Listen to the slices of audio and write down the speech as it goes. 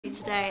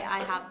Today I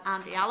have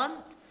Andy Allen,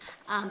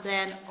 and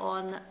then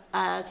on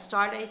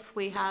Starleaf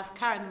we have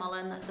Karen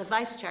Mullen, the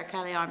Vice Chair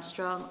Kelly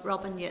Armstrong,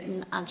 Robin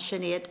Newton and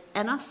Sinead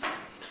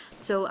Innes.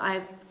 So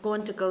I'm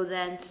going to go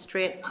then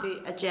straight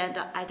to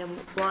agenda item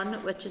 1,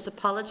 which is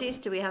apologies.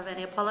 Do we have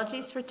any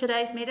apologies for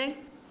today's meeting?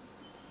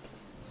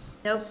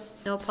 No,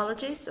 no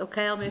apologies.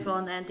 Okay, I'll move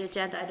on then to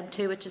agenda item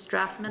 2, which is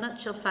draft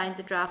minutes. You'll find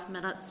the draft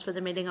minutes for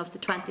the meeting of the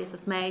 20th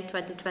of May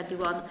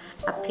 2021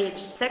 at page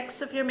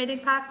 6 of your meeting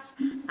packs.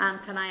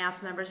 Can I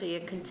ask members, are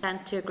you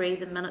content to agree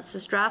the minutes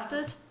as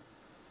drafted?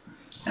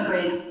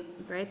 Agreed.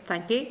 Great,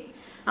 thank you.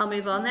 I'll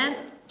move on then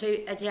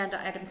to agenda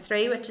item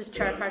 3, which is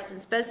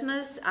chairperson's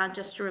business, and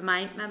just to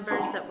remind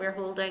members that we're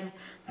holding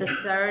the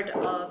third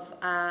of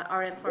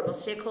our informal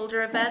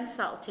stakeholder events.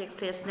 That will take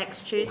place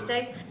next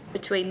Tuesday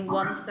between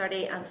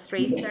 1:30 and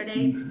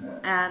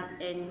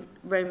 3:30 in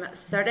room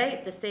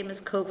 30. The theme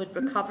is COVID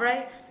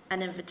recovery,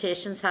 and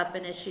invitations have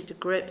been issued to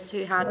groups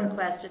who had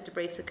requested to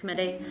brief the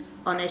committee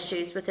on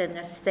issues within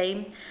this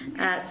theme.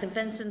 St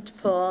Vincent de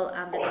Paul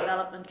and the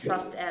Development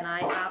Trust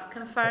NI have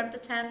confirmed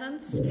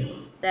attendance.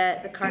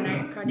 The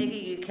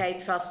Carnegie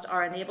UK Trust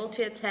are unable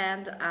to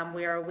attend, and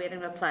we are awaiting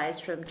replies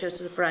from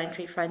Joseph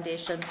Rowntree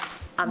Foundation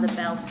and the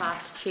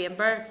Belfast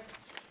Chamber.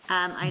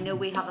 I know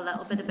we have a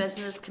little bit of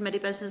business, committee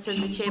business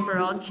in the Chamber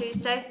on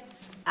Tuesday.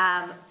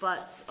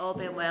 But all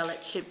being well,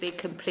 it should be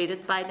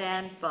completed by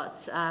then. But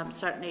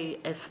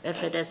certainly,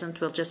 if it isn't,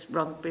 we'll just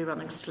be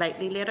running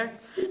slightly later.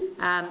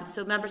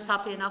 So members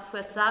happy enough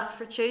with that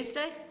for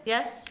Tuesday?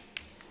 Yes?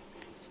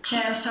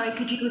 Chair, sorry,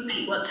 could you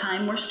repeat what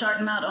time we're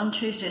starting at on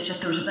Tuesday? It's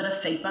just there was a bit of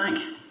feedback.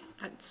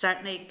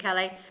 Certainly,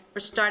 Kelly.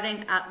 We're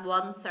starting at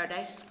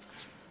 1:30.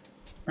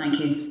 Thank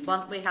you.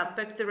 We have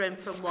booked the room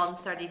from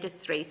 1:30 to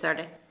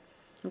 3:30.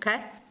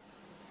 Okay?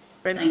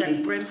 Room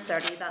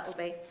 30, that will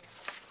be.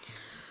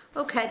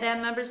 Okay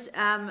then members,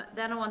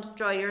 then I want to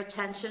draw your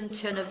attention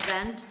to an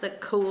event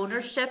that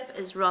co-ownership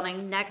is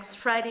running next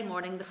Friday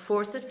morning, the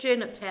 4th of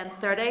June at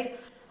 10:30.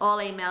 All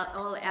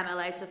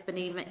MLAs have been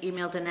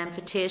emailed an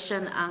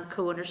invitation, and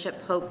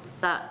co-ownership hope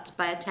that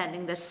by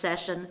attending this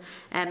session,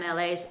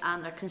 MLAs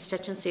and their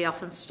constituency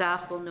office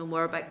staff will know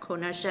more about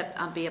co-ownership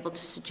and be able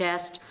to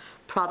suggest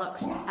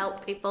products to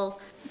help people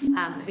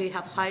who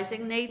have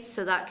housing needs.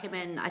 So that came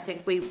in, I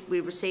think we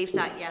received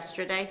that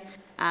yesterday.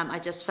 I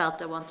just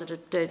felt I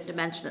wanted to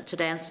mention it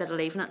today instead of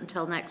leaving it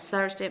until next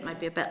Thursday. It might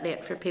be a bit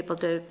late for people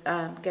to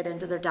get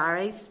into their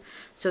diaries.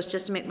 So it's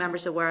just to make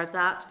members aware of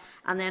that.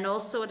 And then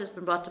also it has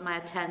been brought to my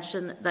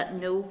attention that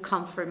no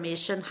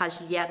confirmation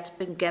has yet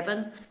been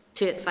given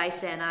to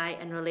Advice NI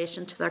in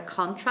relation to their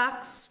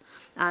contracts.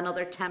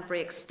 Another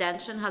temporary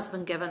extension has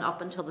been given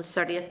up until the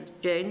 30th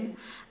of June.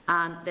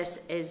 And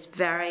this is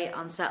very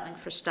unsettling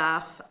for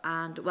staff,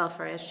 and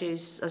welfare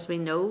issues, as we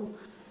know,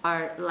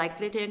 are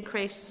likely to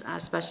increase,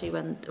 especially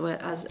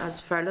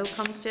as furlough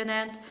comes to an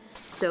end.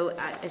 So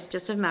it's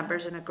just if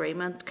members in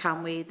agreement,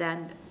 can we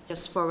then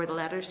just forward a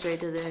letter through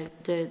to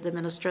the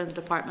Minister and the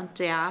Department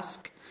to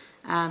ask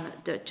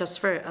just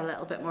for a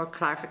little bit more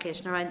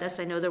clarification around this.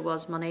 I know there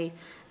was money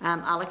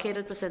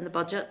allocated within the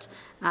budget,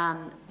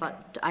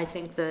 but I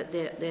think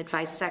the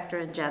advice sector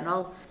in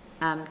general,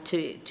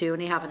 to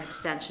only have an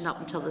extension up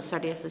until the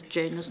 30th of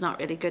June is not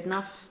really good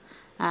enough.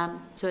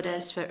 So it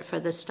is for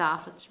the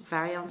staff. It's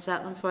very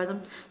unsettling for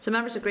them. So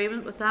members'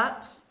 agreement with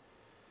that?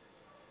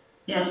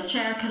 Yes,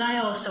 Chair, can I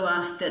also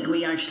ask that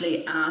we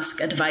actually ask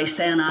Advice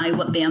NI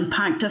what the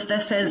impact of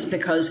this is?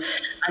 Because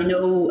I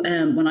know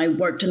when I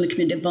worked in the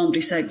community and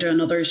voluntary sector,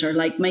 and others are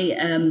like me,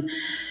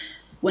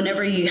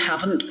 whenever you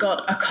haven't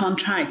got a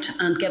contract,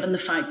 and given the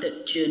fact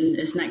that June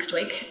is next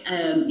week,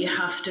 you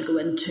have to go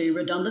into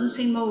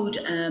redundancy mode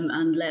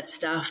and let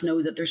staff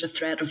know that there's a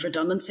threat of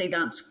redundancy.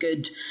 That's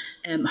good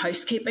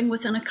housekeeping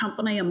within a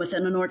company and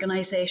within an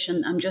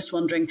organisation. I'm just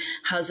wondering,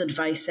 has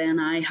Advice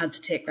NI had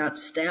to take that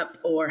step,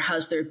 or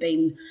has there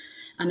been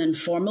an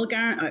informal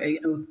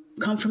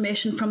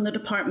confirmation from the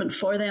department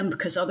for them?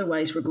 Because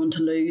otherwise we're going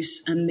to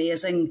lose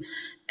amazing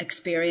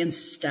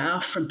experienced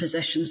staff from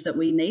positions that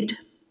we need.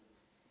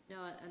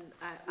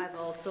 I've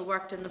also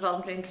worked in the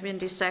voluntary and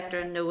community sector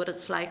and know what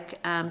it's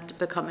like to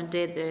become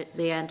indeed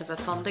the end of a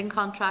funding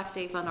contract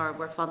even, or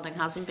where funding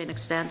hasn't been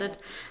extended,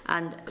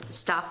 and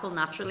staff will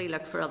naturally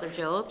look for other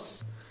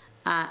jobs,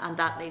 and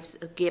that leaves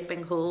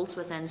gaping holes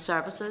within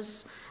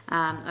services.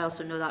 I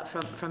also know that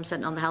from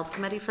sitting on the health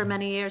committee for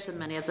many years, and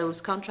many of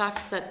those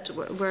contracts that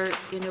were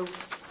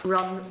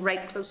run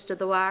right close to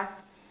the wire.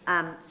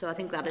 So I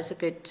think that is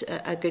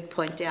a good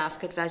point to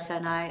ask Advice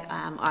NI.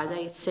 Are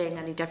they seeing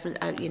any different?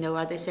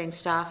 Are they seeing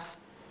staff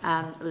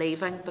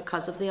leaving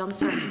because of the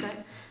uncertainty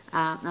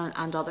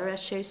and other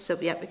issues? So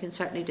yeah, we can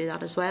certainly do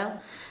that as well.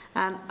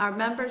 Are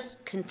members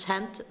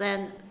content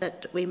then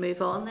that we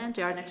move on then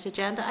to our next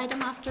agenda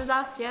item after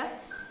that? Yeah.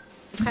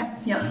 Okay.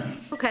 Yeah.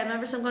 Okay,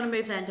 members, I'm going to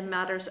move then to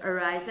matters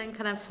arising.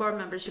 Can I inform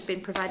members you've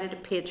been provided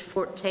at page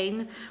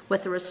 14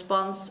 with a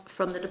response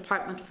from the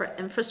Department for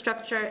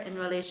Infrastructure in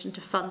relation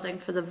to funding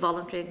for the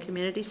voluntary and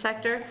community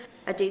sector.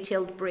 A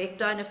detailed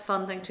breakdown of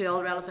funding to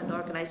all relevant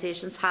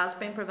organisations has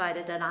been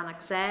provided in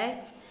Annex A.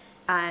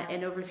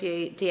 In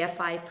overview,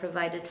 DFI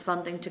provided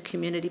funding to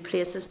community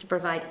places to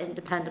provide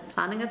independent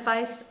planning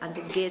advice and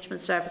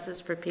engagement services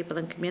for people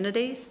in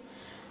communities.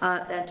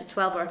 Then to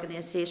 12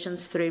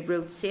 organisations through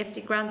Road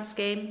Safety Grant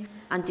Scheme,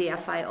 and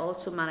DFI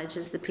also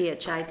manages the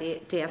PHI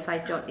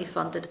DFI jointly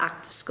funded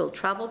Active School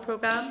Travel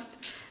Programme.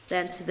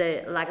 Then to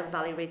the Lagan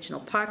Valley Regional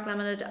Park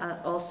Limited, and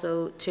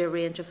also to a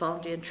range of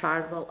voluntary and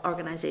charitable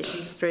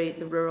organisations through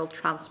the Rural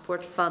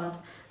Transport Fund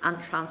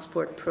and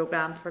Transport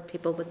Programme for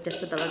people with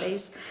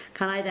disabilities.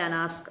 Can I then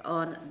ask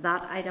on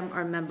that item,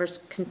 are members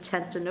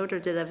content to note, or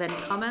do they have any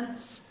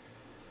comments?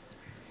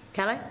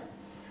 Kelly?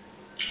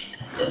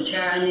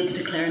 Chair, I need to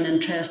declare an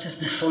interest as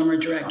the former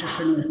director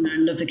for Northern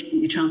Ireland of the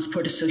Community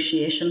Transport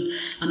Association.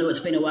 I know it's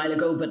been a while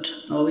ago, but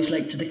I always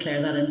like to declare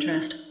that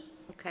interest.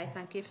 Okay,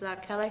 thank you for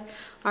that, Kelly.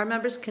 Are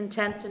members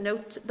content to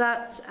note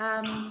that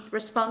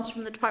response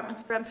from the Department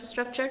for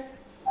Infrastructure?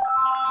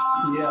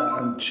 Yeah,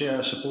 and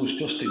Chair, I suppose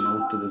just to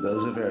note that it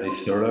is a very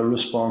thorough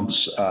response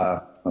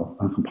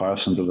in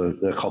comparison to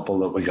the couple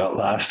that we got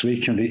last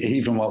week, and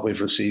even what we've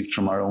received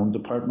from our own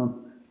department,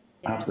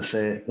 I have to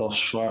say, thus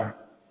far.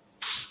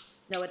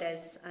 No, it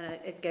is.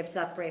 It gives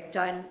that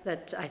breakdown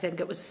that I think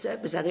it was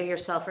either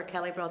yourself or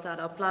Kelly brought that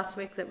up last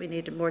week, that we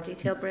need a more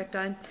detailed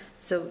breakdown.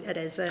 So it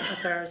is a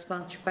fair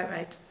response. You're quite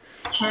right.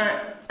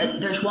 Chair,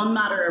 there's one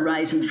matter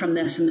arising from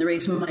this, and the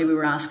reason why we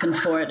were asking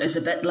for it is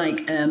a bit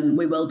like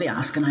we will be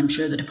asking, I'm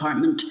sure, the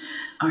department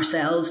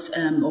ourselves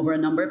over a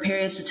number of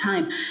periods of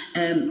time.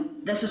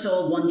 This is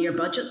all 1 year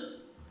budget.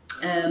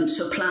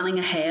 So planning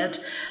ahead,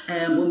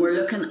 when we're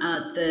looking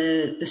at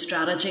the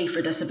strategy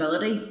for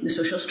disability, the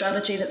social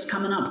strategy that's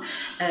coming up,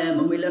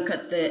 when we look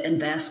at the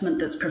investment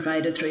that's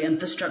provided through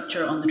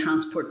infrastructure on the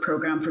transport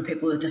programme for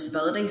people with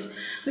disabilities,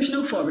 there's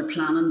no forward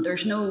planning,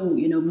 there's no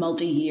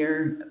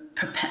multi-year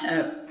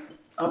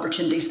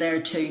opportunities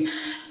there to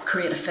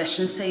create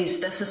efficiencies.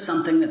 This is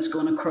something that's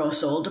going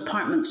across all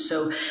departments.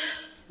 So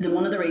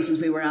one of the reasons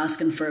we were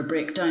asking for a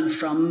breakdown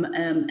from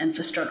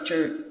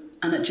infrastructure,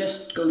 and it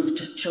just goes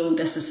to show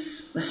this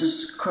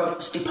is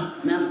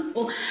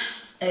cross-departmental,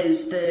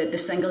 is the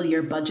single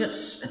year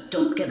budgets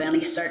don't give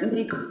any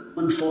certainty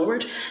going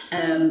forward.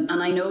 And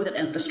I know that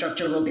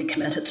infrastructure will be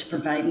committed to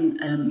providing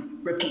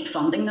repeat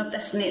funding of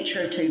this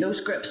nature to those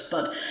groups,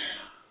 but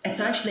it's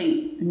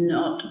actually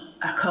not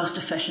a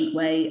cost-efficient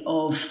way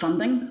of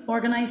funding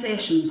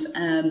organisations.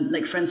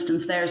 Like, for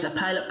instance, there's a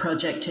pilot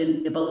project to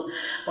enable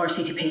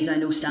RCTPs, I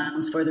know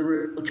stands for the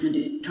Rural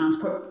Community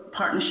Transport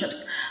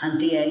Partnerships, and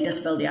DA,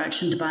 Disability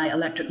Action, to buy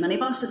electric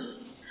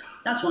minibuses.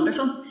 That's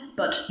wonderful,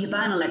 but you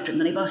buy an electric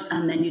minibus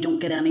and then you don't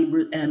get any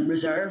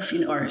resource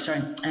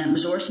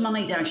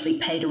money to actually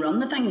pay to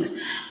run the things.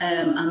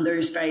 And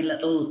there's very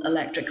little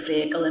electric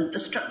vehicle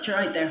infrastructure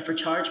out there for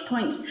charge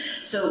points.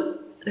 So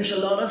there's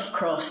a lot of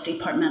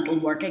cross-departmental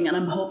working, and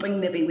I'm hoping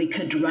maybe we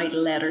could write a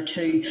letter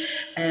to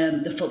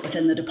the folk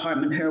within the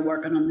department who are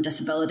working on the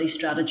disability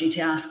strategy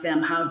to ask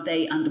them, have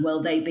they and will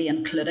they be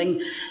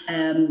including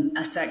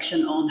a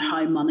section on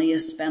how money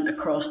is spent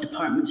across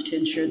departments to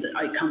ensure that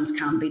outcomes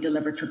can be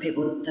delivered for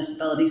people with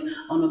disabilities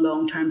on a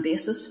long-term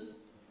basis.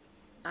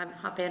 I'm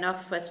happy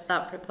enough with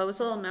that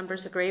proposal.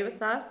 Members agree with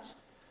that?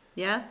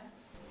 Yeah?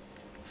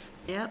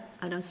 Yeah,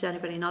 I don't see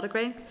anybody not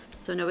agreeing.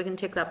 So no, we can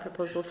take that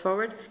proposal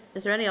forward.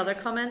 Is there any other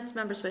comments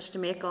members wish to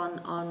make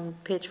on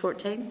page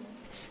 14?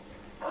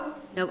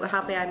 No, we're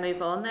happy. I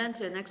move on then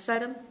to the next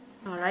item.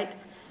 All right.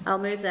 I'll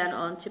move then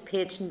on to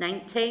page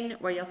 19,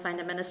 where you'll find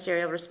a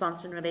ministerial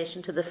response in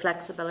relation to the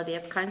flexibility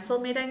of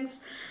council meetings.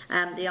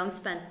 The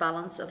unspent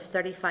balance of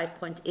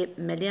 35.8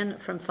 million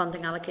from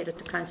funding allocated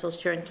to councils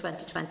during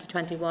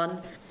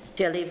 2020-21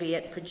 to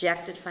alleviate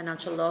projected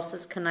financial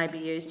losses can now be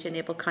used to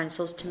enable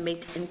councils to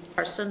meet in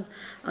person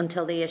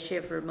until the issue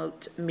of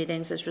remote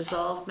meetings is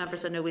resolved.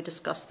 Members, I know we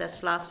discussed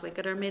this last week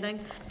at our meeting,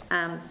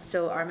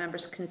 so are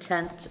members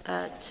content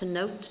to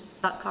note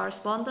that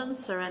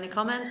correspondence, or any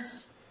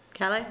comments?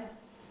 Kelly?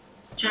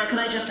 Chair, can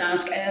I just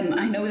ask,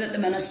 I know that the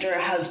Minister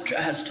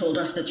has told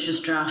us that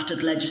she's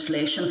drafted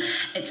legislation.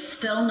 It's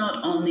still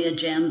not on the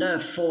agenda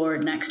for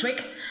next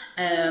week,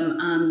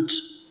 and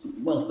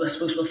well, I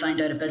suppose we'll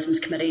find out at Business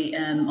Committee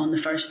on the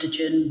 1st of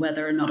June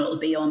whether or not it'll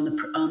be on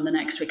the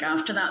next week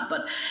after that.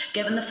 But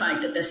given the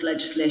fact that this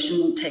legislation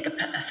won't take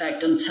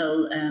effect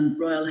until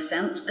royal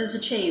assent is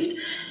achieved,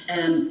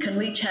 can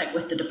we check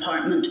with the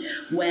department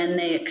when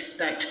they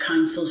expect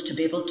councils to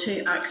be able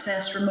to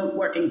access remote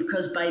working?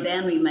 Because by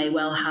then we may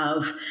well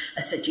have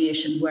a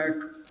situation where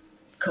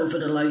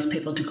COVID allows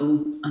people to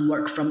go and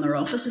work from their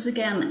offices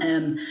again.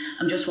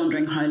 I'm just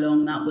wondering how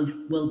long that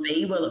will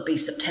be. Will it be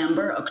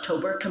September,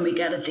 October? Can we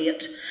get a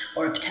date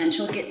or a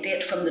potential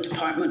date from the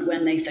department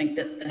when they think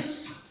that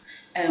this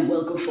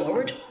will go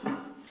forward?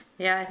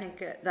 Yeah, I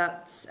think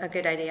that's a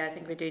good idea. I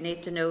think we do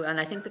need to know, and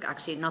I think that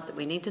actually not that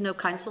we need to know,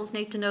 councils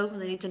need to know.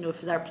 They need to know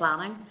for their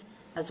planning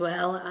as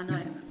well.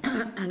 And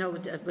I know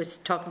I was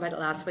talking about it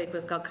last week.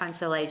 We've got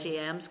council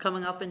AGMs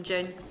coming up in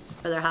June,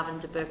 where they're having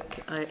to book,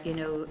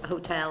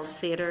 hotels,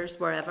 theatres,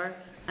 wherever,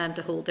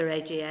 to hold their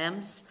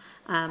AGMs.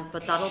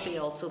 But that'll be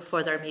also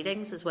for their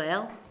meetings as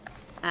well.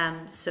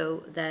 And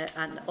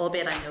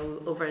albeit I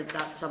know over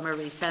that summer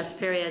recess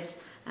period,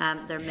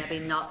 there maybe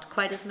not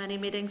quite as many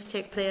meetings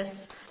take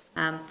place.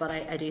 But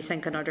I do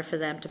think in order for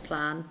them to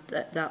plan,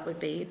 it would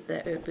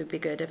be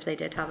good if they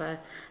did have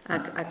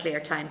a clear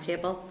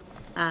timetable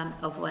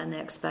of when they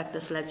expect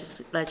this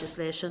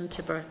legislation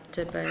to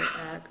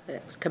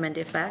come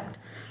into effect.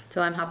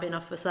 So I'm happy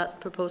enough with that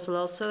proposal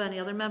also. Any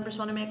other members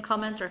want to make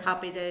comment or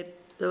happy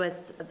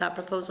with that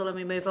proposal and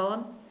we move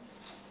on?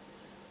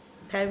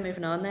 Okay,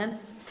 moving on then.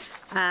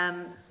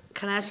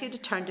 Can I ask you to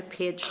turn to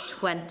page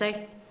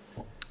 20,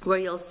 where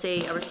you'll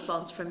see a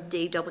response from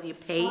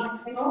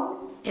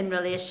DWP in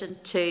relation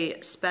to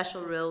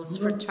special rules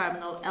for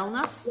terminal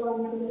illness.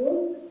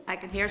 I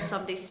can hear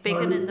somebody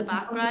speaking in the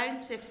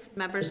background. If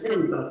members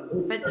could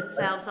put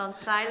themselves on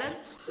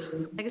silent.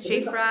 I think it's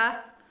you,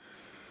 Fra.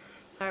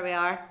 There we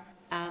are.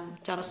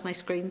 Janice, my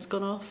screen's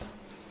gone off.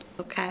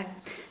 Okay.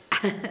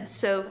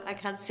 So I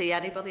can't see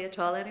anybody at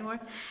all anymore.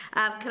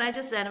 Can I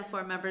just then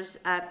inform members,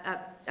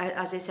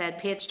 as I said,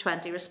 page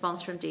 20,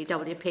 response from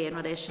DWP in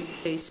relation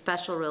to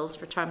special rules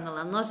for terminal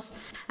illness.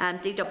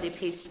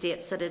 DWP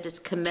states that it is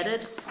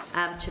committed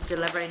to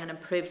delivering an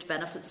improved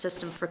benefit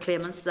system for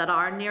claimants that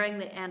are nearing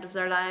the end of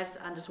their lives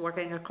and is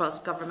working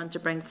across government to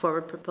bring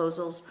forward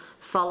proposals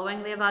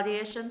following the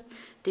evaluation.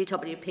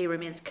 DWP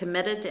remains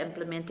committed to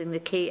implementing the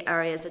key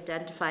areas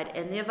identified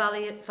in the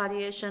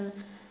evaluation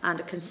and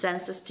a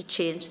consensus to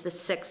change the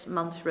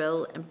 6-month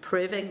rule,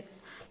 improving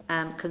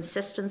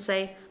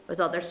consistency with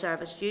other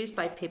service used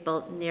by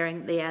people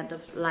nearing the end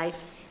of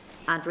life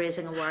and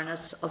raising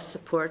awareness of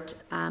support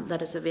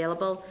that is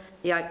available.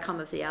 The outcome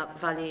of the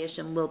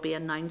evaluation will be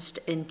announced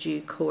in due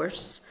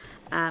course.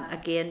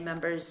 Again,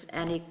 members,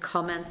 any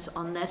comments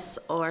on this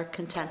or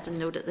content and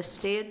note at this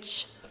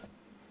stage?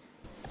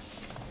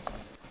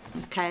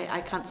 Okay,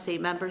 I can't see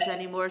members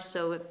anymore,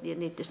 so you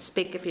need to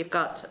speak if you've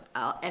got.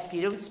 If you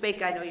don't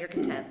speak, I know you're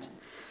content.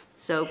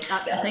 So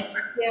that's. I think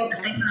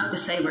I have to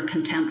say we're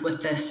content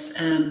with this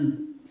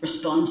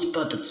response,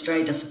 but it's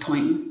very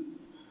disappointing.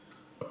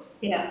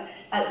 Yeah,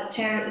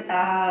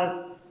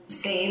 Chair,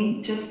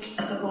 same.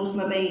 Just I suppose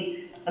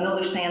maybe I know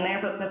they're saying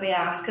there, but maybe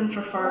asking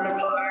for further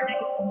clarity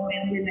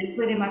when we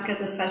really make a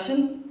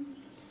decision.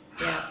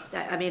 Yeah,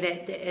 I mean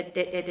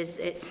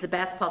it's the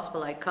best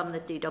possible outcome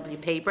that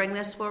DWP bring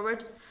this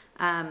forward.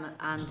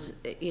 And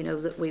you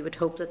know that we would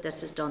hope that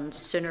this is done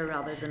sooner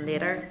rather than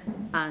later,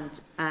 and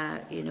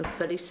you know,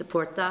 fully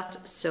support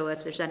that. So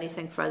if there's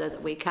anything further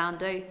that we can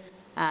do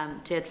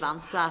to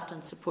advance that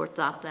and support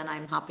that, then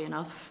I'm happy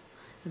enough.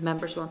 If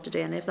members want to do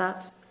any of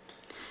that.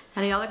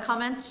 Any other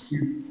comments?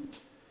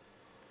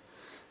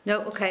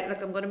 No. Okay.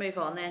 Look, I'm going to move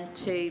on then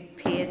to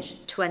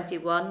page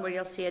 21, where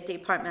you'll see a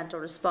departmental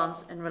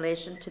response in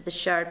relation to the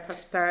shared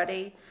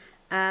prosperity.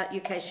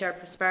 UK Shared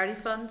Prosperity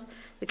Fund.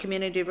 The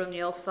Community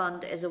Renewal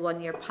Fund is a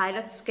 1-year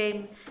pilot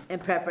scheme. In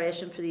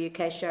preparation for the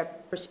UK Shared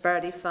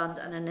Prosperity Fund,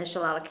 an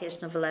initial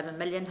allocation of 11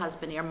 million has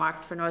been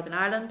earmarked for Northern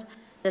Ireland.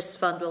 This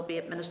fund will be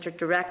administered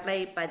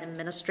directly by the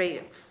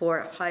Ministry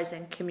for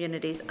Housing,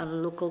 Communities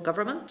and Local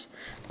Government.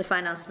 The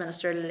Finance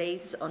Minister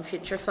leads on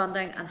future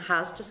funding and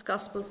has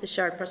discussed both the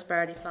Shared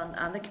Prosperity Fund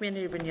and the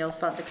Community Renewal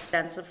Fund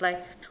extensively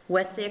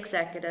with the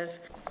Executive,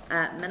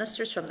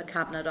 Ministers from the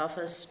Cabinet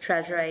Office,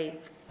 Treasury,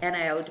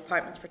 NIO,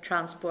 Departments for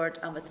Transport,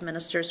 and with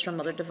ministers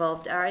from other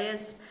devolved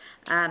areas.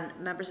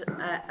 Members,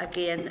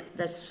 again,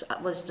 this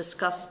was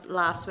discussed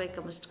last week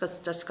and was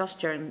discussed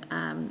during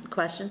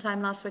question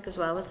time last week as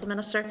well with the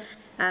Minister.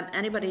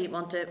 Anybody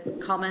want to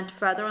comment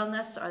further on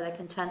this? Are they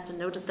content to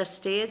note at this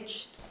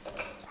stage?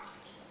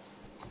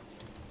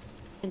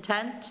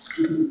 Content?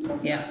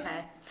 Yeah.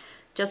 Okay.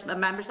 Just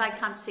members, I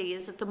can't see you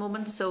at the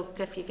moment, so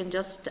if you can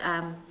just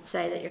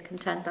say that you're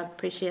content, I'd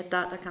appreciate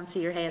that. I can't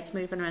see your heads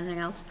moving or anything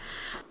else.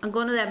 I'm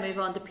going to then move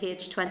on to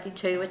page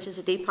 22, which is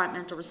a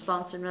departmental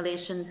response in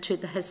relation to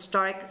the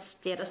historic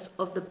status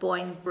of the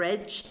Boyne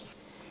Bridge.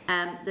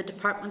 The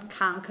department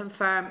can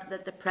confirm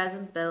that the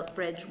present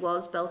bridge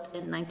was built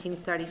in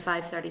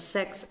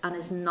 1935-36 and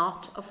is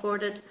not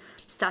afforded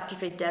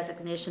statutory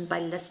designation by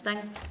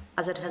listing,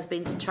 as it has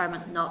been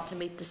determined not to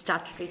meet the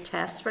statutory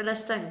tests for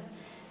listing.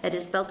 It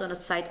is built on a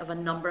site of a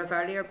number of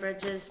earlier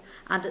bridges,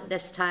 and at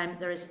this time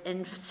there is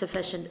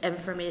insufficient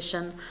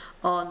information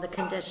on the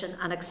condition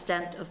and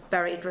extent of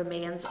buried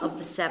remains of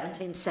the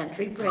 17th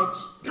century bridge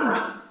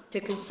to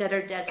consider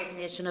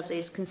designation of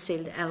these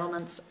concealed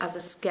elements as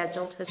a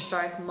scheduled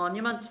historic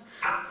monument.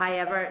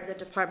 However, the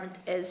department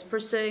is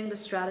pursuing the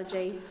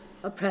strategy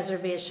of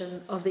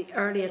preservation of the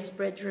earliest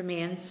bridge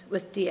remains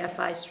with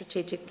DFI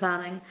strategic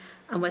planning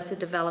and with the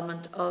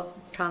development of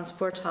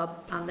Transport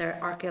Hub and their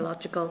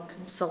archaeological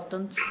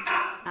consultants.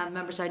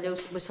 Members, I know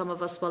some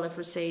of us will have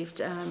received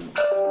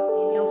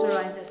emails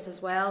around this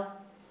as well.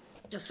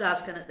 Just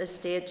asking at this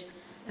stage,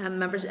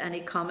 members, any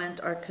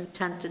comment or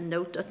content to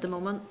note at the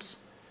moment?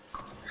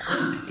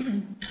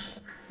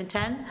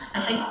 Content?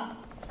 I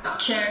think,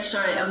 Chair,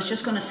 sorry, I was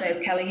just going to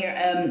say, Kelly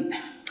here,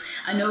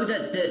 I know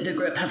that the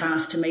group have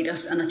asked to meet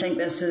us, and I think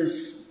this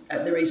is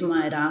the reason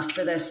why I'd asked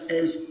for this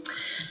is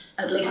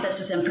at least this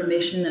is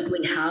information that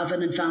we have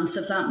in advance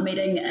of that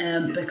meeting,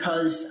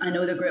 because I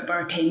know the group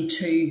are keen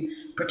to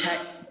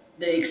protect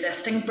the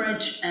existing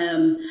bridge.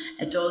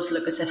 It does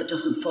look as if it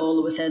doesn't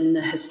fall within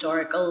the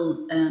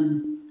historical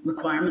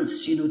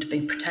requirements, to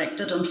be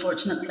protected,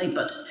 unfortunately.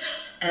 But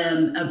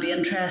I'd be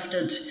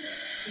interested,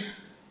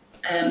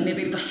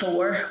 maybe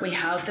before we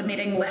have the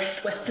meeting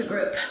with the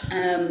group,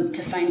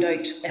 to find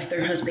out if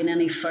there has been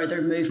any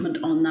further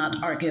movement on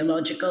that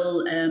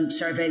archaeological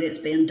survey that's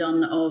being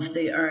done of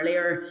the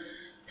earlier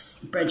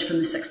bridge from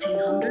the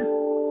 1600s.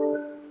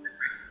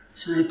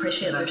 So I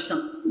appreciate there's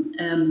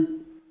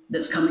something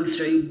that's coming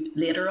through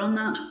later on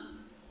that.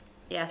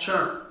 Yeah.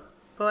 Sure.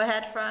 Go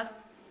ahead, Fran.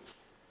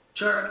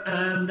 Sure,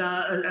 and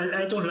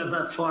I don't live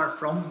that far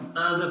from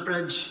the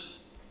bridge,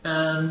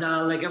 and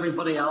like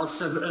everybody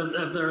else, if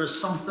there is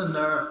something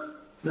there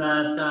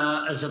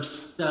that is of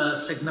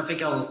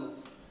significance,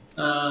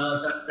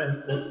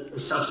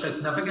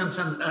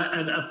 and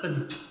I've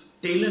been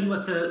dealing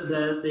with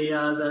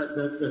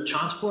the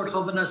transport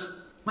hub in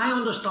this. My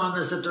understanding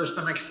is that there's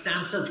been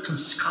extensive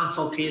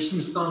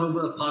consultations done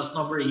over the past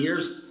number of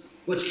years,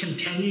 which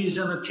continues,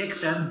 and it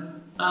takes in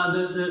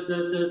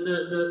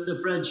the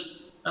bridge.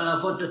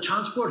 But the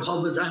transport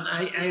hub is, and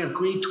I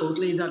agree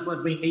totally that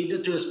what we need to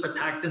do is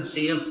protect and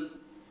save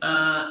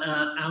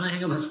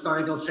anything of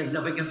historical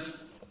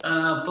significance.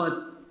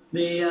 But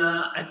we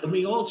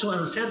also, and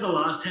I said the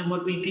last time,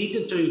 what we need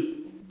to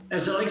do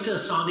is the likes of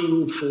Sandy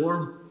Road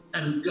Forum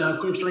and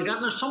groups like that,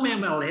 and there's some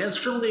MLAs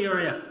from the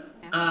area.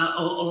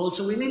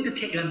 Also, we need to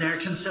take in their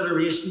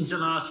considerations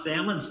and ask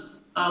them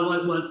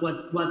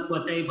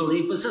what they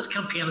believe, because this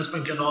campaign has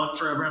been going on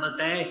forever and a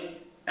day.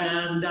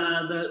 And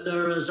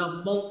there is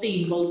a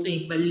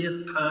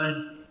multi-million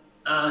pound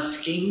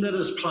scheme that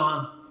is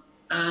planned,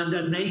 and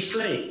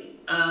initially,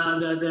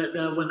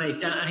 when I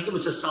think it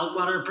was the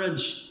Saltwater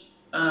Bridge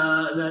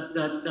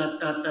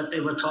that they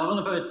were talking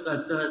about,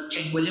 that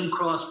King William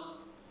crossed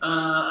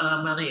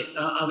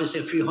obviously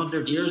a few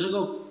hundred years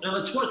ago. Now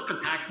it's worth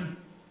protecting,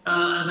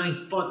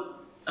 but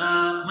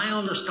my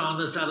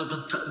understanding is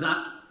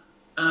that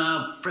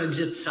bridge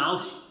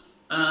itself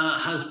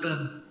has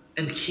been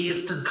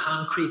encased in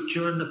concrete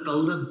during the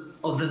building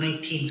of the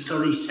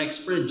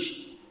 1936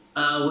 bridge,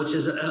 which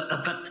is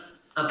a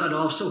bit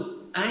off. So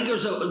I think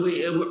there's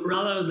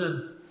rather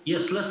than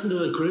listen to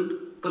the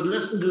group, but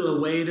listen to a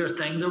wider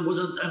thing. There was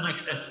an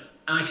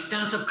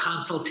extensive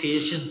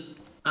consultation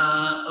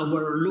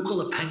where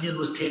local opinion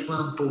was taken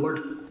on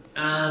board,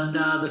 and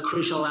the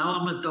crucial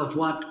element of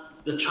what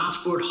the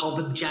transport hub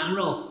in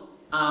general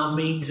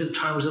means in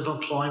terms of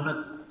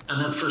employment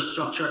and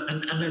infrastructure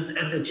in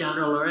the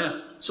general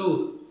area.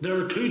 So there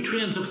are two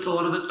trains of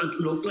thought of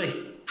it locally,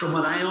 from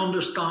what I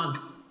understand,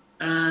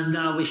 and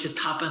we should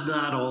tap into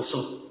that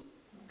also.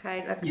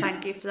 Okay, look,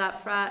 thank you for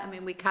that, Fra. I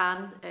mean, we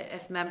can,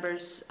 if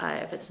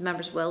it's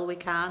members' will, we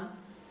can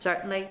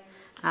certainly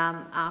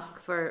ask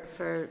for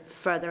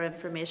further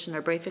information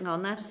or briefing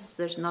on this.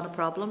 There's not a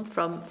problem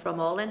from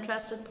all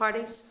interested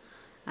parties.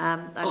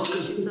 Could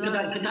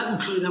that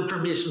include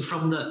information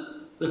from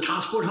the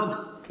transport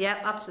hub? Yeah,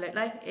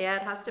 absolutely. Yeah,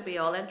 it has to be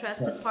all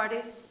interested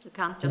parties. It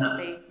can't just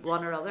be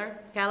one or other.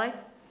 Kelly?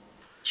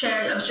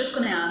 Chair, I was just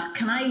going to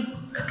ask, I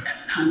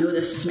know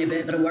this is maybe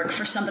a bit of work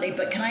for somebody,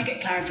 but can I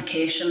get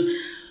clarification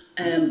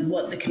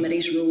what the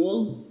committee's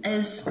role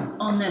is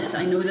on this?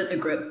 I know that the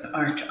group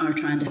are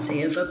trying to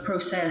save a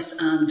process,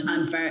 and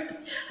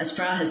as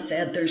Fra has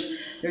said,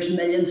 there's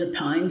millions of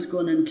pounds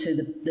going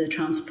into the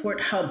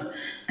transport hub,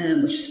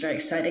 which is very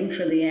exciting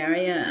for the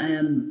area.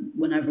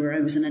 Whenever I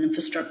was in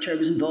infrastructure, I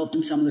was involved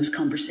in some of those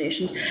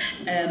conversations.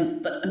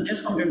 But I'm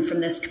just wondering, from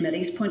this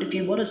committee's point of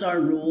view, what is our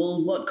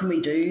role? What can we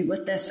do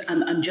with this?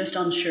 I'm just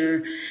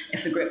unsure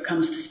if the group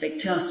comes to speak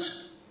to us,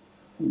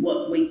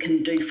 what we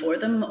can do for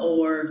them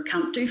or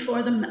can't do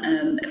for them,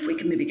 if we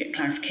can maybe get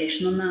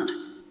clarification on that.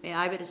 Yeah,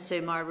 I would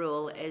assume our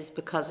role is,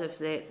 because of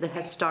the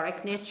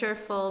historic nature,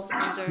 falls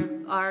under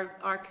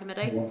our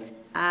committee,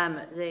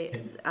 and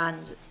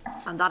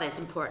that is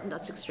important.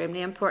 That's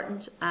extremely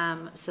important.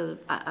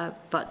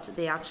 But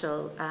the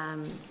actual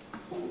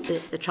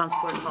the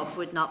transport hub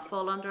would not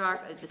fall under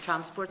the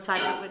transport side.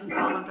 It wouldn't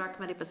fall under our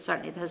committee, but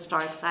certainly the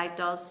historic side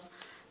does.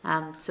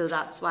 So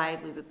that's why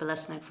we would be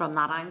listening from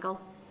that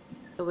angle.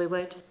 So we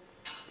would.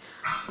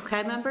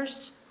 Okay,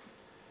 members?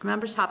 Are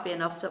members happy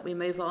enough that we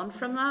move on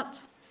from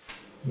that?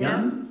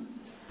 Yeah.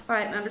 All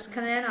right, members,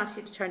 can I then ask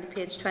you to turn to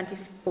page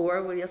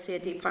 24, where you'll see a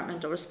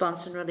departmental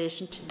response in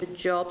relation to the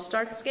Job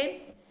Start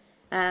Scheme.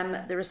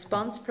 The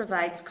response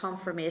provides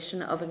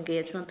confirmation of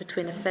engagement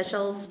between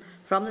officials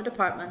from the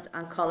department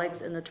and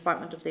colleagues in the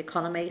Department of the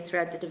Economy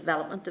throughout the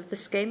development of the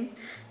scheme.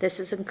 This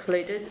has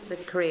included the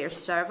career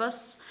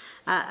service.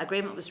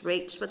 Agreement was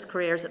reached with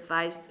careers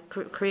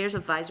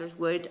advisors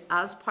would,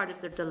 as part of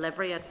their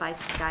delivery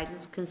advice and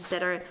guidance,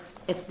 consider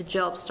if the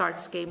Job Start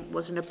Scheme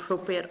was an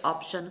appropriate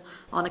option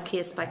on a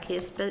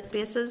case-by-case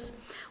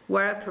basis.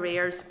 Where a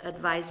careers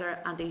advisor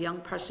and a young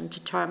person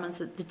determines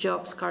that the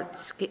job start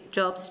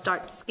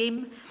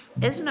scheme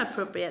is an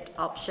appropriate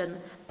option,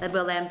 that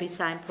will then be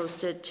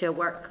signposted to a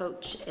work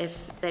coach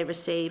if they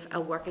receive a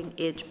working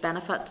age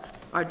benefit,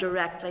 or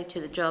directly to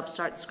the Job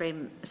Start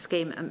Scheme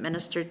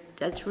administered.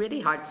 It's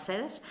really hard to say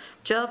this.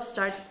 Job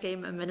Start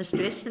Scheme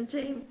administration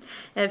team.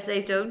 If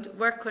they don't,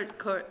 work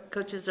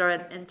coaches are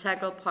an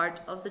integral part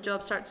of the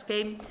Job Start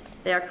Scheme.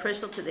 They are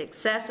crucial to the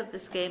success of the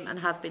scheme and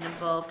have been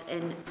involved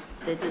in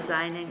the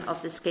designing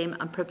of the scheme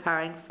and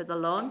preparing for the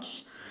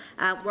launch.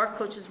 Work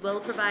coaches will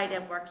provide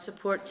in-work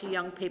support to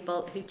young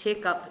people who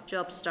take up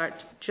Job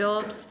Start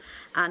jobs,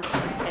 and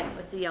check in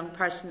with the young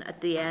person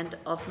at the end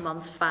of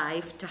month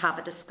 5 to have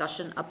a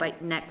discussion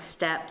about next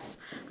steps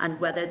and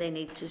whether they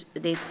need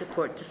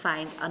support to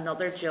find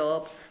another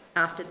job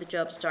after the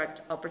Job Start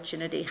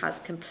opportunity has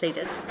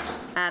completed.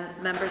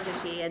 Members,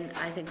 again,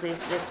 I think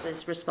this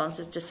was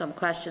responses to some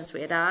questions we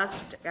had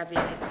asked. Have you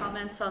any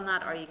comments on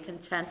that? Are you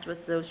content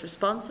with those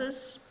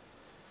responses?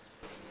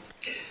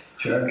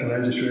 Chair, can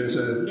I just raise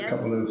a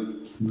couple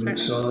of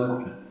notes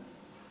on it?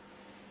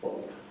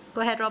 Go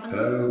ahead, Robin.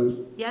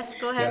 Hello. Yes,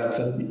 go ahead.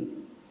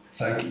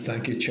 Yeah,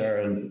 thank you,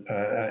 Chair. And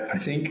I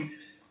think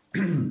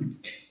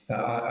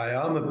I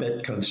am a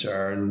bit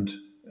concerned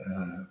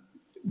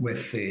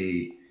with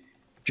the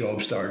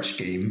Job Start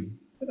scheme,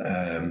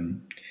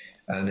 and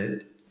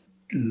it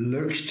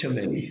looks to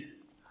me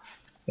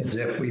as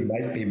if we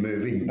might be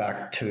moving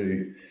back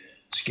to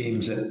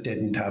schemes that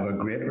didn't have a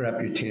great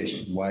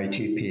reputation,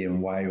 YTP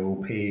and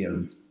YOP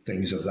and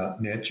things of that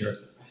nature.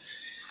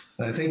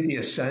 And I think the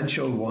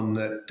essential one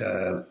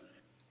that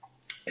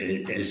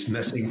is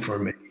missing for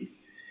me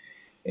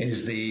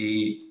is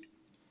the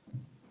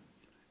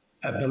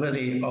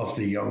ability of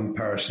the young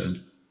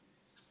person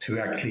to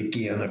actually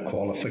gain a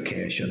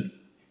qualification,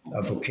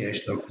 a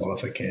vocational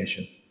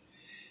qualification.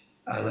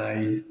 And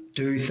I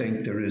do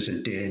think there is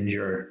a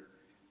danger,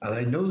 and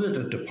I know that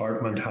the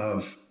department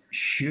have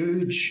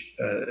huge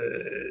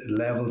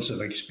levels of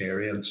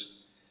experience,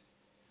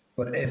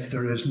 but if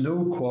there is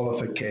no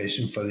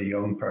qualification for the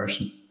young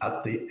person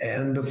at the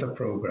end of the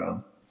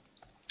programme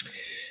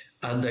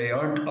and they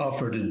aren't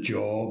offered a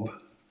job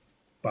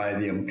by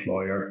the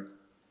employer,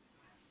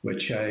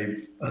 which I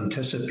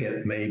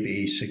anticipate may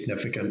be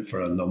significant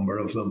for a number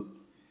of them,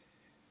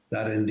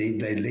 that indeed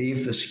they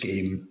leave the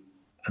scheme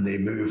and they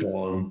move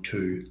on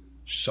to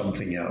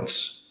something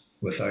else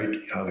without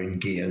having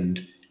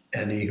gained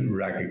any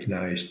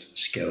recognised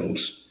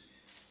skills.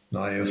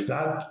 Now, if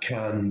that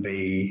can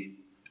be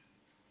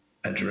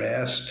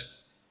addressed,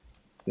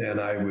 then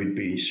I would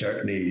be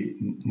certainly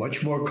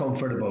much more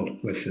comfortable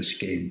with the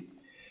scheme.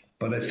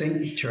 But I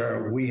think,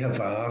 Chair, we have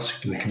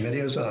asked, the committee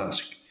has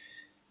asked,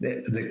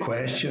 the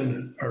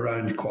question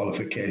around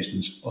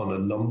qualifications on a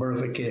number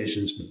of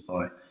occasions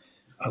now,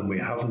 and we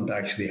haven't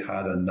actually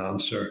had an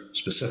answer,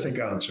 specific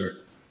answer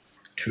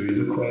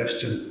to the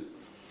question.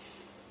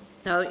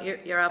 No,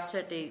 you're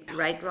absolutely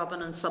right,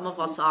 Robin, and some of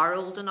us are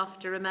old enough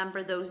to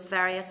remember those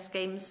various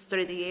schemes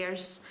through the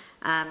years.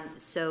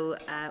 So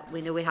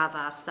we know we have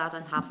asked that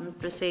and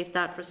haven't received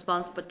that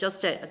response. But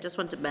I just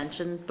want to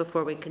mention,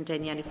 before we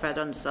continue any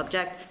further on the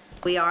subject,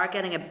 we are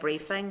getting a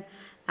briefing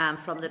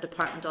from the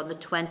department on the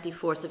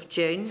 24th of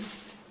June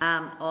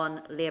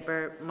on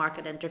labour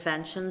market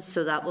interventions.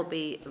 So that will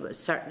be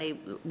certainly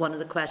one of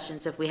the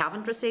questions. If we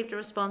haven't received a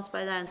response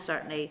by then,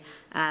 certainly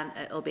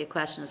it will be a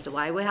question as to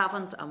why we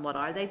haven't and what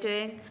are they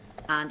doing.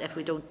 And if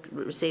we don't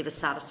receive a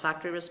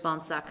satisfactory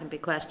response, that can be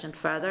questioned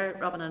further.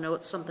 Robin, I know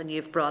it's something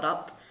you've brought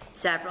up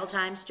several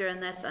times during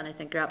this, and I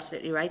think you're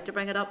absolutely right to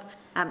bring it up.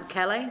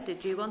 Kelly,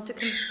 did you want to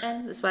come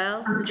in as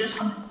well? I'm just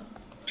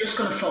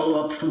going to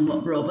follow up from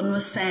what Robin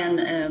was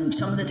saying.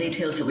 Some of the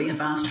details that we have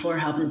asked for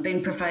haven't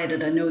been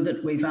provided. I know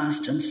that we've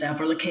asked on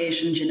several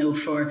occasions,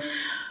 for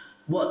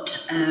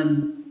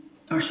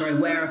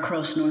where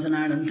across Northern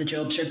Ireland the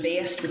jobs are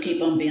based. We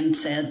keep on being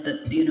said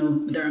that,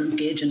 they're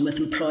engaging with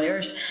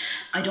employers.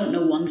 I don't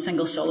know one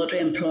single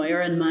solitary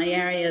employer in my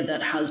area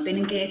that has been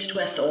engaged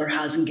with or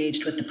has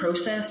engaged with the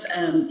process.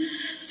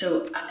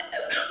 So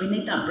we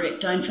need that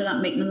breakdown for that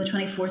meeting on the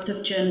 24th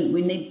of June.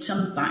 We need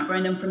some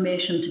background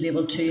information to be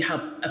able to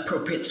have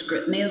appropriate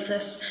scrutiny of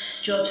this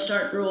Job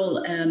Start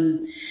role.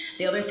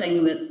 The other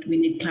thing that we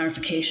need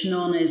clarification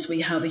on is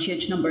we have a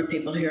huge number of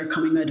people who are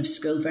coming out of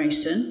school very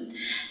soon.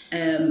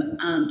 And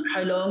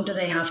how long do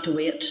they have to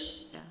wait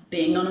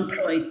being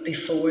unemployed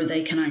before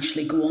they can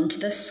actually go onto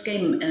this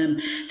scheme?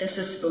 This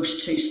is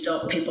supposed to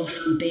stop people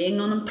from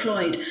being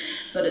unemployed,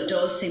 but it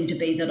does seem to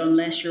be that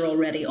unless you're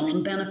already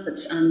on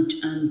benefits and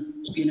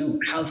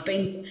have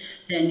been,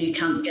 then you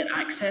can't get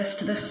access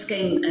to this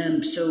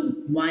scheme. So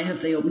why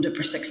have they opened it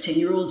for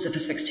 16-year-olds if a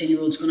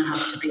 16-year-old is going to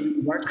have to be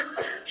in work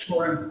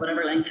for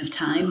whatever length of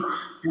time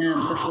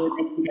before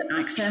they can get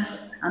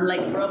access? And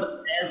like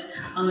Robert says,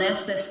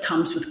 unless this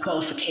comes with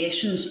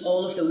qualifications,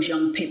 all of those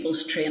young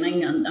people's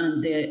training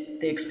and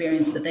the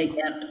experience that they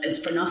get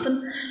is for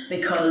nothing,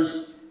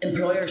 because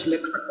employers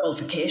look for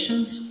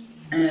qualifications.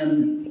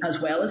 as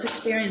well as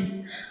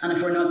experience. And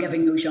if we're not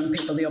giving those young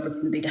people the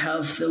opportunity to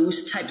have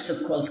those types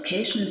of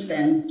qualifications,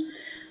 then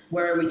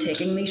where are we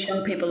taking these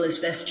young people?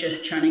 Is this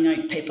just churning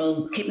out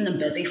people, keeping them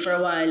busy for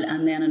a while,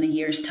 and then in a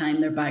year's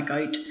time they're back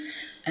out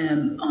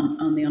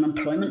on the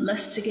unemployment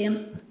lists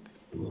again?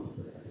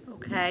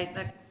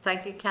 Okay,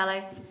 thank you,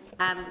 Kelly.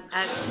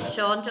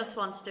 Sean just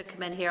wants to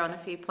come in here on a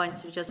few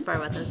points, so just bear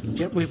with us.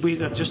 Yeah, we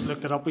just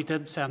looked it up. We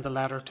did send a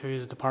letter to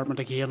the department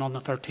again on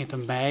the 13th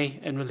of May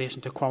in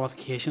relation to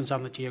qualifications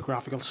and the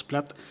geographical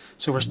split.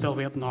 So we're still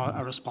waiting on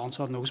a response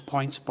on those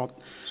points. But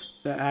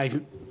I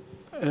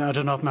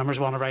don't know if members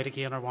want to write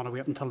again or want to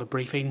wait until the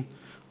briefing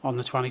on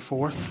the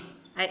 24th.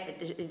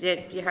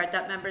 You heard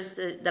that, members?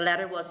 The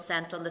letter was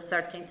sent on the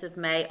 13th of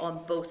May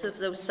on both of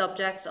those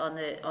subjects, on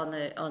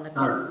the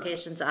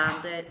qualifications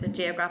and the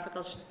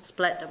geographical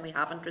split, and we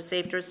haven't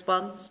received a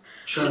response.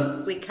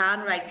 Sure. We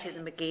can write to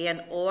them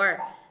again,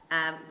 or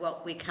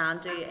what we can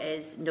do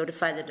is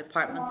notify the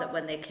department that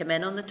when they come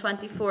in on the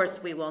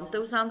 24th, we want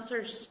those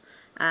answers.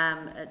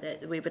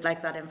 We would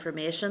like that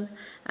information.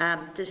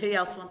 Who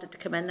else wanted to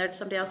come in there? Did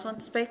somebody else want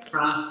to speak?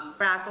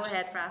 Fra, go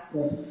ahead, Fra.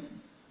 Yeah.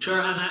 Sure,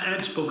 and I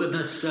had spoken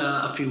this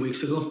a few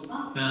weeks ago.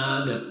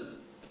 The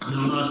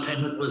last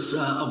time it was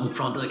up in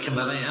front of the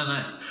committee,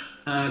 and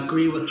I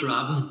agree with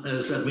Robin,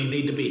 is that we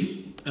need to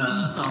be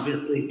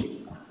obviously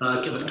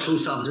give it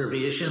close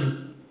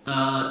observation,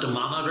 to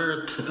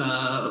monitor it.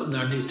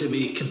 There needs to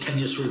be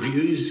continuous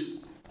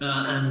reviews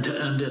and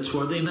its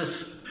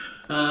worthiness.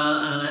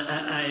 And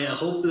I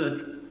hope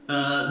that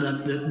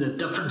the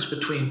difference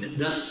between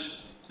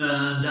this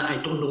and I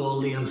don't know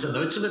all the ins and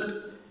outs of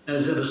it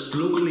is that it's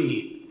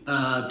locally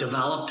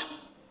developed.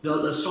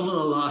 Some of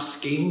the last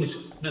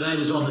schemes that I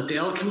was on the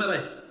Dale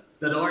committee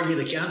that argued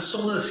against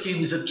some of the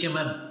schemes that came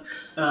in,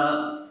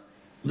 that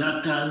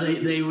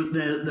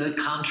the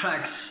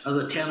contracts or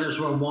the tenders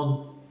were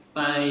won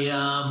by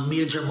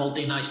major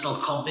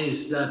multinational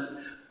companies that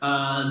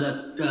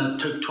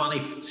took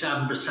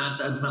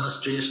 27%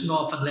 administration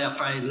off and left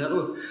very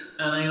little.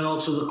 And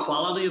also the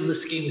quality of the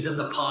schemes in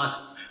the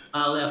past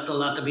left a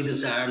lot to be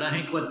desired. I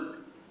think what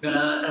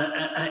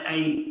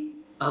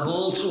I've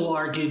also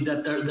argued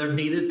that there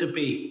needed to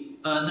be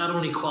not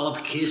only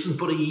qualifications,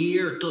 but a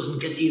year doesn't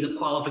get you the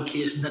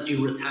qualification that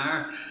you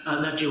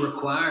that you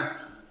require.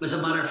 As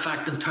a matter of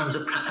fact, in terms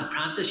of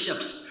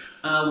apprenticeships,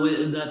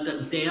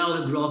 that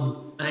Dale had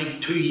run, I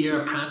think,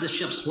 2-year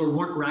apprenticeships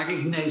weren't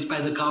recognised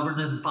by the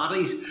governing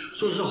bodies.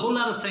 So there's a whole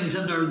lot of things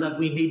in there that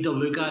we need to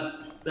look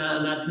at,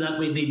 that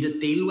we need to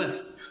deal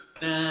with,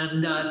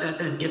 and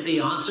get the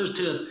answers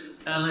to it.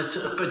 And it's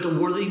about the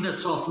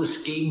worthiness of the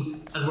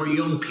scheme and where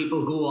young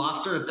people go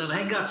after it. And I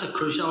think that's a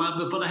crucial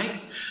element. But I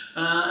think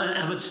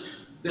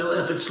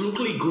if it's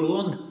locally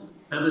grown,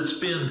 if it's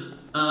been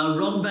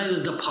run by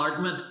the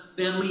department,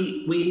 then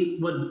we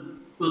would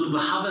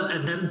have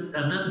an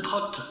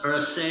input or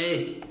a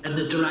say in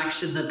the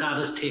direction that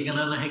is taken.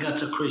 And I think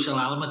that's a crucial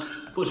element.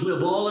 But we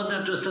have all an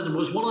interest in it.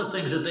 Was one of the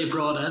things that they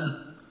brought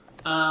in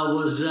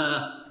was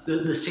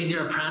the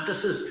senior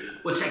apprentices,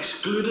 which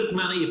excluded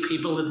many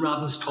people that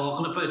Robin's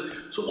talking about.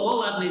 So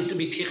all that needs to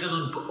be taken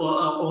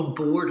on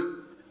board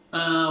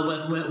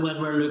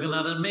when we're looking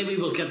at it. Maybe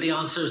we'll get the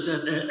answers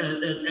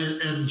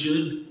in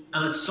June,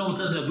 and it's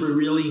something that we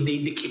really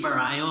need to keep our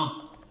eye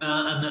on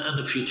in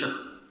the future.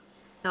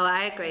 No,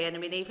 I agree, and I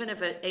mean even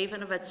if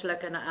it's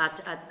looking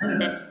at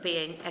this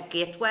being a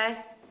gateway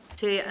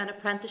to an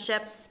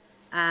apprenticeship,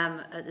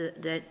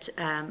 that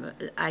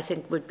I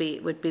think would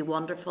be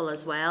wonderful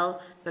as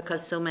well,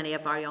 because so many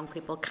of our young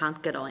people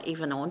can't get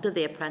even onto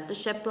the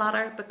apprenticeship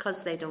ladder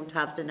because they don't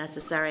have the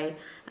necessary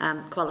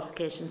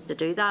qualifications to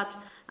do that.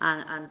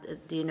 And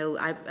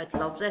I'd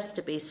love this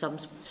to be some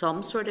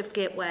sort of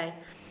gateway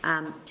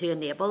to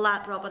enable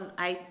that. Robin,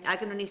 I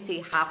can only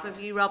see half of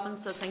you, Robin,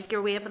 so I think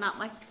you're waving at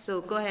me. So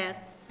go ahead.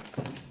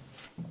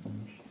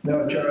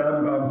 No, Chair,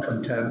 I'm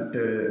content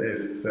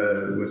if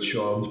with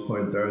Sean's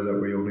point there that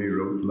we only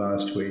wrote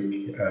last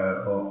week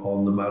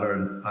on the matter,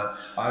 and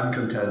I'm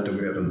content to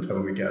wait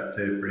until we get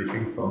the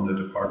briefing from the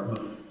department.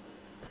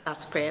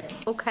 That's great.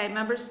 Okay,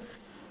 members.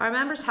 Are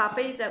members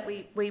happy that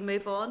we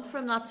move on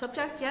from that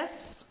subject?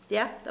 Yes?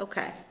 Yeah?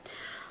 Okay.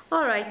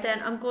 All right,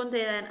 then. I'm going to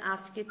then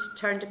ask you to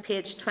turn to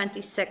page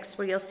 26,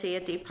 where you'll see a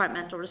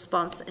departmental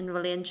response in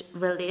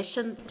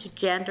relation to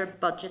gender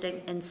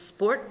budgeting in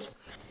sport.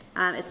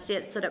 It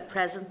states that at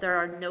present there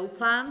are no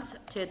plans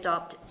to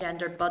adopt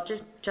gender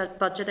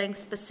budgeting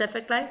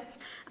specifically,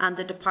 and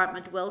the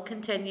department will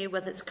continue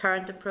with its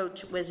current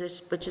approach, which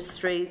is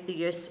through the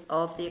use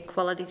of the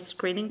equality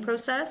screening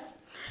process.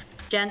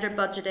 Gender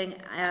budgeting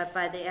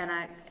by the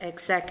NI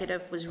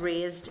executive was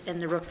raised in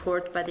the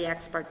report by the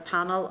expert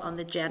panel on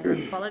the gender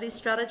equality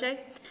strategy.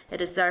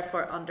 It is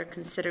therefore under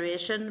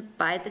consideration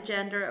by the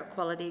gender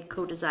equality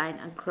co-design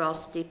and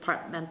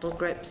cross-departmental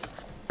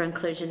groups for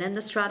inclusion in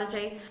the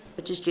strategy,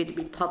 which is due to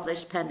be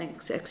published pending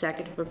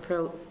executive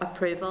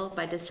approval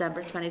by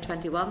December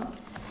 2021.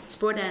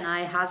 Sport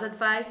NI has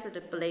advised that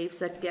it believes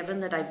that given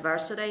the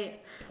diversity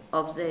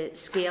of the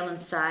scale and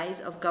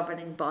size of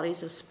governing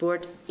bodies of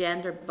sport,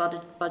 gender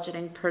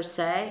budgeting per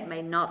se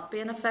may not be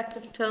an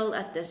effective tool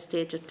at this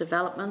stage of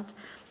development,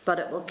 but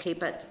it will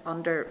keep it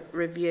under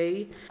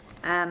review.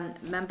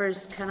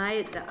 Members, can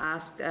I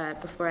ask,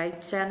 before I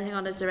say anything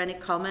on it, is there any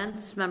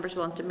comments members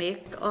want to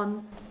make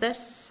on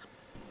this?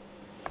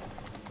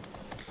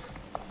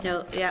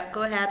 No, yeah,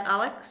 go ahead.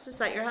 Alex, is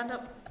that your hand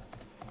up?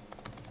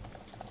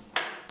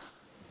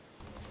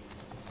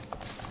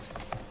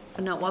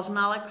 No, it wasn't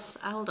Alex.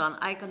 Hold on,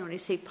 I can only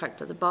see part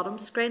of the bottom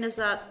screen. Is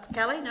that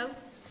Kelly? No?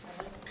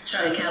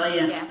 Sorry, Kelly,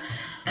 yes.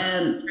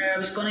 Yeah. I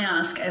was going to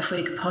ask if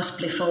we could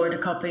possibly forward a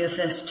copy of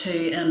this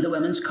to the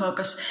Women's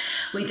Caucus.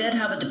 We did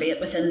have a debate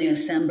within the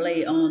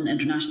Assembly on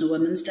International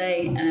Women's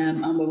Day,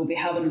 and we will be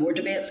having more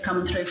debates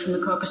coming through from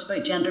the caucus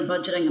about gender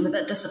budgeting. I'm a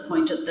bit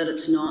disappointed that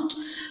it's not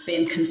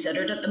being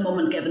considered at the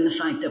moment, given the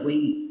fact that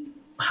we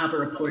have a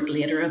report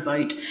later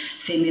about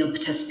female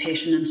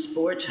participation in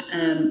sport.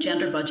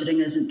 Gender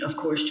budgeting isn't, of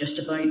course, just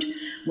about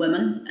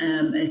women.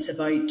 It's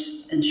about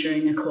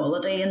ensuring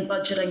equality in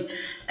budgeting.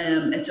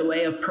 It's a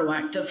way of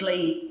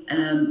proactively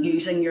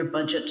using your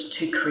budget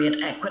to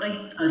create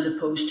equity as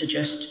opposed to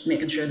just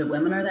making sure that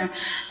women are there.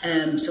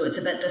 So it's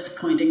a bit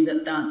disappointing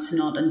that that's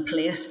not in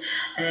place.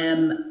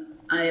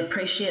 I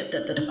appreciate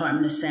that the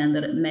department is saying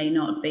that it may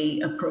not be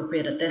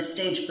appropriate at this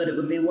stage, but it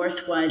would be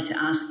worthwhile to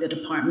ask the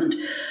department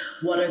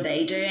what are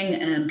they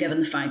doing, given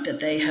the fact that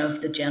they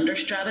have the gender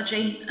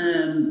strategy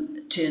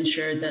to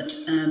ensure that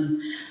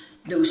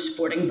those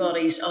sporting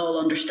bodies all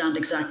understand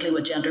exactly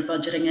what gender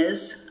budgeting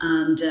is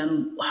and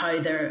how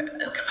they're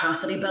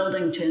capacity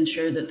building to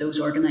ensure that those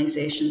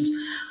organisations,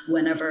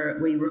 whenever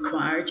we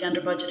require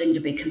gender budgeting to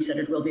be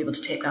considered, will be able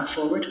to take that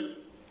forward.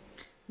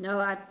 No,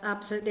 I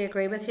absolutely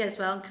agree with you as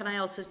well. And can I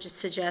also just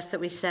suggest that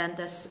we send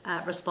this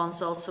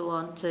response also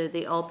on to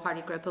the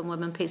All-Party Group on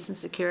Women, Peace and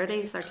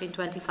Security,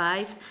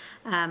 1325.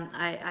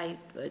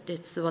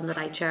 It's the one that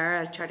I chair.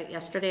 I chaired it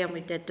yesterday, and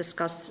we did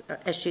discuss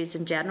issues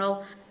in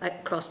general,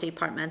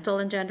 cross-departmental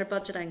and gender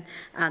budgeting,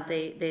 and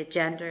the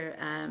gender,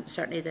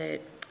 certainly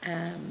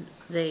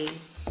the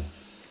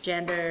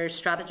gender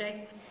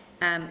strategy.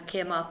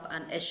 Came up,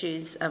 and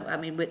issues,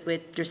 we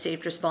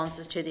received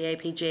responses to the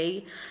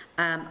APG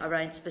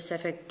around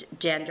specific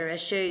gender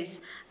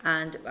issues,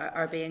 and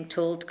are being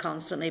told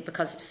constantly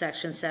because of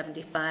Section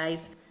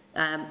 75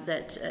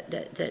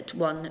 that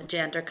one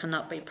gender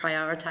cannot be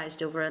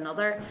prioritised over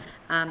another,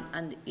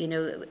 and you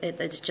know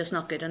it's just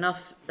not good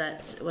enough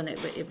that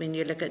when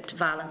you look at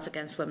violence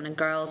against women and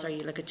girls, or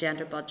you look at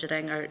gender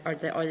budgeting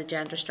or the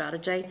gender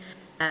strategy.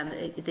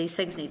 These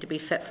things need to be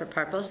fit for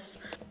purpose.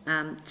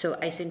 So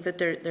I think that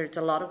there's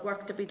a lot of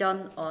work to be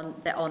done on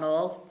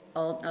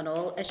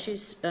all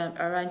issues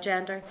around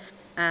gender.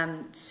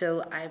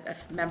 So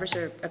if members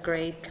are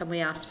agreed, can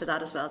we ask for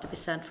that as well to be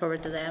sent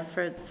forward to them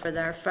for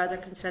their further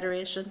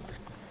consideration?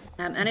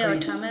 Any other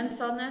comments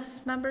on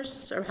this,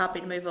 members? Or happy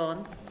to move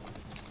on?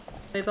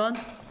 Move on?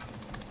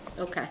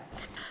 Okay.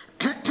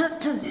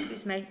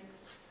 Excuse me.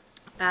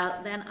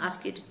 I'll then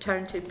ask you to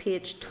turn to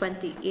page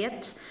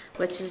 28,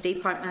 which is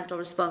departmental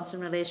response in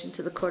relation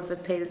to the Court of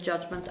Appeal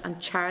judgment and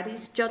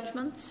charities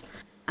judgments.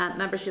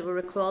 Members, you will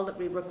recall that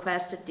we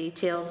requested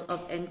details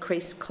of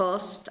increased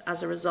cost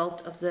as a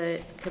result of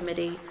the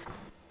committee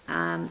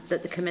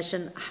that the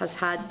Commission has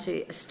had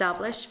to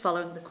establish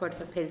following the Court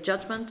of Appeal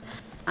judgment,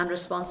 and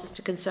responses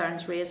to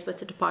concerns raised with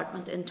the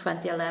Department in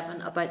 2011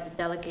 about the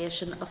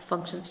delegation of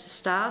functions to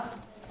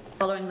staff.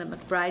 Following the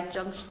McBride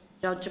judgment,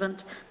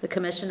 the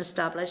Commission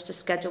established a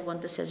Schedule 1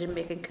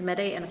 decision-making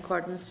committee in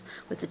accordance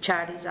with the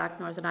Charities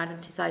Act Northern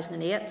Ireland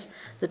 2008.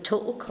 The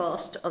total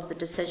cost of the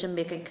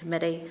decision-making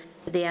committee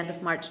to the end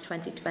of March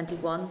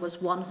 2021 was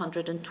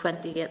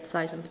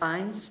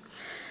 £128,000.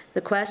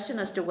 The question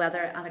as to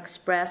whether an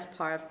express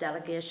power of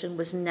delegation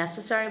was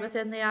necessary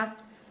within the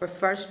Act were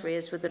first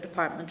raised with the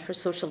Department for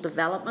Social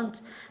Development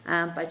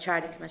by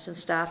Charity Commission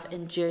staff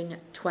in June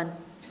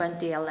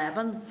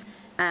 2011.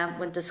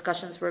 When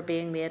discussions were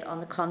being made on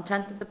the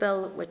content of the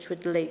bill, which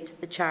would lead to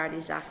the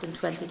Charities Act in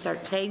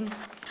 2013.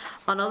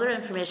 On other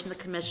information, the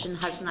Commission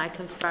has now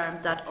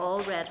confirmed that all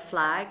red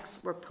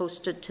flags were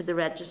posted to the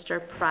register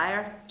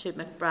prior to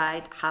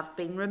McBride have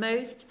been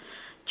removed.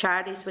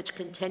 Charities which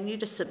continue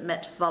to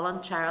submit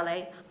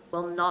voluntarily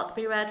will not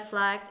be red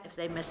flagged if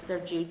they miss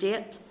their due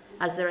date,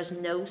 as there is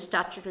no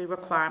statutory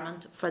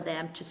requirement for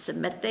them to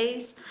submit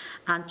these,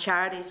 and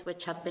charities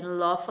which have been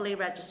lawfully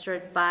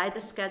registered by the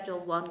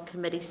Schedule 1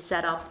 committee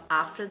set up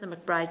after the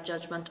McBride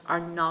judgment are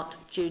not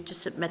due to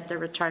submit their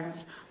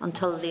returns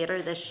until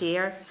later this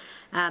year.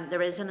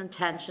 There is an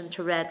intention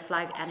to red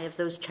flag any of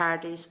those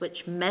charities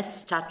which miss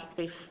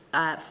statutory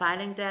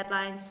filing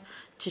deadlines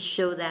to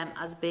show them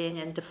as being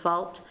in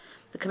default.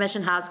 The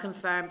Commission has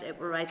confirmed it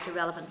will write to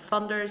relevant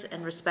funders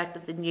in respect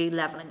of the new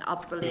levelling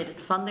up related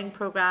funding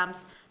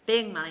programmes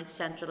being managed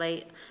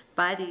centrally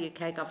by the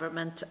UK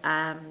government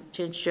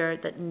to ensure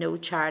that no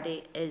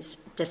charity is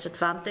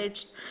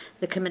disadvantaged.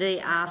 The committee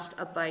asked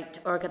about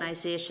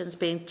organisations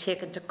being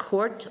taken to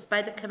court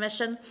by the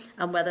Commission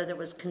and whether there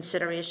was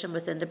consideration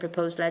within the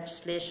proposed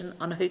legislation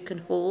on who can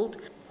hold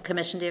the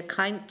Commission to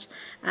account.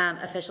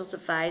 Officials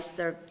advised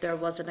there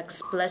was an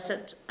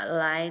explicit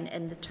line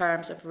in the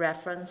terms of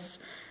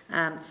reference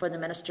for the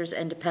Minister's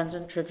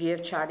independent review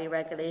of charity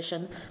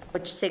regulation,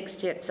 which seeks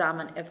to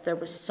examine if there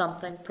was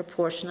something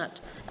proportionate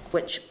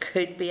which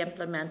could be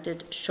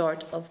implemented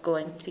short of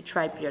going to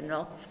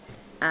tribunal.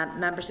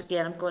 Members,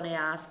 again, I'm going to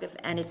ask if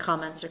any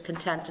comments are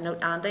content to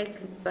note. Andy,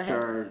 go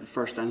ahead.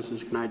 First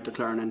instance, can I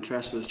declare an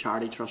interest as a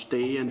charity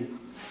trustee? And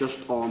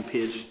just on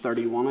page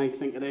 31, I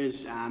think it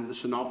is, the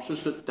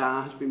synopsis that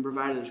has been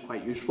provided is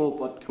quite useful,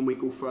 but can we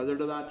go further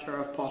to that,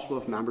 Chair, if possible,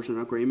 if members are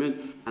in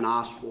agreement, and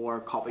ask for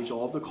copies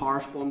of the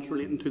correspondence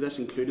relating to this,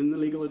 including the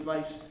legal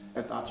advice,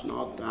 if that's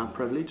not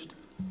privileged?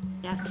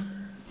 Yes,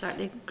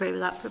 certainly agree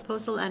with that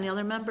proposal. Any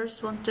other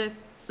members want to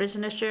raise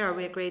an issue? Are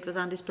we agreed with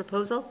Andy's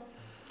proposal?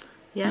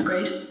 Yeah.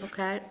 Agreed.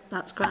 Okay,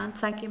 that's grand.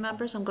 Thank you,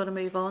 members. I'm going to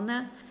move on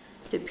then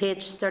to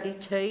page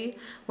 32,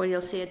 where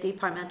you'll see a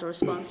departmental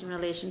response in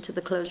relation to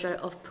the closure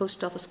of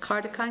post office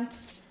card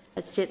accounts.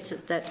 It states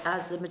that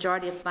as the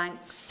majority of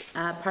banks,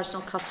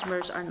 personal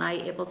customers are now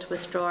able to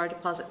withdraw or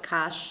deposit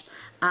cash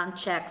and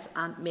cheques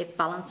and make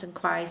balance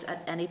inquiries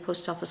at any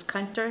post office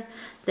counter.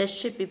 This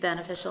should be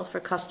beneficial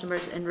for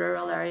customers in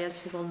rural areas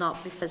who will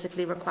not be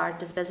physically required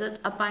to visit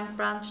a bank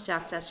branch to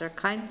access their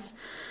accounts.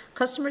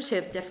 Customers who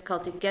have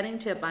difficulty getting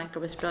to a bank or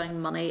withdrawing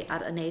money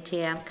at an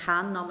ATM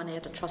can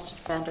nominate a trusted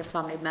friend or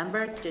family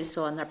member to do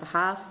so on their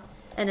behalf.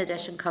 In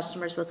addition,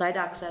 customers without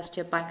access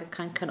to a bank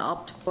account can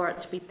opt for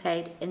it to be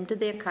paid into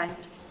the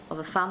account of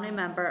a family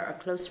member or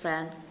close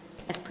friend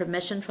if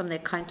permission from the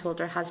account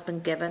holder has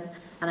been given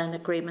and an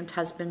agreement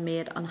has been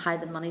made on how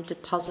the money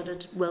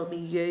deposited will be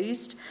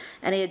used.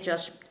 Any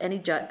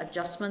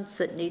adjustments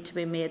that need to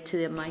be made to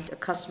the amount a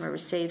customer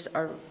receives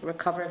or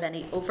recover of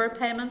any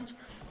overpayment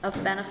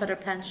of benefit or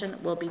pension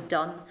will be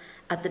done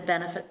at the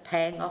benefit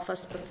paying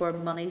office before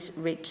monies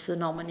reach the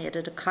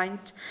nominated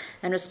account.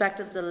 In respect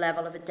of the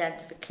level of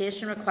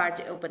identification required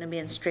to open a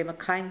mainstream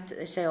account,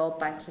 they say all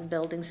banks and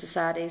building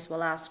societies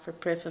will ask for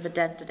proof of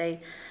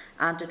identity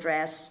and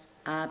address,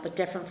 but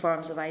different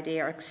forms of ID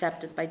are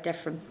accepted by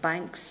different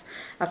banks.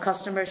 A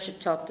customer should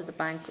talk to the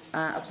bank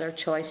of their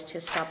choice to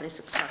establish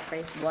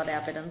exactly what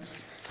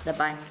evidence the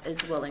bank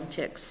is willing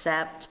to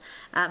accept.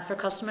 For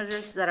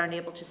customers that are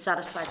unable to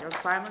satisfy the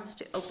requirements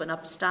to open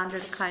up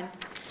standard account,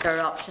 there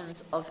are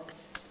options of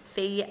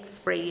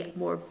fee-free,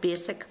 more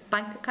basic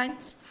bank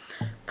accounts.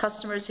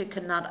 Customers who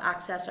cannot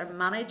access or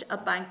manage a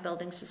bank,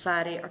 building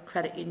society or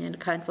credit union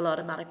account will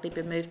automatically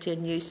be moved to a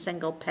new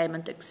single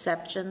payment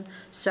exception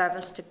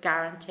service to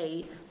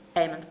guarantee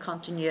payment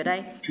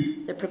continuity.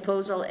 The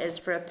proposal is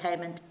for a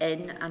payment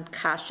in and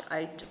cash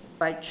out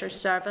voucher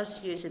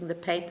service using the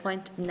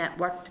PayPoint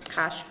networked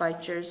cash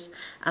vouchers,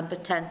 and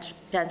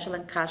potential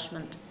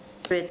encashment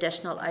through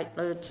additional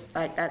outlets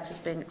is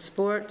being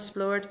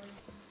explored.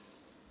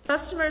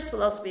 Customers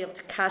will also be able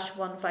to cash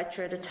one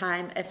voucher at a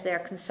time if they are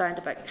concerned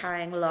about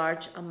carrying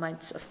large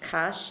amounts of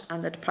cash,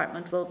 and the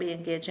department will be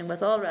engaging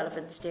with all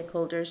relevant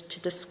stakeholders to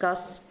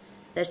discuss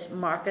this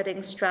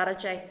marketing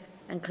strategy,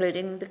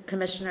 including the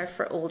Commissioner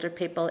for Older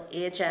People,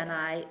 Age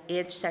NI,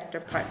 Age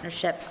Sector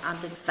Partnership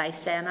and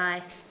Advice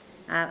NI.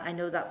 I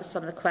know that was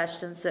some of the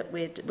questions that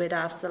we'd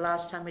asked the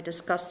last time we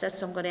discussed this,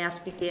 so I'm going to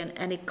ask again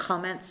any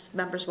comments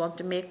members want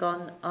to make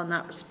on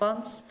that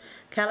response.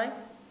 Kelly?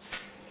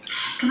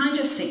 Can I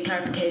just seek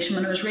clarification?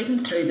 When I was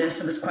reading through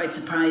this, I was quite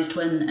surprised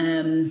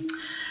when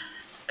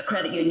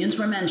credit unions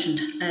were mentioned.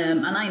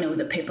 And I know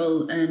that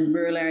people in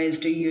rural areas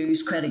do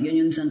use credit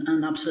unions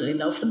and absolutely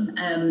love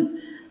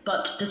them.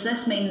 But does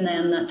this mean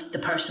then that the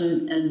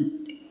person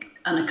in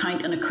an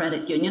account in a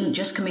credit union,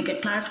 just can we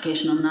get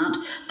clarification on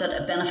that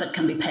a benefit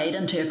can be paid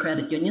into a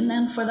credit union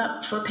then for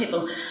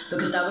people?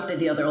 Because that would be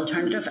the other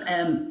alternative.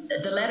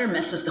 The letter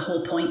misses the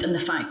whole point in the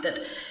fact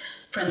that,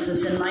 for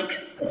instance, in my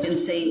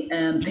constituency,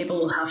 people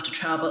will have to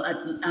travel at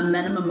a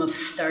minimum of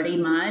 30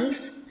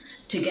 miles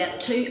to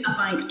get to a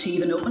bank to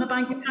even open a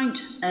bank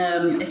account.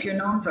 If you're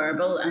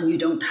non-verbal and you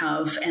don't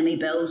have any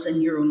bills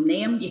in your own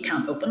name, you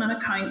can't open an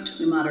account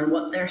no matter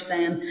what they're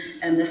saying.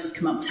 And this has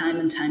come up time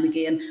and time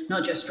again,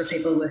 not just for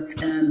people with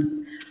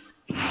a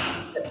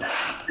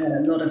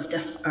lot of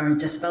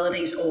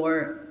disabilities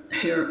or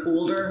who are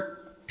older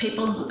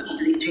people,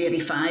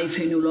 85,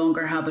 who no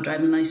longer have a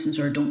driving licence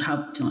or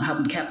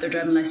haven't kept their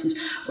driving licence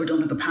or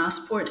don't have a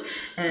passport.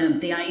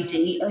 The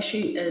ID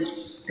issue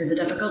is a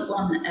difficult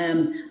one.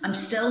 I'm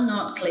still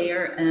not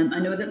clear. I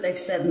know that they've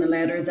said in the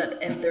letter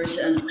that if there's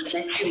an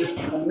issue with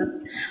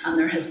payment and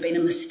there has been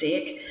a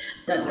mistake,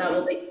 that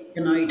will be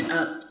taken out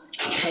at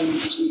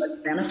payment from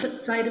the benefit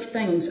side of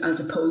things as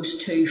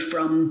opposed to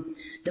from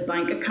the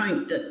bank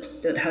account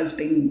that has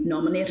been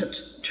nominated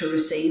to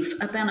receive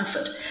a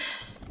benefit.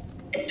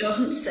 It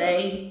doesn't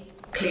say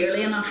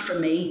clearly enough for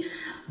me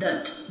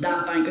that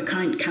that bank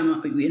account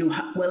cannot be,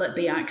 will it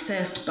be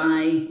accessed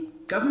by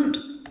government?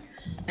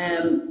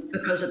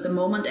 Because at the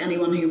moment,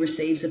 anyone who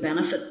receives a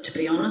benefit, to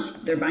be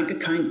honest, their bank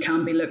account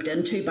can be looked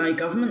into by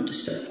government.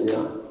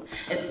 So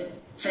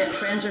if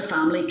friends or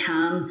family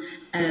can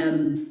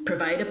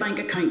provide a bank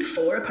account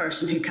for a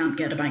person who can't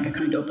get a bank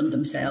account opened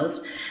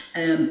themselves,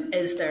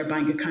 is their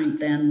bank account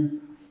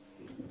then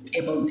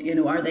able,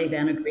 are they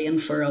then agreeing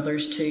for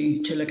others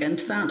to look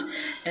into that?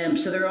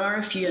 So there are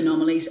a few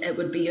anomalies. It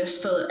would be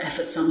useful if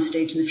at some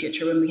stage in the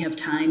future, when we have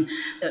time,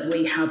 that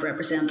we have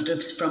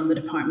representatives from the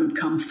department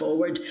come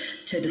forward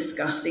to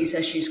discuss these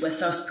issues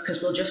with us,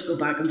 because we'll just go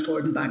back and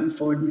forward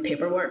in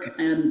paperwork.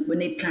 We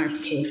need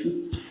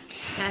clarification.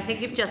 I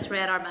think you've just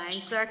read our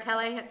minds there,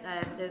 Kelly.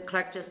 The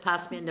clerk just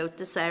passed me a note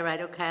to say,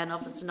 right, okay,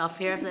 enough is enough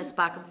here of this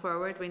back and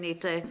forward. We need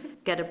to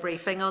get a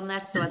briefing on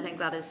this. So I think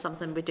that is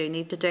something we do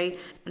need to do.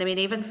 And I mean,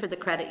 even for the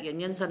credit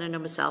unions, and I know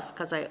myself,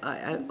 because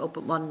I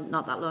opened one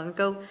not that long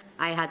ago,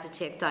 I had to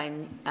take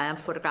down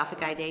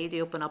photographic ID to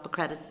open up a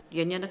credit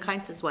union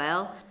account as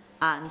well.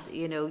 And,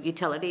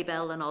 utility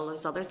bill and all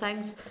those other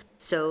things.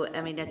 So,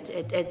 I mean,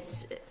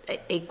 it's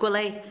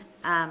equally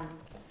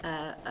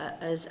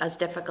as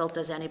difficult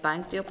as any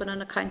bank to open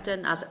an account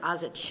in,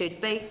 as it should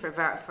be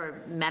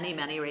for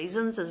many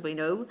reasons, as we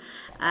know.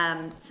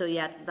 So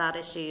yeah, that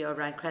issue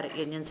around credit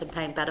unions and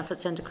paying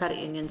benefits into credit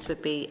unions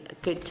would be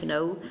good to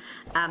know.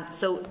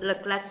 So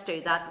look, let's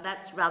do that.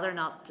 Let's rather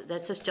not.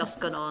 This has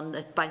just gone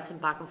on, bouncing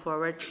back and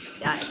forward.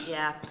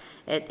 Yeah,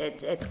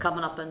 it's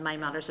coming up in my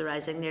matters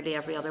arising nearly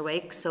every other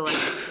week. So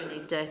I think we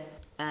need to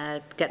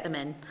get them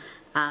in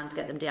and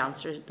get them to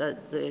answer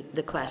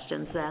the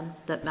questions then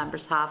that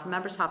members have.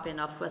 Members happy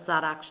enough with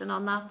that action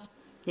on that?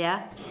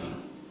 Yeah?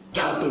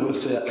 Happy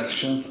with the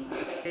action.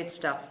 Good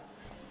stuff.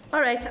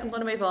 All right, I'm going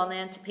to move on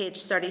then to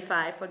page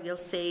 35, where you'll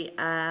see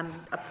a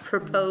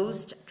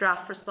proposed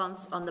draft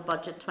response on the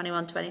budget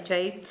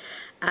 21-22.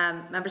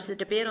 Members, the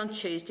debate on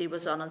Tuesday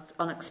was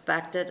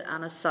unexpected,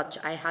 and as such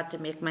I had to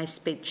make my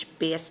speech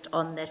based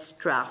on this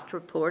draft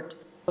report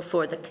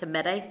before the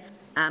committee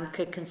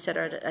could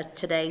consider it at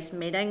today's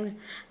meeting.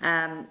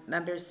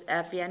 Members,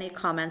 if you have any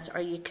comments,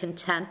 are you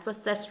content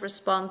with this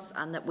response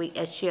and that we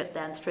issue it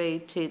then through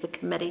to the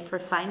Committee for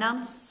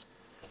Finance?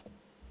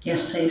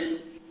 Yes,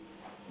 please.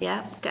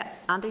 Yeah, okay.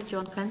 Andy, do you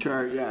want to come in?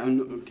 Sure, yeah,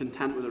 I'm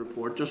content with the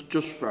report.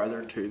 Just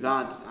further to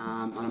that,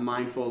 and I'm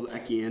mindful,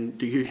 again,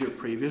 to use your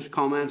previous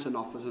comments,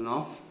 enough is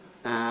enough,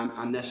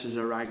 and this is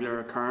a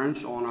regular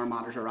occurrence on our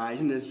matters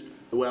arising, is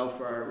the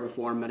welfare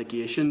reform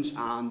mitigations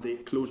and the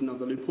closing of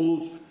the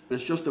loopholes. And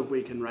it's just if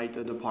we can write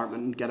to the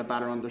department and get a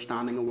better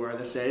understanding of where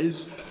this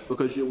is,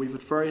 because we've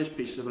had various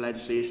pieces of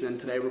legislation,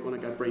 and today we're going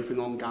to get a briefing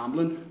on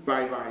gambling,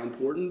 very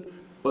important.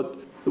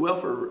 But the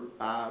welfare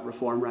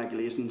reform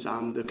regulations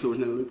and the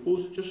closing of the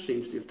loopholes, it just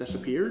seems to have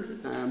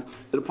disappeared.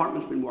 The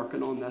department's been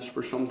working on this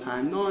for some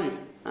time now,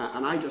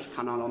 and I just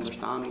cannot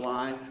understand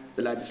why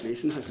the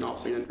legislation has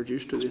not been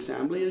introduced to the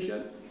Assembly as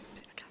yet.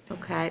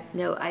 Okay,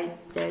 no, I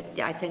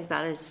think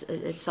that is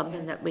it's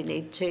something that we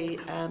need to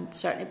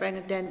certainly bring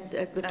it in.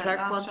 The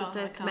clerk wanted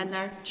to come in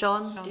there.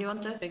 John, do you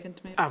want to?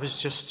 I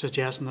was just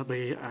suggesting that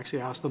we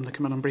actually ask them to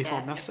come in and brief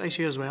on this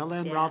issue as well,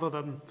 then, rather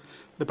than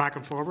the back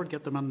and forward,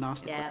 get them in and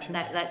ask the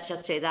questions. Let's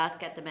just do that,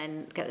 get them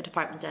in, get the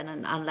department in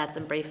and let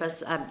them brief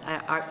us.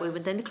 We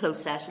went into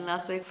closed session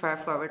last week for our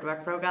forward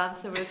work programme,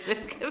 so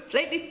we've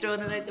completely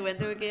thrown it out the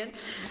window again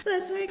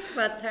this week,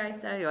 but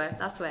there you are,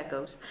 that's the way it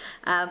goes.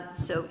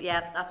 So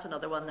yeah, that's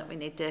another one that we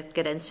need to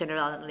get in sooner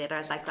rather than later.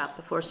 I'd like that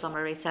before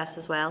summer recess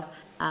as well,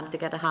 to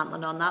get a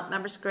handling on that.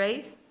 Members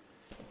agreed?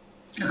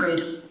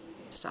 Agreed.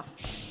 Stuff.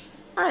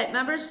 Alright,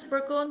 members,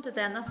 we're going to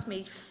then, that's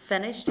me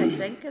finished, I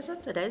think, is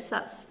it? It is,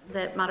 that's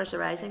the matters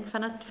arising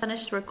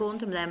finished. We're going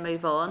to then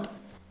move on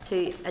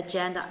to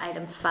agenda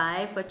item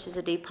 5, which is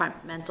a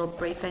departmental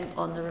briefing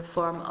on the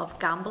reform of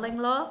gambling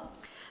law.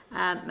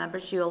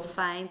 Members, you'll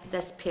find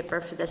this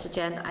paper for this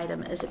agenda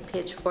item is at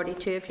page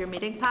 42 of your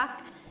meeting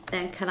pack.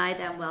 Then can I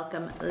then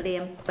welcome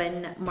Liam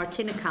Quinn,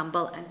 Martina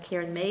Campbell and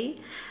Kieran Mee.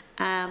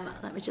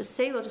 Let me just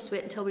see, we'll just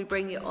wait until we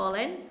bring you all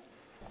in.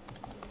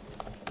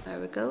 There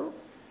we go.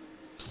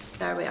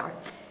 There we are.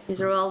 These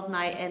are all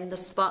now in the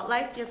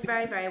spotlight. You're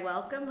very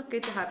welcome.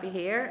 Good to have you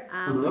here.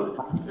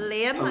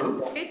 Liam,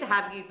 good to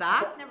have you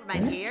back. Never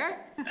mind here.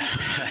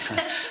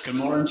 Good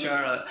morning,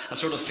 Chair. I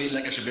sort of feel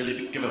like I should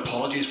really give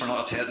apologies for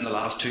not attending the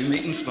last 2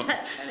 meetings. But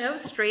I know,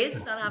 strange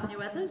not having you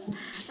with us.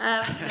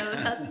 No,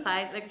 that's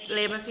fine. Like,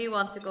 Liam, if you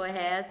want to go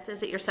ahead,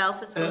 is it yourself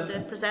that's going to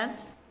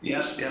present?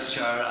 Yes,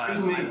 Chair.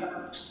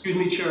 Excuse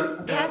me,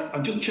 Chair.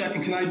 I'm just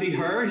checking. Can I be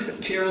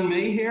heard? Kieran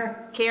Mee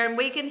here. Kieran,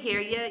 we can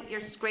hear you. Your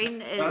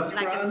screen is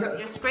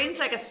your screen's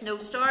like a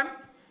snowstorm.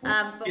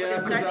 But we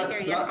can certainly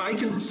hear you. I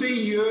can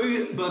see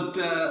you, but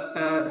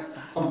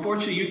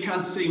unfortunately you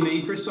can't see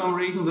me for some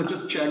reason. I'm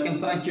just checking.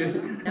 Thank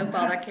you. No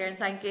bother, Kieran.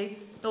 Thank you.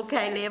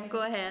 Okay, Liam,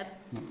 go ahead.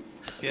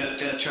 Yeah,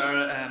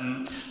 Chair,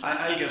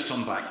 I'll give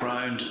some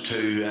background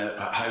to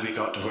how we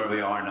got to where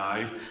we are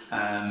now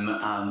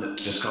and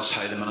discuss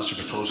how the Minister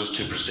proposes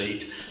to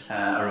proceed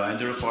around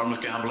the reform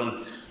of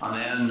gambling.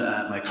 And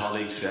then my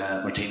colleagues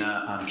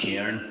Martina and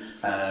Kieran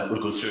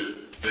will go through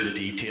the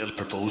detailed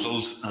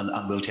proposals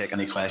and we'll take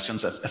any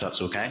questions if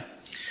that's okay.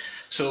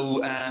 So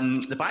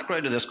the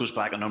background of this goes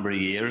back a number of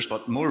years,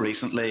 but more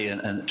recently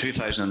in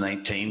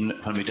 2019,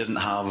 when we didn't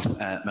have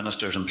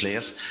ministers in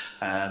place,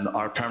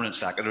 our permanent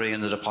secretary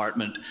in the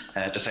department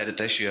decided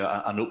to issue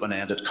an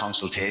open-ended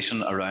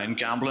consultation around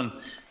gambling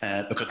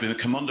because we would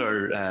come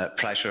under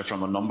pressure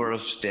from a number of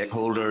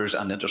stakeholders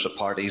and interested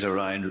parties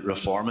around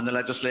reforming the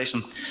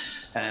legislation.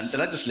 The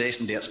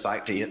legislation dates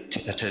back to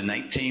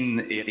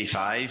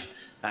 1985.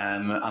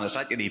 And it's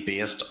actually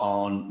based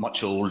on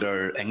much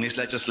older English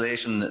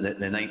legislation, the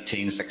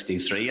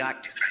 1963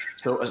 Act.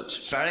 So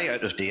it's very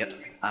out of date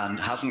and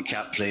hasn't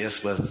kept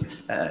pace with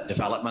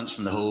developments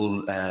in the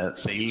whole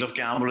field of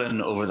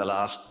gambling over the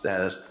last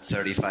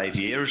 35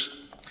 years.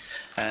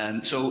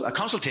 So a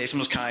consultation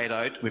was carried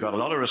out, we got a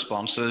lot of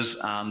responses,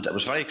 and it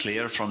was very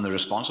clear from the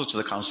responses to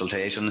the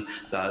consultation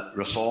that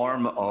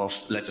reform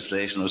of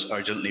legislation was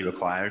urgently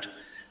required.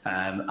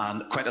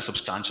 And quite a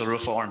substantial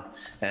reform.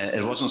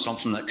 It wasn't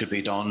something that could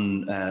be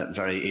done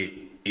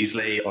very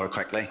easily or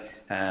quickly.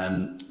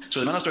 So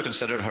the Minister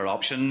considered her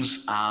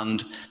options,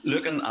 and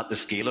looking at the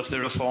scale of the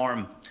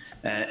reform,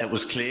 it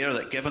was clear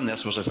that given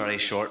this was a very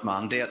short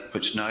mandate,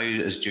 which now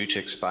is due to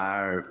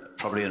expire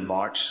probably in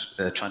March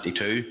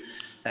 22,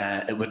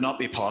 it would not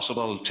be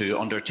possible to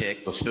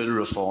undertake the full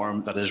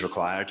reform that is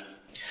required.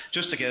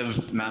 Just to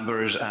give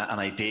members an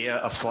idea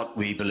of what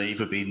we believe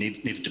would be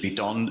needed to be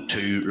done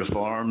to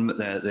reform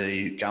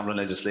the gambling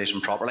legislation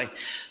properly,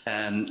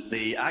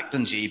 the Act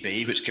in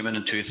GB, which came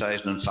in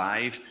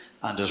 2005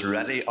 and is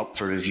ready up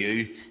for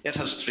review, it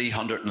has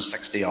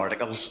 360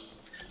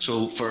 articles.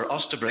 So for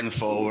us to bring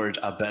forward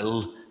a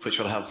bill which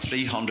will have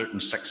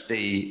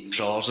 360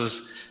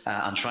 clauses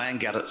and try and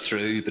get it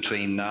through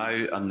between now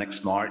and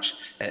next March,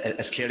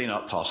 it's clearly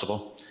not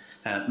possible.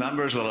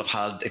 Members will have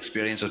had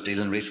experience of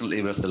dealing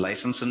recently with the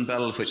licensing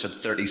bill, which had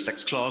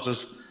 36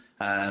 clauses.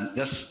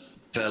 This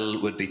bill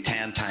would be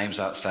 10 times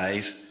that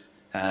size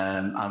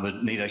and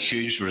would need a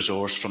huge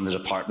resource from the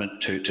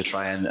department to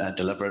try and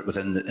deliver it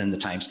within the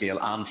timescale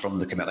and from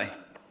the committee.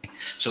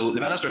 So the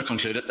Minister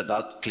concluded that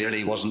that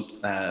clearly wasn't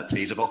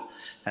feasible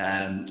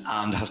and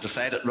has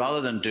decided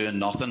rather than doing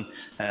nothing,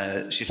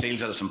 she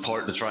feels that it's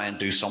important to try and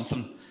do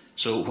something.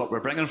 So what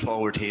we're bringing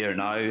forward here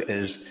now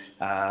is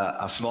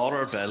a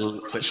smaller bill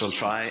which will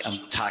try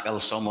and tackle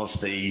some of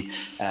the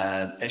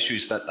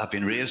issues that have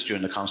been raised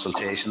during the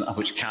consultation and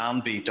which can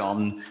be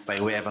done by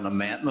way of an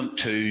amendment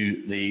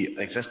to the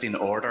existing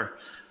order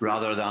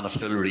rather than a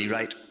full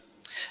rewrite.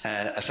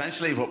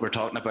 Essentially what we're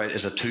talking about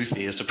is a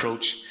two-phased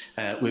approach.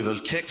 We will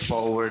take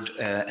forward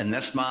in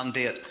this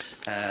mandate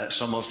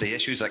some of the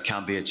issues that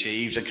can be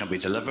achieved and can be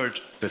delivered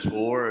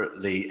before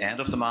the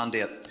end of the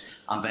mandate.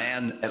 And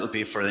then it'll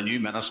be for the new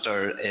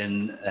minister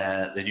in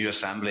the new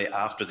assembly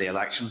after the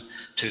election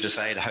to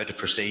decide how to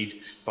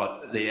proceed.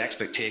 But the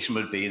expectation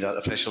would be that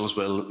officials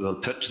will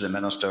put to the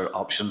minister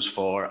options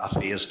for a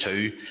phase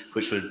 2,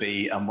 which would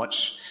be a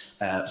much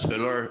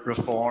fuller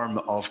reform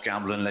of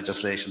gambling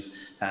legislation.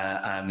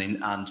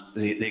 And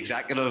the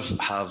executive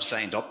have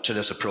signed up to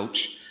this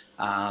approach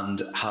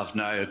and have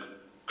now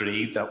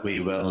agreed that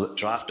we will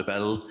draft a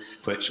bill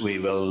which we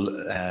will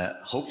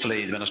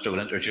hopefully the Minister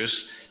will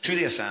introduce to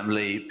the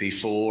Assembly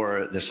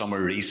before the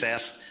summer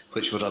recess,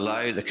 which would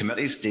allow the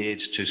committee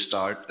stage to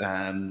start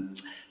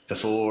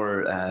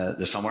before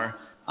the summer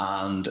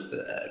and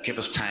give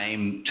us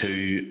time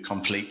to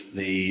complete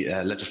the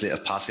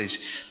legislative passage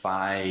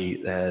by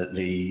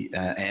the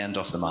end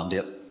of the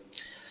mandate.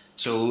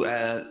 So,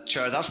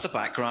 Chair, that's the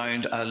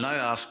background. I'll now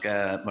ask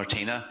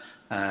Martina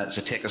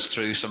to take us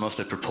through some of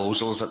the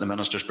proposals that the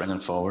Minister is bringing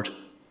forward.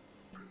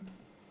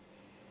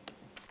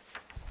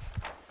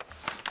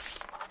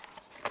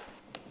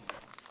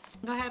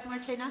 Go ahead,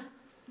 Martina.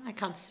 I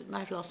can't.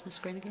 I've lost my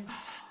screen again.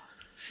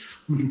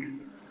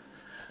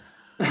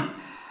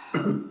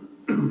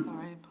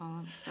 Sorry,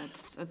 Paul.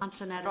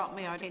 Antoinette brought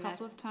me out a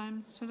couple of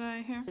times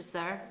today here. Is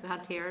there? We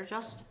had thier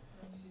just.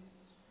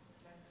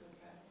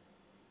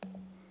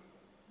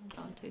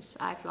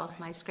 I've lost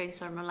my screen,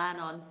 so I'm relying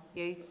on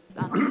you.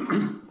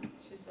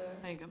 She's there.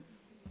 There you go.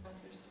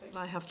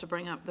 I have to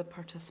bring up the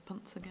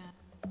participants again.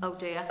 Oh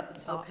dear.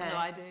 Okay. No,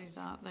 I do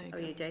that. There you go.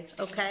 You do.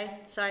 Okay.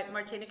 Sorry,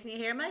 Martina, can you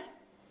hear me?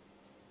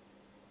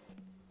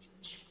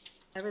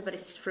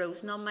 Everybody's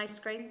frozen on my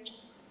screen.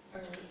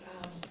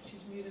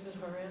 She's muted at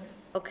her end.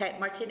 Okay,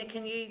 Martina,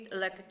 can you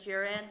look at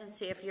your end and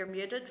see if you're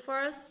muted for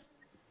us?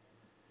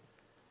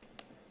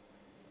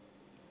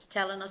 It's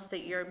telling us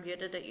that you're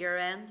muted at your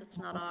end. It's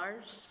not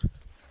ours.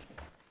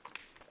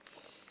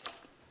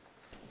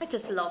 I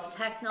just love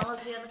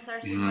technology on a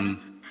Thursday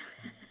morning.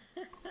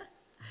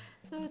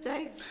 So do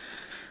I.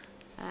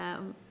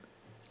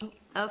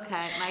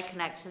 Okay, my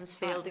connection's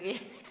failed again.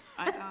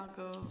 I'll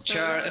go.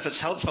 Chair, if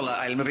it's helpful,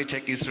 I'll maybe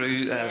take you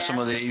through some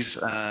of these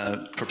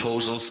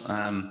proposals.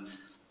 I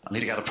need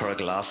to get a pair of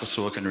glasses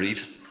so I can read.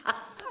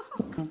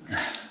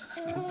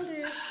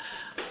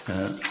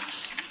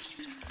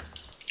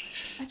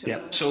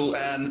 Yeah, so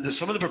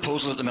some of the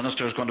proposals that the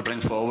Minister is going to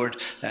bring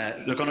forward,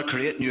 they're going to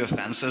create new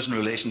offences in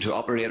relation to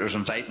operators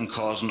inviting,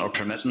 causing or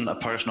permitting a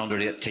person under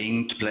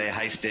 18 to play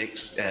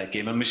high-stakes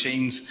gaming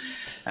machines,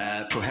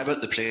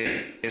 prohibit the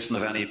placing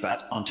of any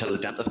bet until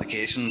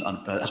identification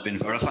has been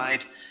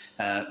verified,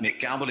 make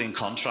gambling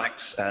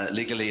contracts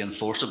legally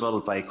enforceable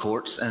by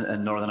courts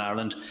in Northern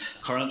Ireland.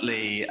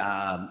 Currently,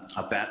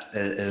 a bet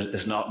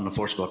is not an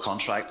enforceable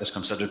contract, it's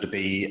considered to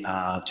be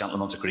a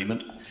gentleman's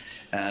agreement.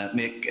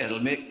 It'll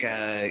make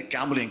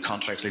gambling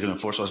contracts legal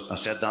enforceable, I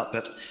said that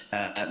bit.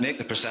 Make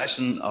the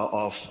possession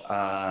of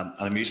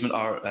an amusement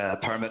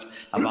permit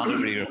a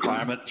mandatory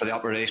requirement for the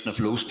operation of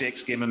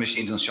low-stakes gaming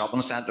machines in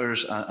shopping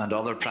centres and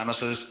other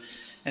premises.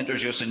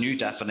 Introduce a new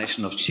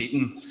definition of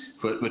cheating,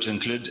 which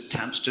include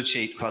attempts to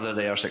cheat, whether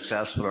they are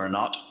successful or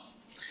not.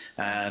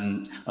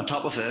 On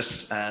top of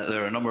this,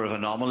 there are a number of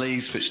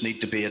anomalies which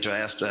need to be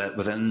addressed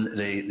within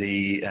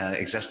the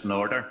existing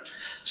order.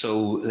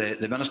 So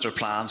the Minister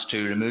plans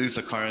to remove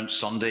the current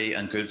Sunday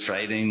and Good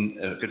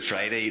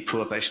Friday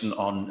prohibition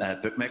on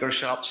bookmaker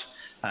shops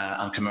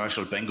and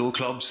commercial bingo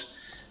clubs.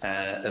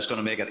 It's going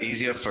to make it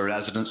easier for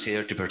residents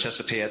here to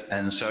participate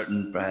in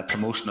certain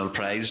promotional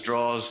prize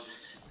draws,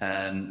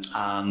 and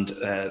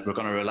we're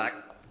going to relax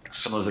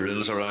some of the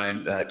rules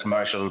around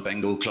commercial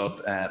bingo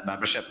club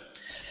membership.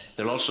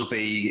 There'll also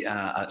be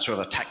a sort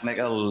of a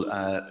technical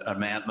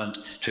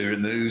amendment to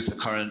remove the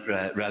current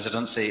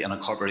residency and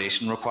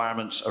incorporation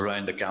requirements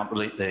around the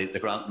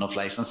granting of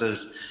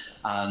licences,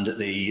 and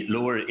the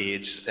lower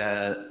age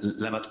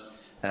limit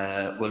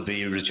will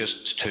be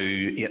reduced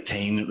to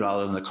 18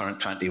 rather than the current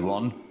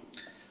 21.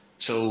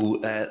 So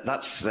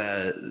that's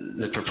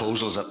the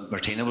proposals that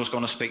Martina was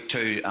going to speak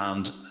to,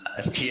 and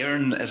if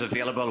Kieran is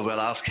available, we'll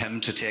ask him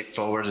to take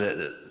forward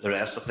the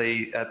rest of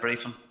the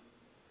briefing.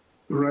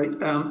 Right.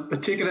 I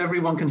take it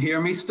everyone can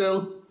hear me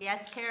still?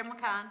 Yes, Kieran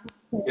McCann.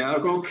 Yeah,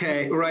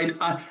 okay. Right.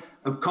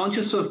 I'm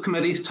conscious of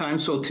committee's time,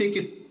 so I'll take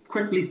it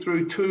quickly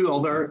through two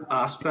other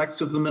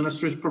aspects of the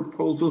Minister's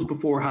proposals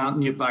before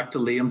handing you back to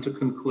Liam to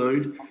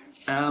conclude.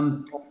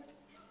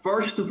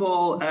 First of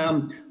all,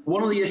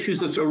 one of the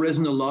issues that's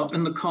arisen a lot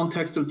in the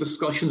context of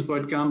discussions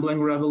about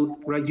gambling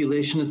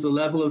regulation is the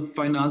level of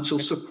financial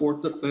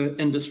support that the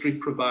industry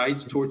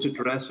provides towards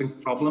addressing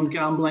problem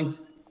gambling.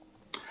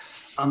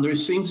 And there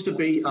seems to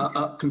be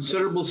a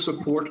considerable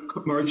support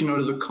emerging out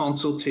of the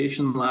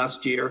consultation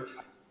last year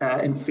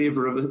in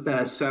favour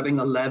of setting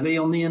a levy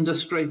on the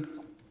industry.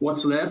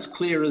 What's less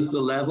clear is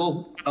the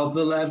level of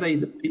the levy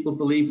that people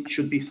believe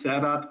should be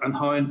set at and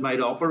how it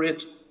might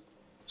operate.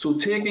 So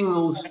taking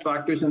those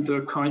factors into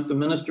account, the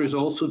Minister has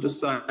also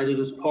decided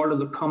as part of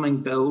the coming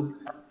bill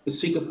to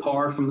seek a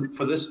power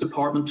for this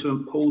department to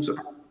impose a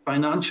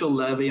financial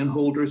levy on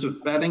holders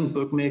of betting,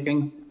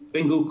 bookmaking,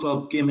 bingo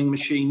club, gaming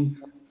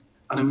machine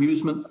and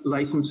amusement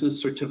licences,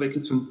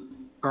 certificates and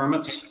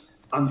permits.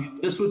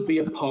 And this would be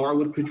a power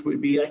which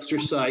would be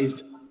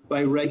exercised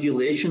by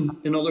regulation,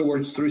 in other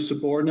words, through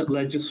subordinate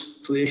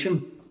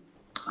legislation.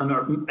 And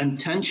our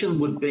intention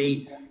would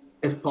be,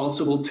 if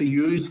possible, to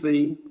use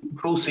the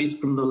proceeds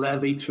from the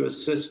levy to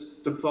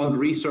assist to fund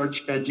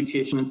research,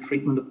 education and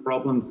treatment of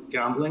problem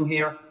gambling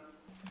here.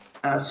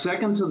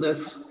 Second to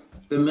this,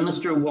 the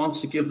Minister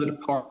wants to give the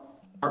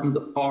department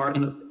the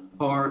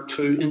power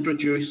to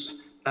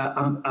introduce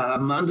a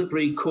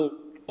mandatory code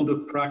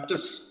of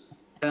practice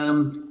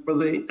for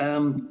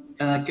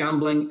the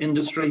gambling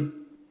industry.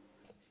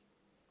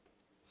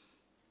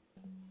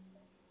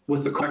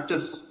 With the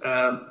practice,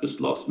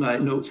 just lost my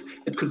notes,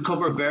 it could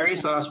cover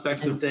various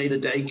aspects of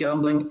day-to-day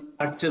gambling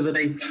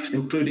activity,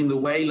 including the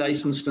way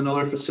licensed and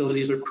other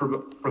facilities are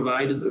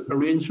provided, the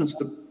arrangements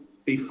to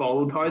be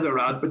followed, how they're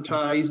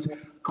advertised,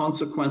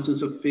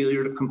 consequences of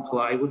failure to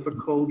comply with the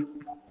code.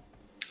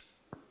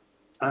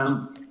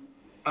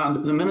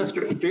 And the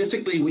Minister,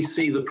 basically we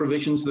see the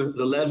provisions, the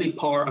levy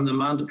power and the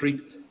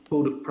mandatory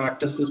code of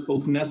practice as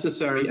both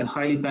necessary and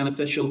highly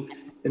beneficial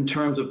in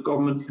terms of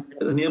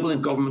enabling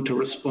government to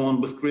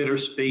respond with greater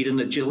speed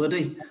and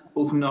agility,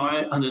 both now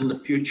and in the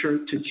future,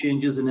 to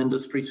changes in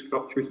industry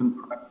structures and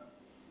practice.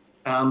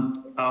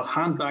 I'll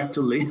hand back to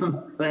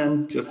Liam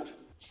then, just.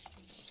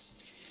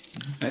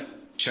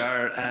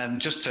 Chair,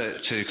 just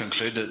to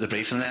conclude the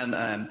briefing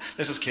then,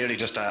 this is clearly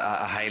just a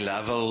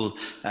high-level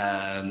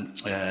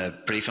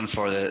briefing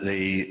for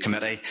the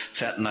committee,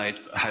 setting out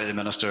how the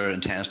Minister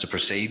intends to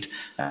proceed.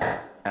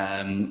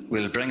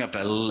 We'll bring a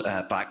bill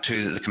back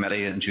to the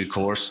committee in due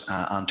course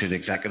and to the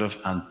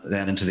executive and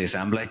then into the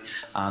Assembly,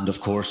 and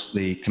of course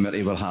the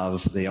committee will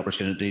have the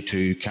opportunity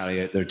to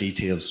carry out their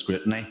detailed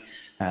scrutiny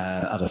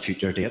at a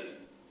future date.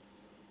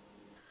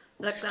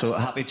 So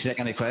happy to take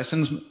any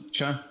questions,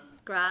 Chair.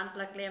 Grant,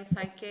 like Liam,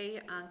 thank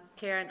you, and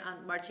Karen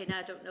and Martina.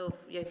 I don't know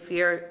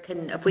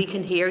if we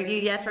can hear you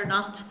yet or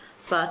not,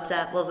 but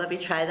we'll maybe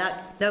try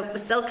that. No, we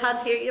still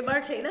can't hear you,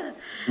 Martina.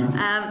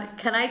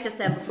 Can I just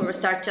then, before we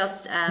start,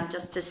 just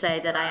to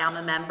say that I am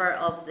a member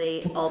of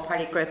the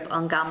all-party group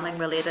on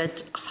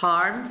gambling-related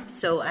harm.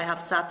 So I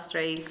have sat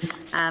through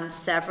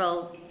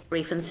several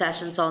briefing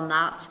sessions on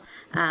that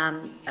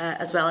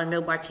as well. I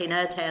know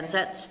Martina attends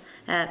it.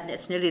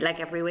 It's nearly like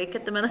every week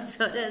at the minute,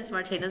 so it is.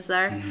 Martina's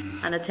there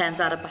and attends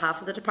that on behalf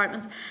of the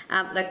department.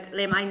 Like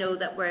Liam, I know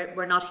that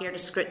we're not here to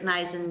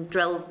scrutinise and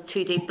drill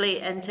too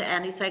deeply into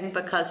anything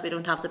because we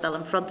don't have the bill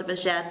in front of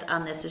us yet,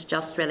 and this is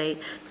just really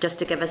just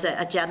to give us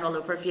a general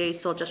overview.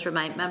 So I'll just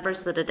remind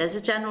members that it is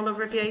a general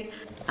overview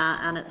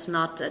and it's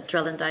not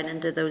drilling down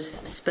into those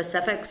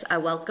specifics. I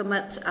welcome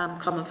it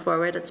coming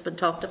forward. It's been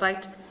talked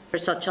about for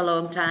such a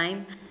long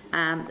time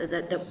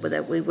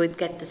that we would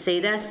get to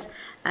see this.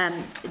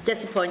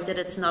 Disappointed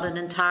it's not an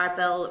entire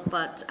bill,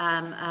 but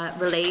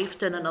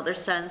relieved in another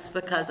sense,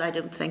 because I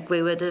don't think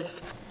we would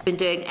have been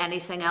doing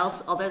anything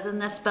else other than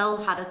this bill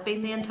had it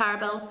been the entire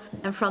bill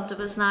in front of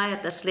us now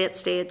at this late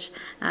stage.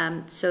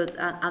 So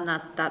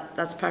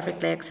that's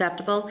perfectly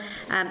acceptable.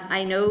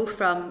 I know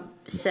from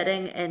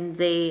sitting in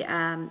the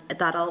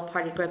that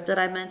all-party group that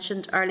I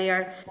mentioned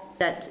earlier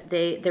that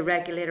the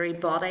regulatory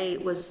body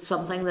was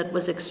something that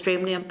was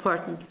extremely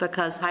important,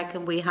 because how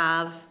can we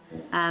have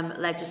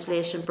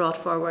legislation brought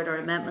forward or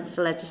amendments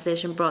to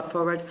legislation brought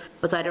forward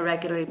without a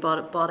regulatory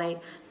body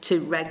to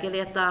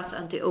regulate that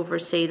and to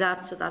oversee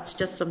that? So that's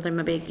just something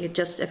maybe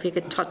if you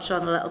could touch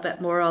on a little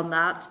bit more on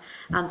that.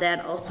 And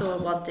then also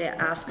I want to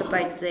ask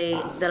about the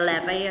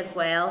levy as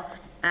well.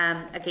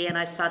 Again,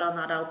 I've sat on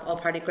that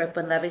all-party group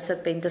when levies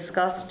have been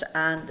discussed,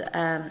 and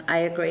I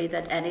agree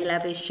that any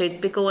levy should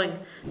be going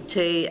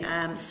to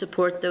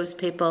support those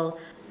people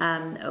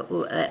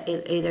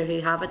either who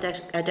have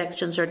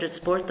addictions or to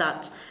support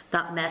that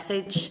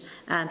message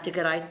to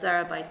get out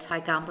there about how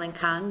gambling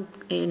can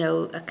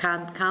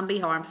be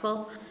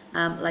harmful.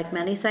 Like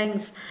many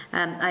things,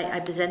 I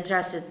was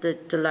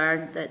interested to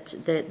learn that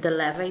the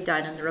levy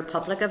down in the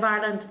Republic of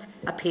Ireland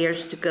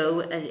appears to go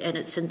in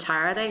its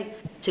entirety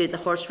to the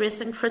horse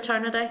racing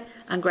fraternity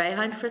and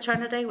greyhound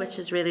fraternity, which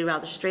is really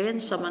rather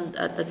strange. Someone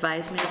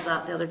advised me of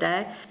that the other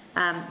day.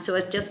 So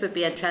it just would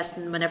be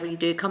interesting whenever you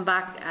do come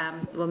back,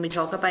 when we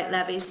talk about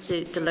levies,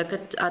 to look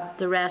at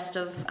the rest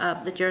of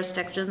the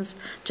jurisdictions,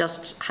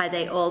 just how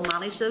they all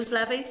manage those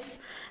levies.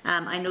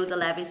 I know the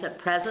levies at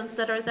present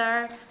that are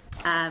there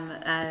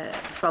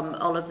from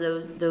all of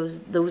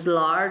those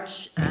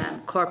large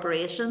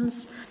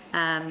corporations.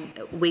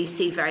 We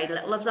see very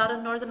little of that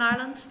in Northern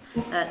Ireland.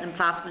 The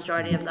vast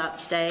majority of that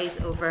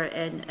stays over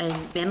in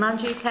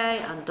mainland UK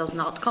and does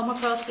not come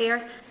across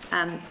here.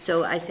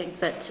 So I think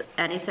that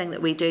anything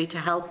that we do to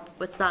help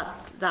with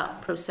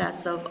that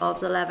process of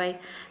the levy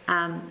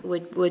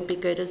would be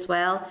good as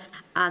well.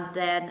 And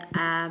then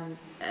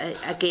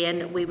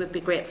again, we would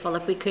be grateful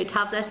if we could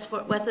have this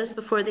with us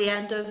before the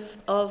end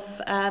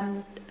of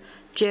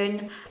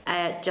June,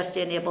 just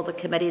to enable the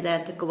committee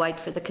then to go out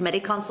for the committee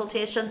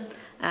consultation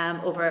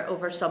over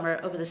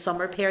the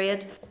summer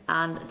period,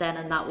 and then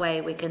in that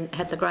way we can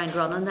hit the ground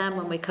running then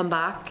when we come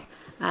back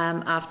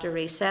after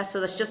recess. So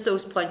that's just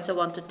those points I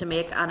wanted to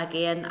make. And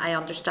again, I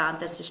understand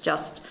this is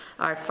just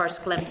our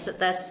first glimpse at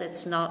this.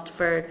 It's not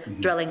for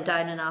drilling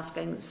down and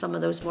asking some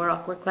of those more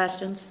awkward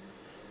questions.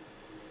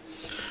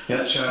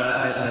 Yeah, sure.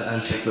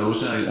 I'll take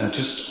those now.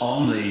 Just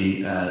on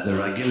the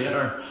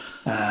regulator.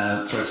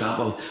 For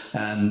example,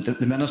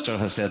 the Minister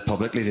has said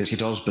publicly that she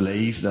does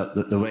believe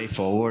that the way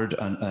forward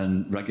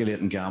and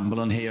regulating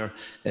gambling here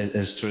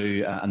is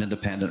through an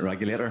independent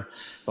regulator.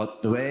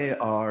 But the way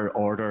our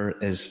order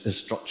is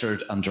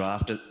structured and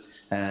drafted,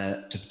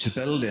 to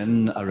build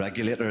in a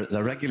regulator,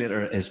 the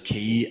regulator is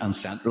key and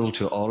central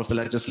to all of the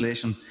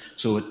legislation.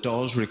 So it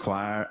does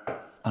require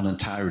an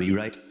entire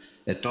rewrite.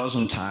 It does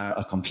entire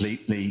a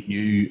completely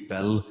new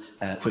bill,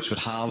 which would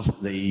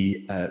have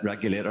the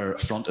regulator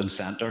front and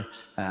centre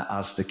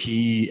as the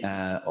key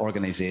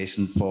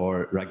organisation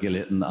for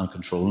regulating and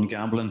controlling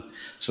gambling.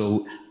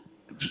 So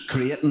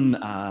creating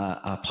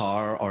a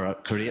power or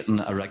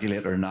creating a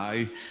regulator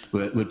now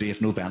would be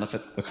of no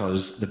benefit,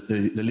 because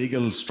the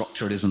legal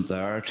structure isn't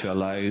there to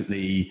allow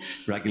the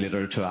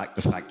regulator to act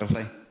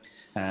effectively.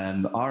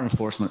 Our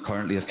enforcement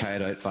currently is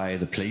carried out by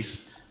the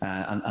police.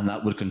 And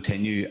that would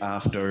continue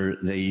after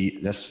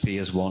this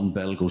phase 1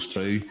 bill goes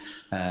through.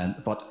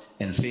 But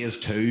in phase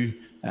 2,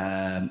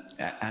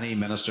 any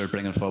minister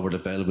bringing forward a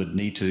bill would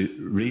need to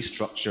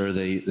restructure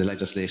the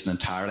legislation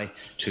entirely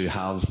to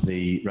have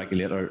the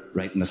regulator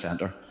right in the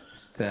centre.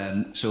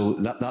 So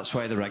that's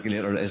why the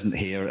regulator isn't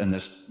here in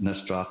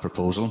this draft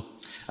proposal.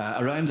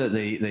 Around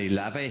the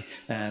levy,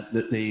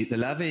 the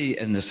levy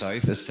in the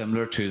south is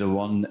similar to the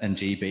one in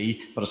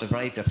GB, but it's a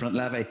very different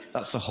levy.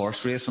 That's the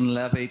horse racing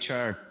levy,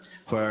 Chair,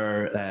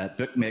 where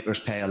bookmakers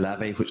pay a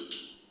levy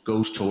which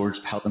goes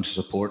towards helping to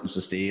support and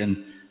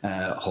sustain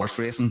horse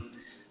racing.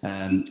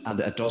 and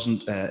it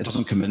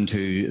doesn't come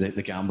into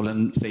the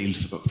gambling field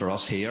for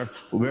us here.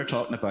 What we're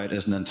talking about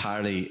is an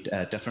entirely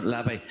different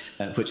levy,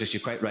 which, as you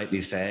quite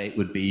rightly say,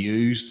 would be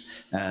used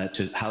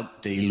to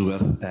help deal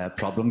with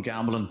problem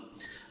gambling.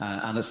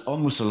 And it's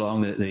almost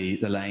along the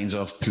lines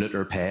of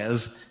polluter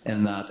pays,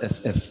 in that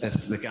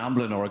if the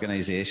gambling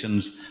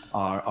organisations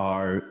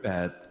are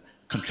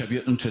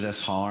contributing to this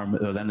harm,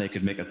 then they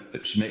could make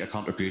a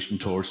contribution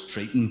towards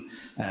treating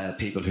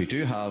people who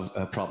do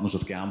have problems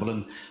with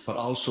gambling, but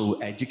also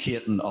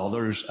educating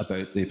others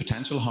about the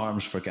potential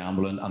harms for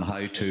gambling and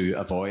how to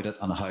avoid it,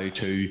 and how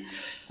to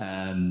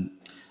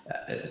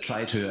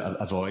try to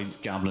avoid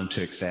gambling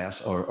to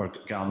excess, or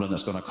gambling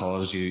that's going to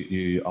cause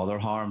you other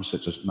harms,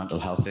 such as mental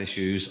health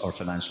issues or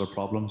financial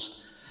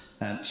problems.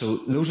 So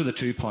those are the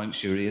 2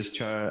 points you raised,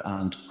 Chair,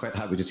 and quite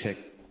happy to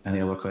take any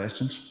other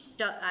questions.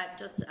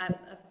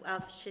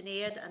 I've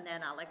Sinead and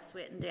then Alex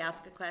waiting to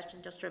ask a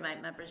question. Just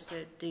remind members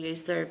to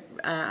use their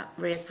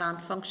raise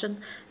hand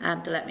function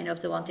to let me know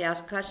if they want to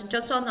ask a question.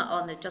 Just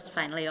just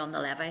finally on the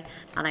levy,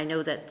 and I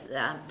know that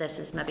this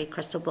is maybe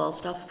crystal ball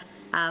stuff.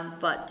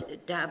 But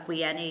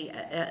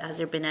has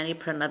there been any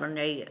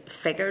preliminary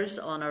figures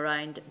on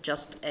around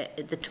just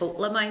the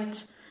total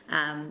amount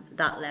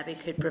that levy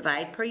could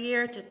provide per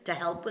year to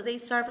help with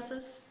these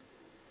services?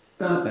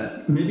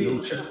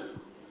 Maybe,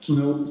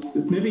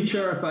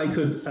 Chair, if I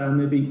could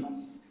maybe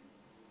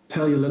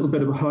tell you a little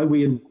bit about how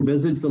we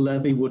envisage the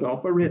levy would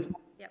operate.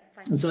 Yep,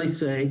 as I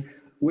say,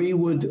 we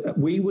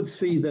would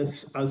see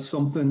this as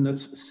something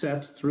that's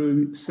set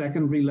through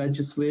secondary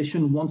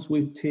legislation once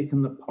we've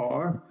taken the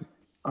power.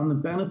 And the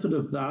benefit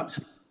of that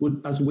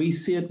would, as we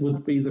see it,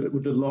 would be that it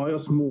would allow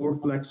us more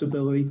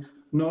flexibility,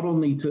 not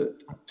only to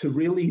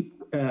really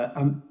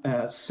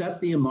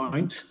set the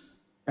amount,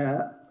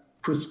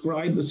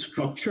 prescribe the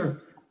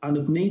structure, and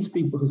if needs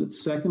be, because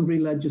it's secondary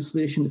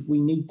legislation, if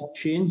we need to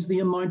change the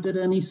amount at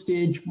any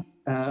stage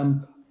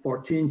or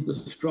change the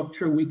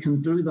structure, we can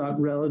do that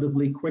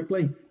relatively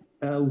quickly.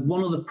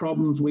 One of the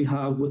problems we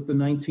have with the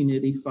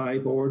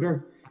 1985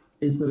 order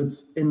is that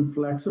it's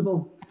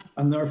inflexible.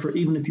 And therefore,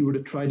 even if you were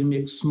to try to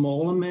make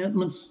small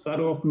amendments,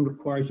 that often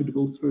requires you to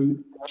go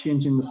through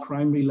changing the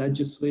primary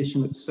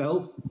legislation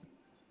itself,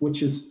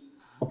 which is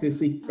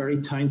obviously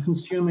very time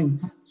consuming.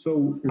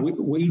 So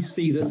we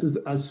see this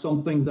as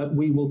something that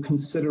we will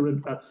consider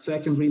it at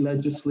secondary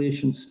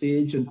legislation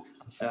stage, and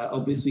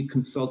obviously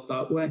consult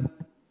that way.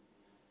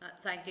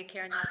 Thank you,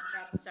 Karen.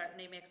 That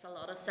certainly makes a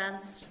lot of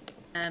sense.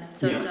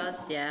 It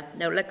does, yeah.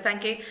 No, look,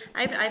 thank you.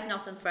 I've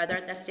nothing further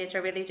at this stage. I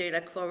really do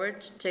look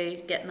forward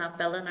to getting that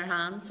bill in our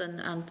hands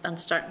and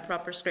starting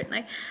proper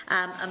scrutiny.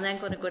 I'm then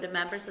going to go to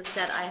members. As I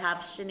said, I have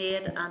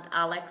Sinead and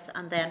Alex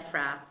and then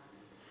Fra.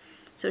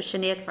 So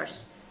Sinead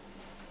first.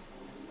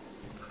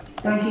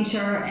 Thank you,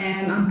 Chair,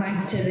 and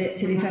thanks to the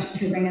officials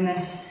for bringing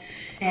this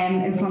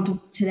in front of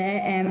us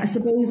today. I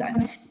suppose I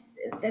have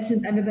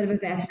a bit of a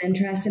vested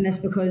interest in this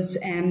because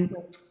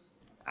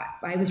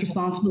I was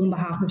responsible on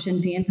behalf of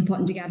Sinn Féin for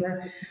putting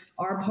together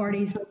our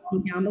party's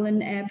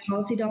gambling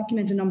policy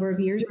document a number of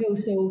years ago.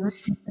 So,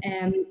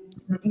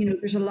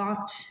 there's a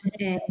lot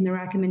in the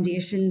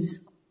recommendations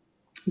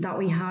that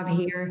we have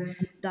here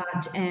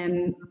that,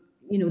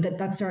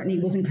 that certainly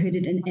was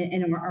included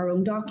in our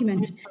own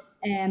document.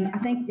 I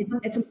think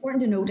it's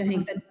important to note, I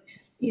think, that,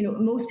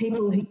 most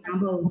people who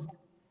gamble,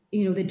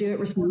 they do it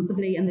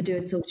responsibly and they do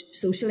it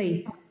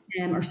socially.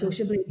 Or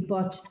sociably,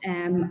 but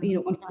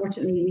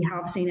unfortunately, we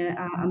have seen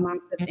a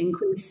massive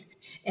increase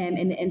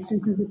in the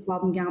instances of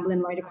problem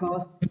gambling right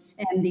across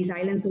these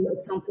islands. So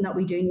it's something that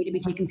we do need to be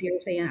taken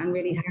seriously and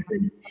really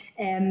tackling.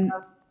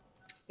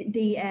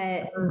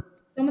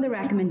 Some of the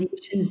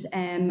recommendations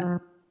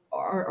are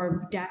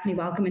definitely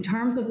welcome in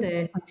terms of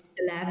the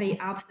levy.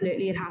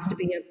 Absolutely, it has to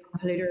be a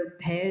polluter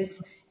pays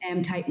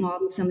type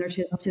model, similar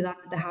to that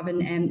they have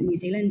in New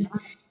Zealand.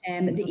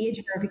 The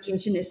age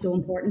verification is so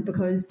important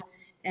because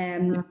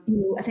I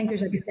think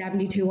there's like a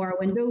 72-hour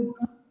window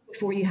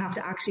before you have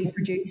to actually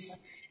produce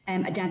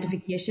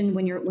identification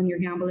when you're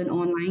gambling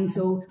online.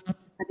 So I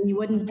mean, you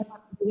wouldn't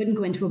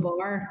go into a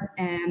bar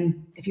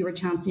if you were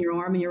chancing your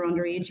arm and you're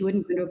underage. You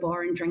wouldn't go into a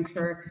bar and drink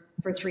for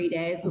 3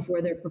 days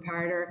before the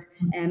proprietor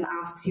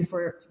asks you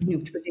for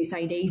to produce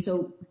ID.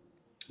 So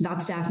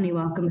that's definitely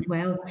welcome as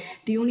well.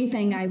 The only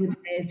thing I would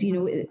say is,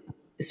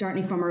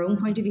 certainly from our own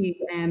point of view,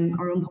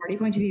 our own party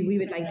point of view, we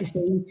would like to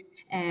see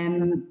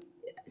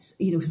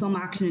some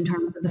action in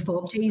terms of the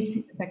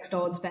FOBTs, fixed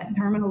odds betting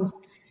terminals,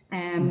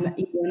 and a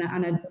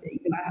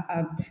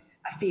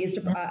phased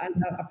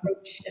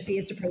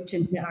approach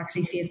into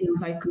actually phasing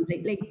those out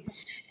completely.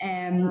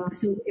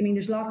 So I mean,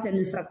 there's lots in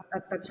this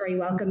that's very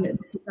welcome.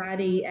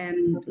 Society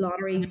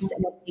lotteries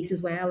in that piece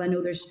as well. I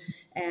know there's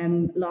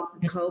lots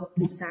of clubs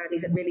and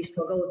societies that really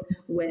struggle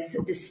with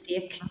the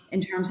stake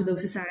in terms of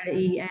those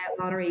society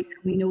lotteries.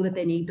 We know that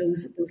they need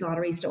those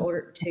lotteries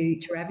to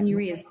revenue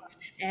raise.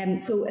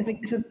 So if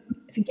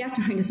we get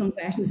down to some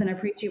questions, and I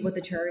appreciate what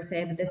the chair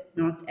said, that this is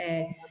not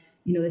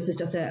this is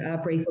just a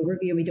brief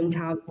overview, and we don't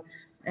have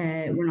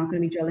we're not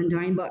going to be drilling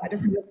down, but I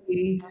just have a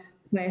few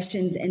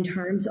questions in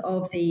terms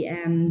of the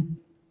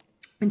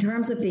In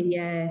terms of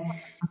the,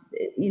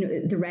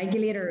 the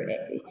regulator,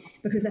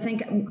 because I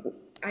think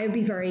I would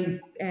be very,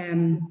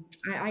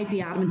 I'd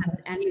be adamant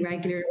that any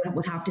regulator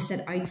would have to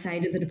sit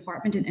outside of the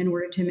department in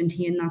order to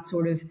maintain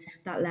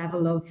that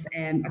level of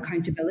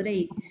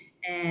accountability.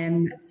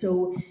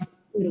 So,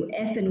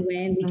 if and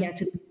when we get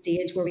to the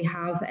stage where we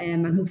have,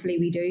 and hopefully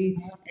we do,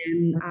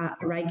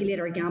 a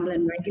regulator, a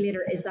gambling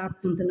regulator, is that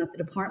something that the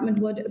department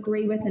would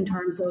agree with in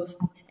terms of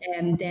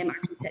them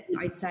actually sitting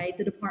outside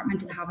the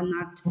department and having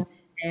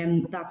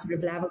that sort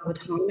of level of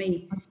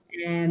autonomy?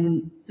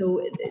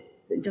 So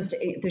just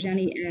if there's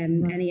any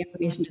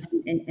information just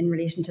in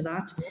relation to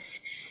that.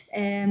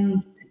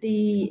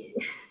 The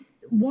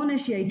one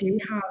issue I do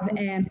have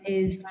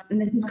is,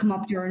 and this has come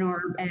up during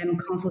our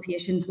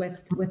consultations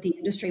with the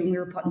industry when we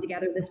were putting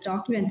together this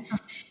document,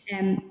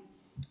 and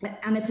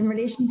it's in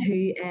relation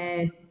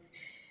to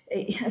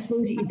I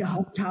suppose the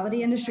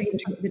hospitality industry,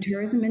 the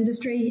tourism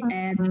industry,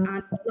 and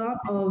a lot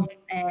of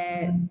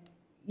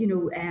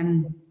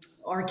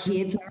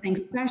arcades and things,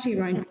 especially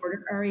around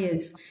border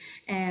areas,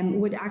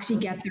 would actually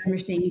get their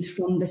machines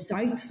from the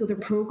south, so they're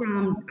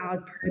programmed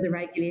as per the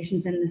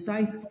regulations in the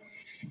south.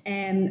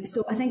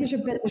 So I think there's a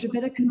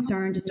bit of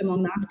concern just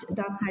among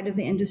that side of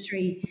the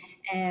industry,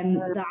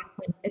 that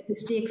if the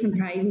stakes and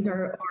prizes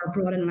are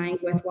brought in line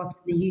with what's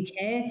in the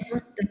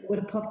UK, that would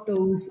have put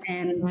those.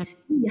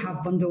 You have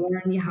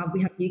Bundoran, we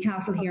have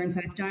Newcastle here in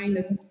South Down,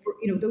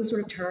 those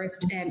sort of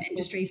tourist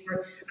industries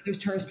where there's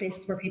tourist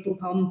places where people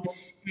come.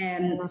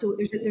 So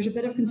there's a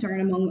bit of concern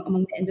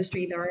among the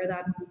industry there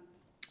that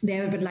they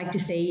would like to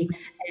see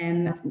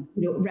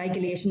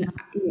regulation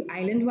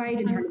island-wide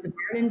in terms of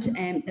Ireland,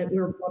 that we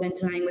were brought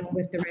into line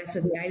with the rest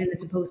of the island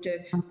as opposed to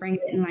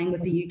bringing it in line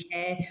with the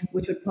UK,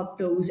 which would put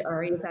those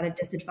areas at a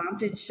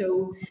disadvantage.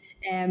 So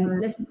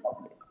listen,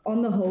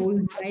 on the whole,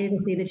 delighted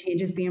to see the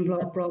changes being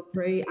brought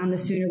through, and the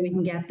sooner we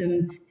can get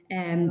them,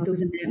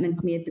 those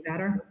amendments made, the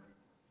better.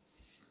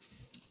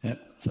 Yeah,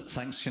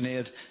 thanks,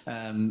 Sinead.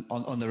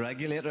 On the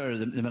regulator,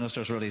 the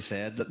minister's already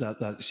said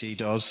that she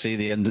does see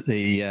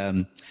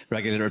the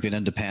regulator being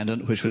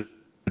independent, which would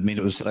mean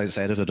it was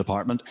outside of the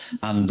department,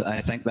 and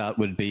I think that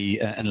would be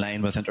in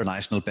line with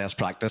international best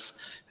practice.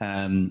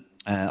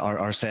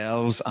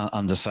 Ourselves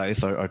and the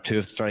South are two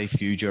of very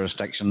few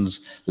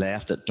jurisdictions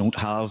left that don't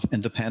have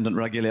independent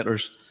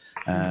regulators.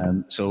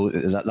 So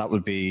that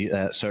would be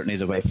certainly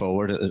the way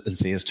forward in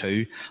phase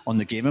 2. On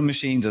the gaming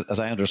machines, as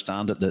I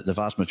understand it, the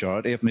vast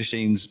majority of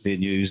machines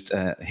being used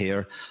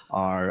here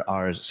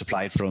are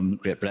supplied from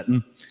Great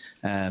Britain.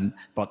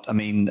 But I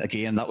mean,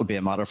 again, that would be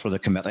a matter for the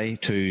committee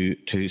to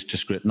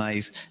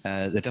scrutinise.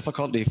 The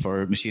difficulty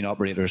for machine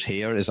operators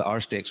here is that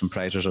our stakes and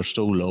prizes are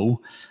so low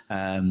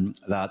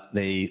that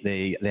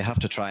they have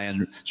to try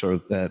and sort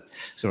of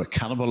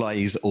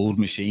cannibalise old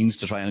machines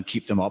to try and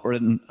keep them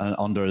operating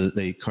under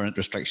the current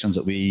restrictions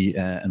that we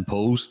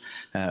impose.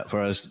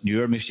 Whereas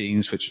newer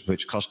machines,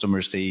 which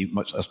customers see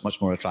as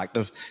much more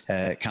attractive,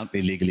 can't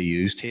be legally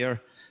used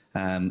here.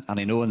 And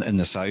I know in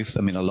the South,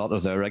 I mean, a lot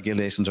of their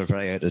regulations are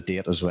very out of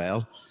date as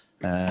well,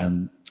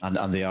 and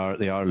they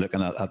are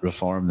looking at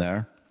reform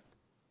there.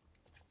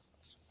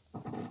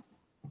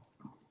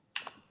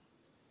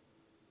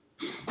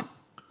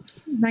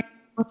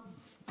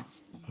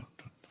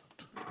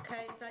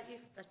 Okay, is that you?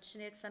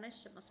 Sinead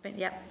finished? It must be.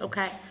 Yep.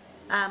 Okay.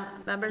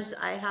 Members,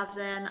 I have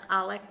then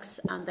Alex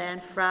and then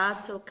Fra.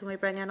 So can we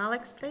bring in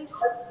Alex, please?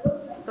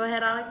 Go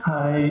ahead, Alex.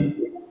 Hi.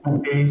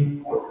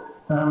 Okay.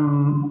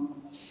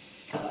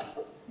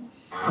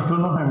 I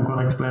don't know how I'm going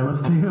to explain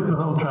this to you, but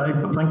I'll try.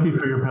 But thank you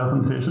for your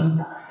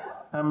presentation.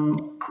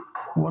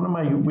 One of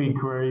my wee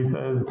queries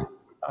is,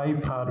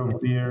 I've had over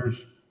the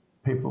years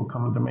people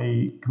coming to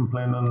me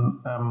complaining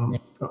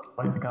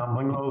about the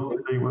gambling laws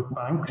to do with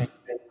banks,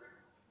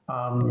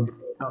 and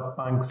that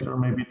banks are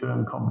maybe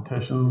doing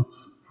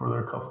competitions for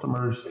their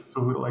customers.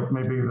 So like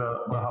maybe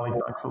the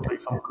Halifax will do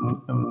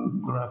something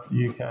in the rest of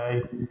the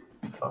UK,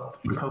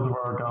 but because of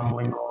our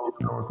gambling laws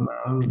in Northern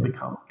Ireland, they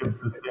can't give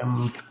the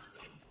same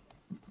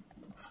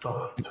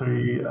stuff to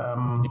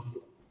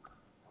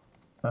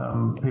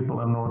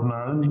people in Northern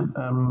Ireland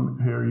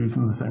who are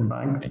using the same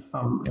bank.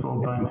 It's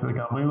all down to the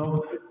gambling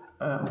laws.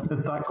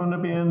 Is that going to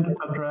be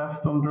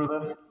addressed under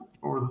this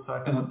or the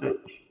second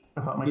stage,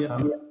 if that makes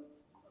sense?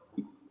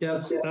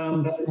 Yes,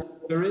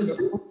 there is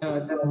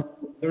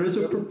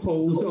a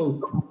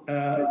proposal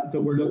that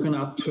we're looking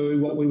at too.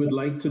 What we would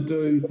like to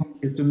do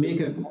is to make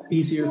it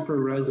easier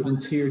for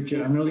residents here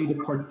generally to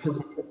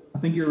participate. I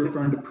think you're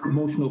referring to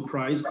promotional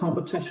prize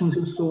competitions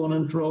and so on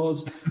and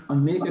draws,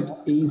 and make it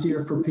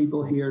easier for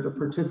people here to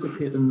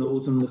participate in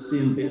those on the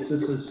same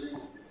basis as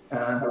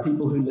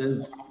people who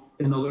live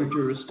in other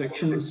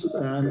jurisdictions,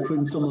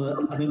 including some of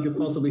the, I think you're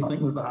possibly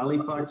thinking of the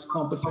Halifax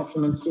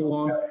competition and so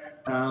on.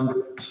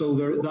 So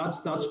that's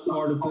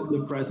part of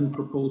the present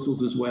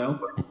proposals as well.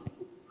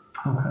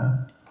 Okay,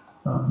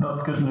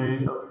 that's good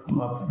news. That's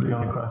the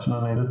only question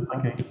I needed.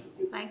 Thank you.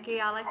 Thank you,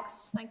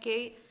 Alex. Thank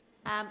you.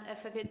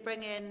 If I could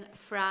bring in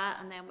Fra,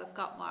 and then we've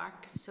got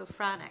Mark. So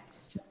Fra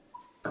next.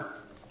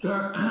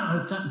 Sure.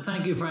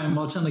 Thank you very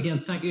much, and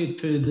again, thank you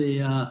to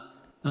the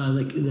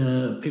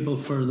the people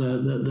for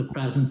the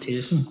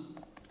presentation.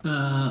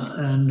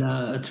 And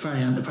it's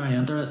very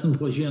interesting,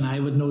 because you and I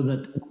would know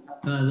that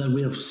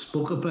we have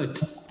spoke about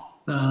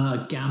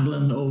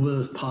gambling over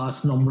this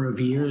past number of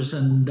years,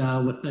 and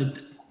without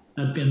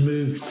it being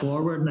moved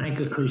forward. And I think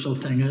the crucial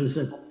thing is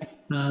that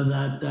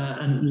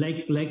and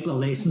like the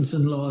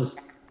licensing laws,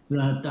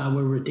 that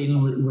we were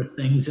dealing with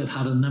things that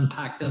had an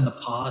impact in the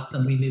past,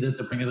 and we needed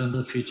to bring it into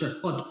the future.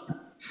 But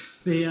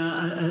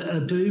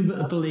I do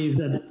believe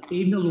that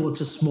even though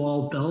it's a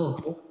small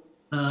bill,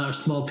 or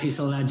small piece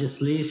of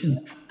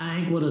legislation, I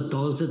think what it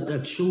does,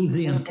 it shows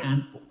the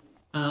intent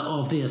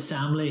of the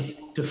Assembly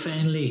to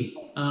finally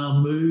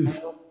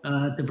move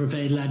to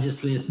provide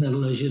legislation that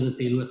allows you to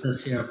deal with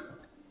this here.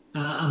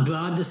 I'm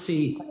glad to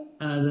see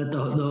that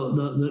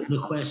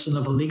the question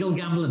of illegal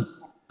gambling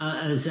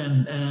is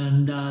in,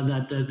 and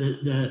that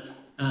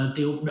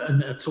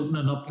it's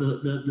opening up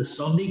the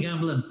Sunday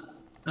gambling,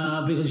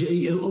 because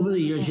over the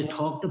years you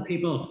talk to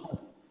people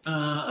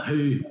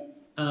who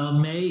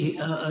may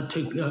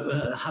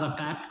had a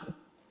bet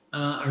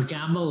or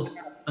gambled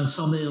on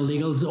some of the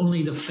illegals,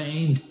 only to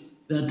find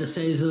that the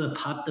size of the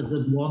pot that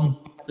they'd won,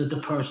 that the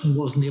person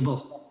wasn't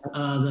able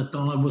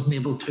wasn't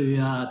able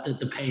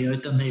to pay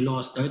out, and they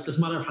lost out. As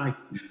a matter of fact,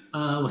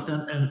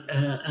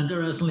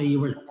 interestingly, you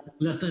were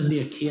listening to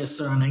a case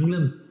there in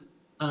England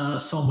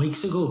some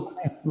weeks ago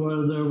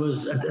where there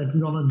was it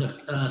run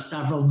into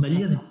several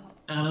million,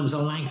 and it was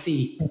a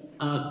lengthy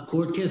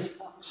court case.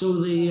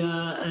 So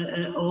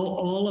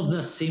all of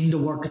this seemed to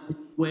work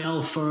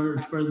well for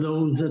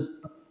those that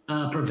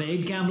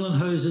provide gambling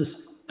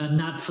houses, and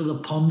not for the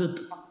pundit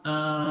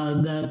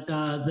that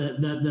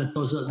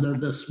does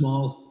the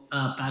small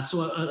bet.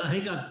 So I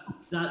think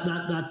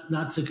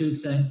that's a good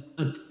thing.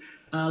 But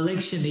like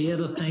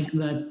Sinead, I think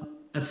that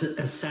it's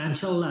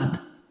essential that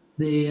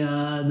the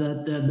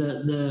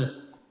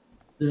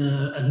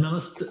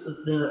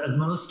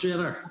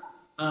administrator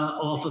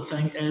of the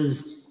thing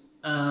is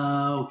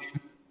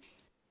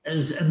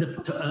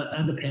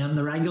independent.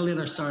 The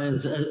regulator, sorry,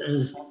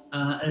 is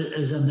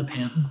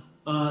independent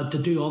to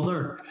do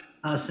other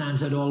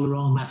sends out all the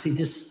wrong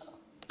messages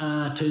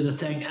to the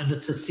thing, and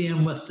it's the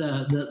same with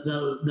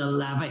the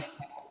levy.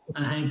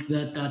 I think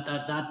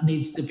that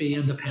needs to be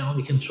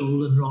independently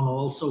controlled and run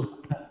also,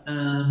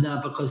 and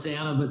because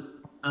then it would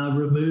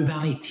remove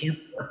any taint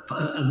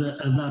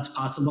if that's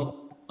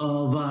possible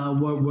of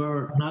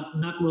where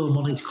not where the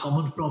money's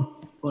coming from,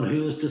 but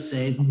who is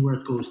deciding where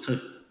it goes to.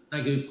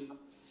 Thank you.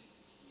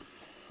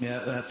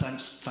 Yeah,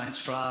 thanks,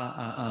 Fra.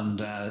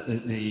 And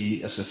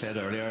as I said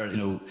earlier,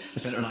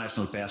 it's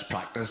international best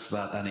practice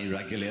that any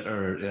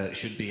regulator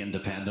should be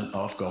independent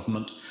of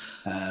government.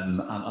 And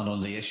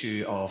on the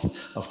issue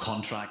of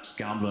contracts,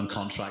 gambling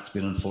contracts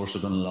being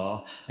enforceable in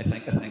law, I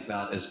think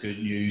that is good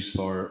news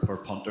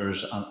for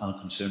punters and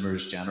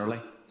consumers generally.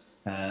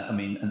 I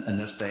mean, in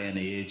this day and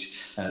age,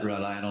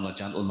 relying on a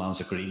gentleman's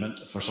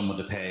agreement for someone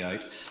to pay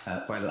out,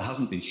 while it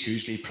hasn't been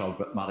hugely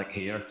problematic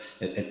here,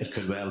 it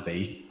could well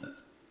be.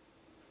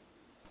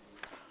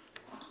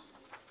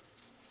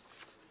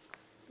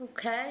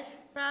 Okay,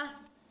 Fra,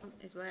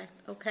 his way.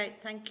 Okay,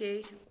 thank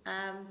you.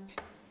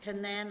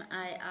 Can then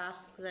I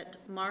ask that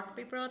Mark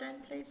be brought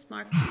in, please?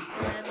 Mark, go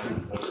ahead, Mark.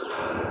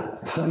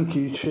 Thank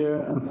you,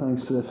 Chair, and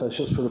thanks to the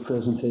officials for the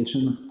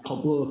presentation. A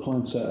couple of the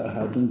points that I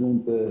had been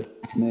going to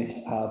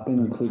make have been,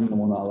 including the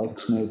one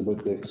Alex made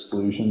about the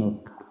exclusion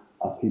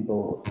of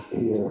people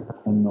here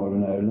in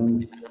Northern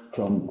Ireland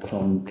from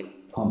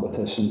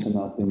competitions and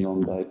that being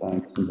run by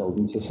banks and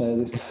building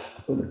societies.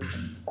 But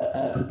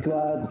I'm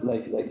glad,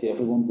 like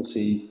everyone, to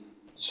see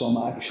some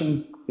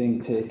action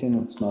being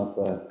taken. It's not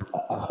a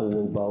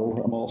whole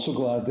bill. I'm also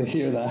glad to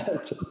hear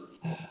that.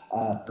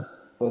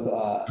 But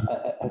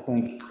I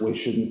think we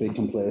shouldn't be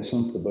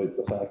complacent about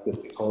the fact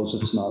that because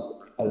it's not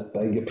as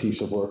big a piece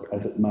of work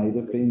as it might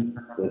have been,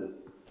 that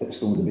it's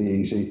going to be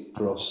easy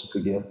for us to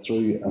get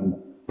through, and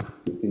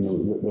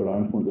there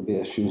aren't going to be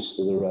issues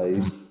that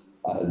arise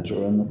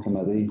during the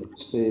committee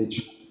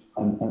stage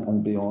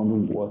and beyond,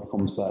 and what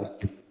comes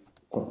back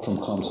from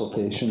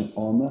consultation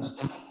on this.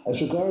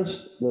 As regards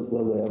the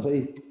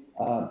levy,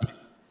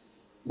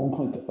 one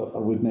point I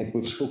would make,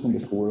 we've spoken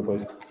before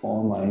about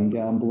online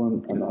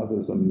gambling, and that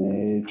is a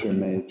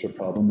major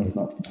problem, if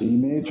not the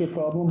major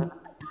problem,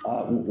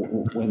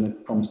 when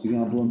it comes to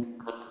gambling.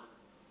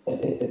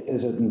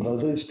 Is it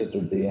envisaged that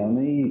there be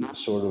any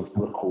sort of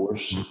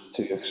recourse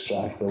to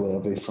extract the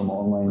levy from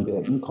online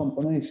betting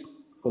companies?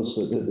 Because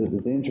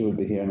the danger would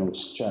be here, and I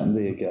was chatting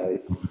to a guy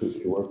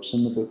who works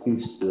in the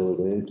bookies the other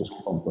day, just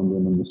bumping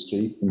them in the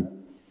street, and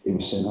he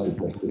was saying how,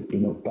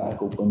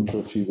 back open for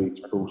a few weeks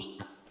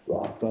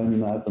post-lockdown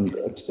and that, and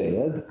it's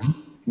dead.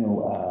 He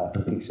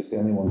said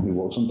anyone who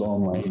wasn't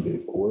online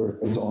before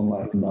is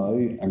online now,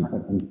 and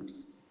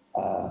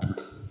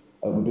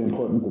it would be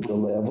important that the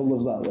level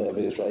of that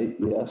levy is right.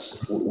 Yes,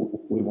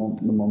 we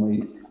want the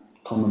money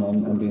coming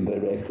in and being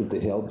directed to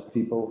help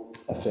people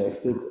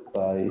affected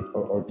by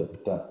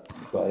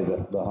by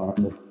the harm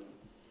that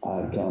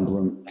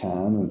gambling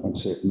can and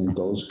certainly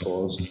does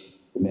cause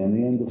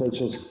many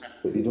individuals,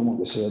 but you don't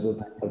want to say that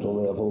at a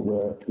level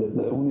where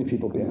the only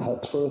people being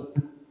hit for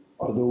it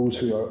are those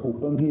who are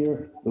open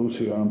here, those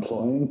who are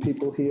employing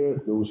people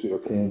here, those who are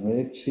paying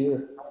rates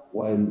here,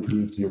 while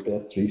you've your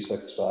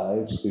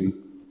Bet365s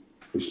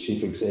whose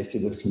chief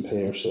executive can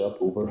pay herself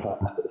over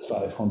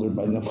 £500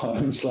 million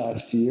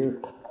last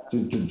year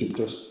to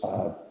just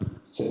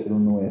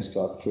sailing away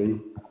scot-free.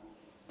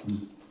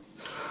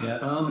 Yeah,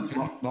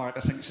 Mark, I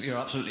think you're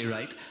absolutely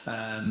right.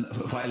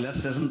 While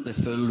this isn't the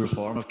full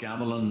reform of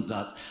gambling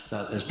that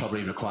is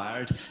probably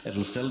required,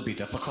 it'll still be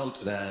difficult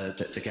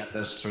to get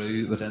this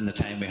through within the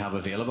time we have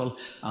available.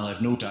 And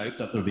I've no doubt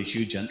that there'll be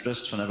huge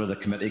interest whenever the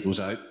committee goes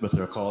out with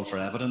their call for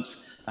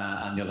evidence.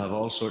 And you'll have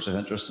all sorts of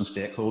interested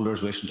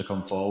stakeholders wishing to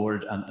come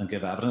forward and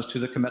give evidence to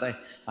the committee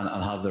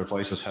and have their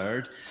voices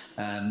heard.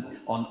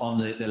 On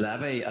the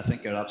levy, I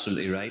think you're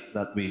absolutely right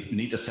that we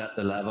need to set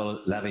the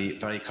levy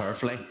very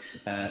carefully.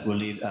 We'll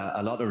need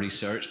a lot of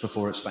research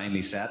before it's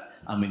finally set,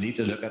 and we need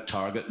to look at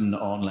targeting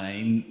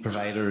online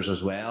providers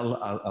as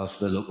well as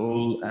the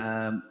local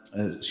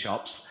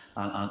shops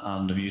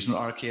and amusement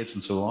arcades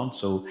and so on.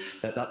 So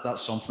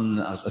that's something,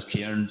 as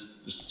Kieran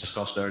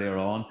discussed earlier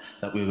on,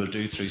 that we will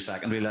do through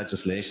secondary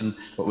legislation,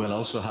 but we'll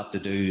also have to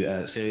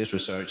do serious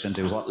research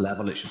into what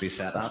level it should be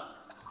set at.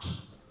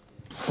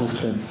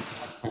 Okay,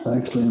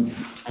 thanks, Liam.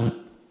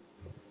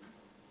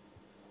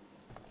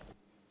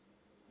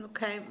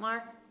 Okay,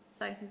 Mark,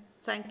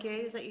 thank you.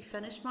 Is that you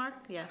finished, Mark?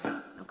 Yeah,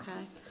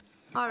 okay.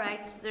 All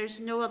right, there's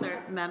no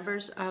other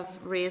members have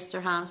raised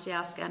their hands to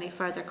ask any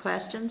further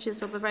questions.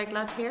 You'll be very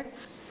glad to hear.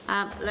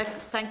 Look,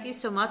 thank you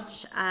so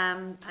much.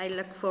 I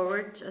look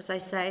forward, as I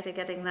say, to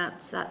getting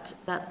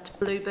that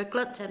blue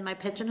booklet in my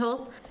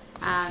pigeonhole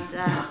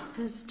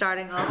and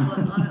starting off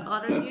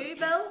on a new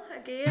bill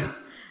again.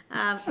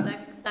 Look,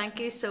 thank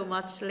you so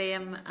much,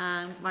 Liam,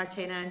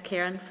 Martina and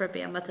Kieran, for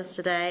being with us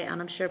today,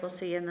 and I'm sure we'll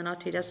see you in the not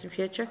too distant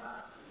future.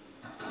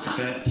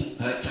 Okay,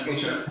 thank you,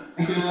 Chair.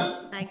 Thank you.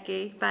 Thank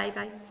you. Bye.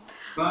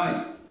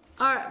 Bye.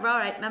 All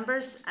right,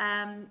 members.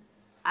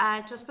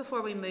 Just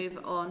before we move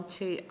on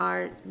to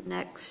our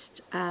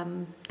next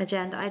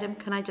agenda item,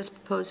 can I just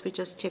propose we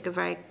just take a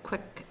very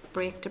quick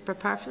break to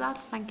prepare for that?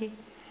 Thank you.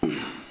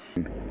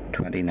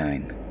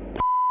 29.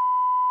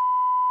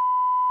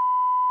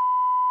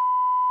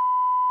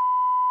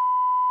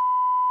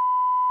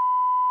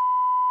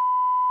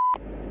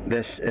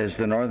 This is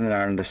the Northern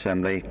Ireland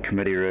Assembly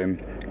Committee Room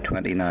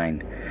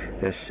 29.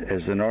 This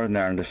is the Northern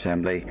Ireland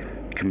Assembly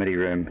Committee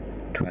Room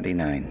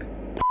 29.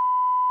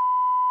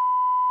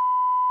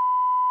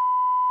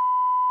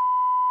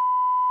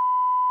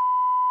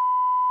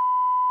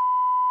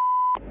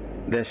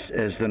 This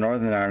is the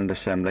Northern Ireland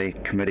Assembly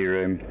Committee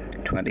Room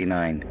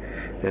 29.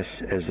 This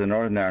is the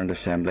Northern Ireland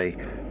Assembly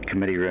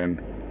Committee Room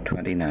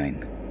 29.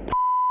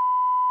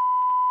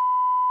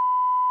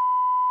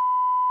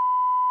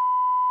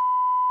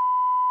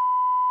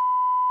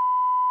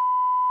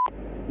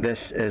 This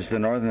is the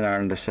Northern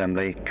Ireland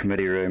Assembly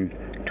Committee Room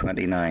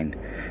 29.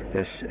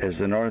 This is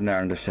the Northern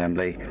Ireland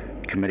Assembly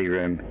Committee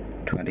Room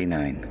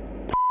 29.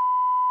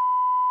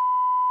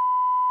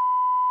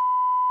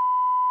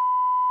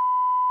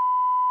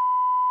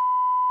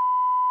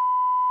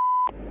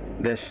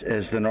 This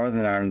is the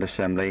Northern Ireland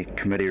Assembly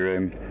Committee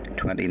Room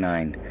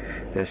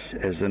 29.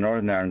 This is the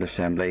Northern Ireland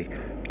Assembly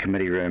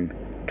Committee Room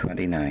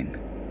 29.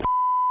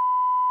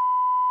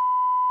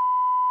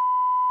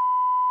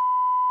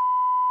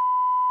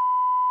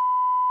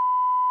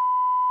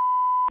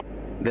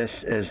 This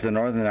is the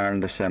Northern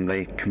Ireland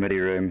Assembly Committee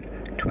Room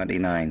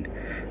 29.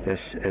 This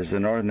is the Northern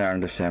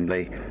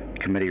Ireland Assembly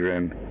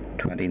Committee Room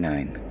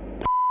 29.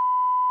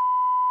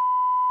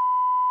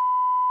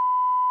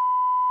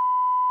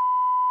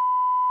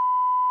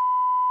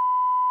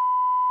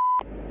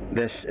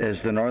 This is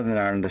the Northern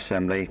Ireland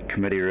Assembly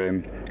Committee Room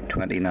 29.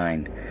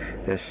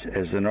 This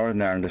is the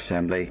Northern Ireland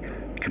Assembly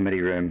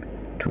Committee Room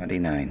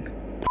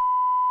 29.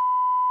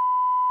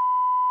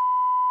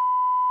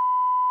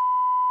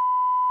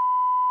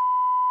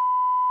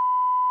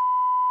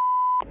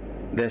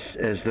 This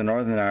is the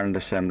Northern Ireland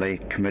Assembly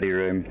Committee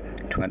Room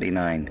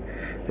 29.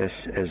 This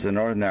is the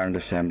Northern Ireland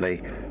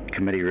Assembly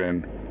Committee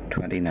Room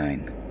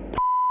 29.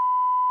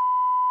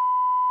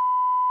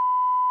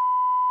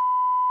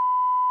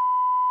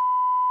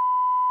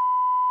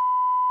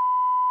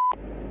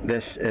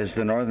 This is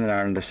the Northern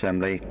Ireland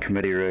Assembly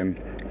Committee Room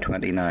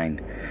 29.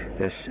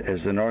 This is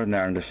the Northern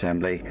Ireland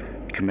Assembly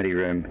Committee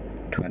Room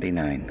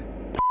 29.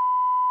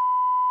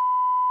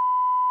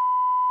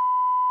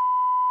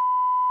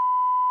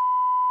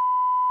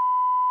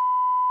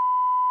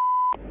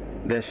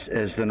 This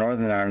is the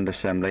Northern Ireland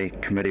Assembly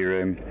Committee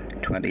Room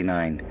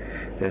 29.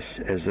 This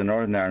is the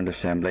Northern Ireland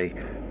Assembly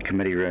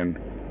Committee Room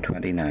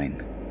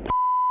 29.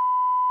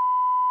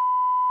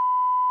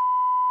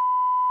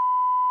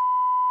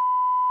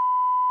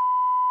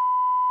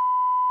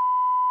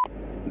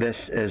 This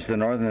is the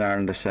Northern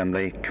Ireland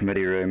Assembly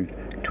Committee Room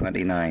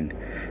 29.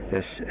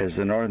 This is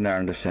the Northern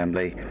Ireland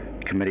Assembly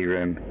Committee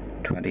Room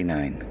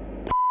 29.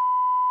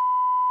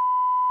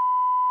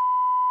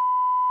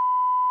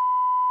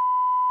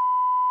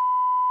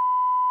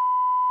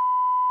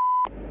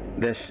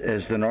 This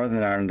is the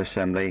Northern Ireland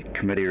Assembly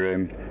Committee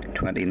Room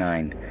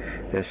 29.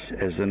 This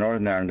is the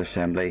Northern Ireland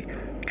Assembly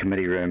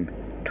Committee Room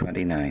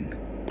 29.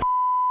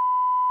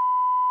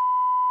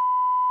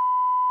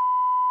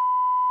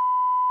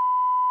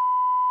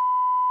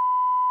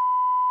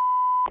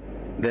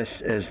 This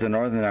is the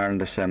Northern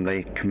Ireland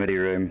Assembly Committee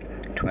Room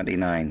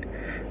 29.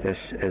 This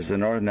is the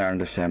Northern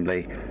Ireland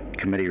Assembly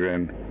Committee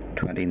Room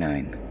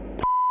 29.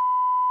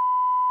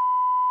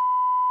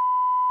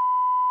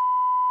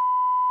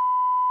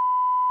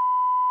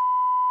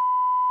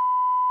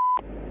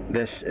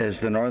 This is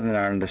the Northern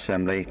Ireland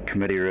Assembly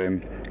Committee Room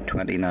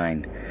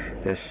 29.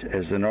 This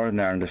is the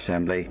Northern Ireland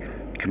Assembly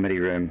Committee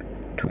Room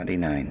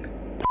 29.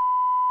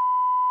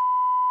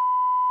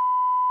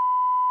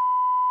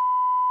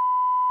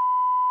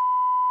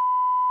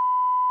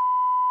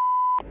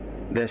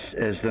 This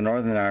is the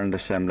Northern Ireland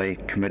Assembly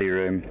Committee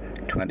Room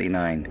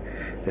 29.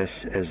 This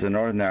is the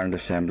Northern Ireland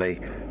Assembly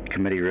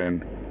Committee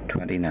Room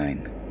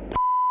 29.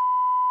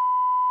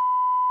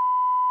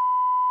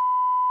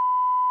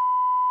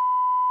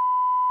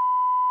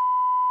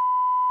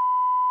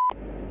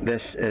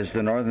 This is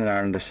the Northern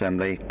Ireland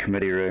Assembly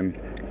Committee Room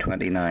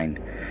 29.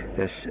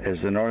 This is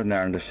the Northern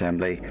Ireland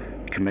Assembly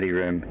Committee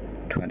Room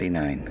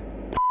 29.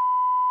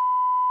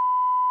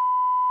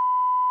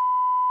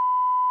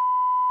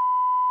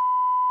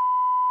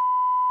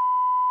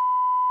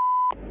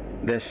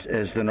 This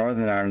is the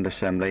Northern Ireland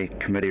Assembly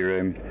Committee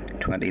Room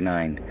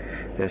 29.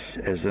 This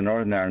is the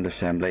Northern Ireland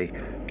Assembly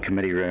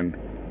Committee Room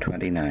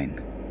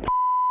 29.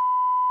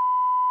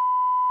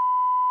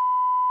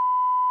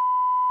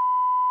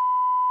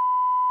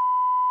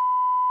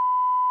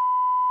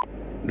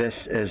 This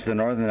is the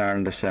Northern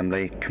Ireland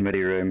Assembly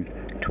Committee Room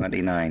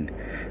 29.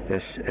 This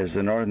is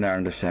the Northern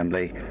Ireland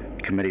Assembly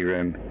Committee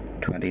Room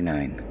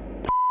 29.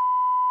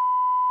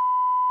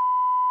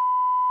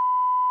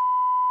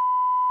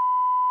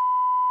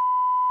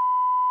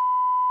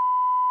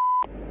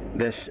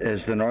 This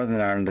is the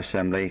Northern Ireland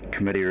Assembly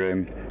Committee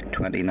Room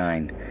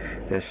 29.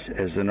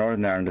 This is the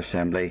Northern Ireland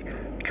Assembly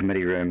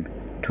Committee Room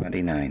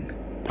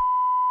 29.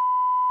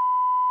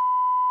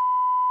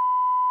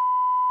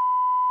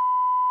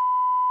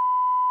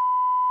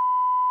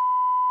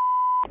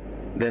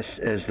 This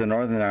is the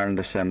Northern Ireland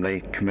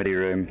Assembly Committee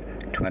Room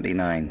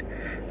 29.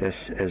 This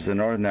is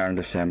the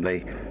Northern Ireland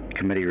Assembly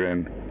Committee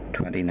Room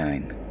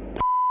 29.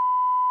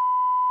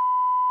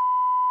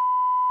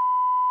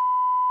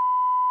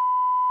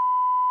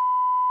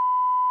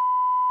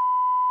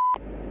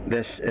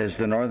 This is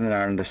the Northern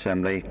Ireland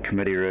Assembly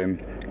Committee Room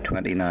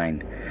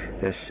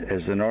 29.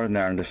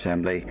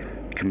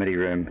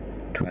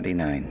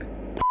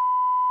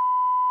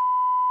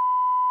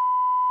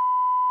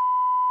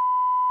 This is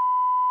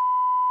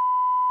the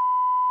Northern Ireland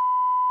Assembly Committee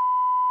Room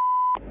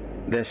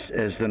 29. This is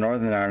the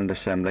Northern Ireland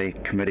Assembly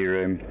Committee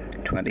Room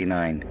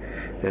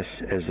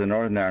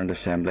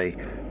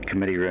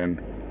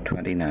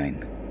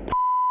 29.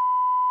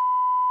 This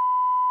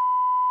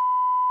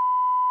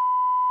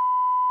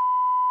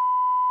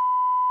is the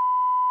Northern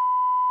Ireland Assembly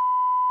Committee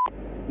Room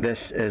 29. This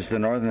is the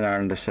Northern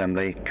Ireland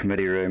Assembly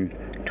Committee Room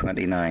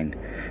 29.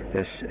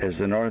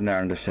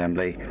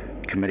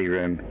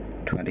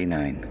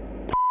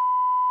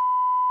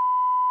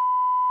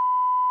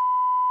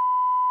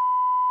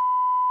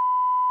 This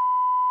is the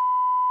Northern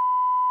Ireland Assembly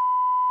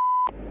Committee Room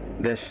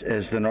 29. This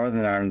is the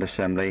Northern Ireland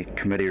Assembly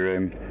Committee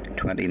Room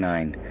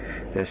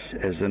 29. This is the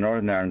Northern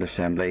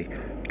Ireland Assembly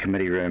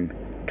Committee Room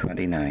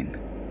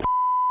 29.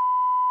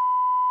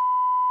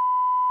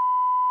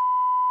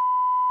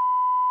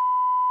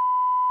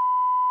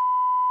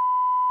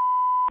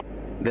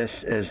 This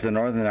is the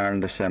Northern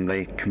Ireland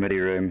Assembly Committee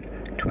Room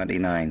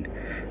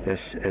 29.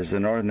 This is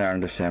the Northern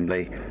Ireland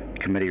Assembly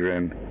Committee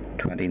Room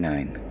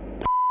 29.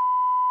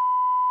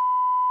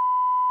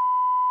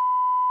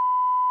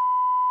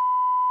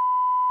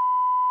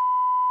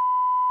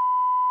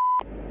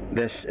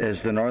 This is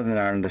the Northern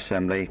Ireland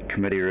Assembly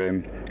Committee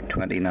Room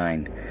 29.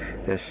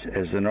 This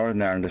is the Northern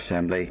Ireland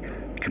Assembly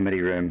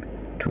Committee Room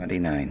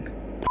 29.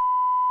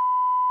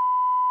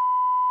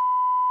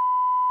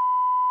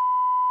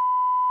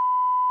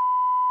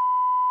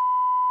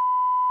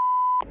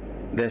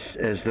 This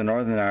is the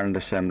Northern Ireland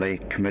Assembly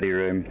Committee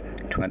Room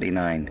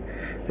 29.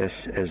 This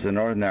is the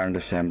Northern Ireland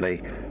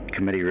Assembly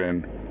Committee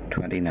Room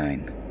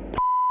 29.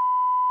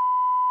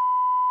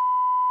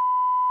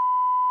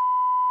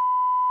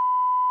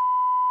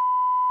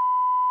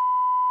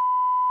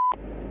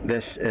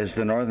 This is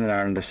the Northern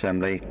Ireland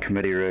Assembly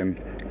Committee Room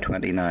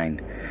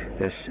 29.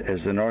 This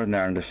is the Northern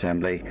Ireland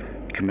Assembly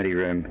Committee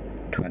Room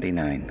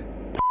 29.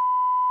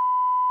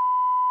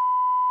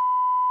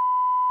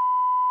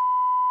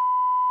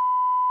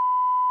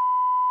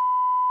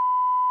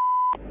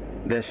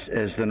 This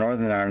is the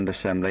Northern Ireland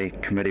Assembly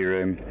Committee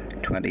Room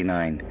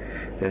 29.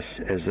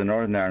 This is the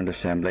Northern Ireland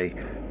Assembly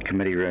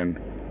Committee Room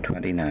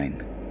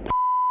 29.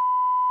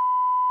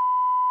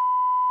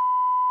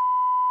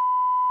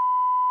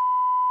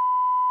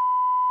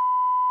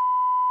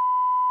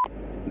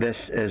 This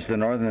is the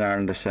Northern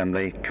Ireland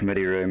Assembly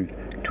Committee Room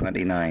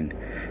 29.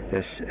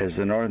 This is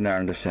the Northern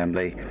Ireland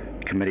Assembly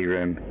Committee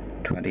Room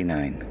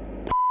 29.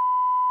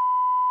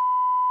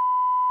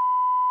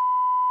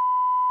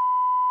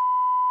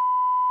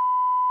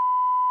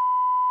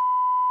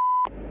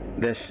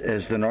 This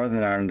is the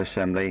Northern Ireland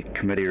Assembly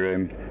Committee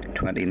Room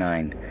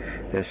 29.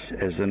 This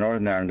is the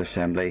Northern Ireland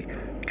Assembly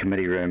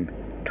Committee Room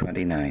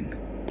 29.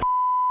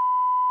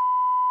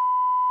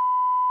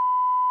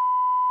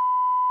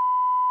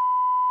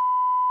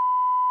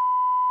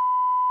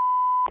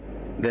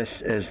 This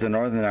is the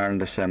Northern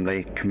Ireland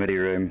Assembly Committee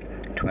Room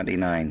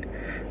 29.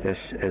 This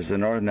is the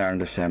Northern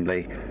Ireland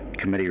Assembly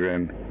Committee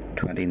Room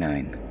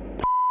 29.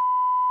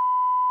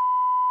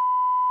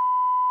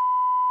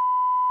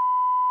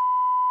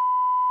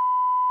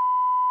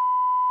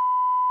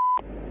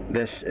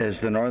 This is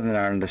the Northern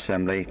Ireland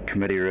Assembly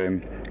Committee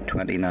Room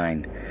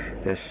 29.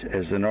 This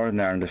is the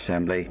Northern Ireland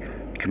Assembly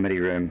Committee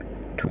Room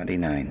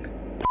 29.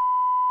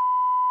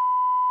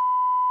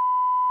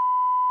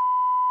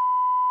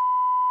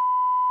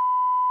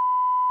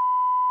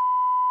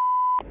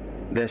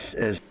 This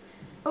is...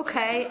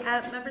 Okay,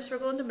 members, we're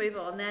going to move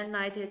on then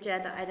now to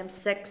agenda item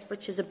 6,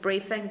 which is a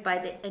briefing by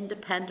the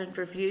Independent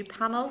Review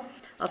Panel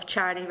of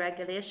Charity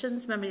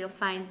Regulations. Remember, you'll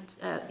find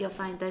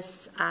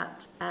this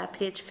at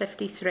page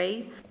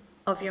 53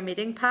 of your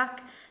meeting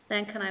pack.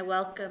 Then can I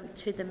welcome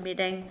to the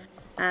meeting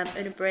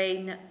Una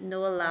Breen,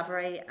 Noel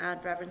Lavery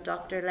and Reverend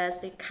Dr.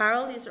 Leslie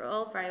Carroll. You are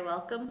all very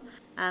welcome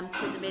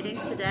to the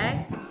meeting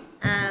today.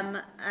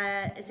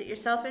 Is it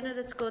yourself, Una,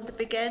 that's going to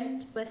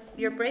begin with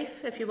your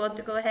brief, if you want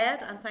to go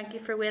ahead, and thank you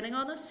for waiting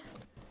on us.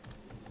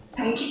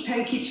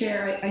 Thank you,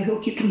 Chair. I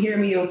hope you can hear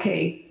me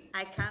okay.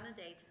 I can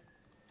indeed.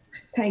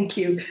 Thank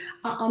you.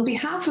 On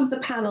behalf of the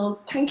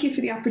panel, thank you for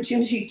the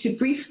opportunity to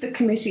brief the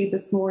committee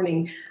this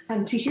morning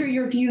and to hear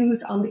your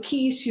views on the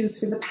key issues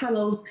for the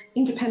panel's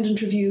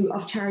independent review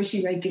of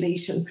charity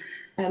regulation.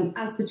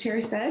 As the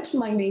Chair said,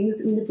 my name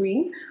is Una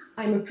Breen.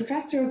 I'm a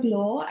Professor of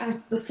Law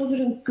at the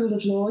Sutherland School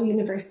of Law,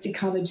 University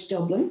College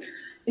Dublin.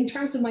 In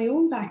terms of my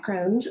own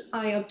background,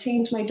 I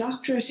obtained my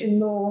doctorate in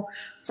law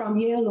from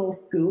Yale Law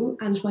School,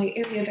 and my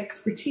area of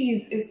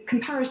expertise is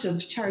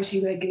comparative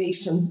charity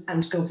regulation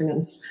and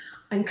governance.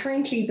 I'm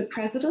currently the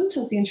President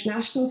of the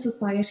International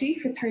Society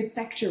for Third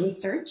Sector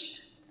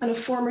Research and a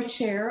former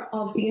chair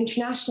of the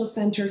International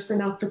Centre for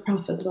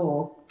Not-for-Profit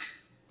Law.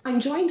 I'm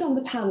joined on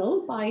the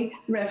panel by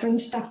Reverend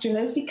Dr.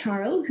 Leslie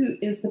Carroll, who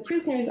is the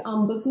Prisoner's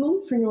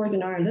Ombudsman for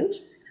Northern Ireland,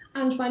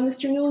 and by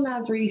Mr. Noel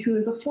Lavery, who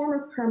is a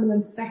former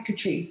Permanent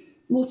Secretary,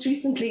 most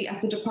recently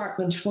at the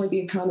Department for the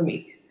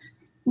Economy.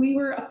 We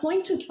were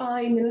appointed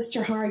by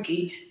Minister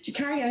Hargey to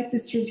carry out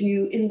this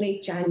review in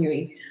late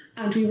January,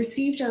 and we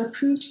received our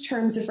approved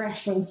terms of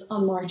reference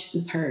on March the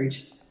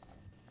 3rd.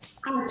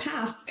 Our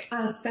task,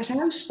 as set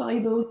out by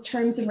those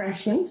terms of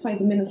reference by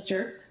the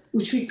Minister,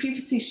 which we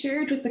previously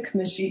shared with the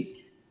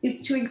committee,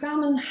 is to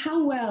examine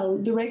how well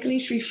the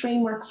regulatory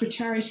framework for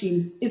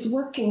charities is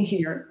working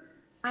here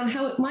and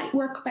how it might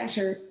work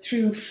better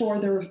through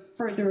further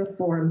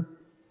reform.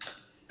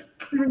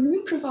 The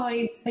review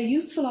provides a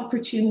useful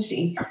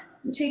opportunity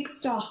to take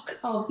stock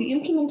of the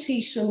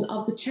implementation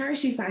of the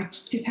Charities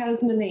Act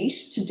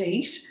 2008 to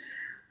date,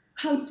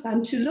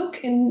 and to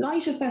look in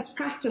light of best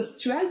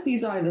practice throughout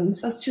these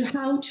islands as to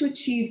how to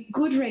achieve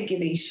good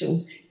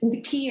regulation in the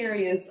key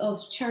areas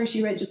of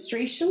charity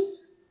registration,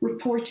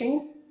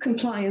 reporting,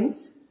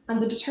 compliance,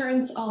 and the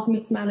deterrence of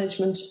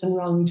mismanagement and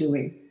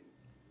wrongdoing.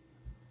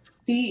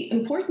 The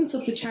importance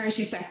of the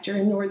charity sector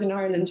in Northern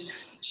Ireland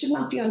should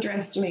not be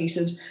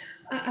underestimated.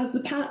 As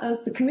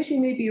the committee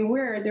may be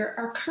aware, there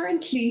are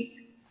currently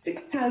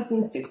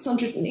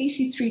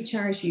 6,683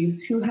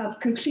 charities who have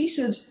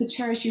completed the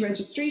charity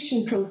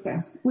registration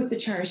process with the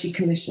Charity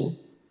Commission.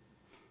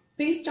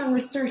 Based on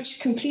research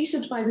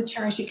completed by the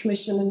Charity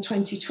Commission in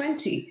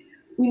 2020,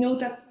 we know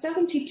that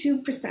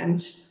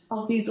 72%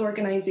 of these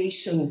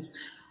organisations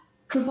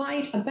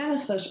provide a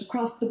benefit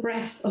across the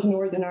breadth of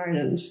Northern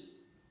Ireland.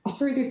 A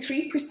further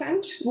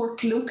 3%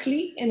 work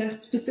locally in a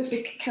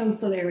specific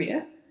council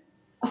area.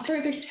 A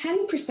further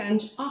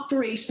 10%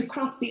 operate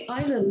across the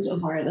island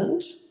of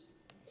Ireland.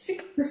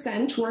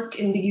 6% work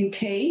in the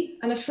UK,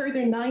 and a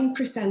further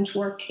 9%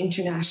 work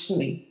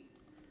internationally.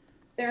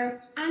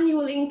 Their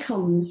annual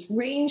incomes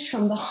range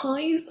from the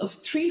highs of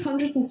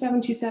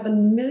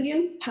 £377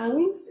 million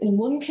in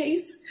one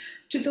case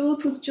to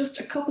those with just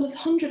a couple of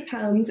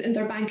 £100 in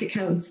their bank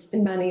accounts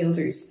in many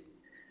others.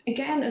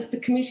 Again, as the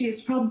committee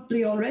is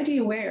probably already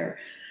aware,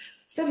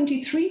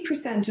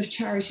 73% of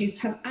charities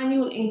have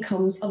annual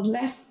incomes of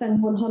less than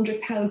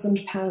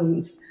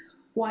 £100,000,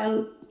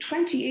 while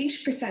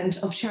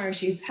 28% of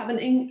charities have an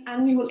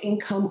annual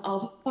income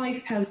of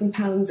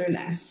 £5,000 or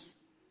less.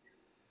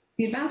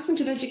 The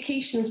advancement of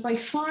education is by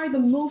far the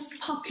most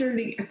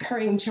popularly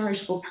occurring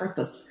charitable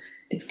purpose.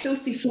 It's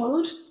closely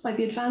followed by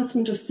the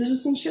advancement of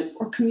citizenship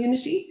or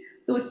community,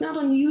 though it's not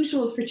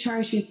unusual for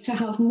charities to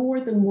have more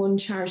than one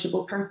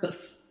charitable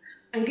purpose.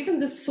 And given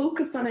this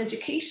focus on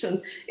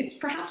education, it's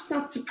perhaps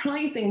not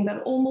surprising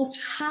that almost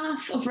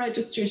half of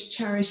registered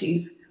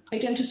charities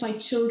identify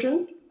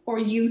children or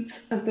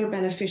youth as their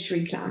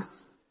beneficiary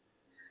class.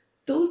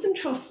 Those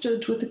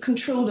entrusted with the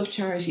control of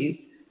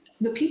charities,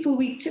 the people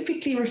we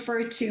typically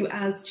refer to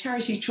as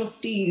charity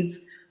trustees,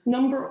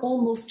 number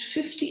almost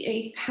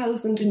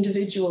 58,000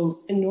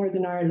 individuals in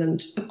Northern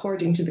Ireland,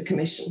 according to the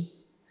Commission.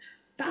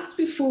 That's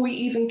before we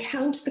even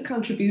count the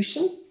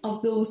contribution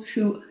of those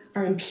who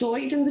are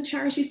employed in the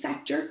charity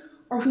sector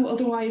or who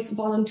otherwise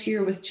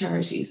volunteer with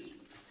charities.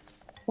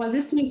 While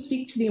this may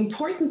speak to the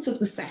importance of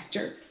the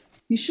sector,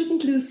 you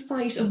shouldn't lose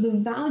sight of the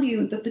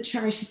value that the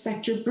charity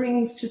sector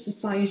brings to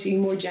society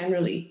more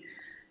generally.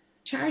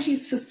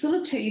 Charities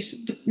facilitate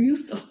the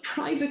use of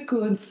private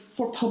goods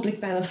for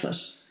public benefit.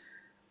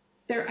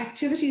 Their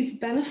activities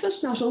benefit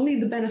not only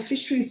the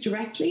beneficiaries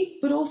directly,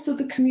 but also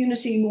the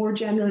community more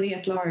generally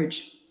at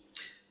large.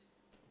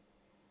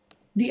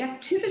 The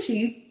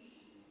activities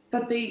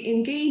that they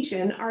engage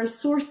in are a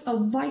source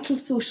of vital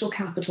social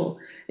capital.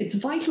 It's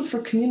vital for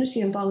community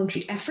and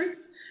voluntary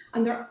efforts,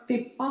 and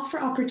they offer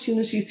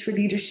opportunities for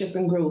leadership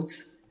and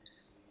growth.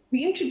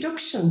 The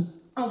introduction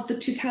of the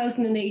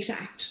 2008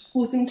 Act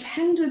was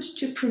intended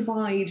to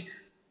provide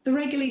the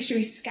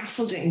regulatory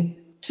scaffolding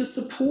to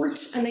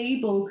support and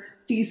enable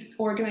these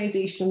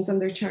organisations and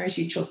their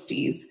charity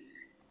trustees.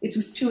 It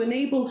was to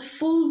enable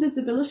full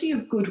visibility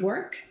of good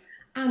work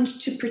and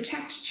to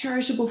protect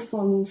charitable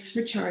funds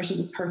for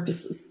charitable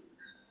purposes.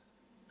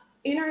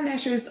 In our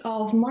letters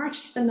of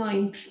March the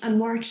 9th and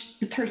March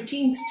the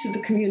 13th to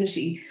the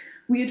community,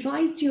 we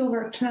advised you of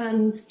our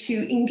plans to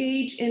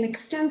engage in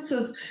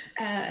extensive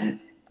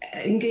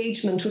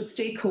engagement with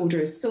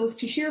stakeholders so as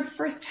to hear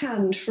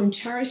firsthand from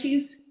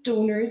charities,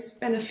 donors,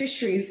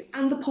 beneficiaries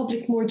and the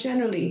public more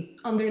generally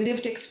on their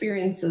lived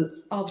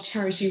experiences of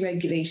charity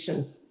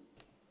regulation.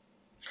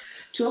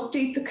 To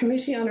update the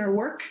committee on our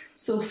work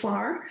so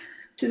far,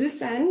 to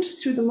this end,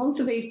 through the month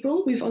of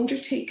April, we've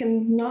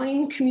undertaken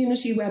 9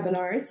 community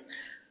webinars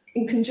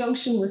in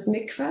conjunction with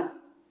NICFA,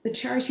 the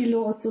Charity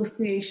Law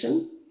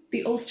Association,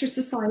 the Ulster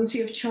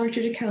Society of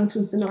Chartered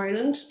Accountants in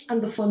Ireland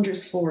and the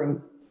Funders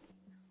Forum.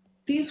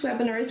 These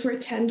webinars were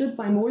attended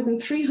by more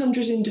than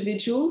 300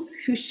 individuals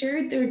who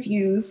shared their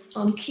views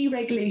on key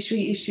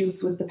regulatory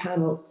issues with the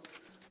panel.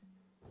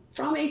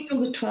 From April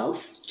the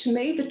 12th to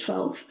May the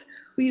 12th,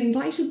 we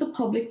invited the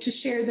public to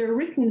share their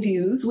written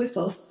views with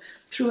us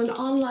through an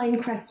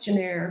online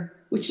questionnaire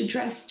which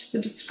addressed the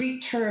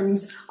discrete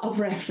terms of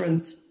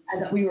reference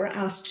that we were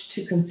asked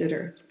to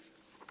consider.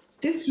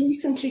 This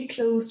recently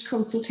closed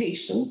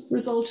consultation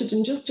resulted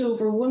in just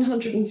over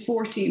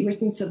 140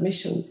 written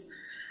submissions,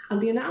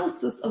 and the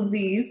analysis of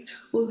these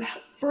will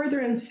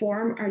further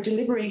inform our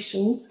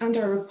deliberations and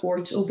our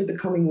report over the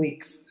coming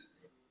weeks.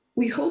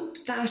 We hope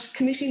that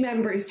committee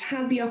members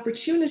had the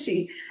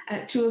opportunity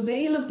to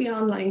avail of the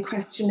online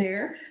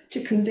questionnaire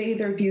to convey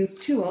their views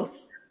to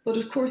us, but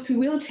of course we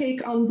will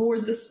take on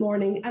board this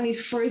morning any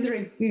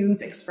further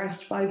views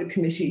expressed by the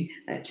committee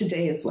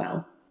today as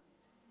well.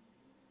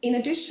 In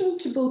addition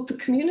to both the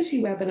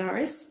community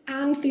webinars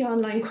and the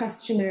online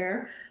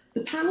questionnaire,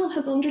 the panel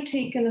has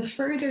undertaken a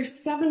further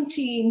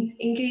 17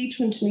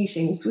 engagement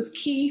meetings with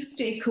key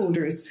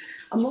stakeholders,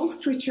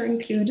 amongst which are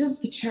included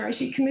the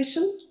Charity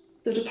Commission,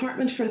 the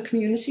Department for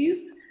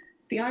Communities,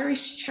 the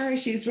Irish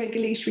Charities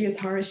Regulatory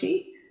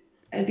Authority,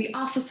 the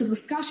Office of the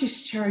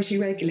Scottish Charity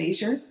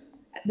Regulator,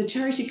 the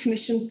Charity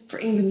Commission for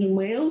England and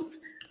Wales,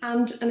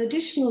 and an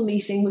additional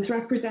meeting with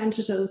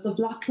representatives of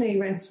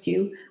Loughney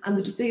Rescue and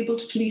the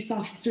Disabled Police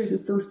Officers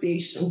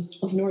Association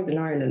of Northern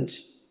Ireland.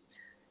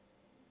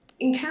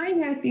 In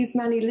carrying out these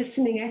many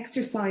listening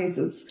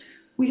exercises,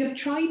 we have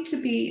tried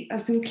to be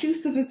as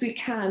inclusive as we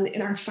can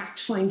in our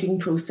fact-finding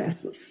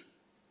processes.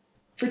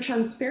 For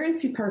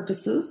transparency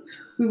purposes,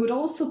 we would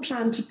also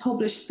plan to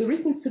publish the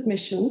written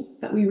submissions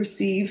that we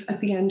receive at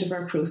the end of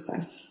our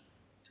process.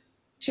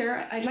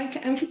 Chair, I'd like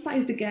to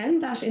emphasise again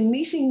that in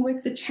meeting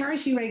with the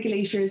charity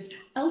regulators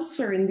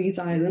elsewhere in these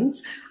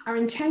islands, our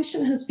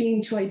intention has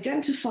been to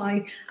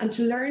identify and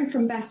to learn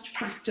from best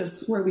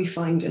practice where we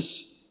find it.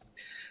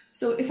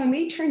 So if I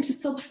may turn to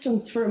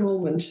substance for a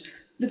moment,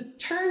 the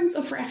terms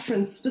of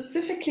reference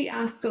specifically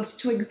ask us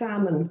to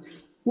examine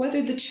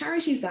whether the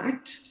Charities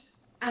Act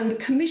and the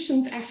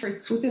Commission's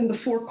efforts within the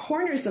 4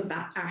 corners of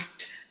that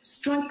Act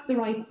strike the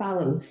right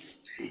balance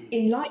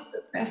in light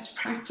of best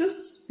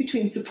practice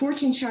between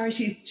supporting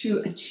charities to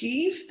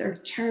achieve their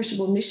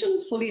charitable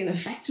mission fully and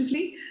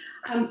effectively,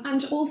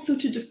 and also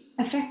to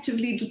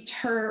effectively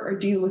deter or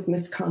deal with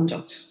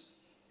misconduct.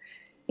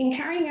 In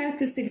carrying out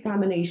this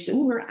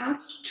examination, we're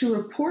asked to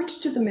report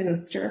to the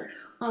Minister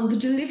on the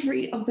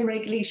delivery of the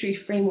regulatory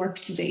framework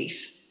to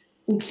date,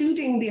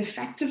 including the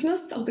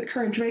effectiveness of the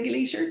current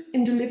regulator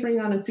in delivering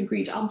on its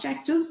agreed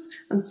objectives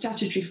and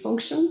statutory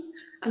functions,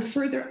 and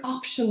further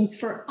options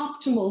for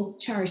optimal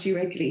charity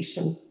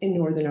regulation in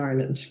Northern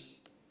Ireland.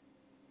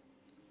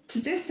 To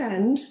this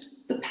end,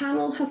 the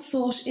panel has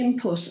sought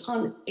input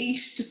on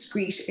 8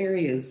 discrete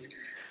areas,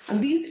 and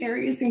these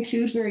areas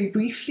include, very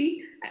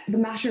briefly, the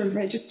matter of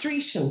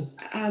registration.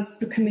 As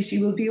the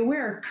committee will be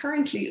aware,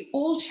 currently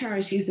all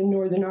charities in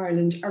Northern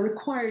Ireland are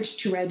required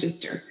to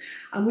register,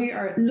 and we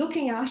are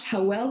looking at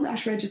how well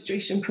that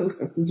registration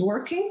process is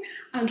working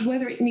and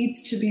whether it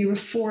needs to be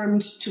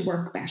reformed to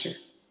work better.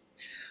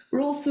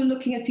 We're also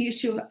looking at the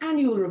issue of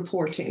annual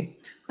reporting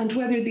and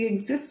whether the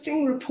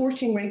existing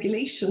reporting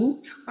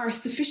regulations are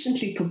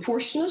sufficiently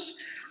proportionate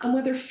and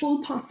whether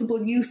full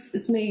possible use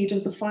is made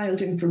of the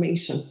filed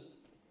information.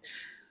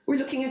 We're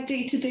looking at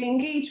day-to-day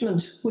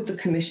engagement with the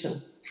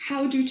Commission.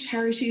 How do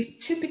charities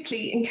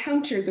typically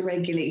encounter the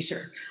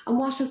regulator, and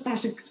what has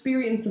that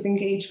experience of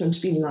engagement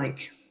been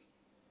like?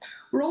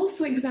 We're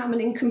also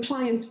examining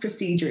compliance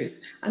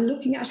procedures and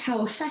looking at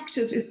how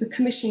effective is the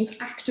Commission's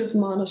active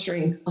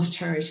monitoring of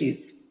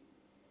charities.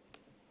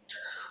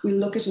 We'll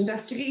look at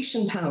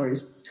investigation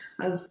powers.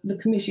 As the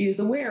committee is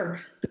aware,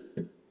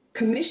 the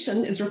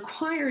Commission is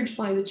required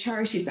by the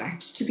Charities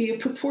Act to be a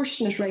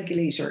proportionate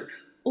regulator,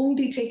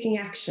 only taking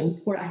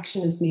action where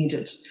action is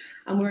needed.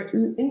 And we're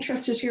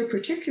interested here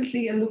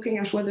particularly in looking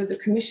at whether the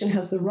Commission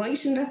has the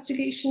right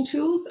investigation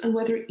tools and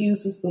whether it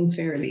uses them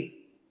fairly.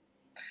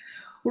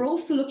 We're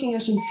also looking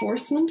at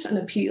enforcement and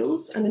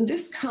appeals, and in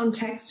this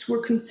context,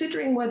 we're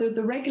considering whether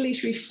the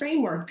regulatory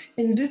framework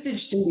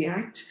envisaged in the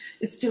Act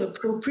is still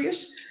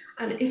appropriate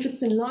and if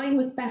it's in line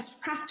with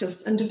best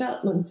practice and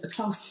developments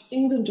across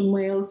England and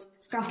Wales,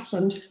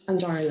 Scotland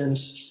and Ireland.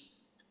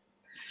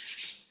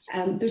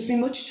 There's been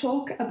much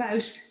talk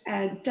about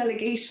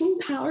delegation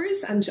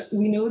powers, and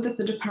we know that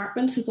the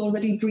Department has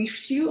already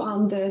briefed you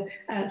on the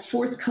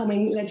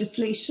forthcoming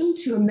legislation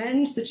to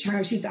amend the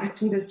Charities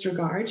Act in this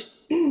regard.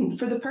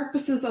 For the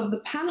purposes of the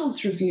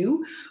panel's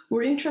review,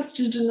 we're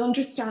interested in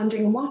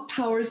understanding what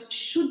powers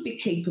should be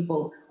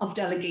capable of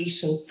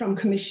delegation from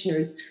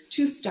commissioners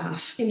to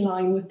staff in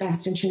line with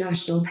best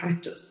international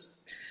practice.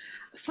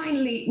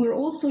 Finally, we're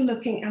also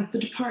looking at the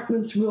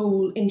Department's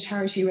role in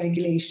charity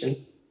regulation.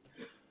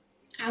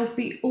 As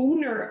the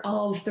owner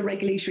of the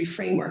regulatory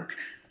framework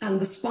and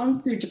the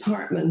sponsor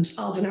department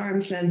of an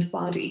arm's length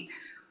body,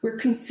 we're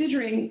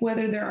considering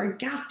whether there are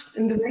gaps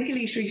in the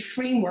regulatory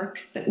framework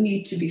that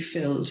need to be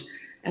filled.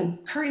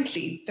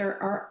 Currently,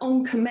 there are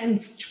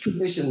uncommenced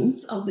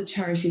provisions of the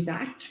Charities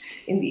Act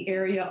in the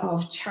area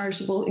of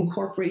charitable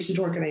incorporated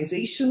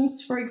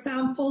organisations, for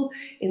example,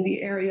 in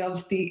the area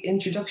of the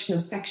introduction of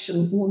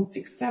Section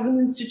 167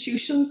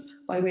 institutions,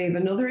 by way of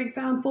another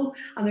example,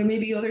 and there may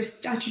be other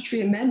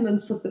statutory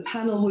amendments that the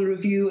panel will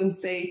review and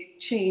say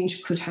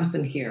change could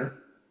happen here.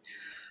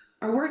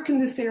 Our work in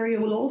this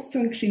area will also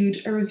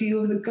include a review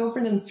of the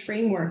governance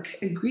framework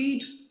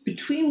agreed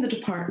between the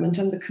Department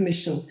and the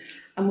Commission,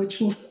 and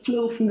which must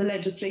flow from the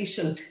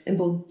legislation in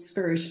both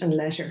spirit and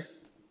letter.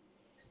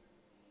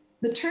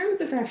 The terms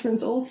of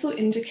reference also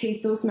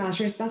indicate those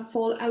matters that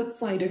fall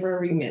outside of our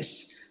remit.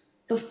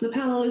 Thus, the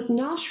panel is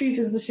not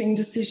revisiting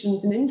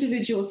decisions in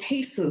individual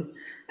cases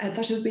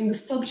that have been the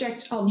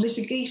subject of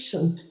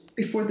litigation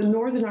before the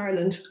Northern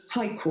Ireland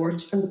High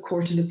Court and the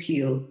Court of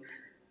Appeal.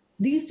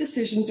 These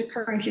decisions are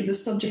currently the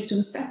subject of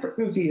a separate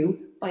review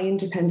by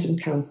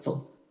independent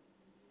counsel.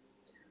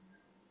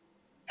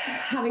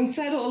 Having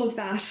said all of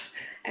that,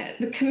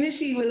 the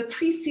committee will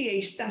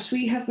appreciate that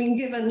we have been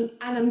given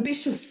an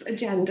ambitious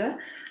agenda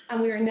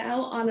and we are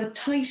now on a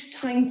tight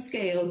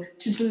timescale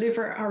to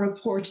deliver our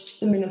report to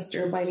the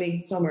Minister by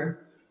late summer.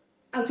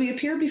 As we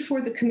appear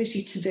before the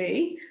committee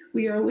today,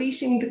 we are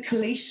awaiting the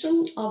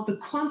collation of the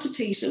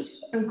quantitative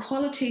and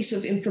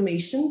qualitative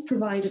information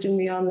provided in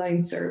the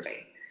online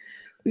survey.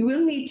 We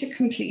will need to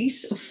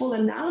complete a full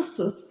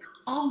analysis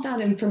of that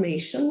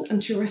information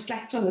and to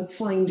reflect on its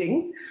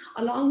findings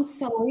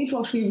alongside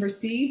what we've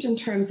received in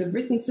terms of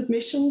written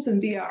submissions and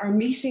via our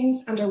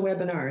meetings and our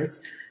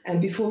webinars,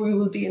 and before we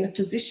will be in a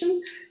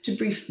position to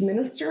brief the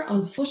Minister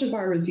on foot of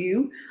our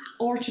review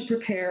or to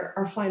prepare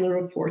our final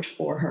report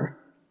for her.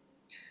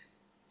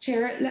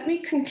 Chair, let me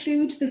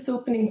conclude this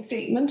opening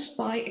statement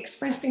by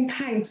expressing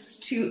thanks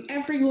to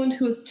everyone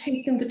who has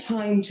taken the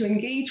time to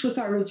engage with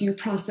our review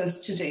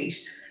process to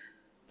date.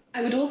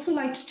 I would also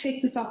like to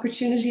take this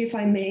opportunity, if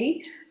I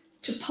may,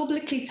 to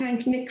publicly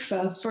thank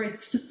NICFA for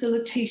its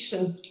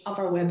facilitation of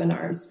our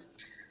webinars.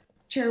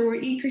 Chair, we're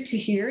eager to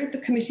hear the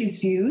committee's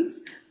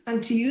views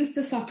and to use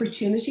this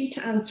opportunity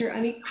to answer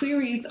any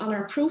queries on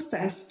our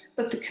process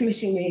that the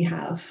committee may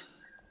have.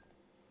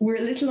 We're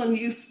a little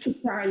unused to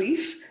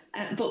Starleaf,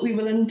 but we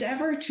will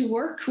endeavour to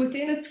work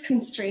within its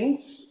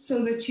constraints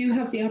so that you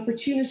have the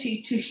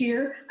opportunity to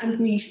hear and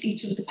meet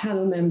each of the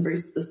panel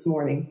members this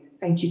morning.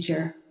 Thank you,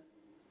 Chair.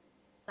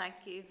 Thank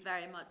you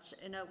very much.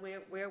 You know,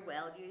 we're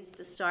well used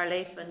to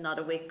Starleaf, and not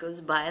a week goes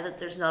by that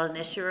there's not an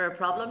issue or a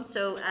problem.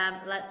 So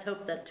let's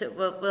hope that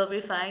we'll be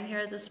fine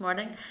here this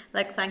morning.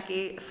 Thank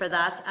you for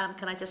that.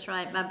 Can I just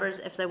remind members,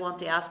 if they want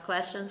to ask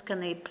questions, can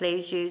they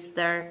please use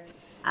their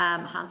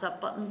hands up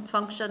button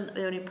function?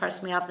 The only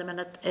person we have at the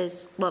minute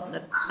is, well,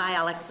 hi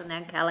Alex and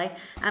then Kelly.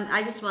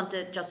 I just want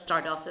to just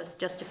start off with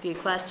just a few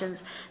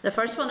questions. The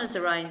first one is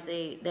around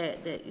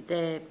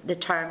the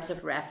terms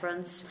of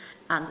reference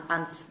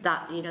and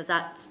that, you know,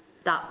 that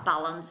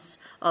balance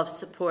of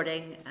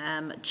supporting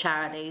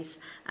charities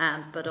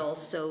but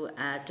also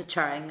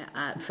deterring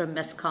from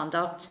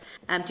misconduct.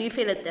 Do you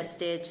feel at this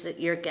stage that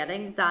you're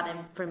getting that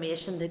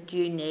information that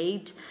you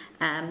need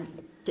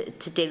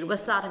to deal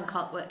with that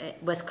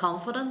with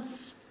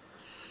confidence?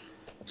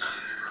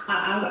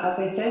 As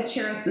I said,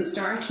 Chair, at the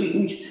start,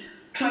 we've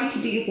tried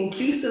to be as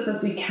inclusive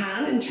as we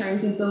can in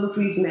terms of those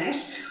we've met.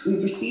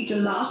 We've received a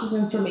lot of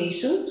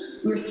information.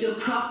 We're still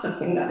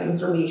processing that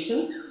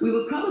information. We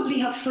will probably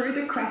have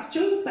further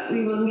questions that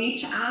we will need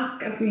to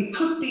ask as we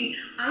put the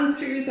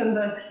answers and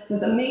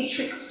the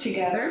matrix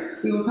together.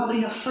 We will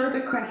probably have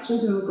further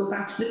questions. We will go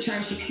back to the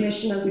Charity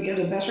Commission as we get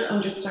a better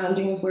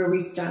understanding of where we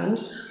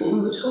stand. But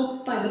we would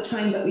hope by the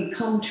time that we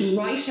come to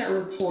write our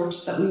report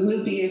that we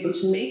will be able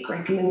to make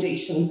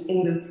recommendations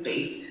in this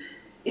space.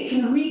 It's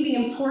a really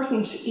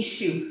important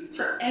issue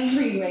for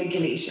every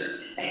regulator.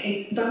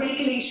 The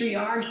regulatory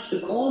art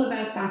is all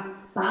about that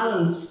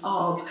balance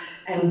of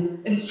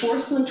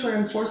enforcement where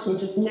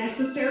enforcement is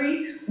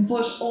necessary,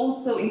 but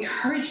also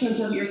encouragement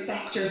of your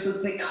sector so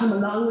that they come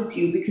along with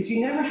you, because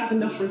you never have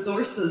enough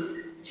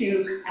resources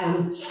to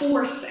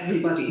force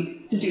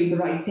everybody to do the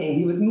right thing.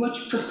 You would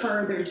much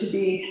prefer there to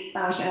be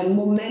that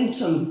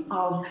momentum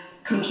of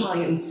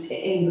compliance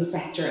in the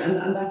sector,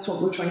 and that's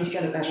what we're trying to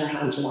get a better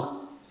handle on.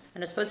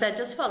 And I suppose I'd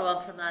just follow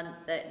up from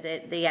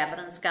that, the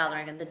evidence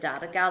gathering and the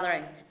data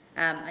gathering.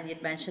 And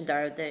you'd mentioned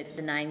there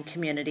the 9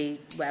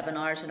 community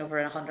webinars and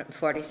over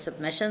 140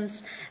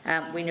 submissions.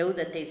 We know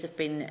that these have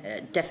been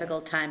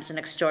difficult times and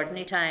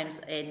extraordinary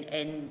times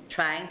in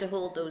trying to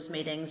hold those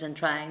meetings and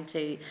trying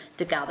to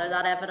gather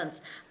that evidence.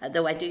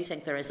 Though I do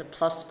think there is a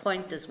plus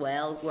point as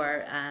well,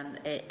 where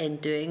in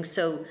doing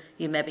so,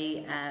 you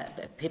maybe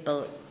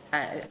people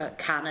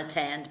can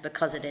attend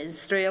because it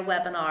is through a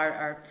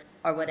webinar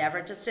or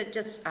whatever. Just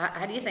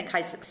how do you think,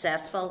 how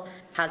successful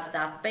has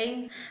that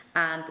been?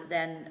 And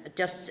then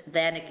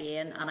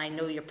again, and I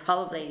know you're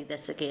probably,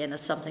 this again is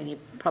something you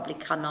probably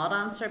cannot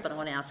answer, but I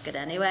want to ask it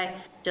anyway,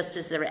 just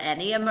is there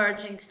any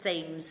emerging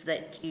themes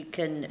that you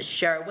can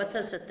share with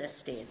us at this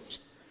stage?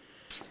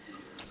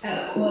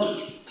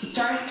 Well, to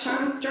start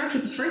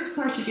with the first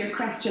part of your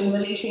question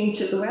relating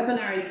to the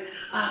webinars,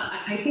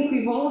 I think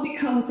we've all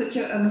become such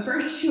a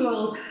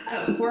virtual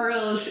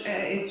world.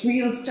 It's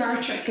real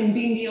Star Trek and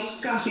beam me up,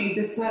 Scotty,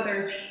 this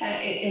weather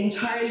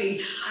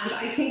entirely. And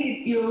I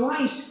think you're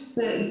right.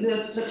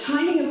 The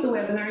timing of the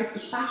webinars, the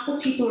fact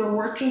that people are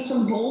working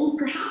from home,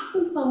 perhaps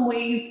in some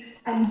ways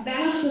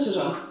benefited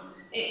us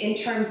in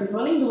terms of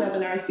running the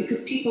webinars,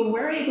 because people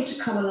were able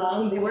to come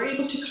along, they were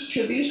able to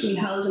contribute. We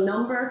held a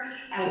number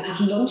at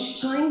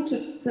lunchtime to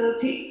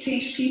facilitate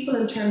people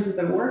in terms of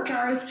their work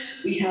hours.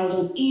 We held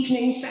an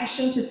evening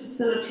session to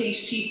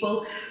facilitate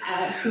people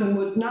who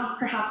would not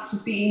perhaps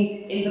have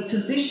been in the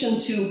position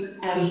to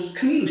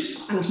commute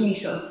and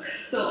meet us.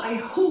 So I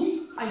hope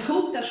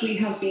that we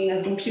have been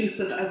as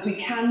inclusive as we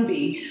can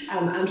be,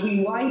 and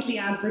we widely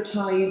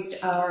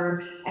advertised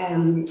our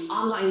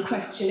online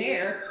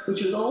questionnaire,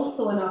 which was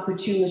also an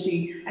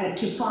opportunity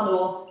to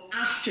follow up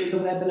after the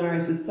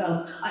webinars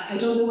itself. I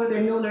don't know whether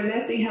Noel or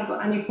Leslie have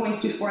any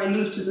points before I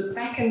move to the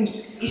second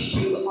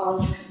issue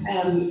of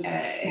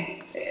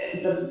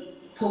the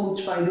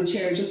posed by the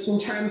chair, just in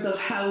terms of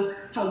how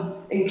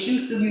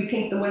inclusive you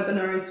think the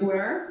webinars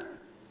were.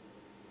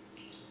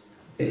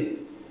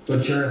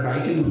 But Chair, if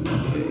I can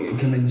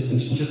come in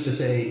just to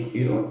say,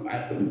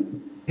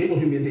 people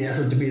who made the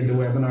effort to be at the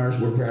webinars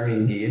were very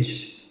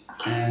engaged,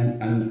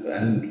 and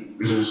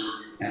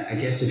I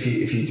guess if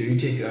you do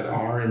take that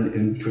hour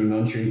in between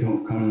lunch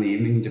and come in the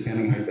evening,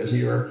 depending how busy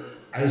you are,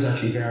 I was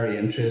actually very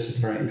interested,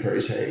 very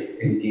encouraged how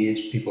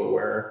engaged people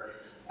were.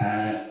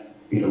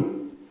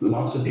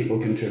 Lots of people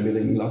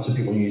contributing, lots of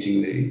people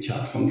using the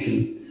chat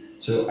function.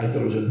 So I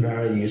thought it was a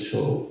very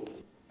useful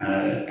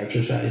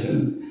exercise,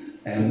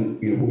 and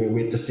we'll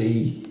wait to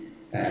see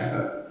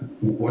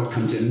what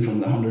comes in from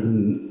the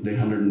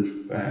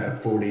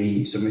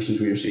 140 submissions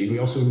we received. We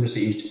also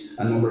received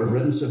a number of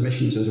written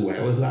submissions as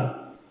well as that.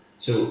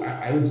 So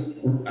I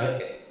would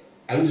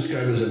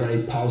describe it as a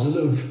very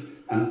positive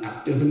and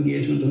active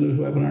engagement in those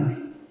webinars.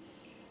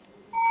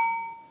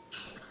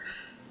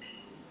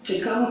 To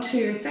come to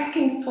your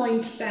second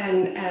point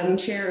then,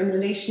 Chair, in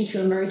relation to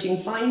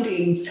emerging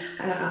findings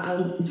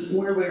and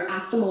where we're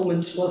at the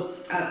moment, well,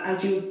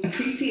 as you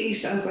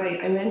appreciate, as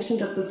I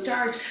mentioned at the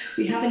start,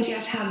 we haven't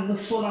yet had the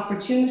full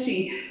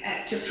opportunity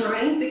to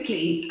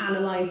forensically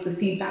analyse the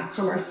feedback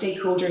from our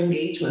stakeholder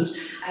engagement.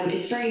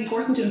 It's very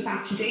important, in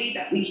fact, today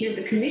that we hear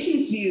the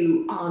committee's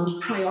view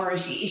on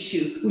priority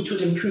issues which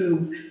would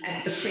improve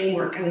the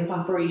framework and its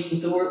operation.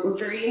 So we're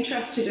very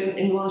interested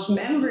in what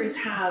members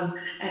have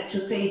to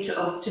say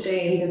to us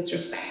today in this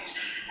respect.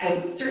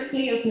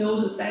 Certainly, as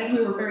Noel has said, we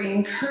were very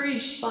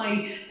encouraged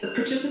by the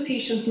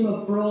participation from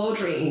a broad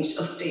range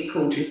of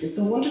stakeholders. It's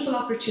a wonderful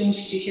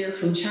opportunity to hear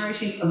from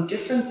charities of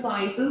different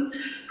sizes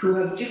who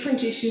have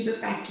different issues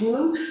affecting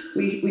them.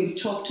 We've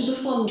talked to the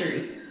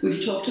funders,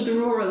 we've talked to the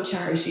rural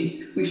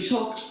charities, we've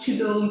talked to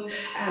those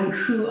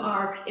who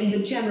are in the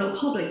general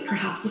public,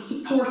 perhaps a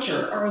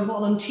supporter or a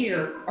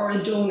volunteer or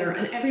a donor,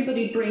 and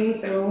everybody brings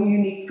their own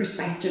unique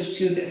perspective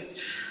to this.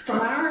 From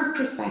our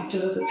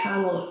perspective as a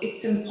panel,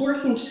 it's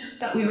important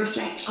that we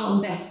reflect on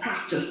best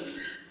practice.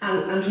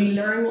 and we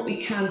learn what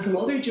we can from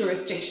other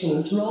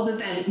jurisdictions rather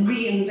than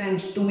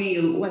reinvent the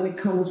wheel when it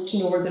comes to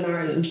Northern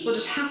Ireland. But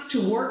it has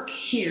to work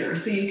here,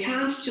 so you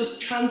can't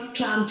just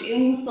transplant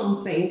in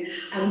something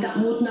and that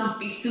would not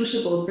be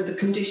suitable for the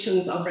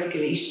conditions of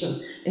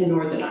regulation in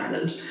Northern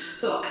Ireland.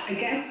 So I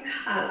guess,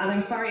 and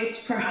I'm sorry it's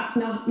perhaps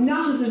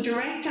not as a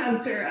direct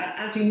answer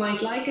as you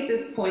might like at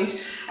this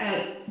point,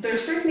 there are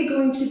certainly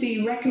going to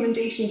be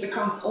recommendations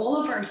across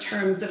all of our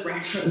terms of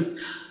reference,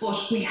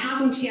 but we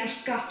haven't yet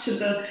got to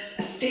the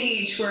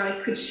stage where I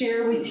could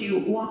share with you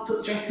what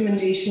those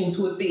recommendations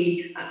would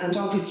be, and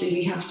obviously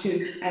we have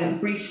to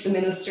brief the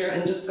Minister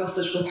and discuss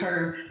it with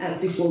her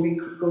before we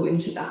could go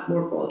into that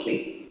more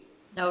broadly.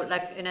 No,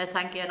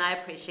 thank you, and I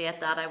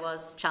appreciate that. I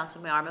was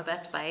chancing my arm a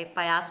bit by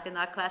asking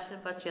that question,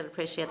 but you'll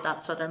appreciate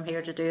that's what I'm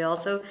here to do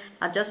also.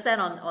 And just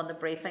then on the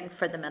briefing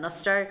for the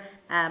Minister,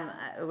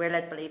 we're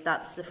led to believe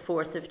that's the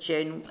 4th of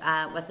June,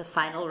 with the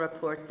final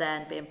report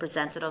then being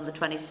presented on the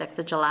 26th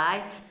of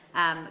July.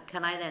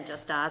 Can I then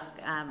just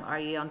ask, are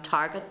you on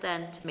target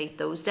then to meet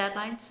those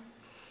deadlines?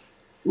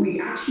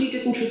 We actually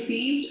didn't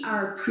receive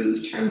our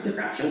approved terms of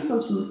reference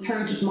until the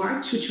 3rd of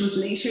March, which was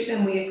later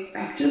than we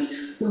expected.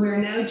 So we're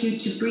now due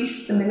to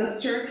brief the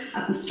Minister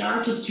at the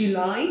start of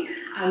July,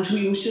 and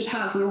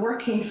we're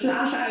working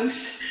flat out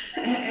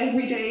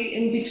every day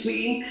in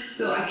between.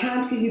 So I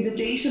can't give you the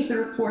date of the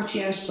report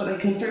yet, but I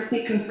can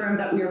certainly confirm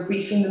that we are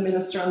briefing the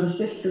Minister on the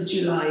 5th of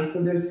July.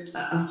 So there's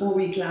a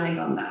 4-week lag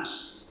on that.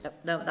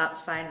 No,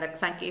 that's fine.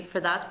 Thank you for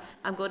that.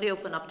 I'm going to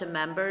open up to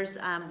members.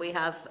 We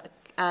have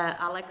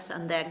Alex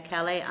and then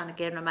Kelly, and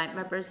again remind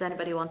members,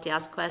 anybody want to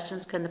ask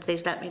questions, can they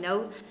please let me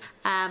know.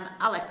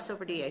 Alex,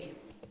 over to you.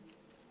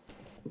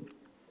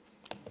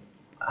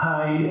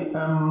 Hi,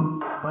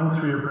 thanks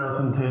for your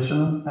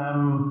presentation.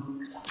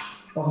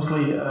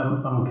 Obviously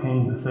I'm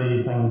keen to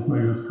see things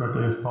move as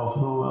quickly as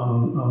possible,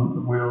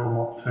 and we all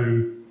want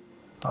to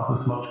have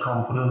as much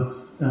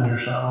confidence in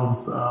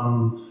yourselves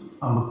and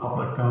the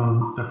public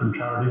and different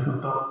charities and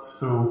stuff.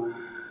 So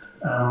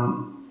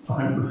I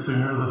think the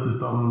sooner this is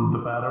done, the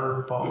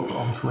better, but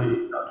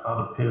obviously at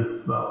a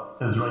pace that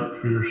is right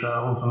for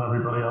yourselves and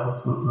everybody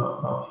else.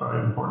 That's very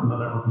important that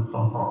everything's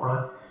done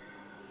properly.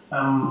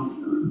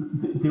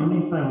 The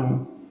only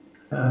thing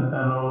in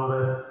all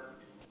of this,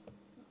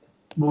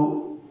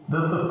 will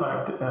this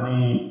affect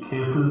any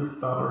cases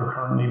that are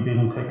currently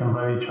being taken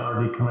by the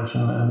Charity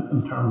Commission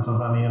in terms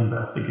of any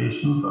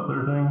investigations that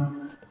they're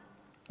doing,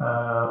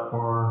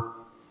 or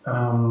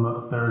anyone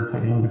that they're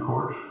taking to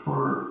court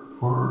for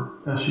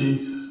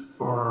issues,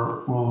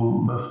 or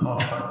will this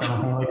not affect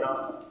anything like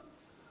that?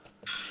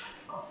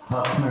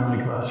 That's my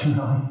only question,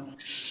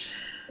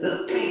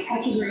 really.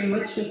 Thank you very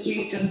much, Mr.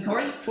 Easton,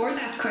 for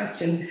that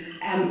question.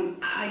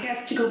 I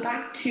guess to go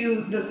back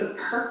to the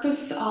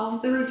purpose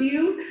of the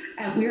review,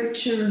 we're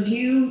to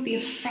review the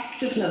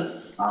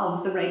effectiveness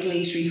of the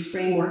regulatory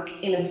framework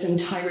in its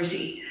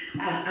entirety.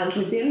 And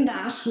within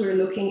that, we're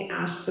looking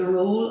at the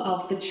role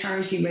of the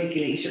charity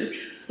regulator.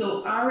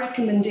 So our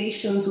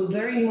recommendations will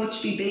very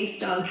much be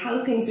based on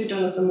how things are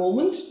done at the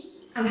moment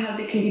and how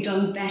they can be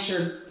done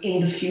better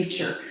in the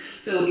future.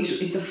 So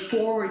it's a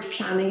forward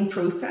planning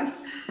process.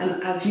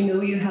 As you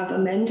know, you have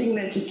amending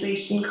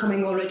legislation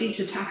coming already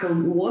to tackle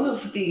one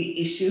of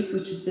the issues,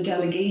 which is the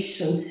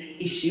delegation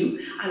issue.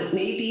 And it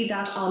may be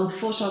that on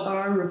foot of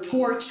our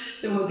report,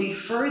 there will be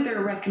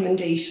further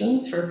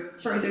recommendations for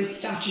further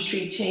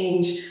statutory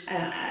change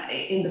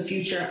in the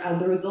future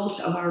as a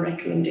result of our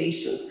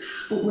recommendations.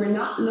 But we're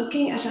not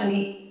looking at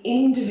any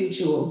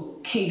individual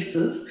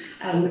cases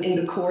in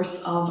the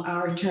course of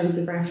our terms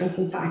of reference.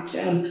 In fact,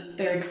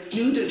 they're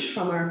excluded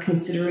from our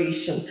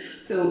consideration.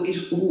 So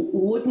it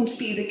wouldn't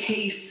be the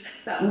case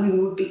that we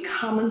would be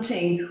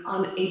commenting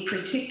on a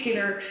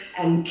particular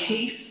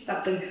case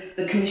that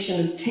the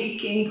Commission is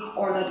taking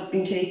or that has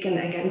been taken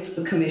against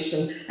the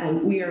Commission.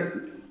 And we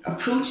are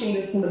approaching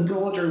this in the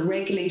broader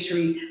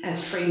regulatory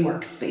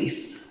framework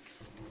space.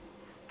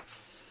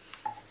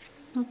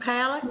 Okay,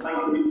 Alex.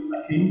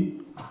 Thank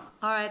you.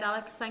 All right,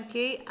 Alex, thank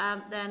you.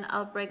 Then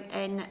I'll bring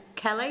in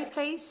Kelly,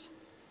 please.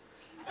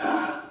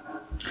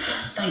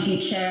 Thank you,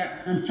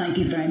 Chair, and thank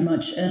you very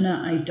much,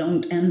 Una. I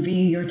don't envy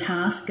your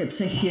task. It's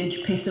a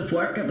huge piece of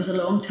work. It was a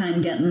long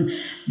time getting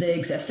the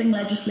existing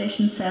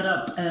legislation set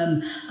up.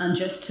 And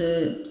just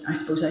to, I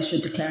suppose I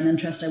should declare an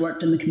interest, I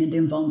worked in the community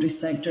and voluntary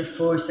sector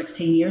for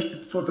 16 years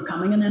before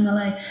becoming an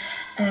MLA.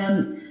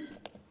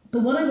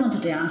 But what I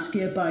wanted to ask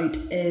you about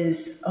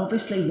is,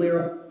 obviously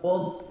we're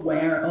all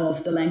aware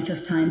of the length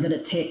of time that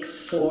it takes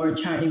for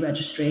charity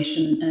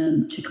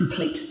registration to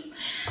complete.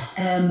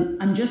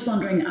 I'm just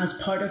wondering, as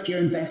part of your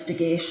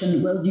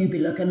investigation, will you be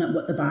looking at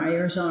what the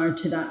barriers are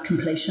to that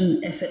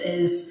completion, if it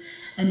is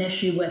an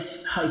issue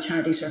with how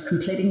charities are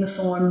completing the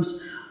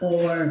forms,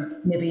 or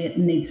maybe it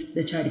needs,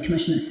 the Charity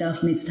Commission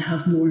itself needs to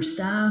have more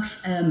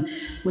staff?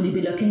 Will you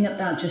be looking at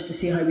that just to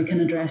see how we can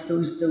address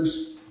those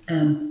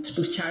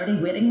suppose charity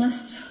waiting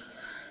lists?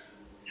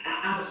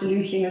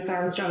 Absolutely, Ms.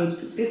 Armstrong.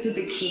 This is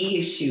a key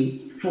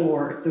issue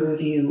for the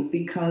review,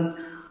 because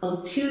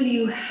until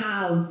you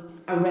have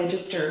a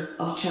register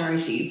of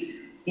charities,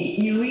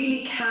 You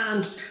really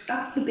can't,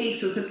 that's the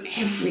basis of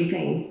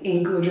everything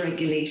in good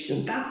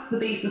regulation. That's the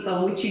basis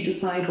on which you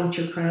decide what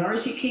your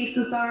priority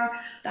cases are.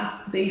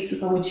 That's the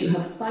basis on which you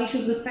have sight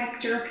of the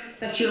sector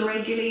that you're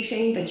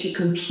regulating, that you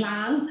can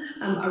plan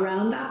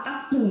around that.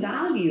 That's the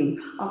value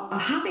of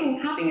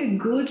having a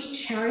good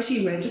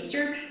charity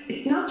register.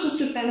 It's not just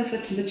a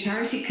benefit to the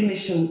Charity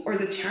Commission or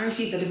the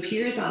charity that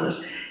appears on it.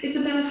 It's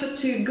a benefit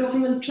to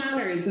government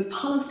planners and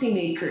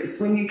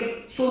policymakers when you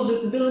get full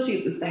visibility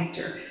of the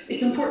sector.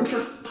 It's important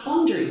for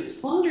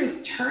funders.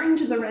 Funders turn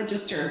to the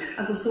register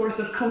as a source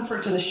of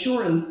comfort and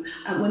assurance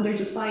when they're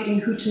deciding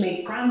who to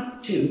make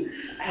grants to.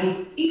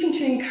 And even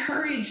to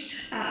encourage,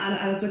 and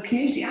as a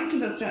community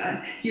activist,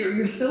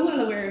 you're so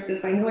well aware of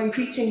this. I know I'm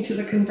preaching to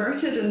the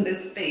converted in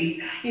this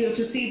space, to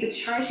see the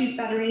charities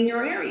that are in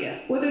your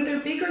area, whether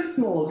they're big or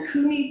small,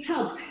 who needs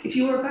help. If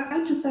you are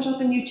about to set up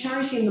a new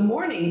charity in the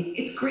morning,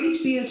 it's great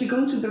to be able to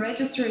go to the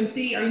register and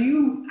see,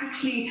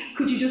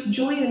 could you just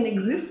join an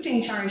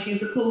existing charity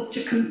as opposed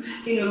to,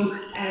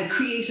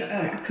 create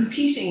a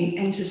competing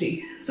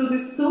entity. So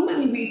there's so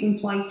many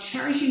reasons why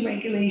charity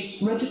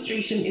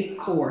registration is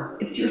core.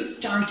 It's your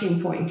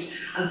starting point.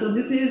 And so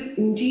this is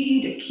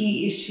indeed a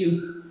key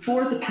issue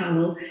for the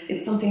panel.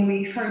 It's something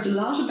we've heard a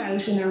lot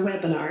about in our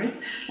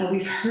webinars.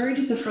 We've heard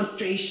the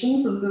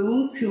frustrations of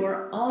those who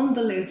are on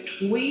the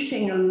list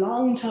waiting a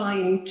long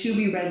time to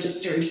be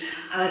registered,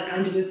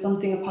 and it is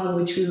something upon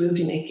which we will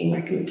be making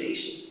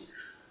recommendations.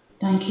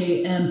 Thank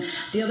you.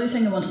 The other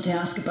thing I wanted to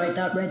ask about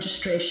that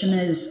registration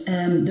is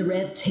the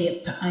red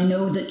tape. I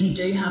know that you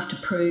do have to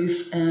prove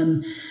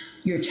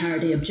your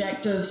charity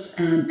objectives.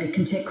 It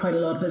can take quite a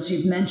lot, but as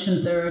you've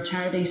mentioned, there are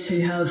charities who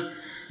have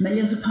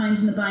millions of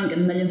pounds in the bank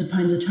and millions of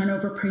pounds of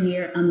turnover per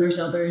year, and there's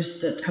others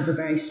that have a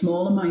very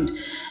small amount.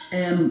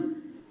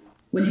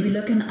 Will you be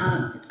looking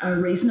at a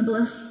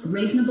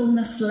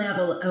reasonableness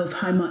level of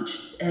how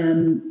much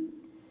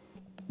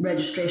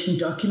registration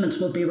documents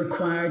will be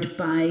required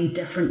by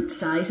different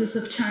sizes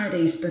of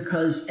charities?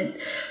 Because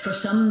for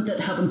some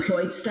that have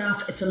employed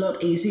staff, it's a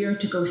lot easier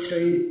to go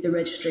through the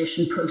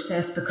registration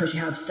process because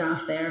you have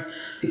staff there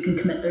who can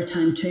commit their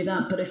time to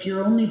that. But if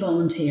you're only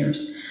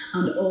volunteers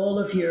and all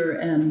of your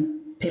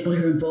people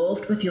who are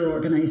involved with your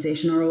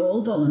organisation are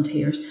all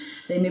volunteers,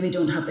 they maybe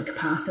don't have the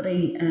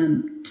capacity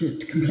to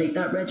complete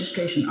that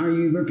registration. Are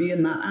you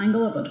reviewing that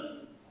angle of it?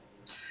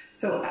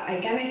 So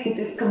again, I think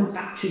this comes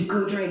back to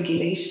good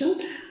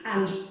regulation,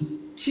 and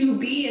to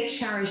be a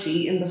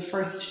charity in the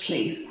first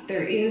place,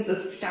 there is a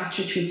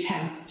statutory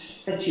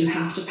test that you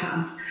have to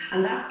pass.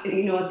 And that, at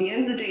the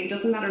end of the day, it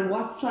doesn't matter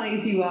what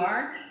size you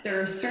are,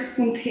 there are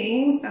certain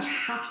things that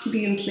have to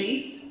be in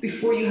place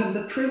before you have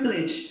the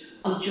privilege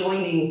of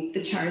joining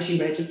the charity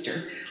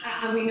register.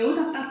 And we know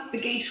that that's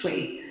the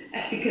gateway.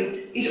 Because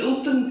it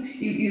opens,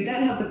 you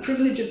then have the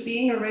privilege of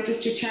being a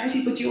registered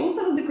charity, but you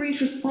also have the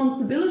great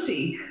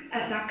responsibility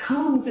that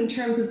comes in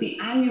terms of the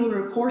annual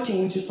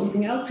reporting, which is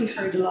something else we've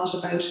heard a lot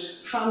about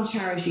from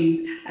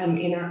charities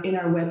in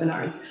our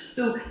webinars.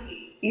 So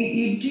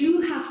you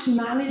do have to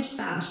manage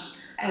that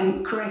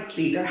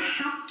correctly. There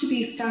has to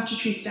be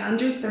statutory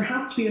standards, there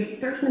has to be a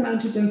certain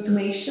amount of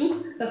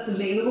information that's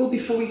available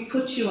before we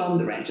put you on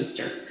the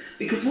register.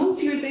 Because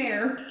once you're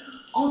there,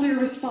 other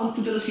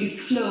responsibilities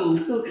flow.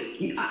 So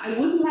I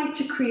wouldn't like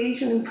to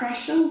create an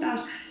impression that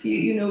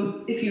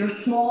if you're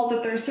small,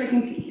 that there are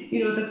certain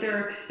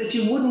that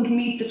you wouldn't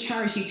meet the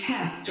charity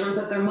test, or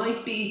that there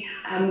might be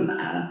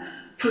a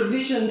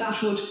provision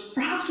that would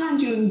perhaps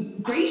land you in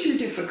greater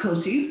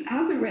difficulties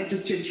as a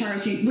registered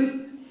charity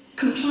with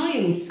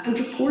compliance and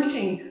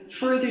reporting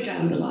further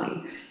down the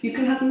line. You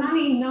can have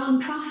many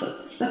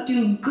non-profits that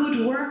do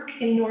good work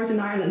in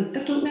Northern Ireland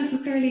that don't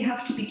necessarily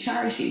have to be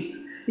charities.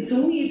 It's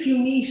only if you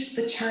meet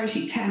the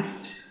charity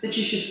test that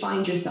you should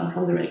find yourself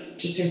on the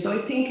register. So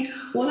I think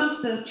one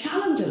of the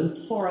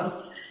challenges for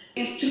us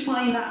is to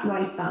find that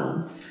right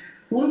balance.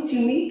 Once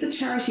you meet the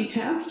charity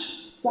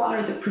test, what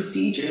are the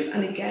procedures?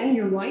 And again,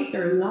 you're right,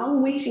 there are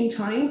long waiting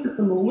times at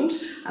the moment,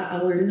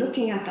 and we're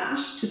looking at that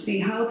to see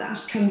how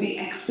that can be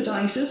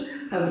expedited,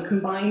 how the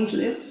combined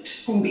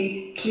list can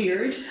be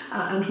cleared,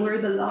 and where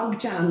the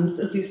log jams,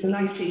 as you so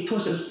nicely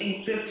put it,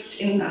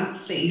 exist in that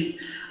space.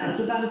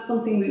 So that is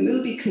something we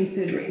will be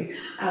considering,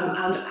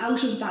 and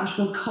out of that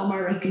will come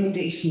our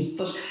recommendations.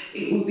 But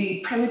it would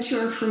be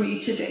premature for me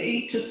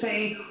today to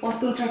say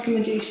what those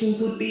recommendations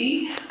would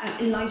be,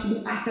 in light of the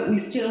fact that we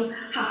still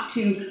have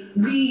to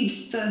read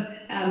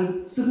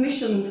the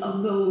submissions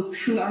of those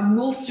who are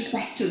most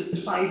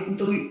affected by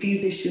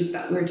these issues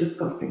that we're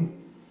discussing.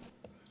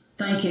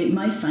 Thank you.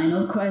 My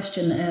final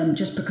question,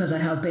 just because I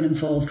have been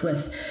involved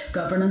with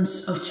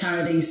governance of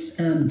charities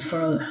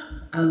for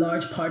a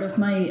large part of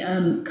my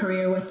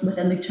career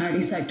within the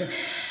charity sector.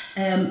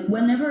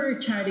 Whenever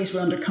charities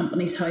were under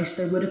Companies House,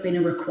 there would have been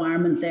a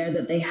requirement there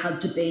that they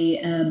had to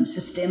be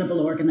sustainable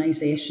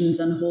organisations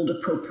and hold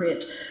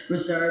appropriate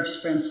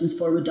reserves, for instance,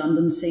 for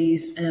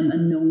redundancies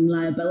and known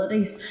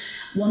liabilities.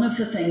 One of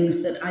the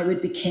things that I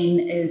would be keen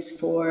is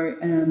for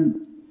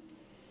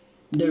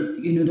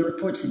the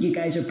reports that you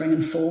guys are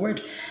bringing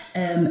forward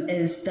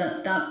is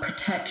that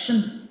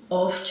protection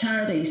of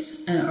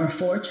charities or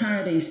for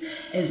charities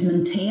is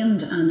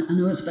maintained, and I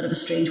know it's a bit of a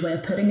strange way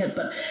of putting it,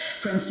 but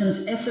for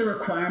instance, if the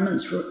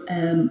requirements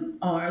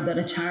are that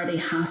a charity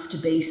has to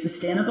be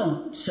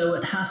sustainable, so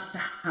it has to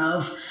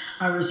have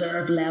a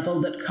reserve level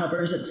that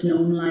covers its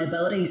known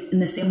liabilities in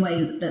the same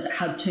way that it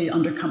had to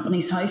under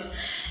Companies House,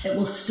 it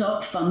will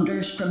stop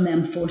funders from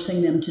them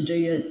forcing them to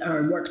do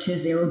or work to a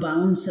zero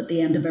balance at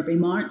the end of every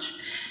March.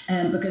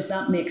 Because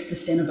that makes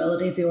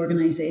sustainability of the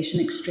organisation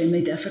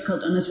extremely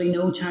difficult. And as we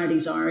know,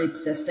 charities are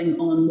existing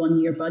on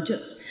one-year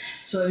budgets.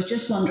 So I was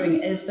just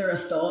wondering, is there a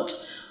thought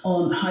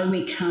on how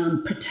we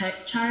can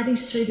protect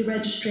charities through the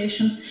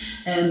registration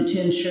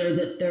to ensure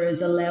that there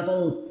is a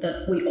level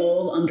that we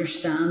all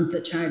understand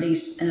that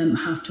charities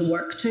have to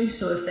work to?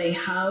 So if they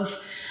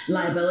have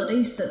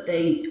liabilities that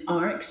they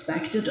are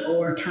expected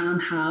or can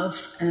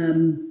have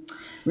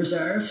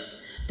reserves,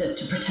 that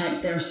to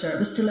protect their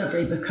service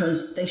delivery,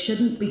 because they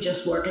shouldn't be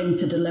just working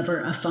to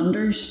deliver a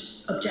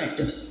funder's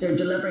objectives. They're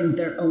delivering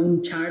their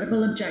own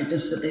charitable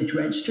objectives that they've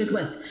registered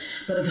with.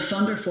 But if a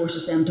funder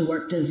forces them to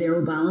work to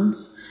zero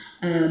balance,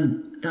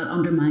 that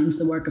undermines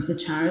the work of the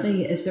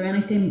charity. Is there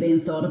anything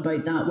being thought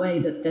about that way,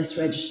 that this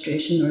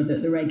registration or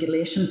the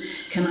regulation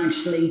can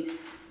actually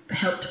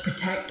help to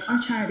protect our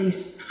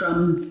charities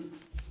from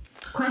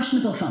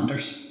questionable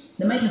funders?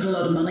 They might have a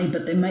lot of money,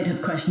 but they might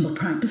have questionable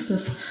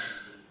practices.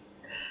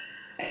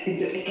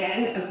 It's,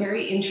 again, a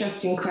very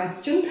interesting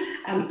question.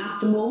 At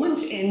the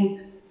moment,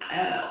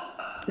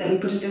 let me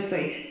put it this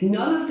way,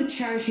 none of the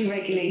charity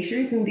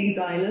regulators in these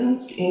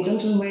islands,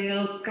 England and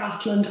Wales,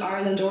 Scotland,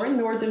 Ireland or in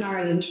Northern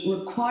Ireland,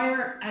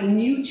 require a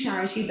new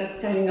charity that's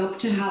setting up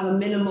to have a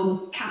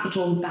minimum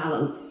capital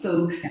balance.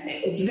 So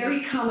it's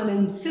very common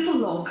in civil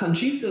law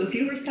countries. So if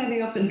you were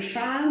setting up in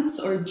France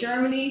or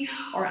Germany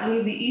or any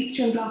of the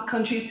Eastern Bloc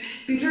countries,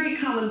 it'd be very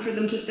common for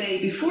them to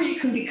say, before you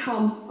can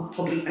become a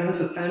public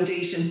benefit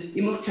foundation,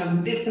 you must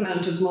have this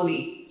amount of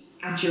money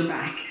at your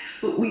back.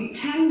 But we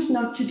tend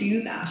not to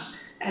do that.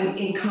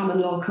 In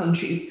common law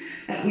countries.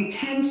 We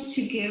tend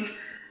to give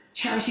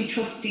charity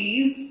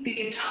trustees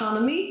the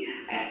autonomy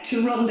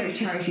to run their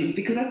charities,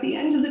 because at the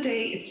end of the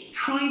day it's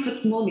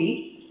private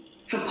money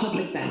for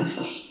public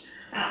benefit.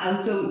 And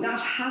so that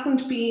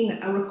hasn't been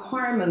a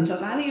requirement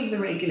of any of the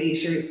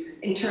regulators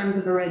in terms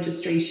of a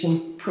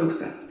registration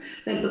process.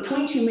 Now, the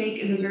point you make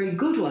is a very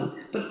good one,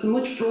 but it's a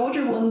much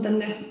broader one than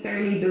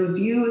necessarily the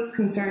review is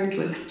concerned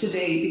with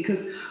today,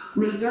 because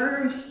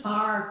reserves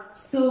are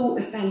so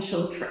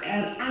essential for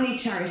any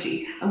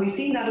charity, and we've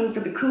seen that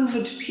over the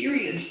COVID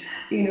period.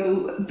 You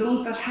know,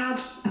 those that had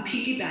a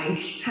piggy bank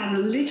had a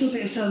little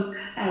bit of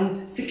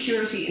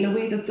security, in a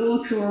way that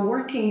those who are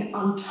working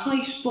on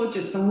tight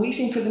budgets and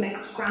waiting for the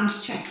next grant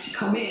check to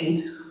come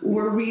in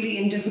were really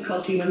in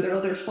difficulty when their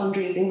other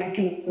fundraising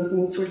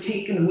mechanisms were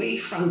taken away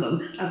from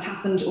them, as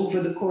happened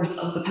over the course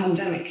of the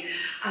pandemic.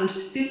 And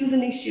this is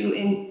an issue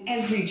in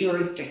every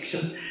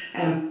jurisdiction.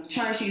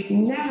 Charities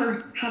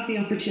never have the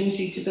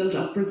opportunity to build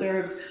up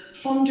reserves.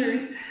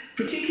 Funders,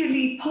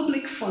 particularly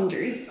public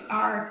funders,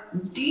 are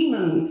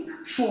demons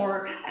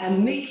for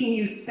making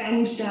you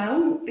spend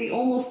down. They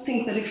almost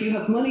think that if you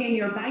have money in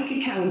your bank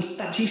account,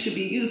 that you should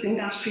be using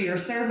that for your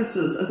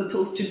services, as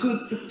opposed to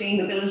good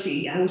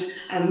sustainability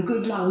and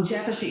good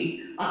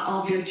longevity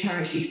of your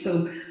charity.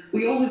 So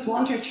we always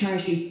want our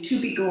charities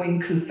to be going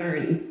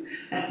concerns.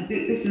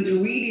 This is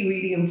really,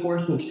 really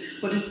important,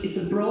 but it's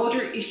a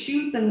broader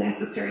issue than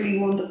necessarily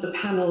one that the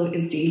panel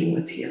is dealing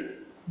with here.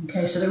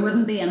 Okay, so there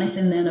wouldn't be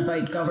anything then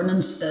about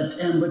governance that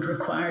would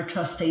require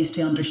trustees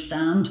to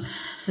understand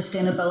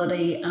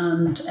sustainability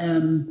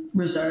and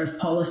reserve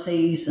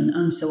policies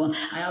and so on.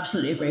 I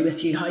absolutely agree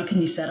with you. How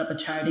can you set up a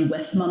charity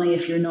with money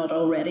if you're not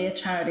already a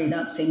charity?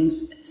 That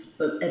seems,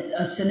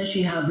 as soon as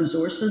you have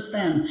resources,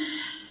 then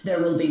there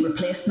will be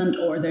replacement,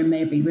 or there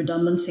may be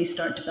redundancy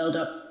start to build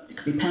up. There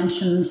could be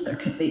pensions, there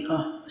could be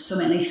so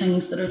many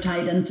things that are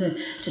tied into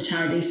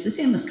charities, the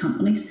same as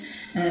companies.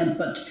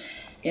 But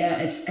yeah,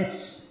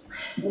 it's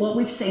what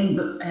we've seen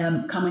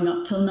coming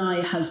up till now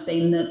has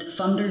been that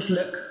funders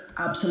look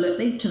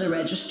absolutely to the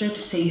register to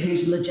see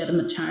who's a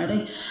legitimate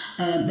charity.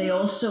 They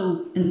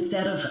also,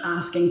 instead of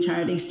asking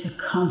charities to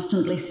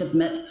constantly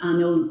submit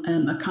annual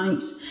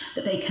accounts,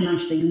 that they can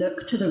actually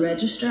look to the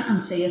register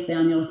and see if the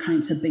annual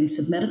accounts have been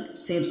submitted. It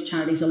saves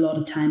charities a lot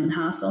of time and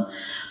hassle.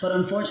 But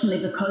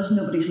unfortunately, because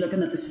nobody's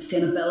looking at the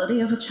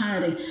sustainability of a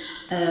charity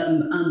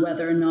and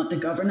whether or not the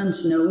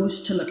governance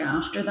knows to look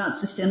after that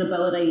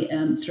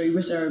sustainability through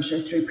reserves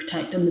or through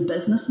protecting the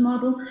business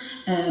model,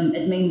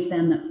 it means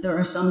then that there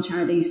are some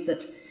charities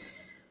that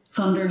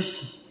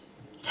funders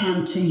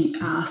tend to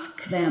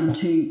ask them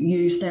to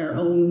use their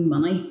own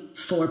money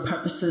for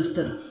purposes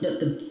that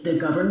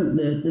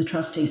the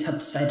trustees have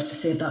decided to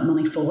save that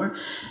money for,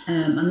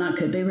 and that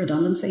could be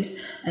redundancies,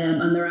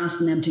 and they're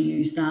asking them to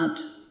use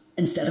that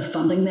instead of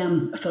funding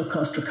them full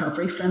cost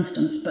recovery, for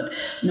instance. But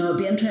no, it'd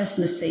be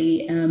interesting to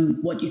see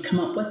what you come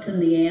up with in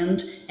the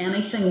end.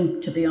 Anything,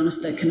 to be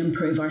honest, that can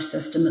improve our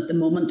system at the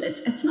moment.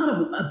 It's not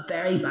a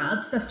very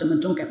bad system, and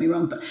don't get me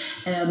wrong, but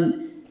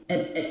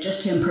it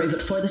just to improve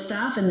it for the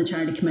staff in the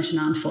Charity Commission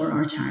and for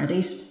our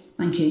charities.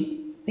 Thank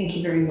you. Thank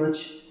you very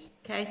much.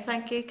 Okay,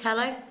 thank you,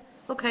 Kelly.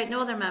 Okay, no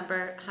other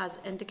member has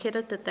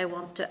indicated that they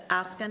want to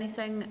ask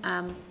anything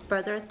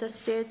further at this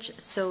stage,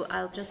 so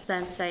I'll just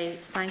then say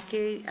thank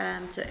you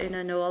to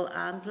Una, Noel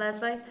and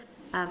Leslie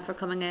for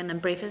coming in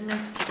and briefing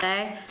us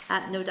today.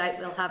 No doubt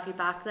we'll have you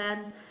back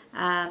then,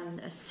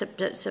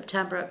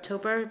 September,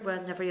 October,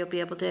 whenever you'll be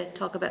able to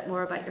talk a bit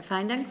more about your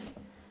findings,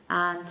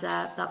 and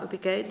that would be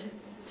good.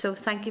 So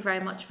thank you very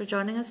much for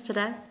joining us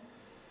today.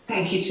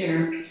 Thank you,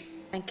 Chair.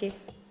 Thank you.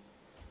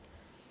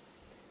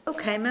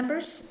 Okay,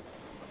 members.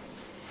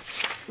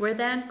 We're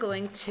then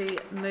going to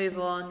move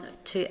on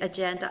to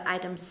agenda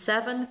item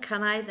 7.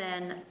 Can I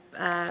then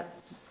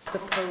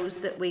propose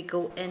that we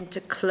go into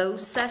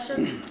closed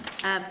session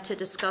to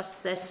discuss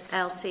this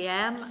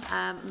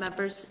LCM?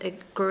 Members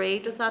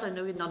agreed with that? I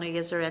know none of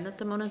you are in at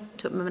the moment.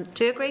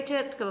 To agree to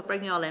it, we'll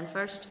bring you all in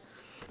first.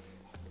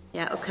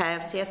 Yeah, okay, I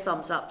see a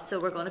thumbs up.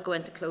 So we're going to go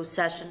into closed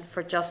session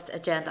for just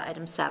agenda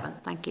item 7.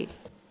 Thank you.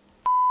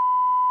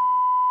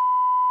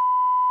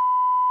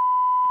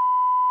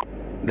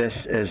 This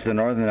is the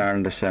Northern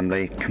Ireland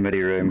Assembly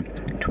Committee Room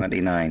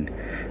 29.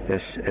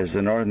 This is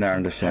the Northern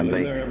Ireland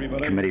Assembly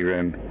Committee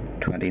Room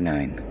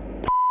 29.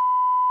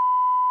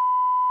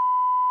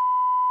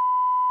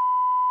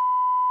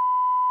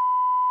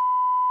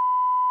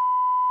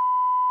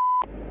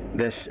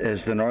 This is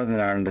the Northern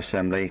Ireland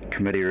Assembly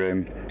Committee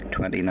Room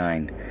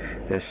 29.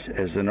 This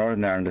is the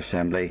Northern Ireland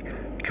Assembly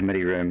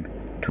Committee Room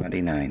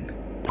 29.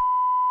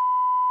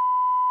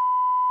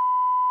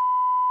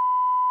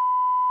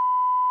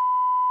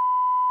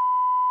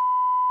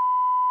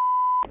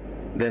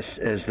 This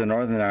is the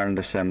Northern Ireland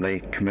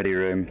Assembly Committee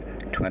Room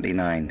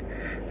 29.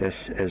 This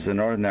is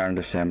the Northern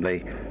Ireland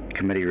Assembly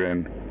Committee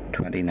Room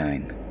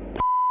 29.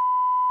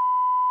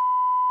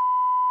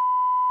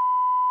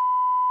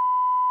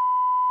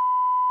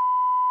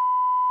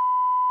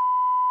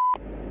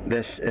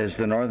 This is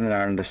the Northern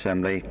Ireland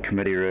Assembly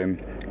Committee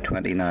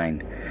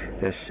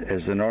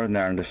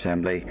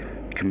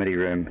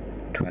Room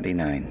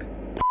 29.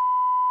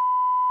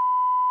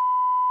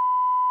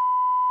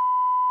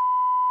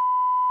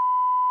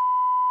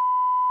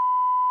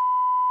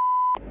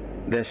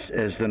 This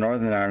is the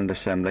Northern Ireland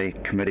Assembly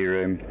Committee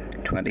Room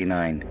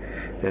 29.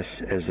 This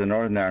is the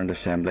Northern Ireland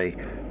Assembly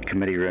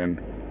Committee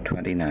Room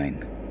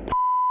 29.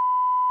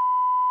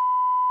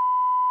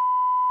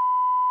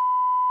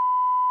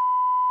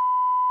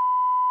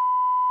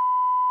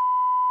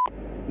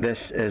 This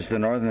is the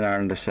Northern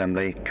Ireland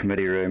Assembly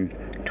Committee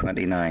Room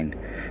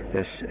 29. This is the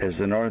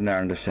Northern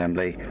Ireland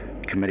Assembly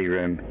Committee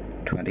Room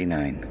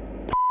 29.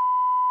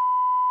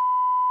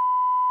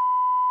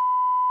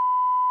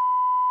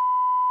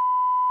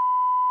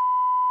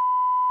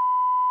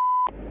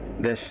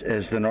 This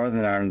is the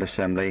Northern Ireland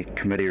Assembly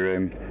Committee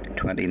Room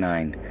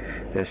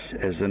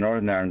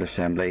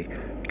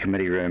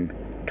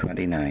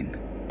 29.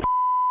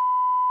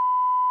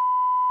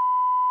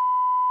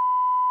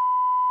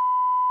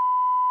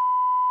 This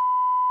is the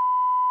Northern Ireland Assembly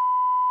Committee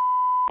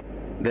Room 29.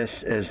 This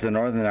is the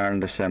Northern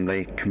Ireland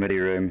Assembly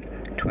Committee Room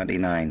 29. This is the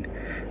Northern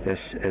Ireland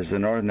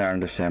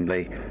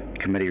Assembly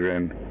Committee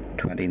Room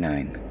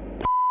 29.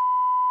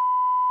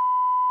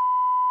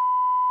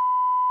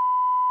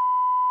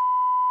 This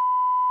is the Northern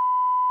Ireland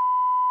Assembly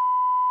Committee Room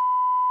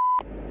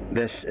 29.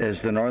 This is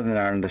the Northern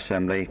Ireland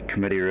Assembly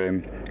Committee Room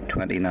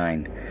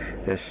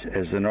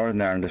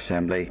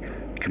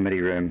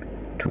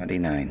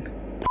 29.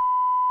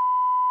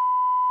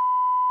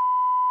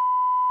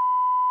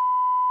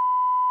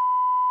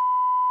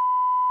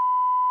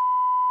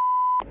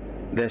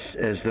 This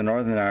is the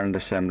Northern Ireland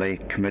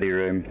Assembly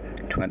Committee Room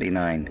 29.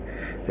 This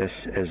is the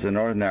Northern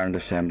Ireland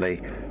Assembly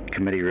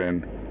Committee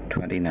Room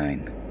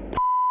 29.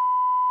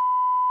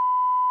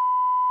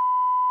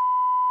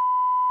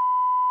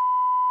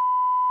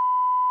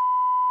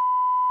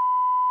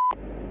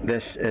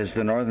 This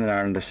is the Northern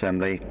Ireland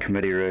Assembly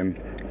Committee Room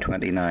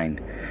 29.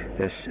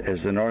 This is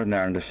the Northern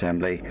Ireland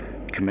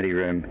Assembly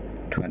Committee Room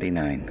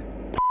 29.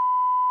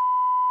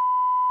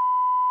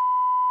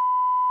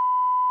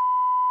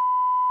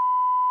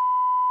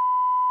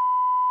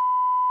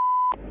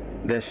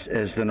 This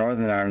is the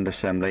Northern Ireland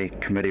Assembly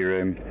Committee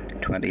Room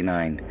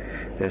 29.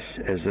 This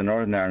is the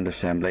Northern Ireland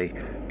Assembly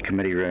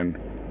Committee Room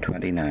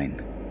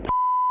 29. This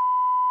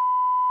is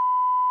the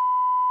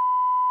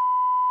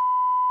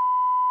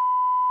Northern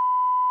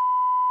Ireland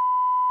Assembly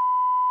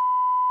Committee Room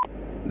 29.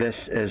 This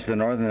is the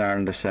Northern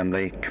Ireland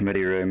Assembly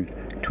Committee Room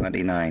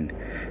 29.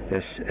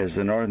 This is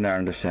the Northern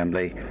Ireland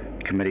Assembly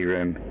Committee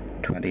Room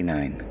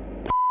 29.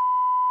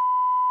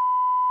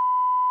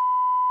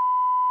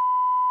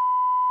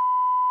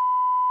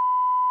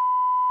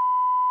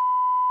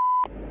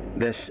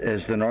 This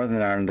is the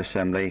Northern Ireland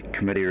Assembly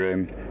Committee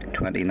Room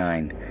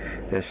 29.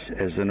 This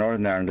is the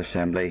Northern Ireland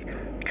Assembly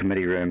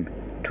Committee Room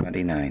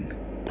 29.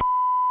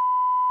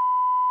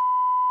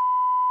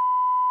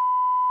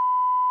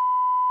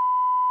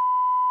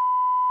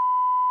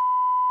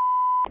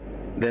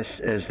 This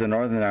is the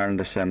Northern Ireland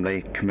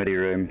Assembly Committee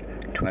Room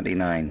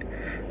 29.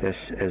 This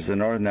is the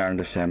Northern Ireland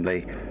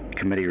Assembly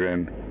Committee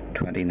Room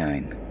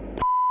 29.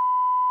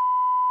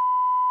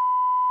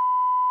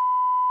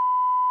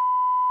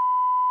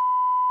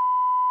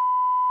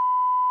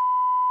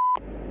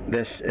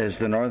 This is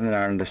the Northern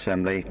Ireland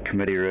Assembly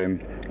Committee Room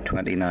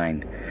 29.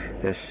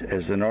 This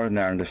is the Northern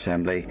Ireland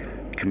Assembly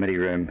Committee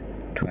Room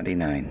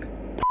 29.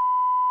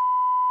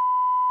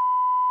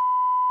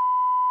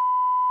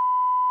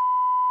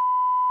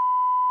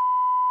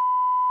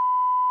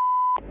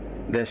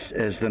 This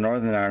is the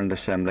Northern Ireland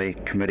Assembly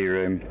Committee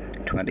Room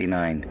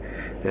 29.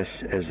 This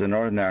is the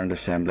Northern Ireland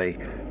Assembly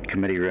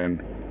Committee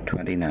Room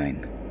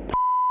 29.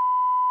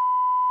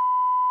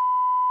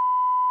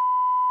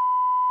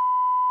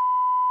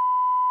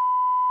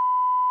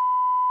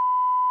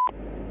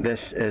 This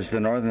is the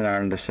Northern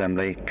Ireland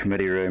Assembly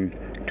Committee Room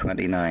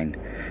 29.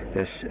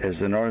 This is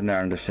the Northern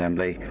Ireland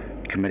Assembly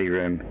Committee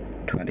Room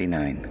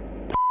 29.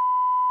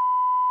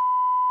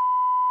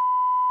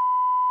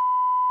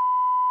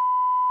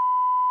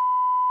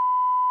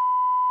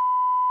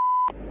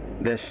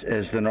 This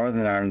is the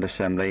Northern Ireland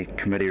Assembly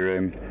Committee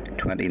Room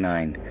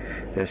 29.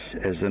 This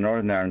is the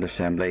Northern Ireland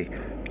Assembly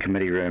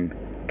Committee Room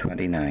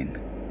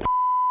 29.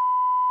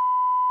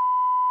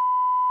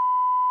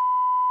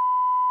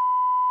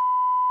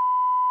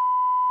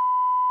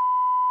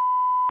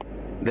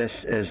 This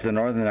is the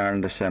Northern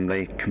Ireland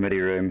Assembly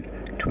Committee Room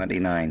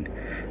 29.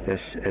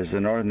 This is the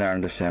Northern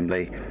Ireland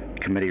Assembly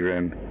Committee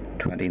Room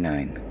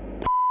 29.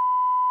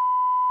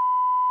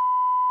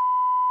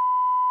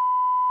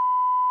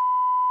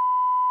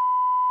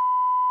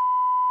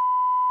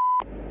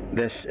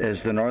 This is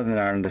the Northern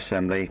Ireland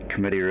Assembly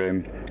Committee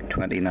Room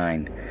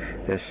 29.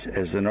 This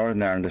is the Northern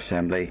Ireland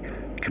Assembly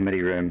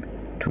Committee Room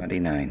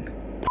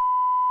 29.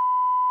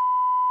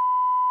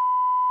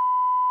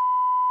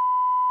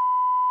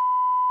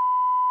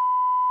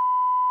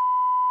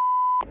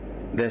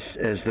 This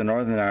is the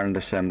Northern Ireland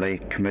Assembly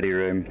Committee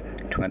Room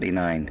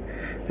 29.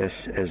 This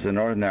is the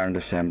Northern Ireland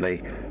Assembly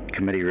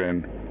Committee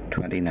Room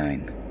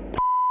 29.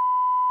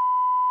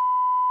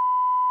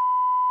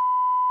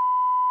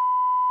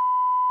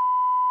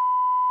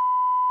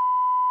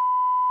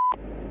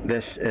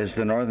 This is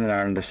the Northern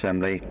Ireland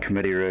Assembly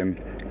Committee Room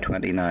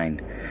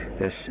 29.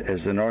 This is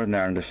the Northern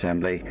Ireland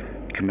Assembly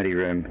Committee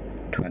Room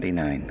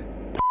 29.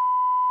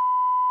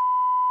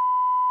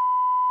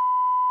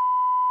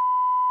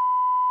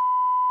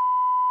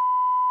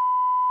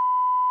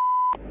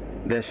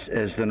 This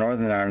is the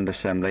Northern Ireland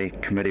Assembly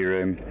Committee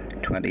Room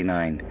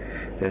 29.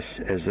 This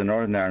is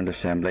the Northern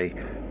Ireland Assembly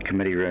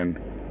Committee Room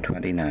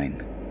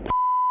 29.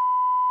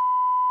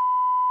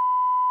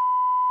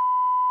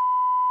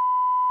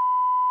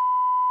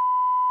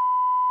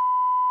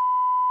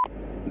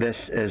 This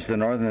is the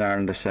Northern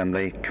Ireland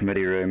Assembly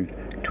Committee Room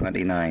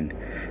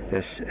 29. This is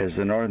the Northern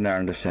Ireland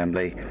Assembly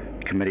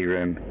Committee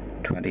Room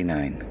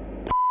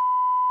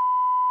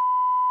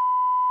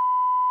 29.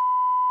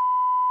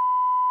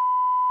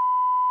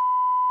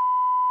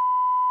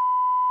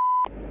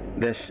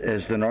 This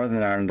is the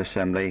Northern Ireland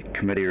Assembly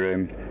Committee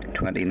Room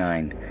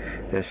 29. This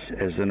is the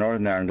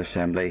Northern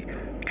Ireland Assembly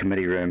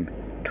Committee Room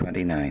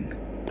 29.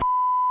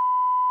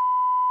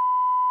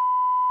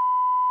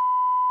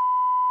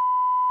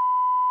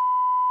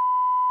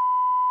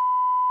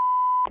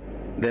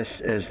 This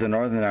is the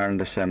Northern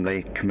Ireland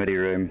Assembly Committee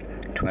Room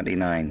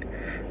 29.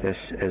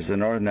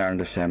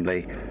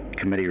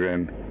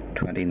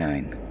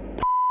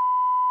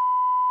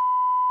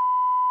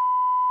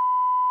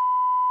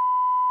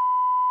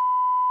 This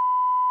is the Northern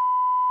Ireland Assembly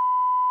Committee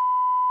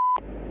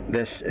Room 29.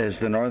 This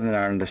is the Northern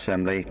Ireland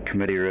Assembly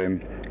Committee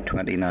Room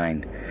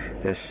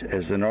 29. This is the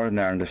Northern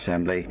Ireland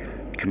Assembly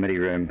Committee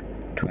Room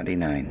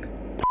 29.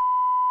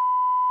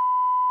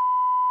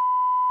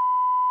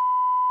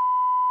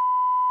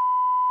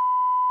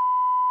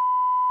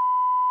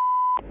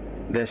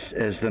 This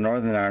is the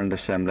Northern Ireland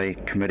Assembly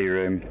Committee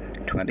Room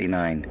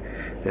 29.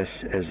 This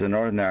is the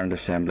Northern Ireland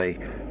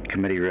Assembly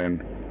Committee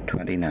Room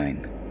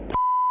 29.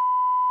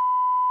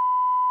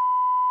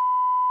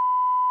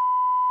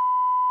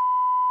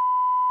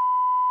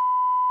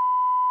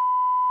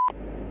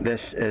 This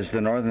is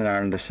the Northern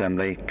Ireland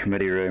Assembly Committee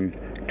Room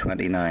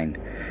 29.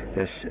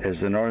 This is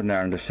the Northern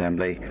Ireland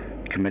Assembly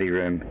Committee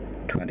Room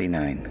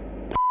 29.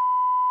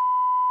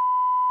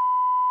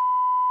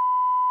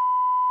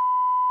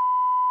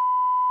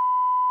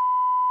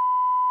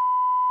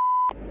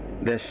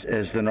 This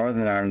is the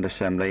Northern Ireland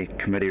Assembly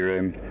Committee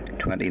Room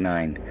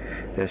 29.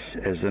 This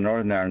is the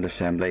Northern Ireland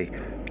Assembly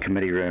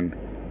Committee Room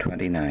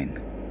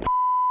 29.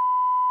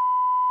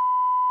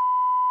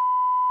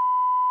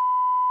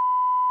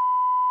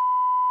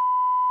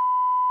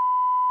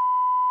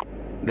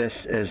 This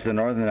is the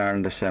Northern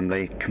Ireland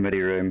Assembly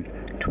Committee Room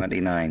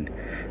 29.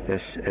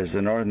 This is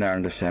the Northern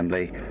Ireland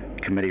Assembly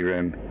Committee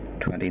Room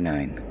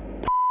 29.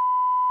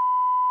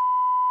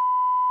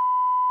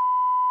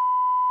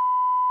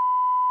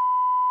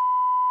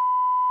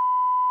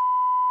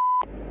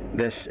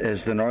 This is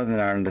the Northern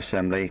Ireland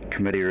Assembly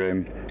Committee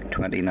Room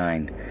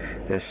 29.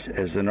 This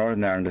is the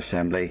Northern Ireland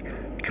Assembly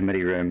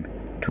Committee Room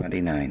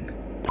 29.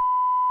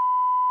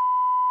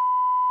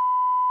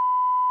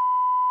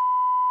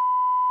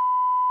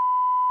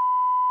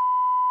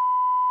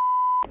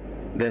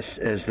 This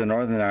is the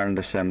Northern Ireland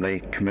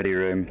Assembly Committee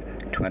Room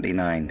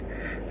 29.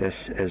 This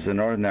is the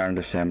Northern Ireland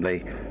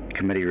Assembly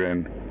Committee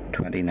Room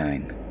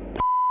 29.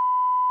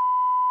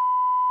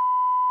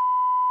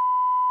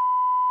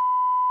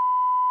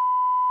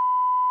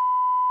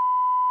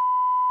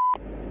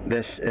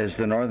 This is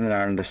the Northern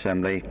Ireland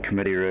Assembly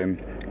Committee Room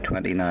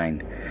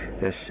 29.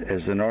 This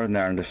is the Northern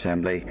Ireland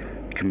Assembly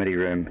Committee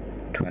Room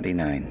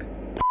 29.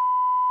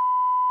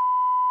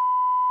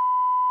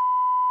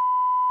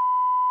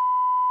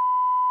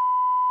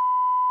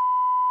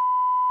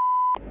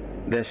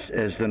 This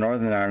is the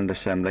Northern Ireland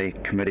Assembly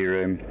Committee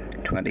Room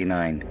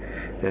 29.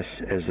 This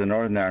is the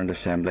Northern Ireland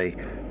Assembly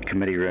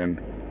Committee Room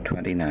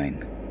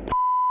 29.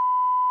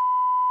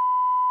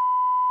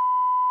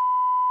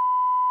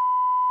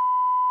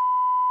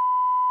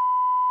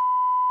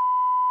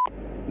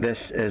 This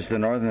is the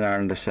Northern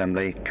Ireland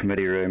Assembly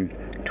Committee Room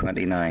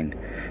 29.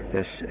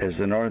 This is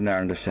the Northern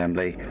Ireland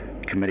Assembly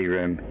Committee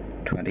Room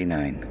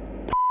 29.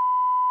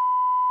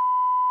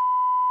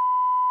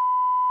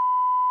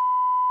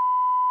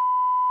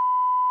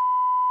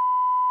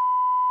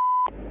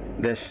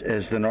 This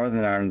is the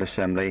Northern Ireland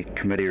Assembly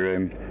Committee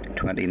Room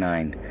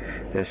 29.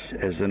 This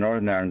is the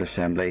Northern Ireland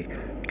Assembly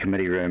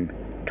Committee Room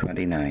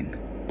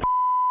 29.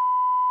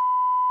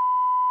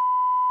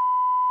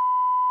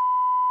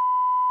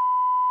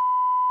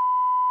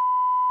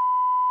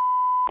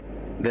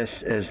 This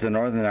is the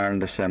Northern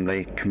Ireland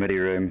Assembly Committee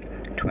Room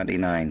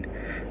 29.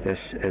 This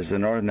is the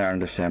Northern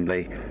Ireland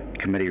Assembly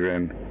Committee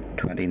Room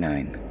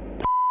 29.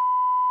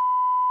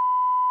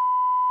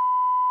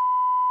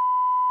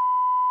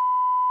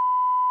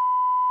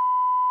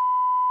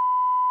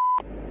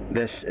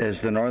 This is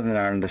the Northern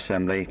Ireland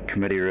Assembly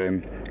Committee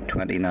Room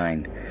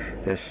 29.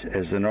 This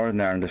is the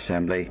Northern Ireland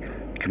Assembly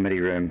Committee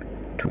Room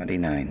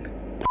 29.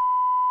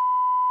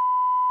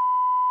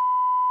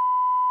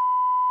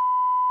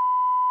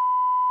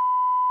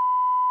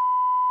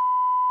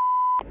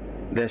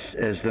 This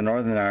is the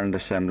Northern Ireland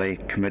Assembly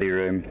Committee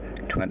Room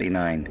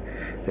 29. This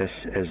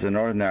is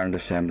the Northern Ireland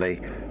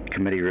Assembly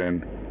Committee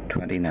Room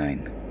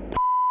 29.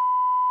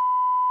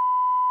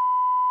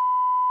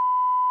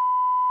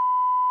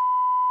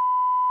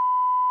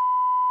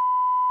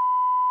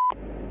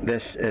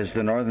 This is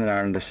the Northern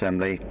Ireland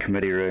Assembly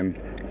Committee Room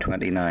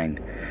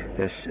 29.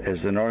 This is the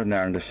Northern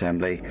Ireland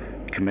Assembly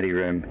Committee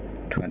Room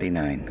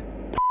 29.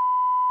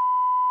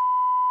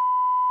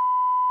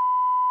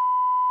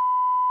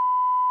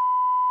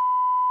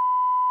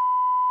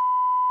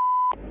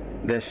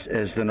 This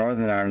is the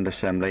Northern Ireland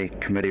Assembly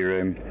Committee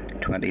Room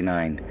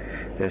 29.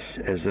 This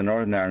is the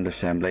Northern Ireland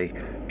Assembly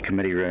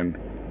Committee Room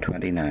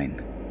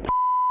 29.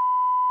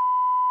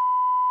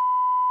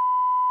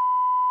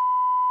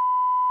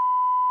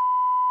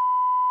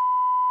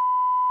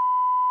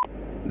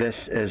 This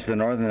is the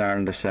Northern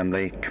Ireland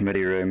Assembly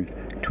Committee Room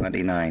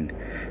 29.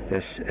 This is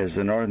the Northern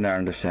Ireland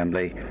Assembly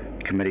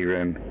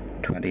Committee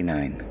Room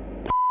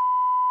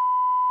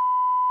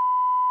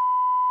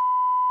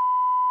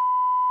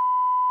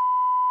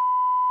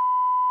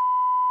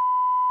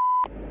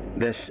 29.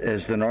 This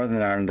is the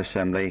Northern Ireland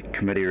Assembly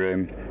Committee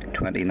Room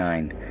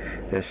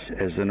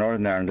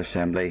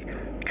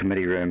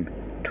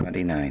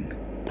 29.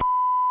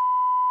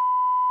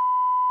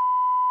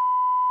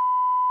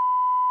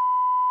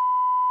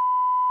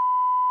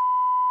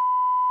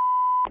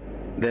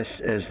 This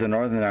is the Northern Ireland Assembly Committee Room 29. This is the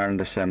Northern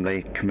Ireland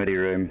Assembly Committee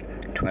Room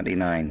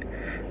 29.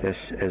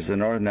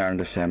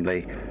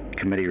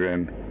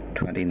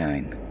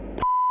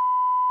 This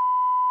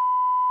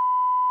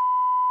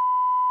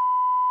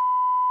is the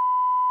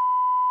Northern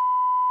Ireland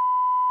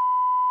Assembly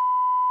Committee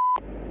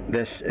Room 29.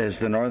 This is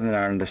the Northern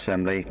Ireland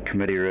Assembly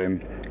Committee Room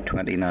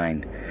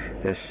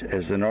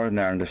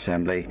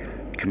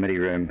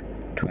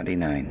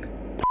 29.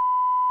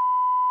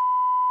 This is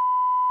the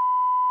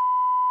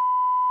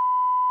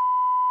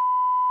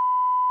Northern Ireland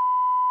Assembly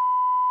Committee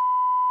Room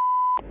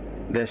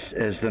 29. This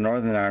is the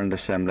Northern Ireland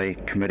Assembly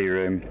Committee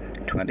Room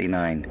 29.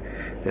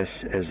 This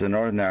is the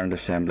Northern Ireland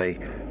Assembly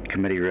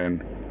Committee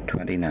Room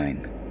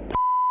 29.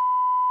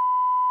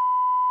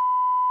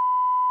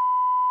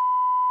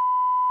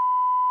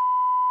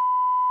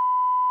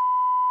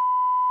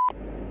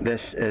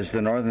 This is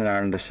the Northern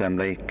Ireland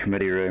Assembly Committee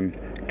Room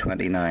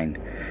 29.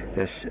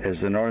 This is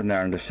the Northern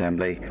Ireland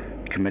Assembly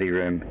Committee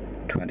Room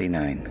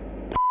 29.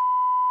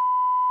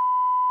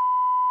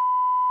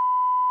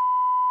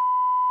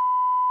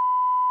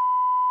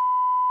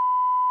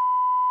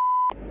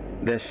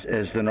 This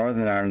is the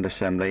Northern Ireland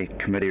Assembly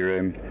Committee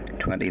Room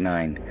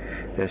 29.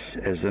 This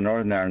is the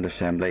Northern Ireland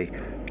Assembly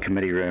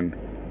Committee Room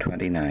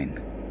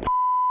 29.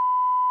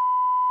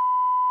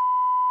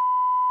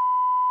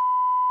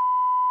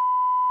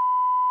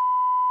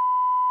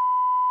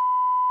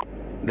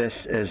 This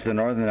is the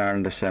Northern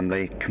Ireland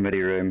Assembly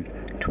Committee Room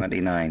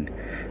 29.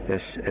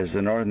 This is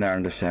the Northern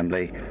Ireland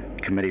Assembly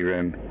Committee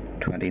Room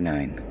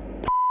 29.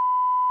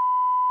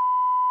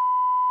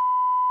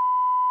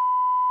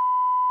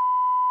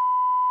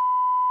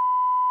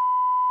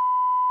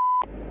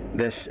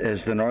 This is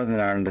the Northern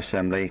Ireland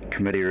Assembly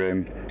Committee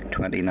Room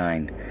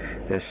 29.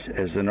 This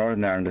is the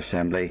Northern Ireland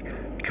Assembly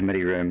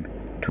Committee Room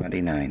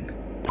 29.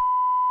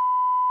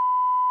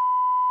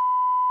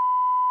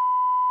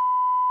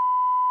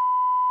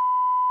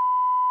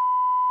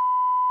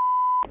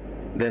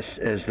 This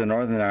is the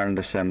Northern Ireland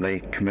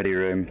Assembly Committee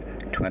Room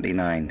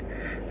 29.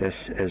 This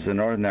is the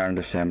Northern Ireland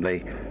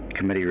Assembly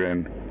Committee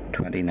Room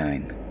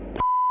 29.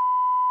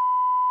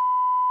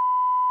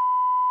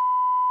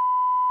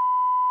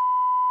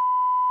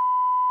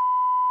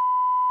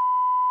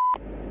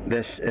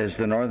 This is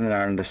the Northern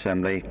Ireland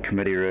Assembly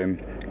Committee Room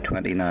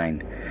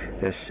 29.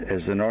 This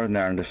is the Northern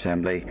Ireland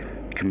Assembly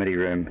Committee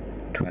Room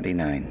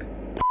 29.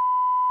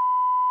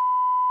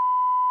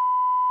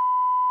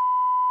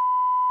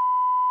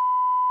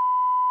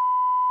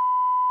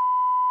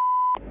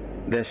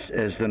 This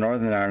is the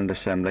Northern Ireland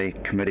Assembly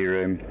Committee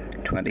Room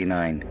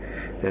 29.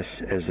 This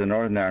is the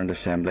Northern Ireland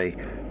Assembly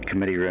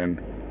Committee Room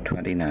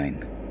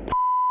 29.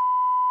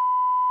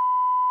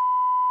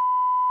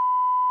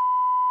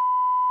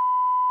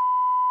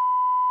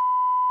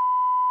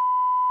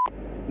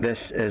 This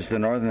is the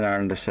Northern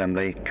Ireland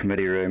Assembly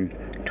Committee Room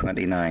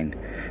 29.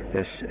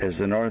 This is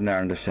the Northern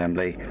Ireland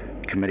Assembly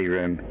Committee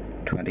Room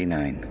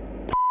 29.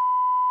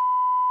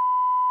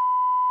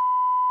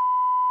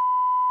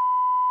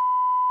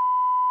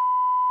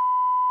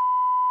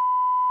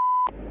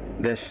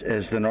 This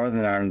is the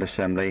Northern Ireland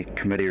Assembly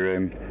Committee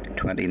Room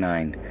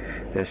 29.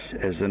 This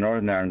is the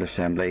Northern Ireland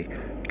Assembly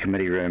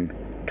Committee Room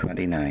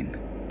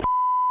 29.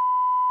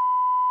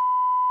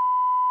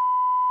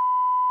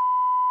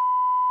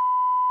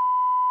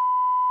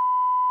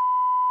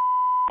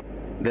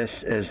 This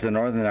is the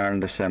Northern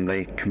Ireland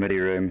Assembly Committee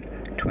Room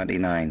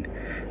 29.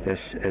 This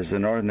is the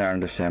Northern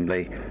Ireland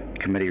Assembly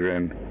Committee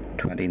Room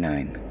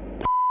 29.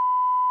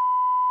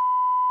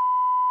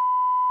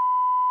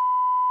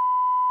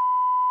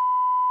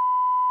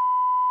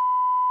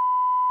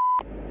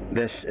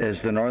 This is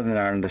the Northern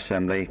Ireland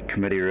Assembly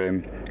Committee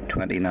Room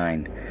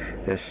 29.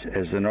 This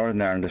is the Northern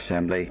Ireland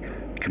Assembly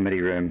Committee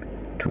Room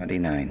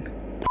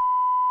 29.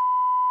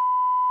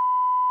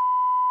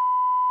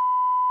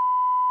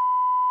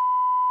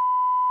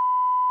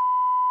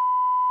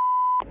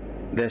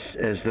 This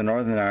is the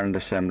Northern Ireland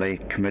Assembly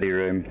Committee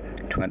Room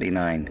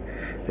 29.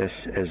 This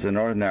is the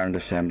Northern Ireland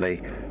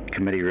Assembly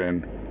Committee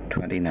Room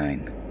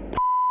 29.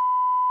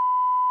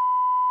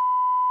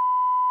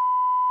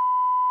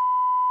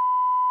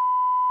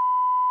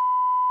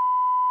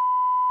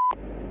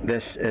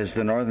 This is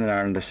the Northern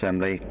Ireland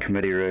Assembly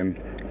Committee Room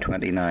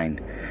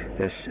 29.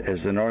 This is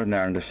the Northern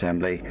Ireland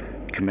Assembly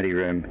Committee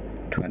Room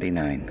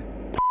 29.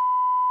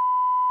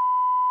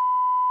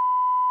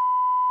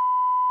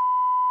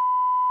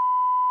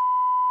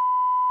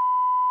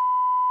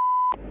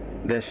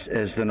 This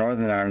is the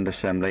Northern Ireland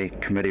Assembly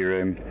Committee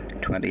Room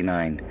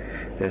 29.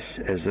 This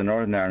is the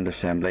Northern Ireland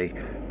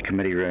Assembly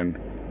Committee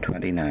Room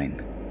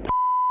 29.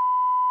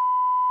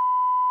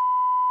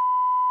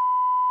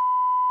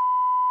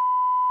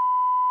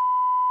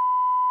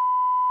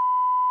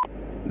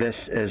 This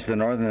is the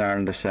Northern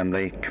Ireland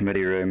Assembly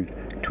Committee Room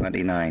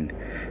 29.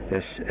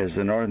 This is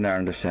the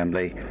Northern Ireland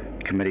Assembly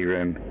Committee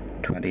Room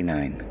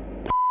 29.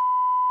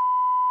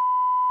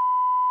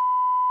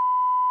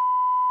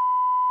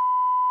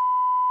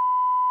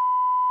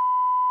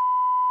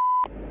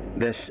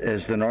 This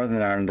is the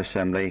Northern Ireland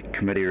Assembly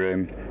Committee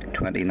Room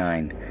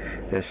 29.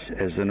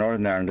 This is the Northern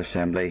Ireland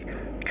Assembly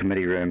Committee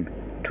Room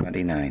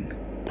 29.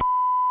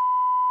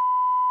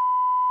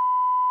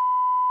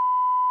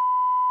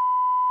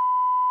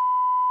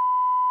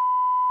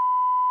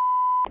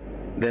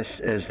 This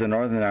is the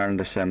Northern Ireland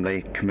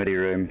Assembly Committee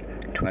Room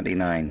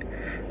 29.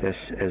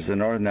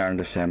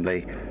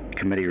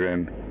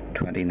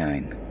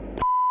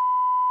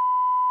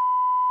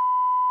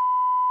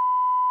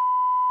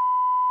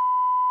 This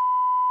is the Northern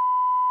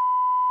Ireland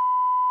Assembly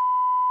Committee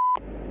Room 29.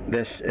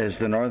 This is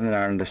the Northern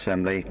Ireland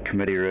Assembly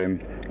Committee Room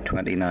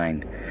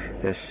 29. This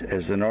is the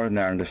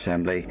Northern Ireland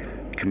Assembly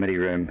Committee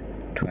Room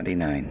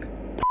 29.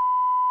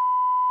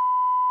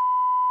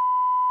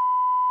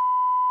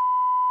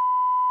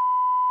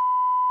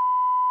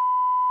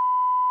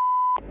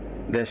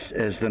 This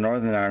is the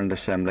Northern Ireland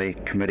Assembly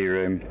Committee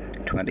Room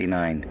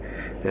 29.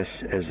 This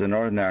is the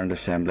Northern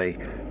Ireland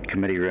Assembly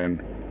Committee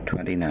Room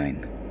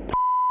 29.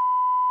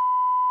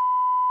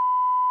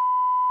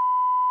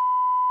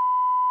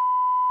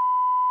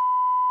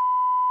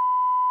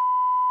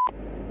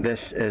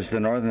 This is the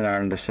Northern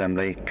Ireland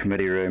Assembly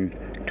Committee Room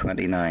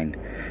 29.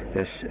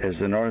 This is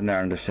the Northern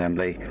Ireland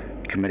Assembly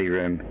Committee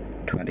Room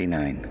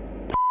 29.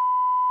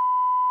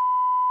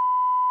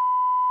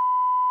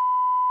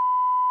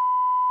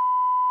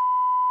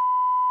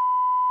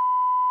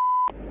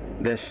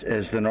 This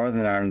is the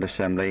Northern Ireland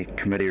Assembly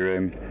Committee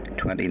Room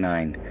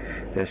 29.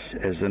 This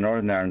is the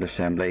Northern Ireland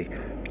Assembly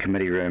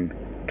Committee Room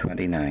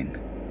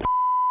 29.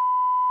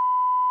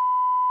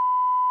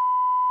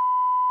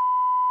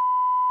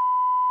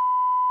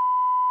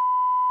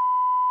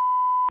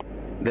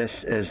 This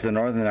is the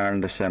Northern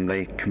Ireland Assembly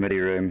Committee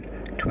Room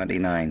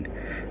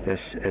 29. This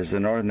is the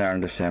Northern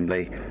Ireland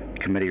Assembly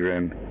Committee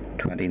Room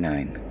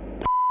 29.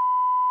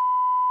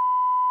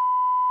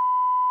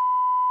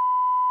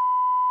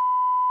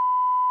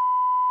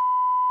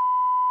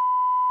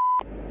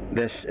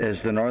 This is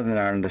the Northern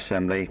Ireland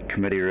Assembly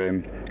Committee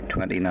Room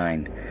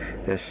 29.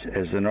 This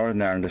is the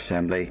Northern Ireland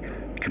Assembly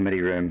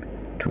Committee Room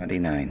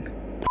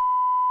 29.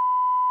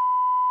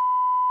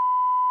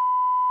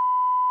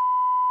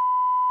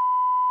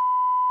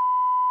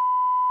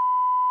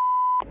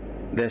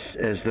 This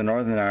is the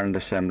Northern Ireland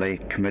Assembly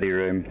Committee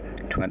Room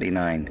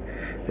 29.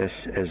 This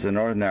is the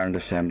Northern Ireland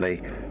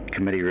Assembly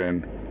Committee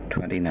Room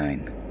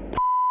 29.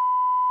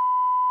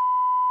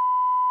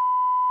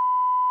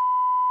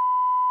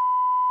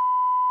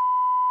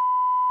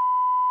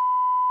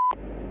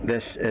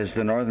 This is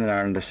the Northern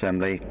Ireland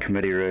Assembly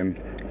Committee Room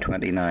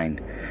 29.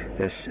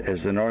 This is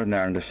the Northern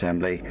Ireland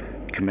Assembly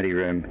Committee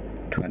Room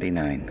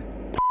 29.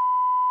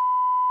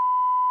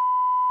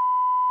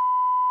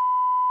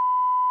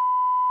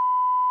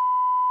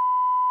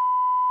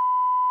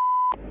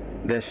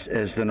 This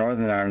is the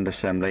Northern Ireland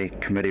Assembly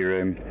Committee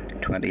Room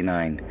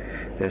 29.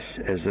 This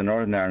is the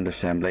Northern Ireland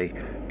Assembly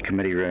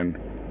Committee Room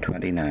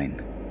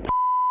 29.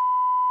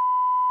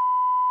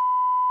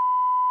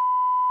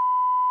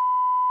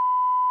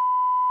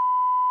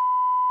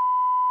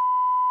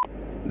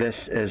 This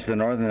is the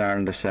Northern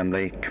Ireland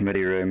Assembly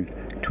Committee Room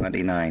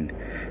 29.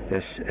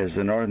 This is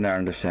the Northern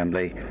Ireland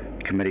Assembly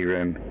Committee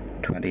Room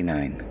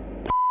 29.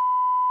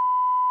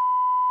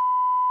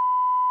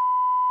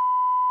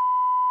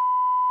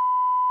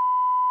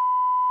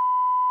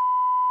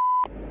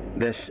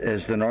 This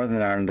is the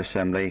Northern Ireland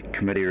Assembly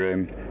Committee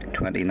Room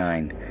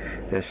 29.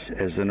 This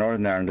is the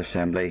Northern Ireland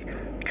Assembly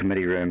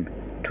Committee Room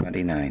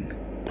 29.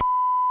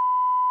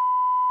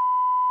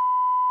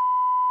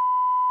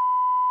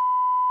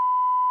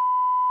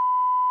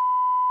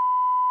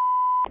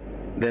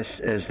 This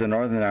is the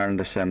Northern Ireland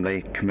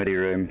Assembly Committee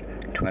Room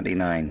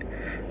 29.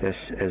 This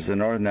is the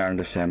Northern Ireland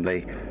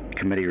Assembly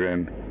Committee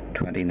Room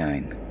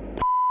 29.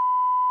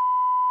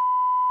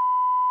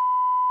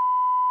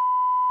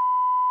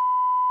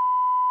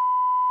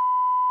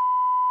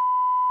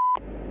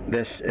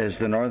 This is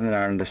the Northern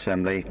Ireland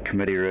Assembly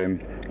Committee Room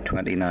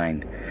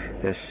 29.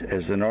 This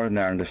is the Northern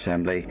Ireland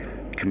Assembly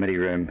Committee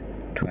Room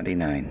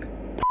 29.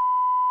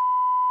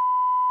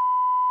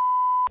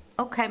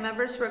 Okay,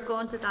 members, we're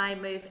going to now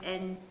move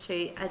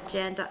into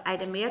agenda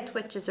item 8,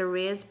 which is a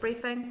raised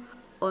briefing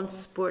on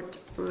sport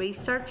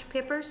research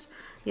papers.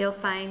 You'll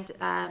find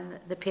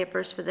the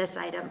papers for this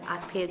item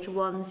at page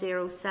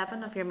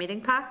 107 of your meeting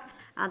pack.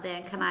 And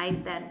then can I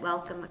then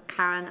welcome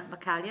Karen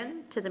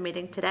McCallion to the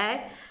meeting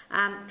today.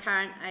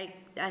 Karen,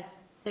 I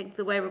think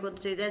the way we're going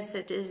to do this,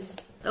 it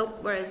is, oh,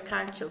 where is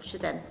Karen? Oh,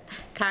 she's in.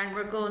 Karen,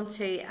 we're going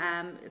to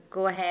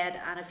go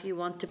ahead, and if you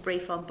want to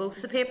brief on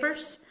both the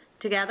papers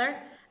together,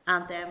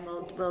 and then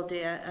we'll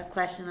do a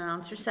question and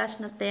answer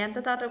session at the end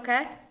of that,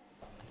 okay?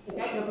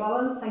 Okay, no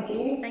problem. Thank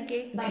you. Thank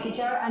you. Thank you,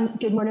 Chair, and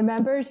good morning,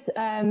 members.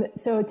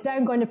 So today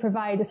I'm going to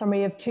provide a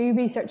summary of 2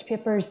 research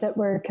papers that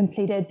were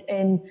completed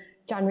in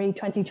January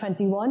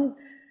 2021.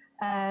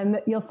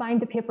 You'll find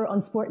the paper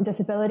on sport and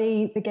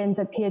disability begins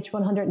at page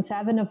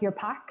 107 of your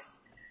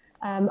packs.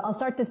 I'll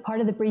start this part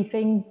of the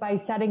briefing by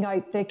setting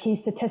out the key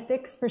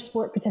statistics for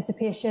sport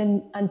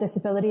participation and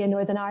disability in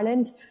Northern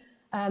Ireland.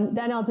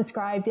 Then I'll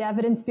describe the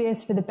evidence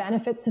base for the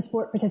benefits of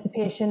sport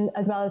participation,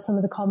 as well as some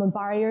of the common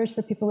barriers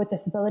for people with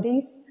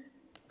disabilities.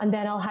 And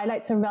then I'll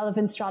highlight some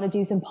relevant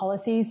strategies and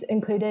policies,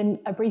 including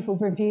a brief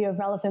overview of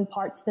relevant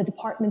parts of the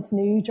Department's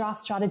new draft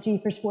strategy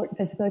for sport and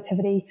physical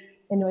activity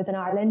in Northern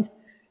Ireland.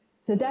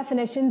 So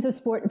definitions of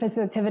sport and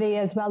physical activity,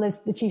 as well as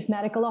the Chief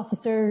Medical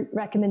Officer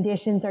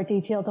recommendations, are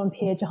detailed on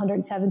page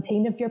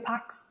 117 of your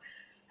packs.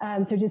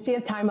 So to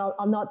save time,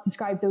 I'll not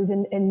describe those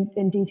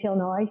in detail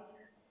now.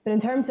 But in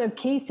terms of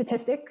key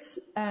statistics,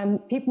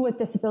 people with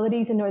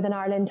disabilities in Northern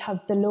Ireland have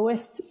the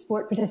lowest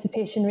sport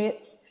participation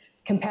rates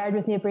compared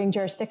with neighbouring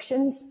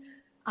jurisdictions.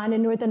 And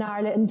in Northern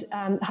Ireland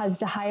has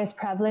the highest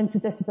prevalence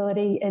of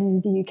disability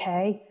in the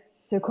UK.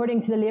 So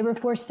according to the Labour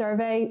Force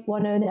survey,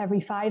 1 in every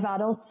 5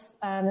 adults,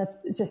 that's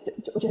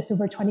just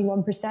over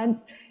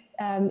 21%,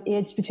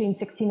 aged between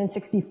 16 and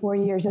 64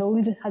 years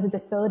old, has a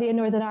disability in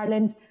Northern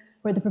Ireland,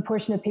 where the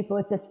proportion of people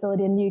with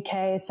disability in the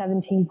UK is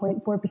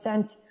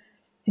 17.4%.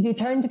 So if you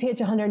turn to page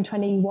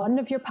 121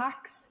 of your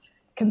packs,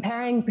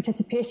 comparing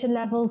participation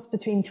levels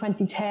between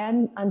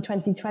 2010 and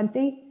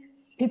 2020,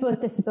 people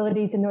with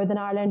disabilities in Northern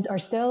Ireland are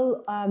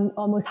still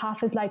almost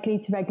half as likely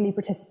to regularly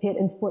participate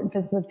in sport and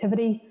physical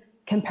activity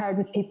compared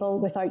with people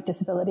without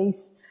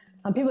disabilities.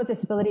 And people with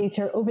disabilities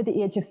who are over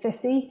the age of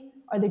 50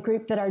 are the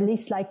group that are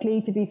least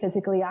likely to be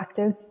physically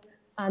active.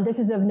 And this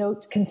is of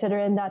note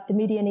considering that the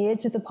median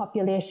age of the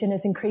population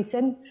is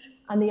increasing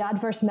and the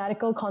adverse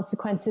medical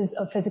consequences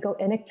of physical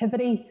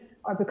inactivity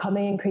are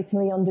becoming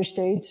increasingly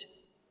understood.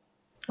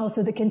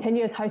 Also, the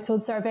continuous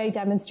household survey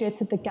demonstrates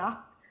that the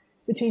gap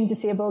between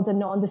disabled and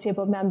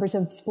non-disabled members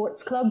of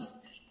sports clubs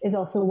is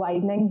also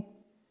widening.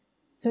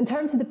 So in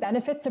terms of the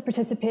benefits of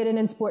participating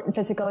in sport and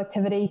physical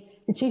activity,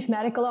 the Chief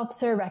Medical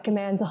Officer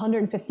recommends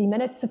 150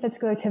 minutes of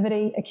physical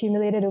activity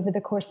accumulated over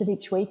the course of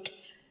each week.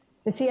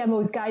 The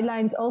CMO's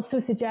guidelines also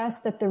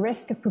suggest that the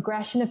risk of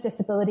progression of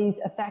disabilities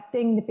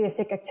affecting the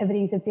basic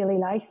activities of daily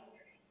life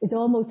is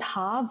almost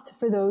halved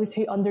for those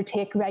who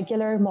undertake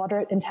regular,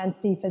 moderate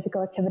intensity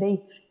physical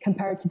activity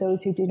compared to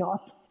those who do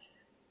not.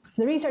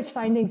 So the research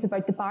findings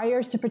about the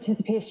barriers to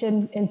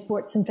participation in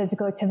sports and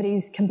physical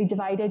activities can be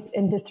divided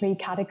into 3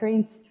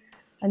 categories.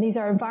 And these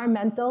are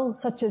environmental,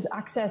 such as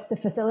access to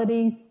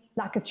facilities,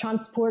 lack of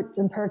transport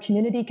and poor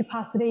community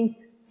capacity;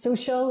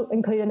 social,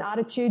 including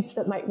attitudes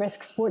that might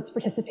risk sports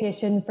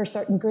participation for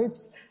certain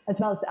groups,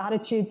 as well as the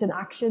attitudes and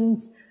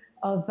actions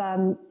of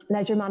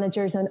leisure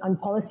managers and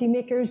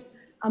policymakers;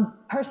 and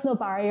personal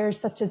barriers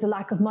such as a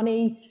lack of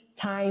money,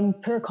 time,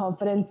 poor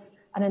confidence,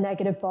 and a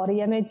negative body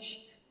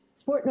image.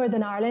 Sport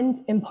Northern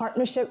Ireland, in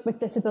partnership with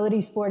Disability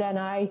Sport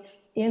NI,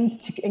 aims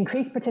to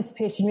increase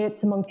participation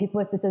rates among people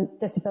with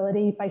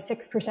disability by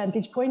 6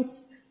 percentage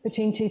points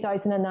between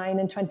 2009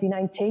 and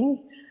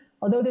 2019.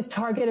 Although this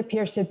target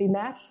appears to have been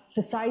met,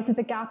 the size of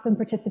the gap in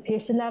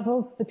participation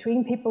levels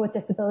between people with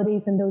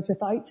disabilities and those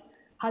without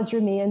has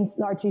remained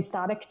largely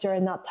static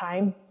during that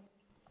time.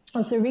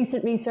 Also,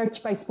 recent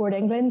research by Sport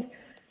England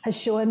has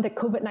shown that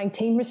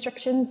COVID-19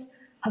 restrictions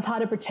have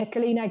had a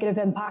particularly negative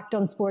impact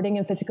on sporting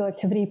and physical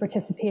activity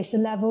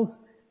participation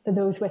levels for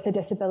those with a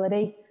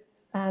disability.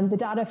 The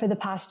data for the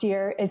past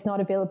year is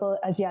not available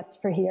as yet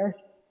for here.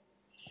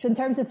 So in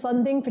terms of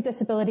funding for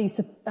disability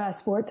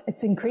sport,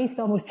 it's increased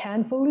almost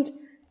tenfold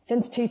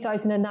since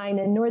 2009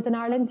 in Northern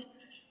Ireland.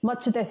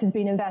 Much of this has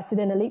been invested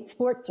in elite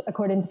sport,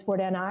 according to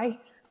Sport NI.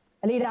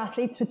 Elite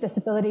athletes with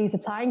disabilities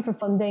applying for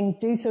funding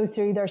do so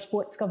through their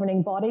sports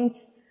governing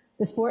bodies.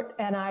 The Sport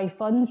NI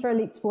Fund for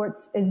Elite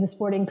Sports is the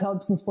Sporting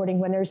Clubs and Sporting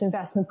Winners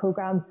investment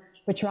programme,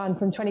 which ran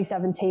from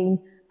 2017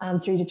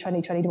 through to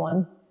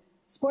 2021.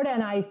 Sport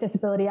NI's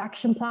Disability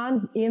Action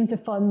Plan aimed to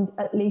fund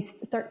at least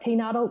 13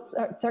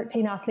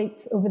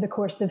 athletes over the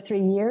course of 3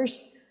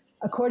 years.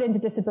 According to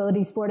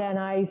Disability Sport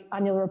NI's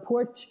annual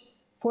report,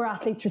 4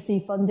 athletes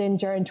received funding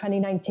during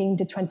 2019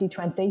 to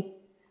 2020.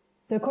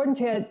 So according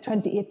to a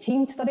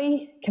 2018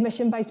 study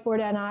commissioned by Sport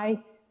NI,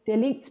 the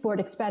elite sport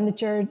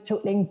expenditure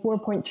totalling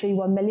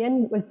 4.31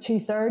 million was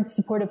 2/3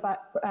 supported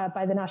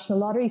by the National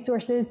Lottery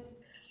sources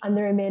and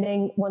the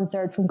remaining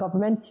 1/3 from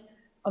government.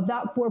 Of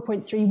that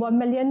 4.31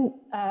 million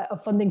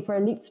of funding for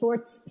elite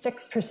sports,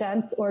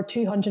 6% or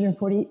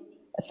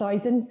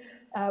 240,000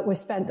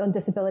 was spent on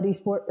disability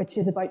sport, which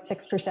is about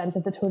 6%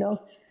 of the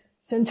total.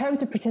 So in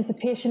terms of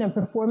participation and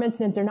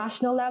performance at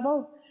international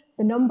level,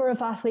 the number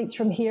of athletes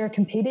from here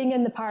competing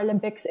in the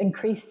Paralympics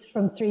increased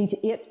from 3 to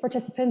 8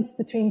 participants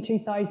between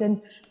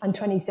 2000 and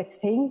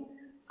 2016.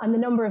 And the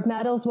number of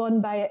medals won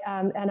by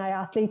NI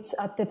athletes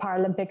at the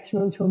Paralympics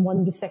rose from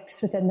 1 to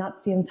 6 within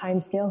that same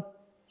timescale.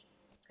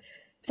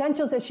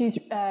 Potential issues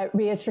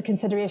raised for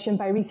consideration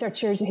by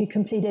researchers who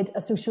completed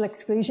a social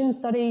exclusion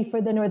study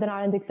for the Northern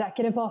Ireland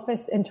Executive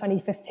Office in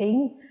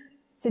 2015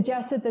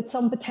 suggested that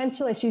some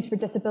potential issues for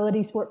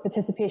disability sport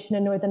participation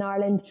in Northern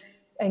Ireland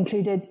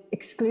included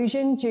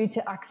exclusion due to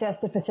access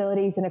to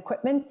facilities and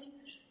equipment,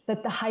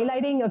 that the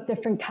highlighting of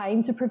different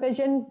kinds of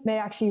provision may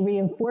actually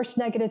reinforce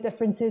negative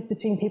differences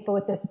between people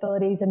with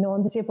disabilities and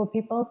non-disabled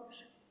people,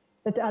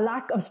 that a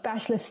lack of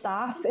specialist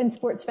staff in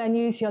sports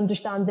venues who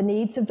understand the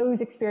needs of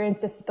those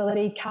experiencing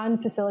disability can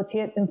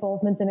facilitate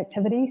involvement in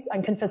activities,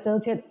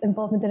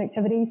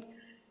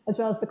 as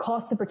well as the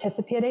costs of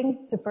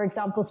participating. So for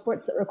example,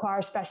 sports that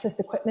require specialist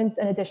equipment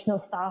and additional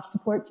staff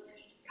support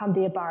can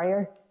be a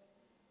barrier.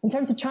 In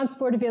terms of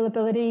transport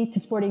availability to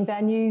sporting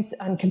venues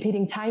and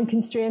competing time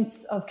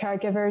constraints of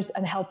caregivers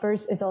and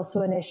helpers is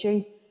also an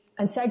issue,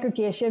 and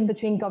segregation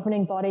between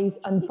governing bodies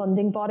and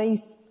funding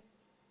bodies.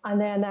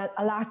 And then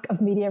a lack of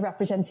media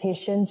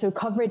representation. So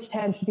coverage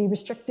tends to be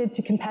restricted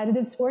to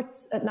competitive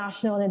sports at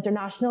national and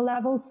international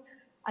levels.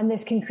 And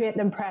this can create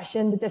an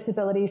impression that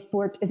disability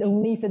sport is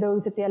only for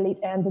those at the elite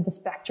end of the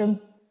spectrum.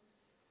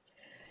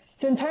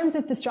 So in terms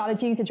of the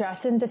strategies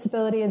addressing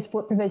disability and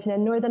sport provision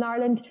in Northern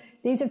Ireland,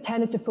 these have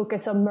tended to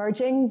focus on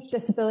merging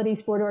disability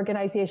sport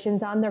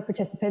organisations and their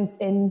participants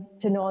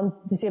into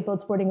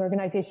non-disabled sporting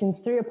organisations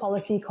through a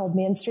policy called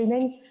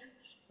mainstreaming.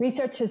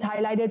 Research has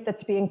highlighted that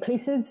to be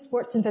inclusive,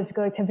 sports and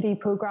physical activity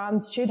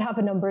programmes should have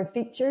a number of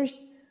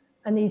features,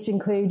 and these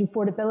include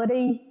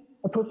affordability,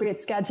 appropriate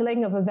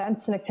scheduling of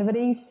events and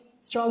activities,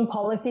 strong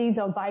policies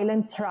on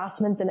violence,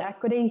 harassment and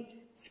equity,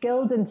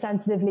 skilled and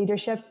sensitive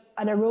leadership,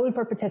 and a role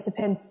for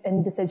participants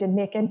in decision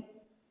making.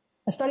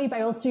 A study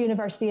by Ulster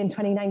University in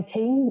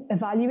 2019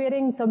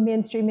 evaluating some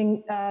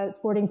mainstreaming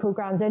sporting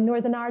programmes in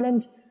Northern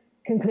Ireland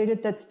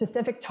concluded that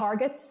specific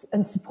targets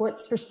and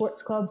supports for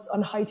sports clubs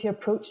on how to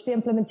approach the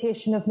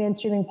implementation of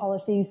mainstreaming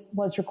policies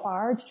was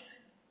required.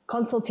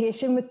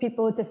 Consultation with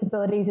people with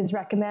disabilities is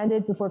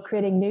recommended before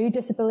creating new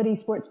disability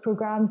sports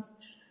programmes,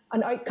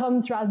 and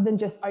outcomes rather than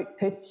just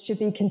outputs should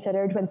be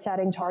considered when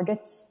setting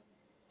targets.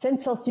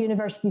 Since Ulster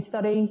University's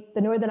study,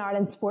 the Northern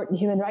Ireland Sport and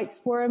Human Rights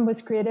Forum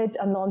was created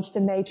and launched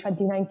in May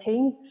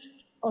 2019.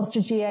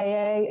 Ulster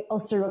GAA,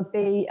 Ulster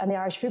Rugby and the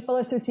Irish Football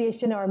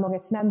Association are among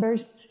its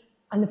members,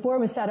 and the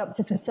forum was set up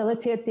to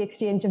facilitate the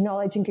exchange of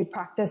knowledge and good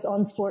practice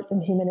on sport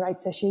and human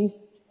rights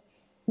issues.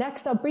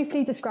 Next, I'll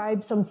briefly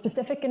describe some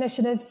specific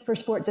initiatives for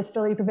sport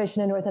disability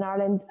provision in Northern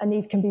Ireland, and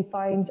these can be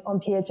found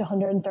on page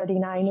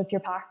 139 of your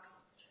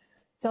packs.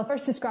 So I'll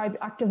first describe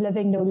Active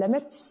Living No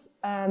Limits.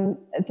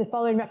 The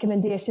following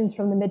recommendations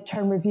from the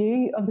mid-term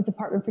review of the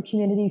Department for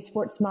Community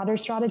Sports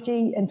Matters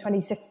strategy in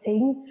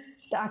 2016,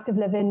 the Active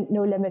Living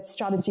No Limits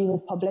strategy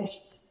was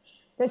published.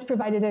 This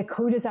provided a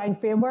co-design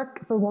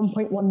framework for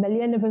 1.1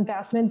 million of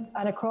investment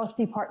and a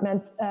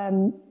cross-department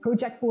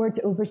project board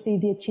to oversee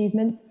the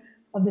achievement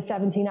of the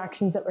 17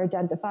 actions that were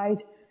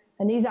identified.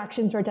 And these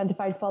actions were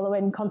identified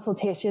following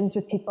consultations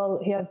with people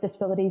who have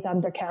disabilities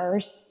and their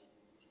carers.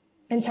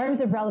 In terms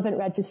of relevant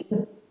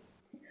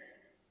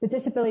The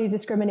Disability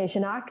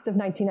Discrimination Act of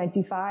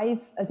 1995,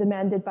 as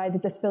amended by the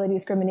Disability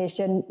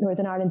Discrimination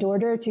Northern Ireland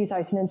Order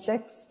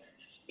 2006,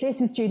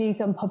 places duties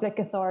on public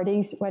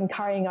authorities when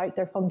carrying out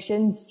their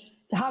functions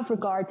to have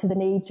regard to the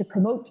need to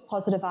promote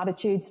positive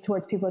attitudes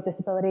towards people with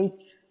disabilities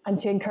and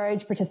to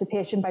encourage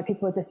participation by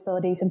people with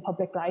disabilities in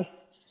public life.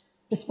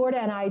 The Sport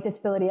NI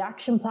Disability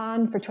Action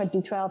Plan for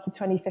 2012 to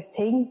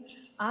 2015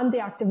 and the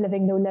Active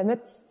Living No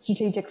Limits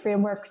Strategic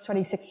Framework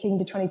 2016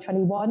 to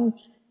 2021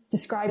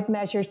 described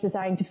measures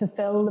designed to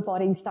fulfil the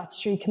body's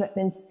statutory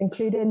commitments,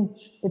 including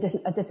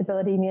a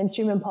disability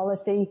mainstreaming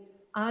policy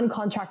and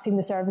contracting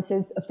the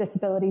services of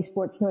Disability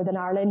Sports Northern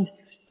Ireland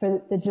for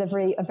the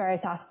delivery of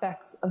various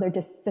aspects of their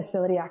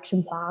disability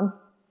action plan.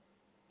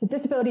 So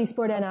Disability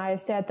Sport NI have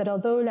said that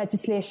although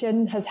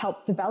legislation has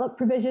helped develop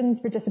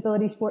provisions for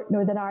disability sport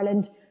Northern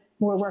Ireland,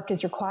 more work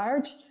is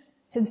required.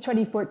 Since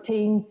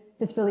 2014,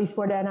 Disability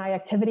Sport NI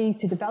activities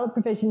to develop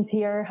provisions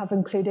here have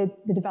included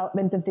the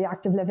development of the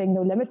Active Living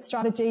No Limits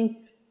strategy,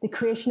 the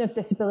creation of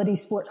disability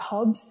sport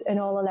hubs in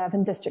all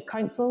 11 district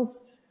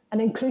councils, an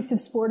inclusive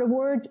sport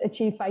award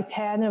achieved by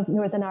 10 of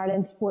Northern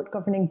Ireland's sport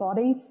governing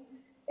bodies,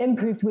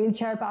 improved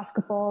wheelchair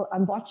basketball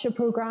and bocce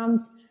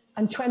programmes,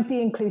 and 20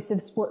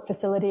 inclusive sport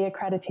facility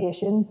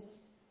accreditations.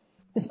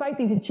 Despite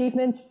these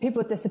achievements, people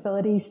with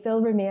disabilities still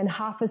remain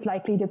half as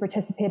likely to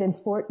participate in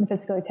sport and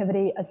physical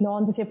activity as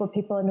non-disabled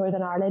people in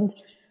Northern Ireland,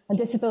 and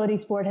Disability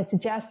Sport has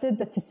suggested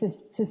that to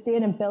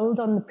sustain and build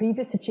on the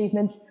previous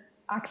achievements,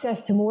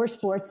 access to more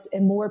sports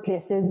in more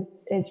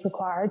places is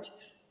required.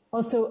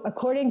 Also,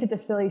 according to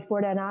Disability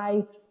Sport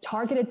NI,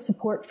 targeted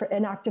support for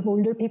inactive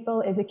older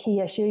people is a key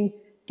issue,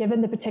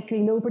 given the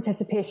particularly low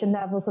participation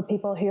levels of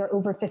people who are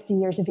over 50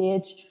 years of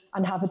age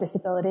and have a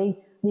disability.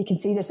 And you can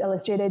see this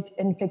illustrated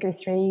in figure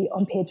 3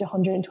 on page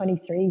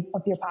 123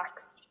 of your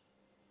packs.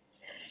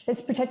 It's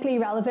particularly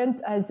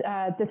relevant as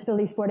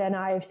Disability Sport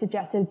NI have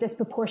suggested a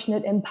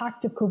disproportionate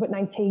impact of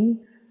COVID-19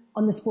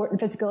 on the sport and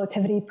physical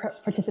activity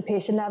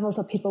participation levels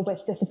of people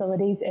with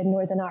disabilities in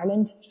Northern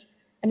Ireland.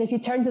 And if you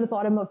turn to the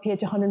bottom of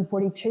page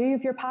 142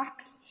 of your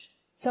packs,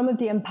 some of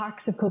the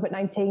impacts of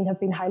COVID-19 have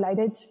been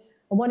highlighted.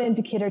 And one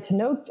indicator to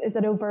note is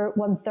that over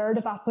 1/3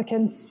 of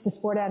applicants to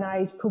Sport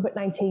NI's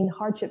COVID-19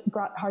 hardship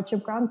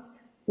grant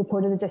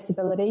reported a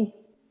disability.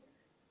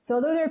 So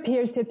although there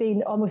appears to have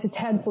been almost a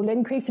tenfold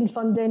increase in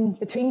funding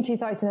between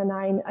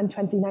 2009 and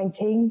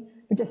 2019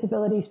 for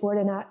disability sport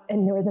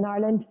in Northern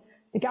Ireland,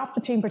 the gap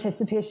between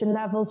participation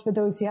levels for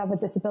those who have a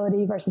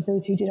disability versus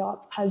those who do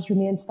not has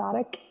remained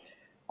static.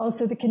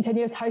 Also, the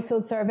continuous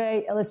household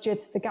survey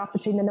illustrates the gap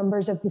between the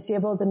numbers of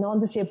disabled and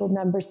non-disabled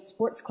members of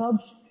sports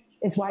clubs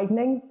is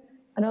widening.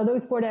 And although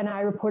Sport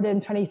NI reported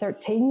in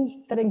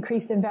 2013 that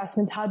increased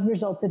investment had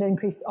resulted in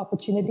increased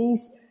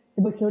opportunities,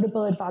 the most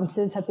notable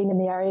advances have been in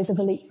the areas of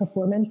elite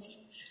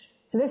performance.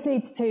 So this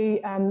leads to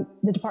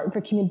the Department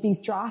for Community's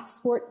draft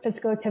sport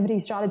physical activity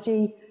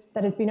strategy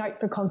that has been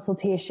out for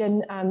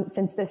consultation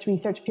since this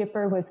research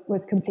paper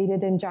was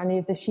completed in January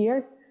of this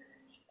year.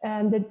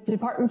 The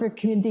Department for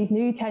Community's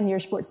new 10-year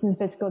sports and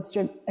physical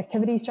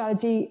activity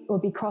strategy will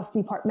be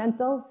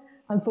cross-departmental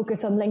and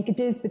focus on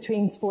linkages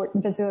between sport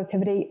and physical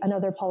activity and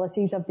other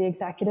policies of the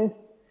executive.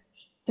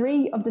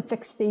 3 of the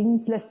 6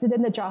 themes listed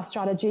in the draft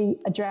strategy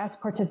address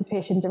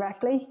participation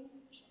directly.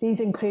 These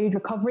include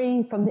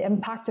recovery from the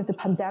impact of the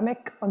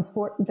pandemic on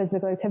sport and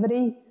physical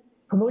activity,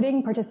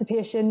 promoting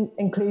participation,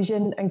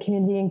 inclusion and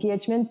community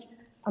engagement,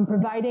 and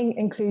providing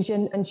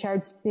inclusion and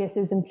shared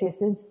spaces and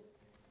places.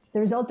 The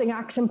resulting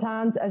action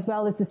plans, as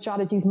well as the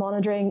strategy's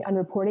monitoring and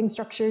reporting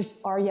structures,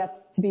 are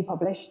yet to be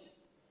published.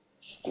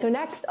 So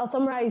next, I'll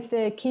summarise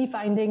the key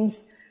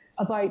findings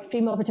about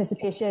female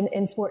participation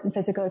in sport and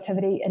physical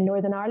activity in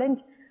Northern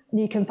Ireland. And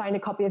you can find a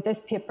copy of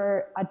this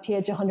paper at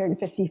page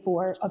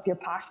 154 of your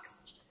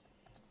packs.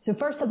 So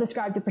first, I'll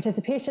describe the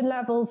participation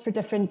levels for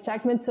different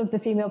segments of the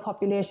female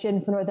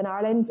population for Northern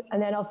Ireland,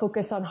 and then I'll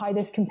focus on how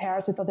this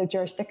compares with other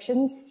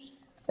jurisdictions.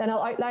 Then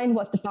I'll outline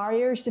what the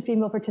barriers to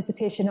female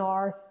participation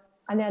are.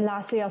 And then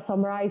lastly, I'll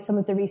summarise some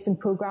of the recent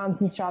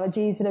programmes and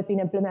strategies that have been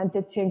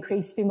implemented to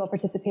increase female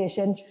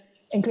participation,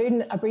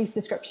 including a brief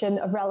description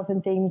of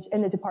relevant themes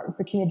in the Department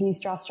for Community's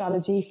draft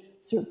strategy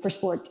for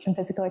sport and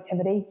physical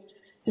activity.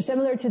 So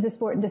similar to the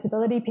sport and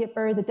disability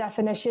paper, the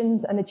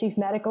definitions and the Chief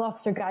Medical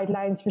Officer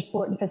guidelines for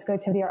sport and physical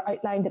activity are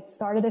outlined at the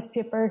start of this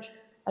paper.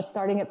 That's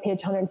starting at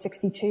page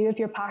 162 of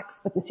your packs,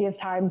 but to save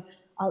time,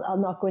 I'll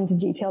not go into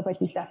detail about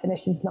these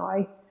definitions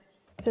now.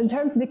 So in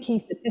terms of the key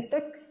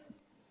statistics,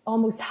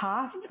 almost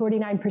half,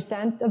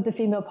 49% of the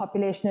female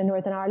population in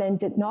Northern Ireland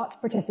did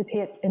not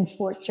participate in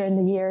sport during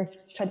the year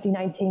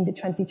 2019 to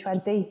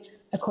 2020,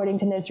 according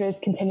to NISRA's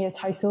continuous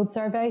household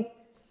survey.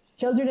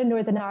 Children in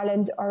Northern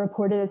Ireland are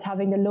reported as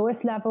having the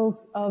lowest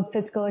levels of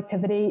physical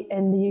activity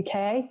in the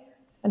UK.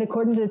 And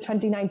according to the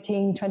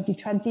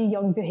 2019-2020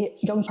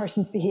 Young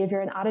Persons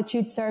Behaviour and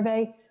Attitude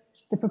Survey,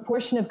 the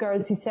proportion of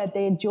girls who said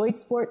they enjoyed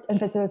sport and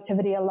physical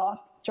activity a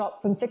lot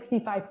dropped from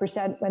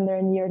 65% when they're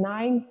in year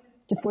 9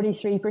 to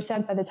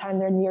 43% by the time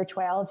they're in year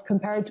 12,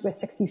 compared with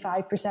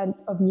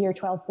 65% of year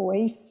 12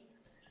 boys.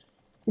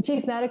 The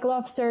Chief Medical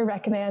Officer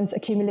recommends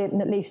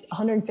accumulating at least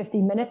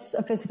 150 minutes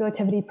of physical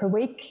activity per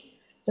week.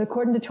 Now,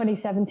 according to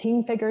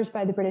 2017 figures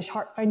by the British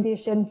Heart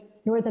Foundation,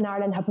 Northern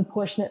Ireland have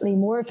proportionately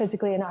more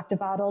physically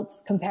inactive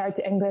adults compared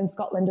to England,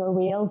 Scotland or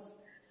Wales.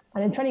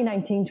 And in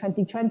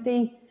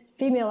 2019-2020,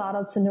 female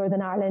adults in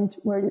Northern Ireland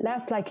were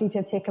less likely to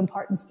have taken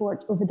part in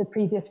sport over the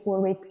previous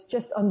 4 weeks.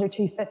 Just under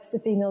 2/5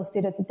 of females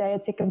stated that they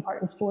had taken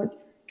part in sport,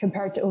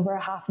 compared to over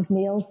a half of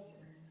males.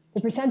 The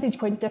percentage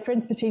point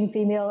difference between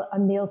female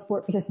and male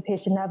sport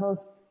participation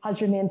levels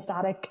has remained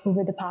static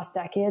over the past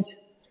decade.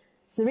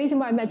 So the reason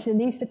why I'm mentioning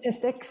these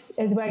statistics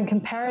is when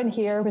comparing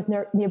here with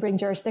neighbouring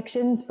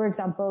jurisdictions, for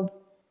example,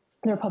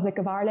 the Republic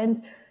of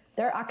Ireland,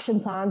 their action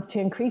plans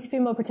to increase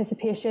female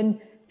participation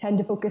tend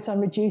to focus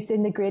on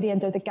reducing the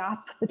gradient or the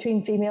gap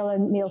between female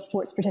and male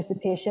sports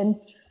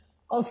participation.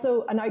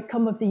 Also, an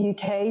outcome of the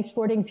UK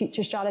Sporting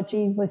Future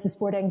Strategy was the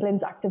Sport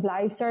England's Active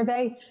Lives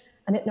survey,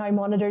 and it now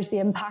monitors the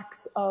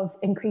impacts of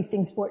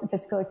increasing sport and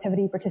physical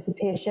activity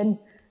participation.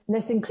 And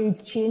this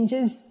includes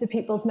changes to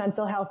people's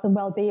mental health and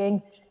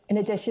well-being, in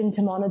addition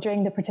to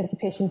monitoring the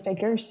participation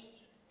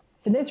figures.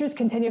 So NISRA's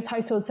Continuous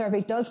Household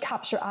Survey does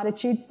capture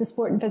attitudes to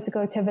sport and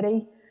physical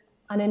activity.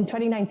 And in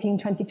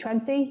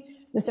 2019-2020,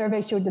 the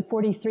survey showed that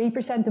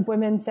 43% of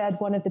women said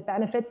one of the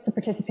benefits of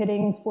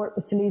participating in sport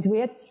was to lose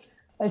weight,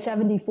 while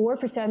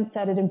 74%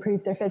 said it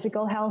improved their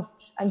physical health,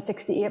 and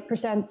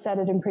 68% said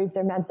it improved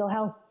their mental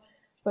health.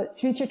 But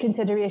future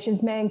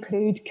considerations may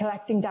include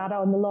collecting data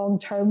on the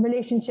long-term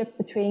relationship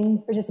between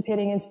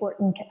participating in sport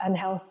and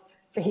health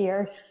for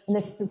here. And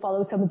this will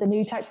follow some of the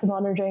new types of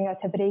monitoring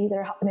activity that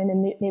are happening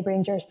in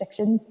neighbouring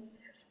jurisdictions.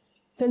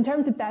 So in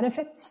terms of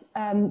benefits,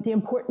 the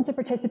importance of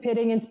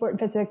participating in sport and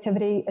physical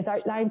activity is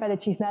outlined by the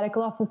Chief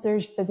Medical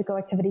Officer's physical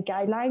activity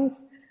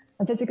guidelines.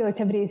 And physical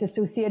activity is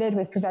associated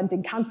with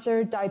preventing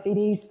cancer,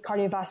 diabetes,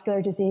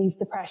 cardiovascular disease,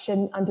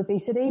 depression and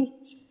obesity.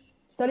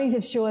 Studies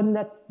have shown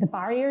that the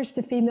barriers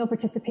to female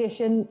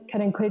participation can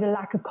include a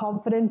lack of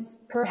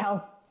confidence, poor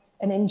health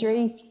and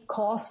injury,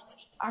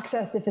 cost,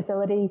 access to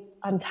facility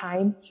and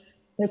time.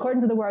 And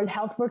according to the World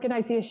Health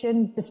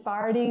Organization,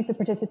 disparities of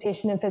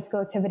participation in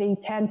physical activity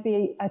tend to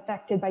be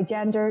affected by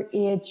gender,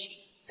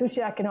 age,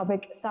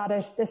 socioeconomic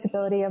status,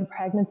 disability and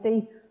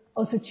pregnancy.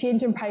 Also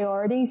change in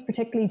priorities,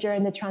 particularly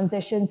during the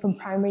transition from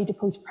primary to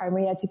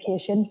post-primary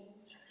education.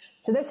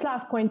 So this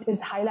last point is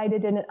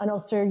highlighted in an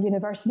Ulster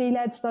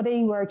University-led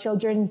study where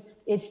children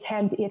aged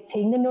 10 to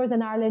 18 in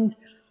Northern Ireland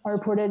are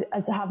reported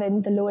as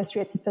having the lowest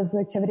rates of physical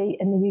activity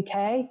in the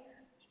UK.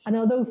 And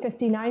although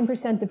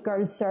 59% of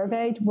girls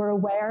surveyed were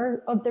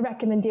aware of the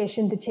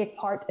recommendation to take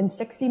part in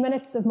 60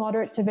 minutes of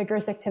moderate to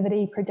vigorous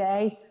activity per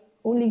day,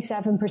 only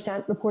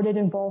 7% reported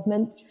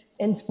involvement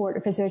in sport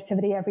or physical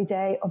activity every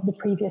day of the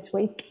previous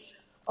week.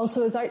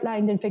 Also, as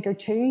outlined in Figure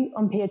 2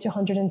 on page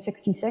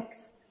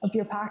 166 of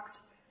your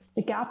packs,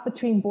 the gap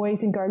between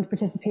boys and girls'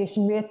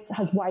 participation rates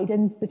has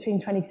widened between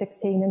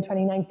 2016 and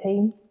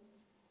 2019.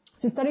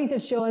 So studies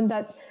have shown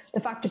that the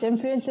factors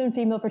influencing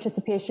female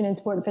participation in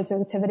sport and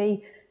physical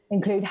activity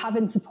include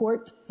having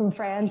support from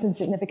friends and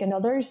significant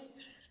others,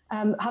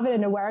 having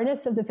an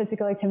awareness of the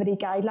physical activity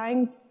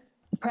guidelines,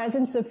 the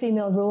presence of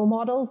female role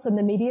models and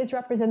the media's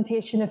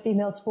representation of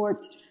female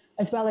sport,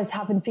 as well as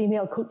having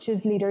female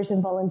coaches, leaders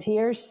and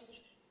volunteers,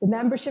 the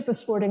membership of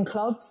sporting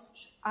clubs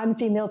and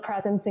female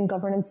presence in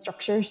governance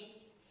structures.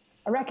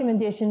 A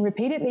recommendation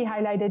repeatedly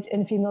highlighted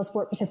in female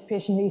sport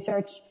participation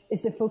research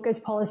is to focus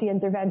policy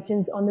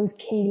interventions on those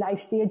key life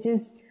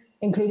stages,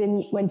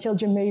 including when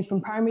children move from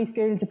primary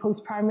school to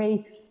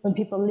post-primary, when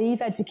people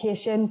leave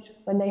education,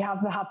 when they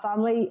have a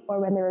family, or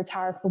when they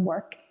retire from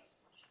work.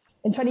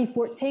 In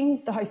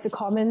 2014, the House of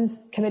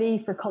Commons Committee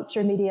for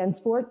Culture, Media and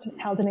Sport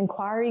held an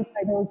inquiry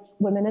titled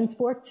Women in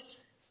Sport.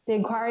 The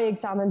inquiry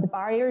examined the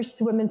barriers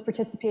to women's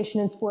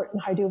participation in sport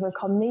and how to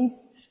overcome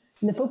these.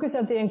 And the focus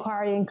of the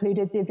inquiry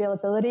included the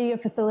availability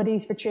of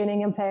facilities for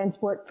training and play in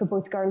sport for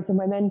both girls and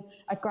women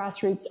at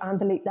grassroots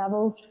and elite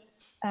level,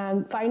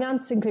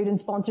 finance, including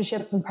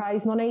sponsorship and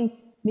prize money,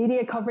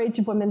 media coverage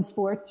of women's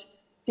sport,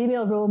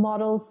 female role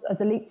models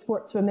as elite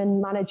sportswomen,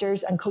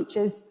 managers and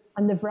coaches,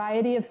 and the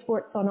variety of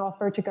sports on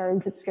offer to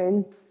girls at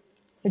school.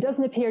 There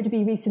doesn't appear to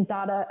be recent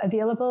data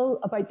available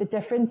about the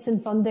difference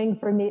in funding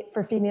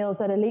for females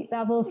at elite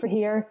level for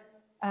here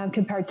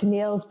compared to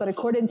males, but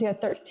according to a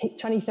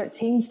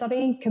 2013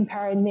 study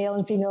comparing male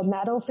and female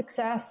medal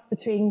success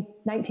between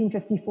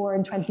 1954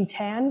 and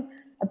 2010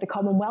 at the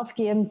Commonwealth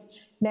Games,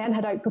 men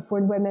had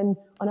outperformed women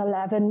on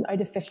 11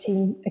 out of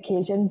 15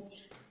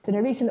 occasions. In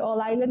a recent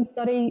all-island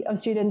study of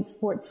student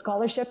sports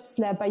scholarships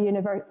led by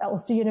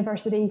Ulster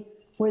University,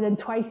 more than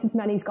twice as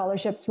many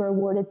scholarships were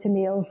awarded to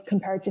males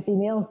compared to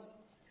females.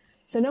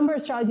 So a number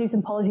of strategies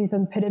and policies have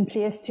been put in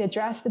place to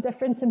address the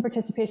difference in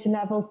participation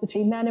levels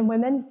between men and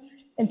women.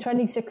 In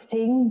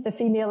 2016, the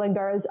Female and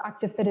Girls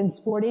Active Fit and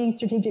Sporty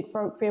strategic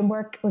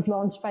framework was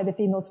launched by the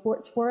Female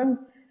Sports Forum.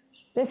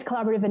 This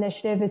collaborative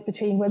initiative is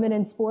between Women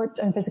in Sport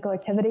and Physical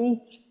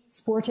Activity,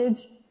 Sported,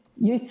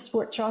 Youth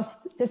Sport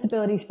Trust,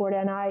 Disability Sport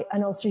NI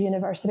and Ulster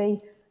University.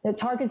 that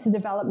targets the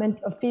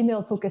development of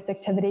female-focused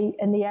activity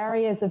in the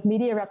areas of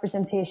media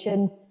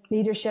representation,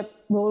 leadership,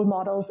 role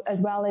models,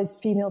 as well as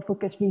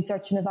female-focused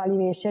research and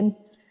evaluation.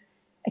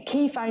 A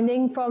key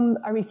finding from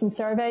a recent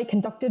survey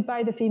conducted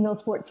by the Female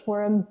Sports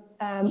Forum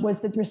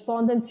was that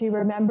respondents who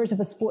were members of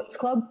a sports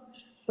club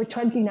were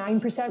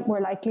 29%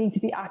 more likely to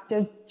be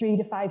active 3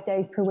 to 5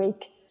 days per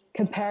week,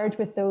 compared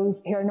with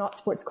those who are not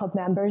sports club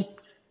members.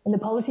 And the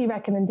policy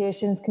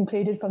recommendations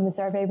concluded from the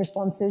survey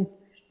responses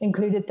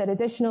included that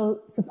additional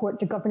support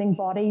to governing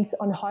bodies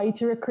on how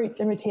to recruit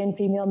and retain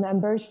female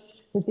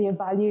members would be of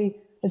value,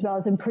 as well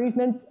as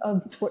improvement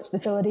of sports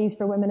facilities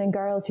for women and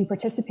girls who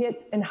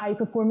participate in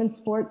high-performance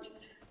sport,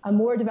 and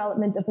more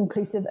development of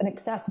inclusive and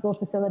accessible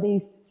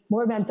facilities,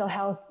 more mental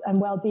health and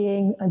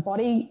well-being and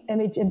body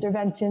image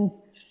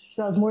interventions, as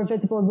well as more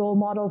visible role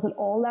models at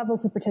all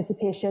levels of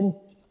participation,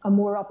 and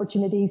more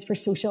opportunities for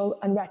social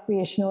and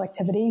recreational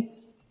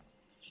activities.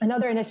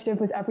 Another initiative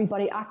was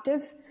Everybody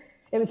Active.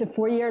 It was a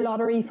 4-year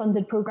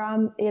lottery-funded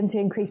programme aimed to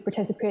increase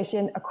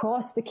participation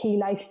across the key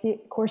life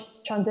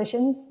course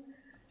transitions.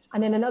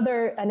 And then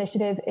another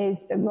initiative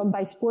is run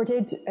by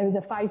Sported. It was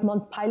a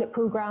 5-month pilot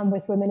programme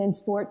with women in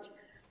sport,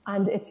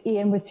 and its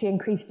aim was to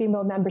increase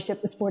female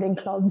membership of sporting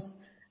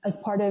clubs as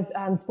part of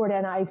Sport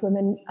NI's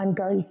Women and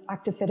Girls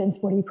Active Fit and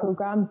Sporty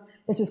programme.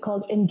 This was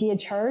called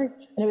Engage Her,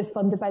 and it was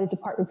funded by the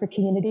Department for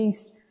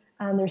Communities.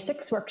 And there are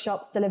 6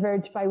 workshops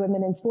delivered by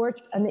women in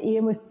sport, and the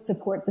aim was to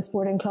support the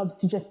sporting clubs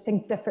to just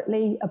think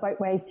differently about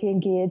ways to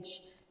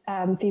engage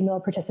female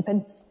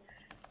participants.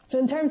 So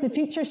in terms of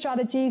future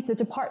strategies, the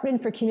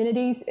Department for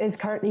Communities is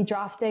currently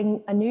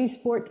drafting a new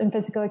sport and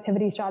physical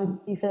activity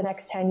strategy for the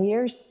next 10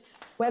 years.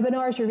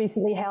 Webinars were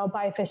recently held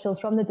by officials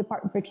from the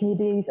Department for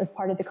Communities as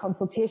part of the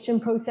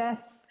consultation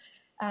process.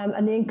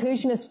 And the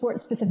inclusion of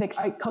sport-specific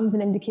outcomes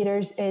and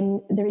indicators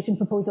in the recent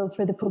proposals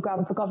for the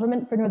Programme for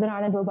Government for Northern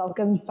Ireland were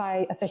welcomed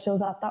by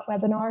officials at that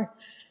webinar.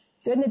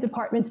 So in the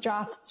department's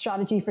draft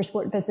strategy for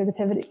sport and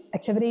physical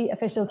activity,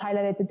 officials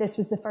highlighted that this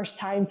was the first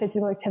time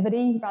physical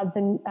activity rather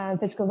than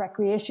physical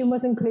recreation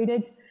was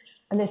included.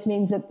 And this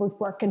means that both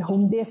work and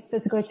home-based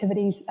physical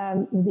activities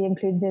will be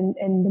included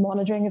in the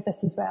monitoring of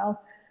this as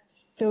well.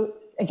 So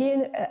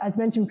again, as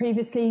mentioned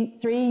previously,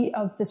 3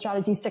 of the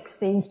strategy's 6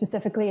 themes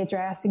specifically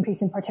address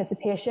increasing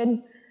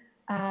participation.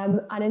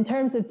 And in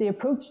terms of the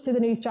approach to the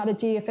new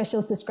strategy,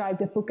 officials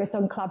described a focus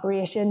on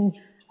collaboration,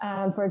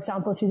 for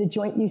example, through the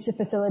joint use of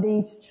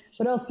facilities,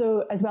 but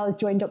also as well as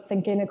joined up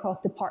thinking across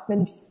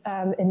departments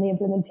in the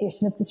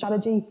implementation of the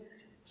strategy.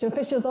 So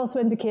officials also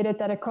indicated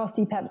that a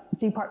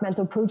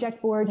cross-departmental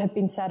project board had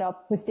been set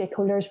up with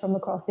stakeholders from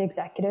across the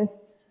executive.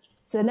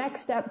 So the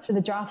next steps for the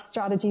draft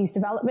strategy's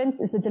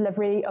development is the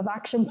delivery of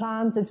action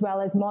plans, as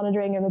well as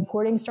monitoring and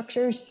reporting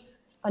structures.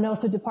 And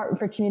also Department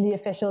for Community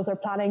officials are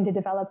planning to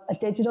develop a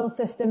digital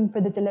system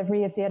for the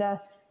delivery of data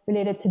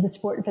related to the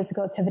sport and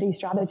physical activity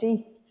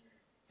strategy.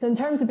 So in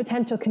terms of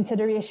potential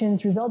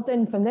considerations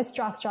resulting from this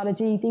draft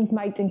strategy, these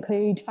might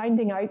include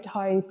finding out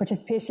how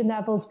participation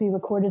levels be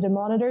recorded and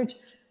monitored.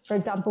 For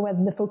example,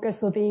 whether the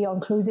focus will be on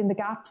closing the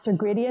gaps or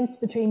gradients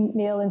between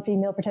male and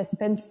female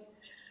participants,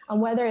 and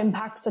whether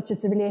impacts such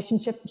as the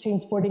relationship between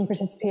sporting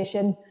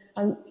participation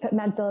and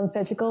mental and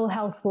physical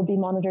health will be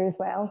monitored as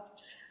well.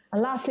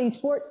 And lastly,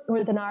 Sport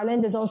Northern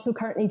Ireland is also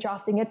currently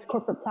drafting its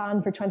corporate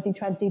plan for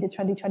 2020 to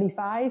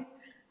 2025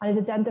 and has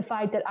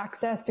identified that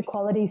access to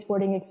quality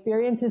sporting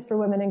experiences for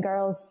women and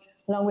girls,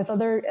 along with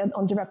other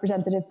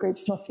underrepresented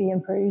groups, must be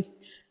improved.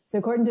 So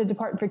according to the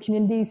Department for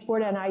Communities,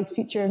 Sport NI's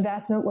future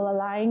investment will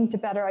align to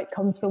better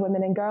outcomes for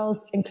women and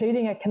girls,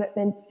 including a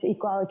commitment to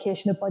equal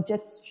allocation of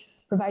budgets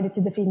provided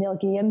to the female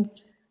game.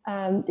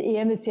 The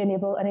aim is to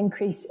enable an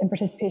increase in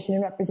participation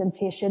and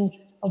representation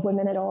of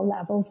women at all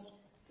levels.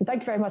 So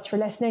thank you very much for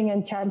listening,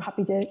 and Chair, I'm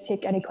happy to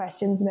take any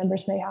questions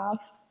members may have.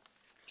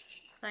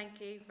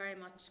 Thank you very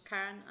much,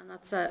 Karen, and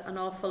that's an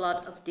awful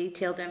lot of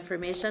detailed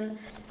information.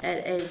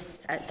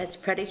 It's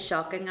pretty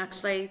shocking,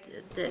 actually,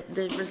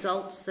 the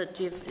results that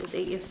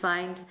you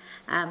find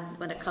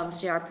when it comes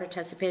to our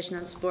participation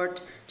in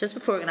sport. Just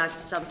before we can ask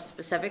you some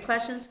specific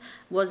questions,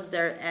 was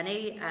there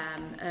any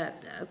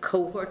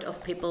cohort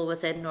of people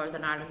within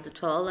Northern Ireland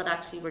at all that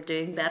actually were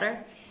doing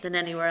better than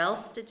anywhere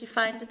else? Did you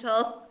find at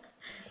all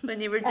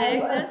when you were doing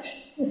this?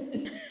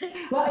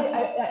 Well,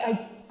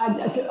 I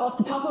off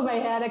the top of my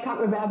head, I can't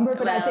remember,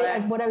 but I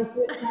think what I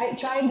was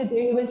trying to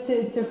do was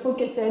to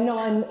focus in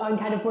on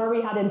kind of where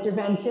we had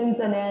interventions,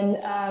 and then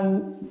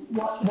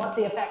what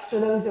the effects were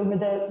those over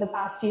the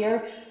past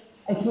year.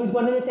 I suppose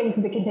one of the things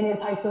with the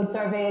continuous household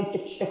survey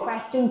is the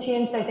question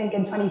changed, I think,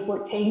 in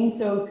 2014.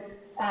 So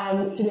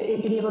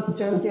being able to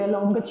sort of do a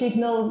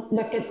longitudinal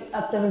look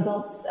at the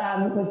results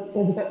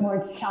was a bit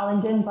more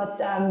challenging, but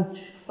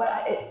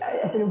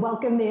I sort of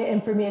welcome the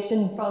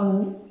information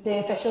from the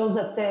officials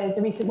at the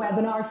recent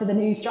webinar for the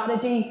new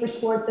strategy for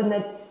sport, and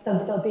that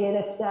there'll be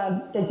this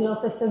digital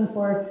system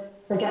for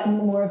getting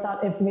more of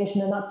that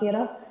information and that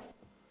data.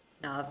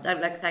 No,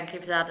 thank you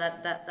for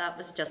that. That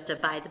was just a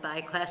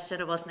by-the-by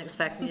question. I wasn't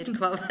expecting you to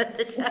come up with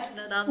the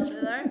definite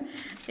answer there.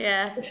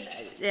 Yeah.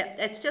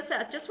 It's just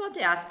I just want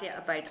to ask you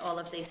about all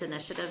of these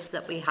initiatives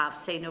that we have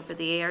seen over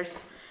the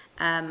years.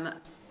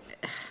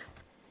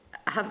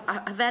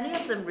 Have any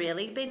of them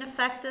really been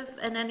effective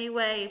in any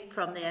way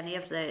from any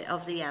of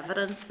the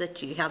evidence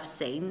that you have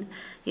seen?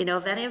 You know,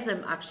 have any of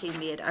them actually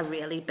made a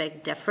really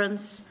big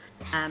difference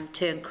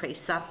to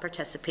increase that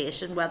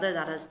participation, whether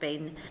that has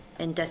been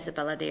in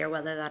disability or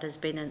whether that has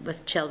been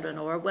with children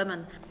or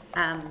women?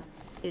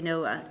 You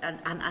know,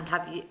 and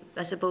have you,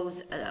 I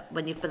suppose,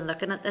 when you've been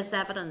looking at this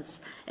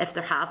evidence, if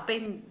there have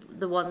been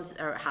the ones,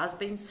 or has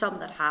been some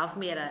that have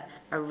made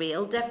a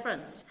real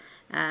difference,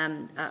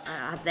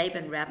 have they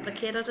been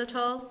replicated at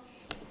all?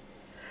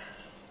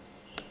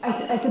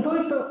 I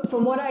suppose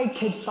from what I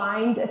could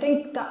find, I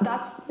think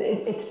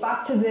it's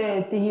back to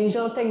the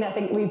usual thing that I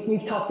think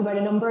we've talked about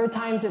a number of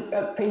times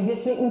at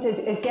previous meetings,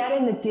 is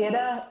getting the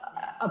data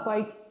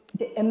about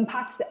the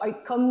impacts, the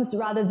outcomes,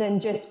 rather than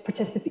just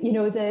participate. You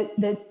know,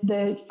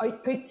 the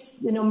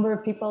outputs, the number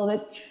of people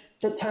that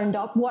turned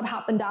up, what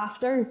happened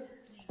after.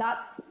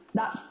 That's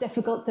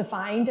difficult to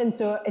find, and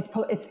so it's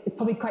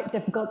probably quite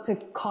difficult to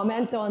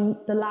comment on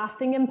the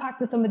lasting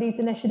impact of some of these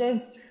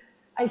initiatives.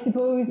 I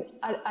suppose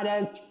at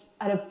a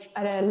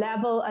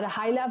level, at a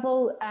high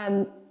level,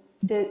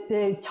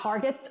 the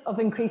target of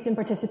increasing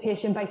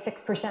participation by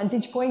 6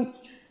 percentage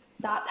points,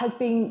 that has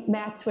been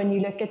met when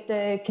you look at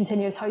the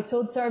continuous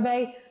household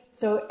survey.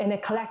 So in a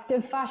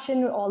collective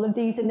fashion, all of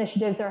these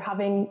initiatives are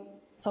having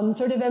some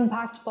sort of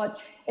impact, but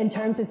in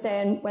terms of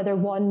saying whether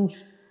one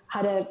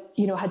had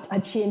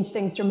changed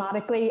things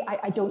dramatically,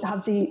 I don't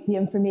have the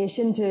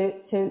information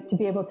to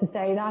be able to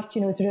say that,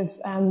 you know, sort of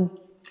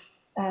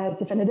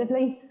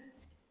definitively.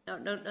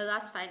 No,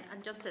 that's fine.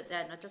 And just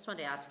then, I just want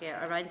to ask you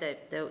around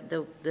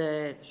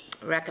the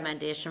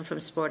recommendation from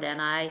Sport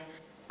NI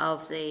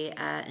of the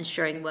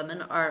ensuring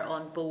women are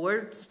on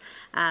boards.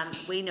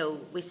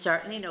 We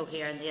certainly know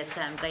here in the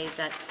Assembly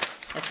that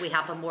if we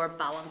have a more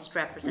balanced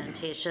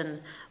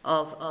representation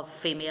of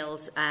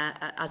females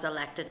as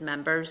elected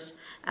members,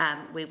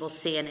 we will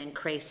see an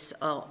increase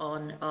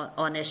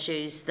on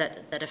issues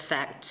that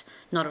affect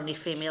not only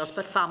females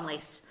but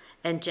families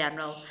in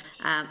general.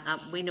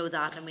 We know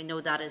that, and we know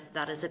that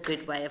is a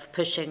good way of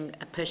pushing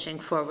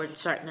forward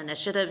certain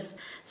initiatives.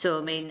 So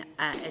I mean,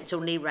 it's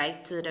only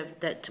right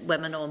that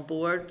women on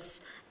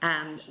boards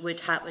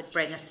would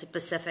bring a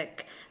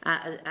specific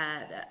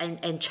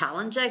in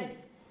challenging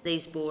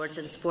these boards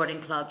and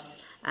sporting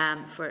clubs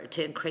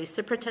to increase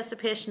the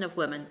participation of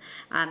women.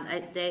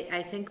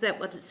 I think that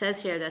what it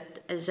says here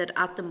is that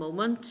at the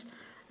moment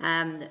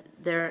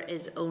there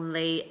is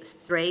only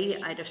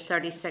 3 out of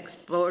 36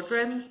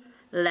 boardroom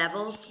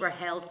levels were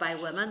held by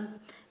women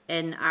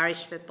in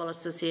Irish Football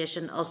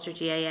Association, Ulster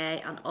GAA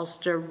and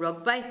Ulster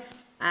Rugby.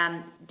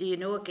 Do you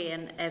know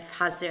again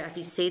have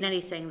you seen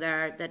anything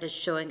there that is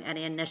showing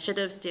any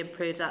initiatives to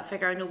improve that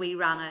figure? I know we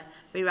ran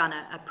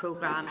a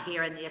programme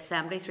here in the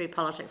Assembly through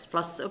Politics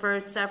Plus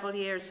over several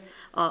years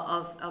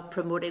of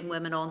promoting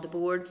women on the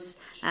boards.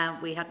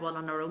 We had one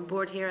on our own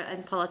board here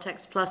in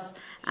Politics Plus,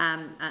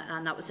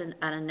 and that was an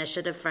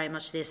initiative very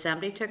much the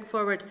Assembly took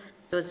forward.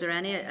 So is there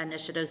any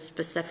initiatives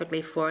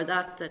specifically for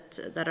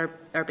that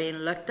are being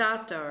looked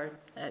at, or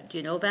do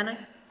you know of any?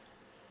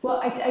 Well,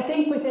 I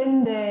think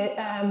within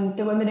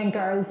the Women and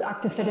Girls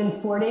Active Fit and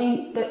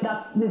Sporty,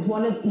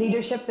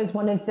 leadership is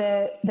one of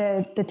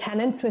the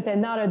tenets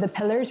within that, or the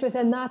pillars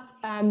within that.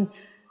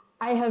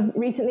 I have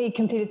recently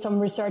completed some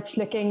research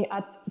looking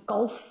at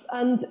golf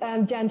and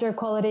gender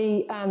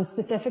equality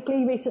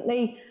specifically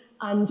recently,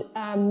 and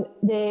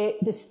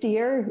the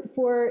steer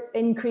for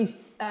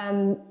increased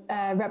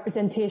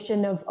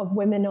representation of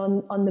women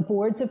on the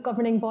boards of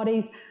governing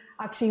bodies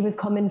actually was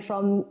coming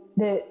from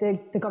the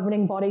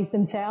governing bodies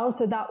themselves.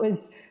 So that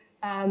was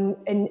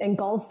in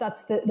golf,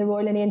 that's the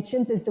Royal and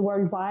Ancient is the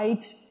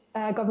worldwide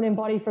governing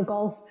body for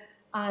golf,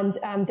 and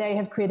they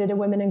have created a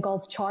Women in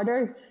Golf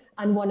Charter,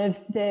 and one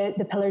of the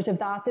pillars of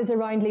that is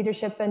around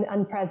leadership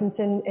and presence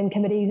in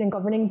committees and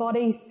governing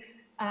bodies.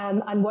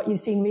 And what you've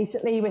seen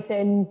recently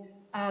within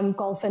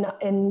golf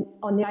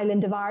on the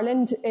island of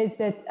Ireland is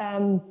that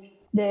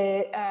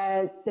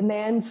the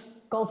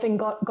men's golfing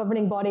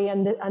governing body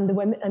and the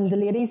women and the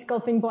ladies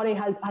golfing body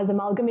has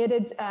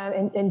amalgamated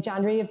in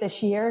January of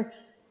this year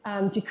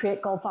to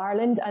create Golf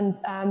Ireland, and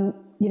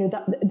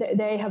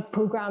they have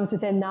programs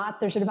within that.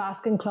 They're sort of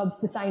asking clubs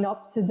to sign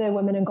up to the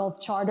Women in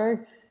Golf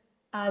Charter,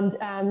 and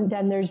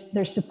then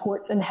there's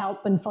support and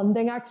help and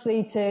funding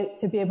actually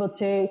to be able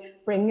to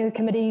bring the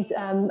committees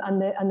and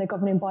the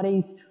governing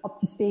bodies up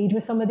to speed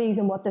with some of these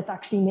and what this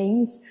actually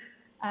means.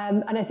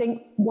 And I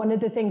think one of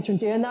the things from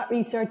doing that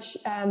research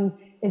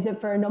is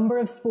that for a number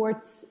of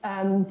sports,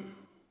 the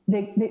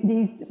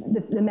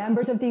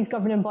members of these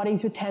governing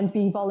bodies would tend to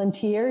be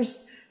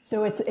volunteers.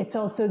 So it's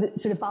also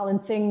sort of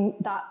balancing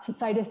that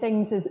side of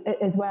things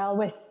as well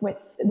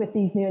with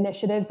these new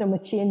initiatives and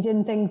with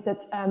changing things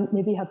that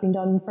maybe have been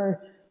done for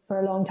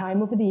a long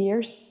time over the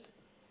years.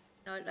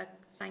 No,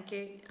 Thank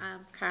you,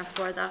 Karen,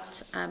 for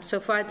that.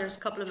 So far, there's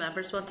a couple of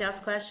members want to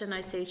ask a question.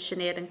 I see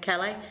Sinead and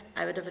Kelly.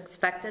 I would have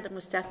expected, and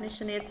was definitely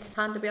Sinead's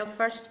hand to be up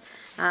first,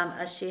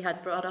 as she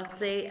had brought up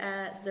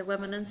the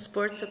women in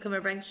sport. So can we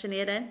bring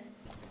Sinead in?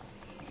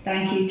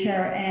 Thank you,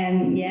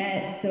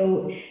 Chair.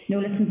 So no,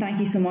 listen, thank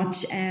you so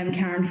much,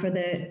 Karen, for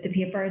the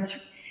paper.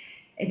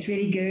 It's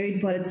really good,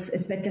 but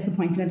it's a bit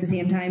disappointing at the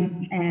same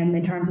time,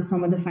 in terms of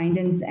some of the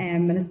findings.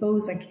 And I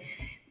suppose, like,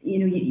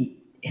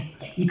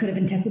 you could have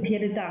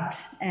anticipated that,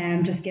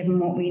 just given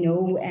what we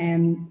know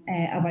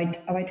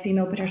about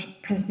female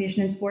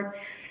participation in sport.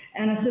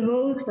 And I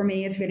suppose for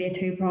me, it's really a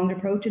two-pronged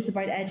approach. It's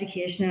about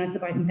education and it's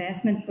about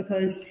investment,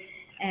 because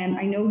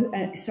I know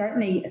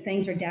certainly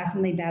things are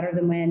definitely better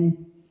than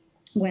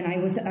when I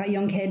was a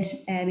young kid,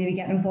 maybe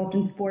getting involved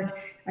in sport.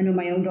 I know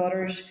my own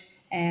daughters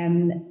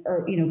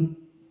are,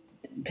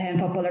 playing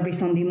football every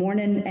Sunday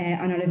morning,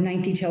 and out of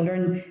 90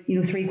 children,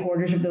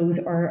 3/4 of those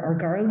are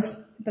girls,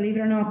 believe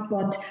it or not.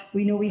 But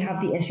we know we have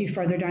the issue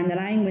further down the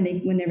line when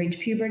they reach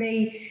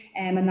puberty,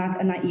 and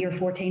that year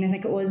 14, I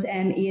think it was,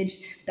 age,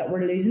 that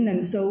we're losing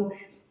them. So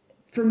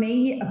for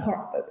me,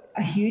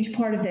 a huge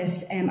part of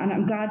this, and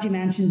I'm glad you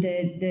mentioned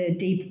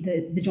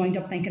the joined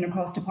up thinking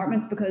across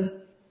departments,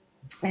 because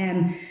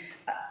a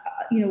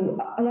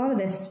lot of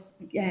this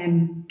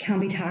can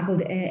be tackled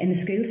in the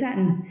school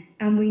setting,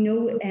 and we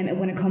know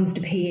when it comes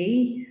to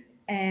PE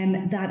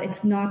that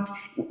it's not.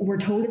 We're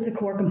told it's a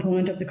core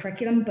component of the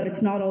curriculum, but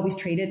it's not always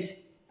treated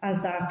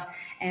as that.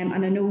 And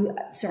I know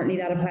certainly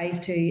that applies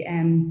to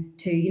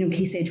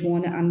key stage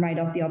 1 and right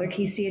up the other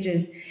key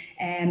stages.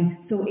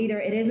 So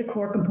either it is a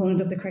core component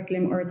of the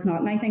curriculum or it's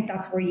not. And I think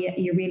that's where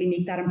you really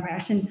make that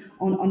impression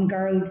on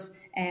girls,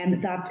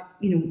 that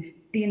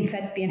being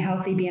fit, being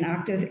healthy, being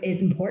active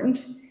is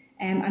important.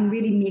 And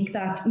really make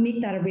that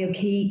a real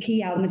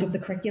key element of the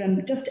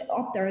curriculum, just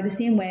up there, the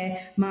same way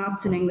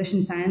maths and English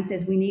and science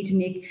is. We need to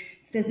make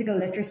physical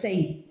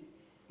literacy,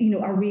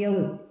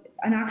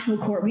 an actual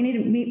core. We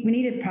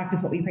need to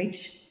practice what we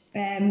preach.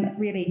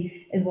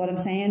 Really is what I'm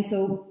saying.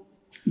 So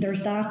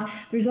there's that.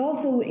 There's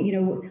also,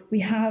 we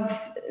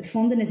have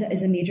funding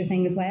is a major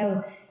thing as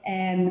well.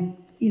 I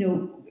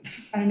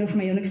know from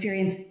my own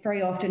experience,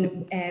 very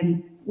often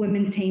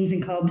women's teams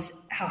and clubs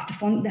have to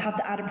fund. They have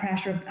the added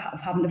pressure of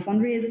having to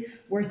fundraise,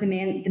 whereas the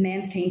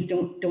men's teams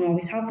don't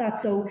always have that.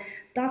 So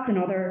that's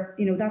another,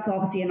 that's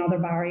obviously another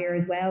barrier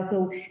as well.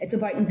 So it's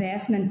about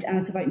investment, and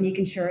it's about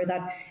making sure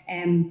that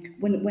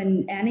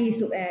when any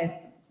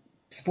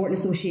sport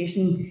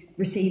association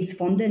receives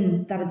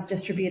funding, that it's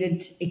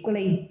distributed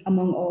equally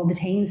among all the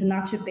teams, and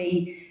that should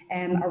be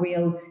a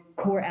real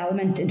core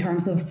element in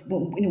terms of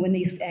when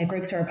these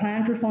groups are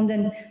applying for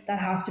funding. That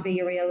has to be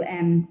a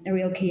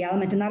real key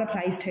element, and that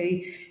applies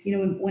to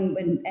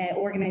when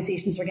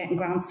organisations are getting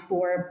grants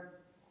for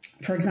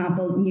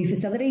example, new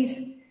facilities,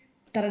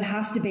 that it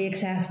has to be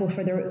accessible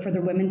for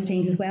their women's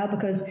teams as well,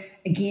 because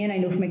again, I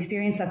know from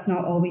experience that's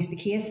not always the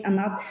case, and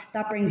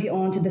that brings you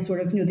on to the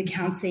sort of the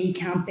can't see,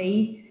 can't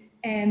be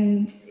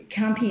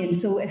campaign.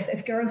 So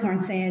if girls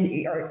aren't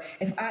saying, or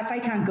if I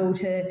can't go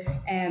to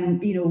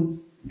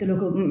the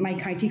local, my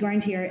county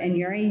ground here in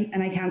Uri,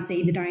 and I can't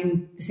see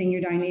the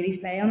senior down ladies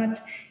play on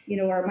it,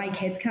 or my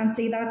kids can't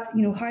see that,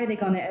 how are they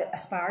going to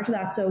aspire to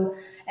that? So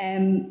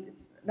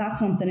that's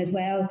something as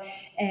well.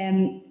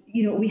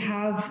 We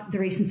have the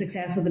recent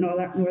success of the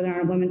Northern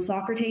Ireland women's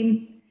soccer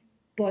team,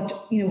 but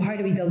how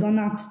do we build on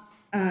that?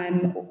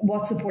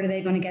 What support are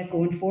they going to get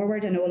going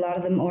forward? I know a lot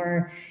of them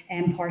are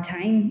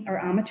part-time or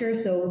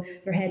amateurs, so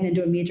they're heading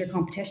into a major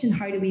competition.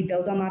 How do we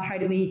build on that? How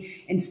do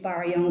we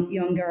inspire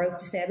young girls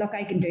to say, look,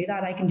 I can do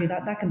that,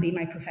 that can be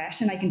my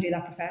profession, I can do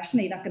that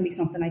professionally, that can be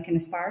something I can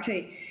aspire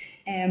to.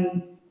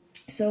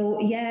 So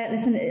yeah,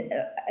 listen,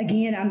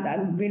 again,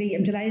 I'm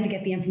delighted to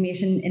get the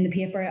information in the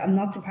paper. I'm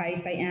not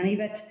surprised by any of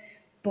it,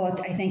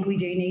 but I think we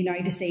do need now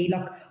to see,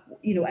 look,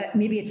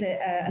 maybe it's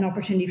an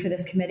opportunity for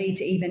this committee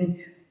to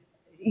even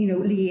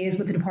liaise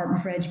with the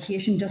Department for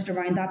Education just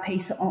around that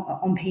piece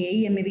on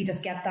PE, and maybe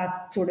just get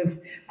that sort of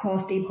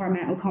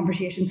cross-departmental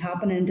conversations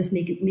happening, and just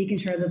making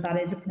sure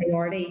that is a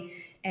priority,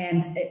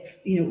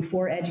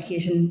 for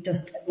education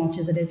just as much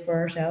as it is for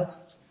ourselves.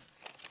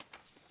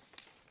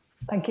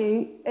 Thank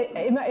you.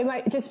 It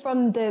might, just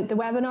from the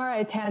webinar I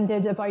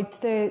attended about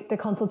the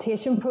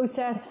consultation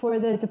process for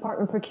the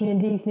Department for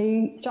Community's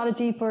new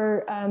strategy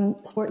for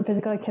sport and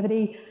physical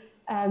activity.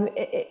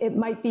 It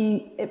might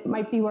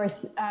be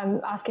worth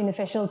asking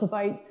officials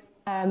about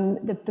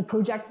the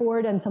project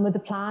board and some of the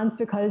plans,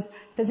 because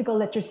physical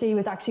literacy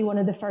was actually one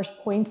of the first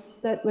points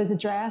that was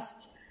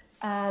addressed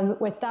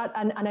with that.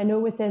 And I know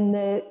within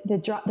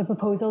the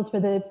proposals for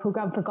the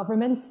programme for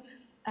government,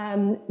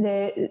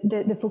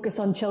 the focus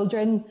on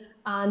children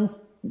and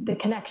the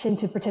connection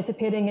to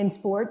participating in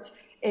sport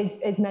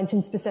is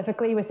mentioned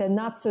specifically within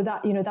that. So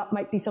that that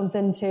might be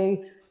something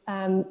to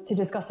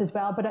discuss as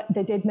well. But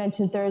they did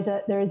mention there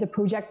is a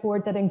project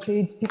board that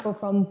includes people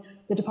from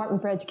the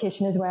Department for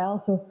Education as well.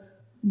 So,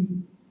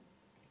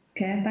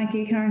 okay, thank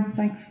you, Karen.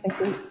 Thanks. Thank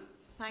you.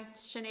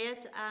 Thanks,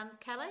 Sinead.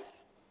 Kelly.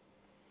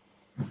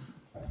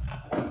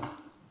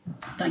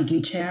 Thank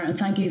you, Chair, and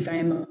thank you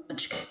very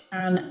much,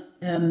 Karen.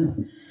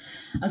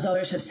 As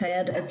others have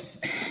said, it's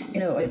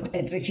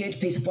it's a huge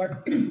piece of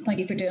work. Thank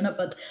you for doing it,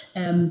 but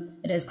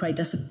it is quite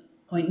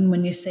disappointing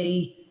when you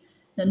see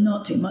that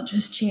not too much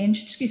has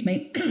changed. Excuse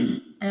me.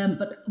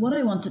 But what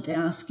I wanted to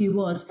ask you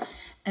was,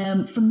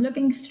 from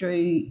looking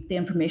through the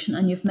information,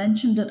 and you've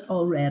mentioned it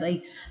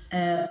already,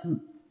 it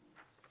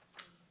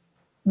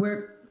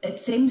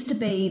seems to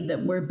be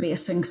that we're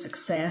basing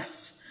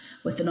success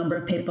with the number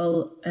of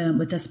people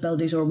with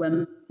disabilities or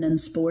women in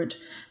sport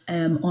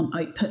on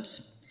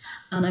outputs.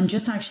 And I'm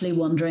just actually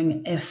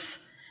wondering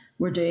if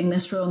we're doing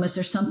this wrong. Is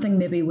there something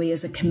maybe we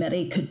as a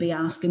committee could be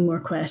asking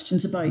more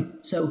questions about?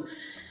 So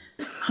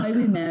how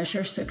we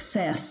measure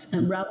success,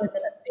 and rather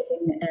than it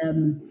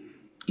being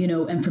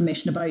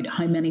information about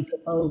how many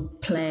people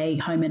play,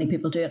 how many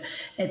people do it,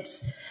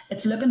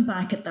 it's looking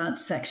back at that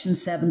Section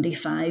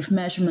 75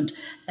 measurement,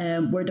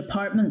 where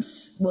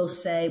departments will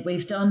say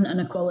we've done an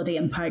equality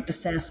impact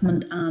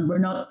assessment and we're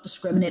not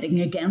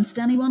discriminating against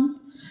anyone.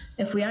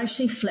 If we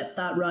actually flip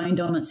that round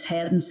on its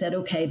head and said,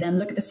 okay, then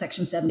look at the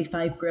Section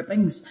 75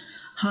 groupings.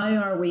 How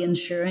are we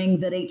ensuring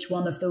that each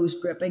one of those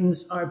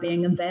groupings are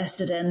being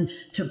invested in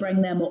to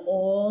bring them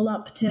all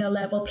up to a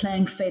level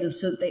playing field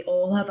so that they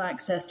all have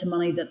access to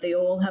money, that they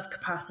all have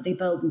capacity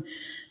building?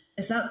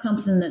 Is that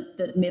something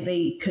that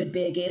maybe could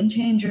be a game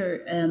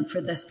changer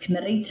for this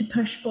committee to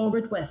push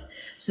forward with,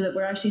 so that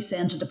we're actually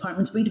saying to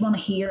departments, we don't want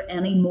to hear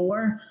any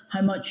more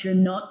how much you're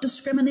not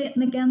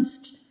discriminating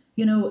against,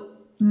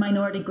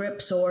 minority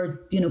groups or,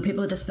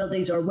 people with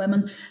disabilities or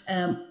women.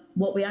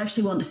 What we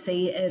actually want to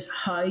see is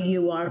how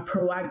you are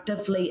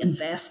proactively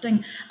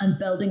investing and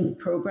building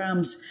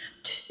programs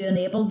to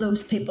enable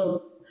those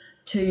people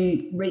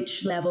to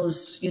reach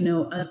levels,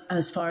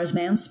 as far as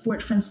men's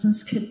sport, for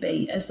instance, could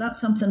be. Is that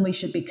something we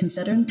should be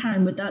considering,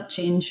 Karen? Would that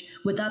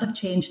have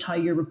changed how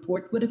your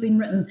report would have been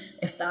written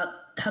if that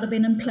had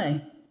been in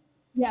play?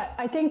 Yeah,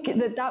 I think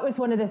that was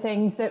one of the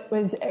things that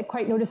was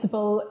quite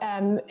noticeable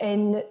in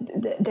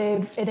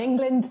in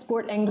England,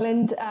 Sport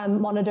England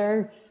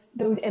monitor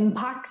those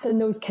impacts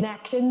and those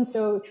connections.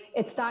 So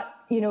it's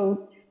that,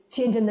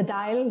 changing the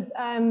dial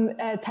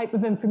type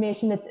of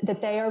information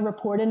that they are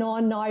reporting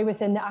on now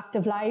within the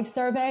Active Lives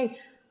survey.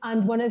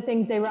 And one of the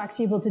things they were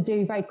actually able to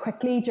do very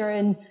quickly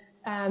during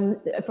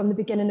from the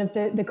beginning of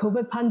the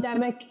COVID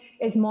pandemic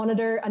is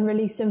monitor and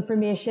release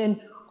information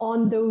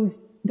on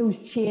those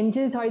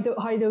changes, how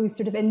those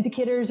sort of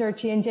indicators are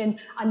changing,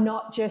 and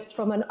not just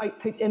from an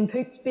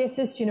output-input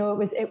basis.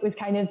 It was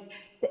kind of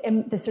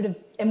the sort of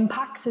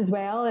impacts as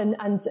well. And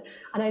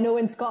I know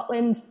in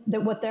Scotland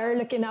that what they're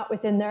looking at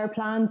within their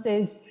plans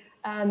is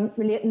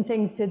relating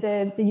things to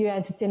the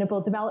UN Sustainable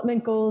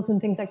Development Goals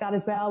and things like that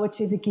as well, which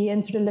is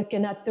again sort of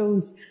looking at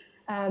those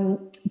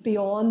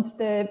beyond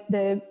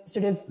the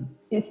sort of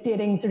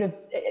stating sort of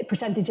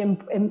percentage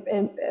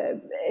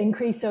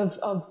increase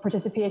of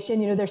participation.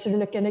 They're sort of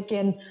looking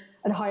again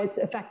at how it's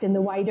affecting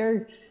the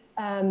wider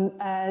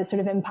sort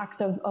of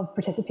impacts of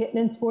participating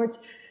in sport.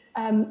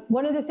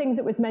 One of the things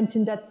that was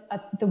mentioned at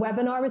the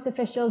webinar with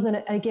officials,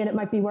 and again it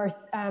might be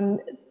worth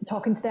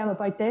talking to them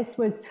about this,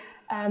 was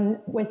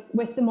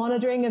with the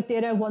monitoring of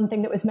data, one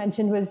thing that was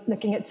mentioned was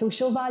looking at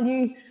social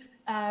value.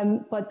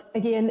 But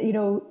again,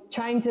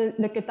 trying to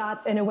look at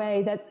that in a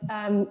way that,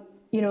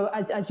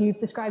 as you've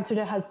described, sort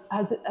of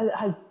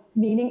has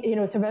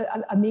meaning, sort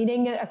of a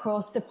meaning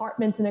across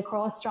departments and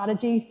across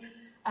strategies.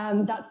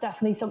 That's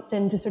definitely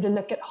something to sort of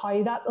look at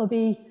how that will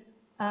be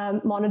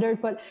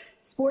monitored. But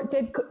sport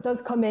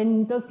does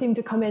seem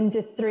to come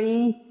into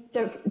three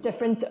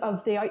different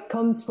of the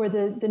outcomes for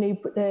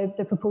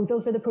the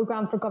proposals for the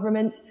programme for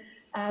government.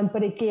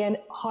 But again,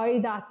 how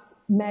that's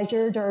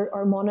measured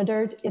or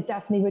monitored, it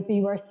definitely would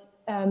be worth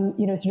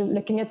sort of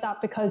looking at that,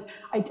 because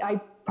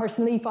I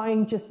personally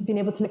find just being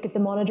able to look at the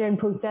monitoring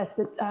process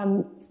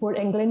that Sport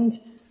England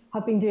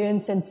have been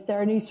doing since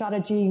their new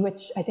strategy,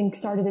 which I think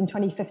started in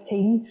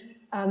 2015,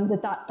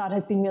 that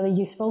has been really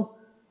useful.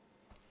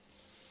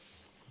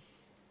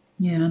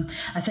 Yeah,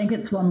 I think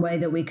it's one way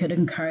that we could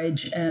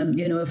encourage,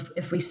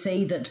 if we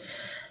see that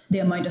the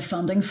amount of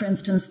funding, for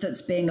instance,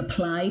 that's being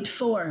applied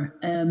for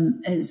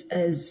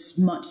is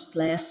much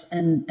less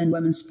in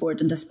women's sport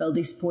and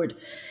disability sport.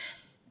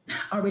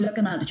 Are we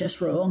looking at it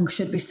just wrong?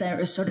 Should we say,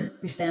 or sort of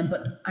be saying,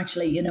 but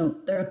actually,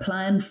 they're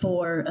applying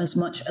for as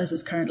much as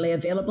is currently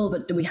available,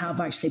 but do we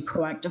have actually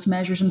proactive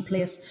measures in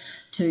place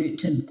to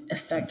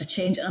effect a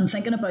change? And I'm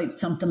thinking about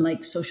something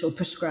like social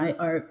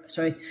prescribing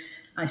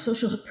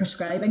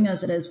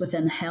as it is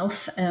within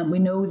health. We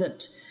know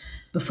that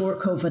before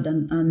COVID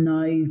and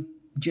now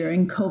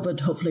during COVID,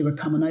 hopefully we're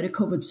coming out of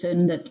COVID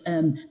soon, that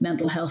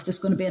mental health is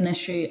going to be an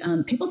issue,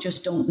 and people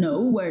just don't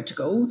know where to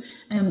go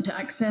to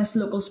access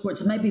local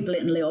sports. It might be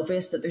blatantly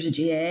obvious that there's a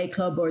GAA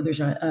club or there's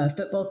a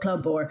football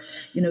club or,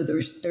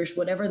 there's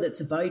whatever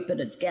that's about, but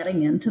it's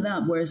getting into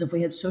that. Whereas if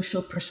we had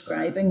social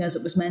prescribing, as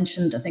it was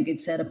mentioned, I think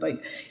it said about,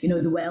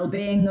 the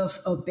well-being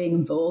of being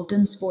involved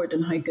in sport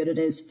and how good it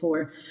is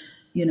for,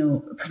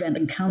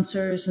 preventing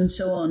cancers and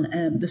so on.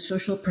 The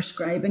social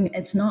prescribing,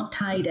 it's not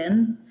tied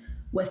in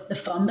with the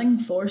funding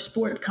for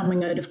sport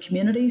coming out of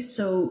communities.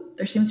 So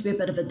there seems to be a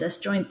bit of a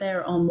disjoint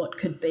there on what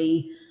could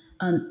be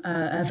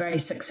a very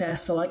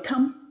successful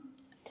outcome.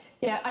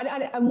 Yeah,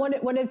 and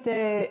one of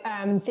the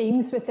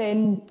themes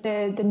within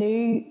the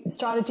new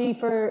strategy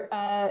for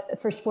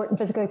sport and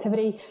physical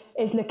activity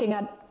is looking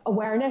at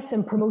awareness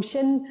and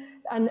promotion.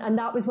 And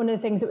that was one of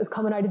the things that was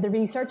coming out of the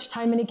research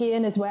time and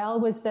again as well,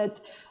 was that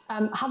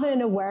having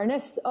an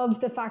awareness of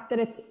the fact that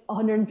it's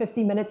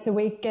 150 minutes a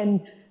week,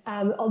 and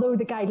although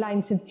the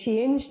guidelines have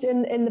changed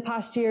in the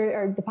past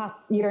year or the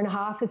past year and a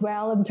half as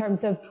well, in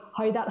terms of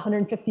how that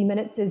 150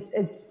 minutes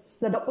is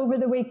split up over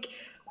the week,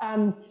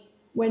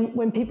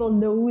 when people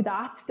know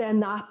that, then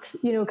that,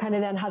 you know, kind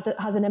of then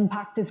has an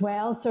impact as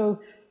well. So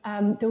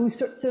those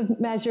sorts of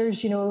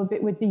measures, you know,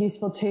 would be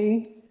useful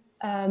too.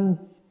 So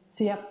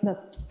yeah,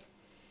 that's.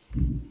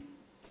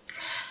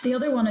 The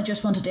other one I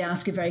just wanted to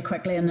ask you very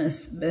quickly, and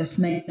this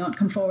may not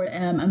come forward,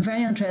 I'm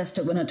very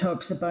interested when it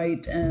talks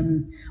about,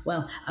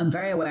 well, I'm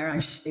very aware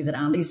actually that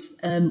Andy's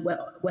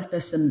with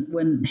this, and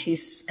when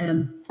he's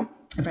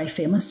a very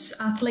famous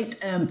athlete,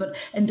 but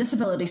in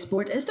disability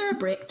sport, is there a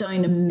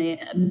breakdown in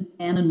men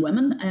and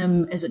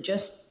women? Is it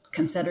just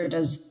considered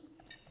as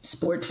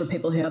sport for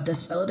people who have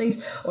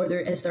disabilities, or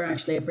is there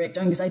actually a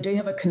breakdown? Because I do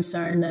have a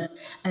concern that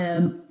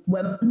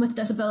women with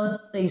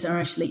disabilities are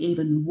actually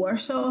even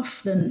worse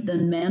off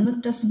than men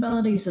with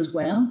disabilities as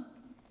well.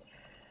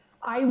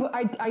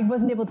 I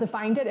wasn't able to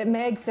find it. It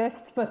may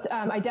exist, but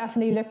I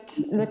definitely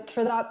looked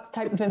for that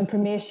type of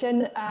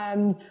information.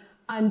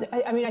 And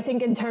I mean, I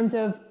think in terms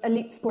of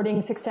elite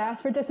sporting success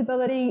for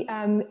disability,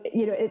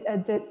 you know,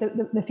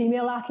 the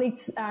female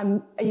athletes,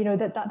 you know,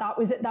 that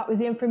was it. That was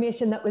the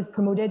information that was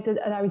promoted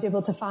that I was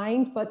able to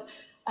find. But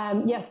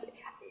yes,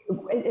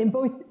 in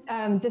both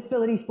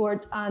disability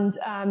sport and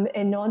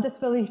in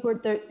non-disability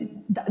sport,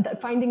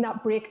 finding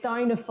that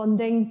breakdown of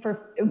funding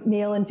for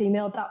male and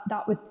female,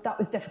 that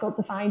was difficult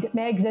to find. It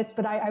may exist,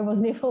 but I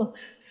wasn't able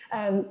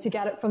to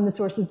get it from the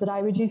sources that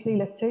I would usually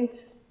look to.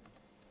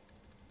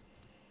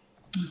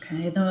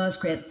 Okay, no, that's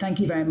great. Thank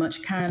you very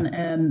much,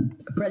 Karen.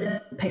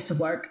 Brilliant piece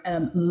of work.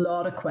 A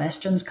lot of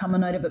questions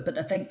coming out of it, but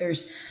I think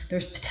there's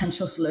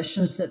potential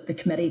solutions that the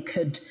committee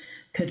could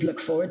look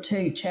forward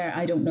to. Chair,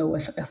 I don't know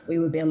if we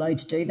would be allowed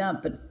to do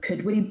that, but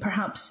could we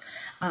perhaps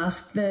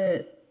ask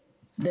the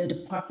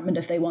department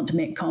if they want to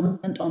make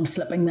comment on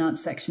flipping that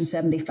Section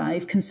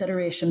 75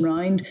 consideration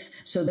round,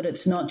 so that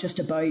it's not just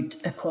about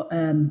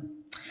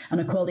an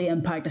equality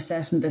impact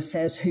assessment that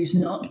says who's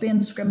not being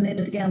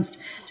discriminated against,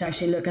 to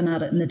actually looking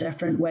at it in a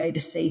different way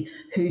to see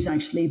who's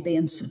actually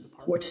being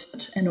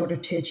supported in order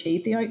to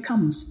achieve the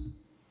outcomes.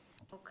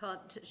 Okay,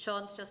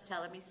 Sean's just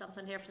telling me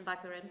something here from the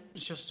back of the room.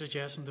 It's just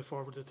suggesting to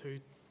forward the two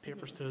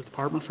papers to the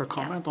department for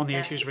comment on the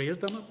issues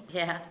raised in it.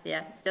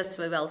 Yeah. Just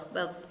we'll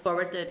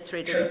forward it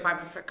through to the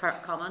department for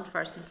comment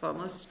first and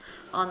foremost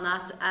on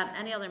that.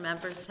 Any other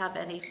members have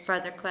any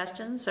further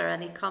questions or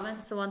any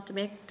comments they want to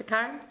make to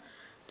Karen?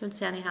 Don't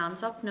see any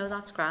hands up. No,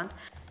 that's grand.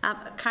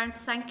 Karen,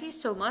 thank you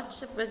so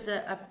much. It was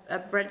a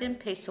brilliant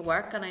piece of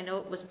work, and I know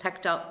it was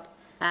picked up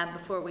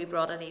before we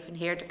brought it even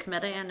here to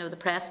committee. I know the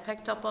press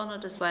picked up on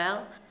it as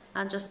well,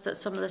 and just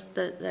some of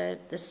the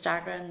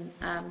staggering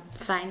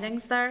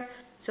findings there.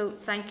 So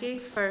thank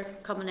you for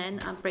coming in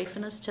and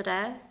briefing us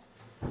today.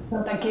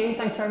 Well, thank you.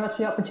 Thanks very much for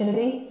the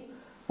opportunity.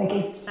 Thank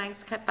you.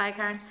 Thanks. Bye,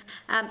 Karen.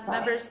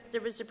 Members,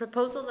 there was a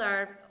proposal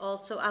there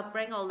also. I'll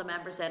bring all the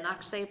members in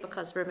actually,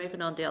 because we're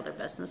moving on to other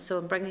business. So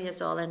I'm bringing you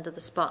all into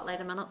the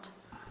spotlight a minute.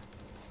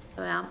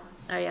 So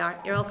there you are.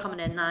 You're all coming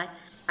in now.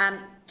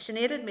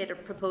 Sinead had made a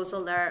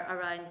proposal there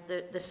around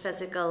the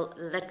physical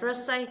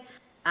literacy,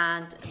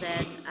 and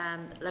then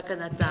looking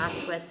at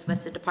that with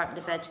the Department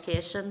of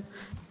Education.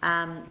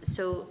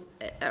 So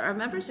our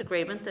members'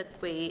 agreement that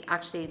we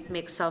actually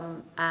make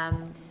some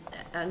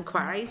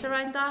inquiries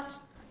around that.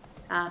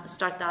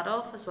 Start that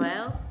off as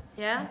well.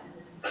 Yeah,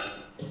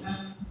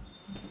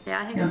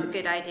 I think it's a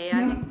good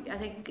idea. I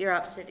think you're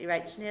absolutely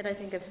right, Sinead. I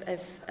think if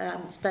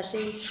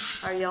especially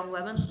our young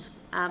women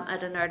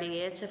at an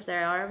early age, if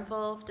they are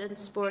involved in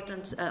sport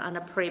and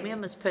a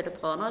premium is put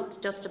upon it,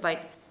 just about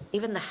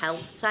even the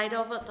health side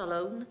of it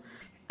alone,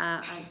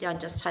 and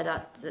just how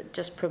that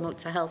just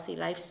promotes a healthy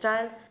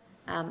lifestyle.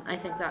 I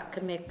think that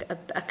could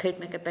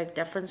make a big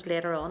difference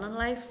later on in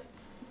life.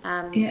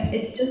 Yeah,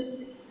 it's just.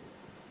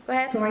 Go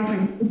ahead. Sorry,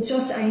 Frank. It's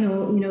just, I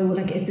know,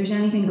 like if there's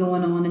anything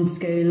going on in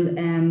school,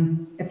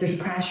 if there's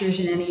pressures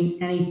in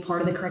any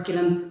part of the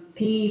curriculum,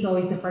 PE is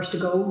always the first to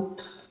go.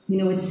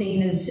 It's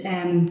seen as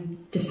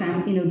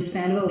dispensable.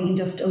 You can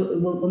just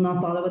we'll not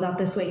bother with that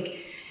this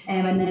week.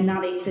 And then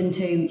that leads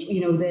into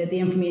the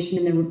information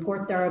in the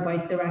report there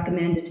about the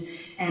recommended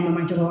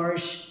amount of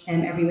hours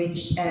every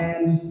week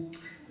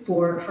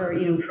for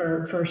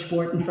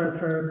sport and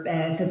for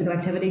physical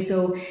activity.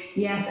 So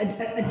yes,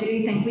 I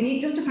do think we need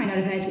just to find out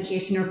if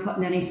education are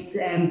putting any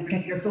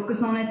particular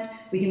focus on it.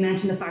 We can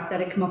mention the fact that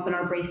it came up in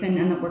our briefing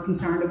and that we're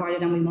concerned about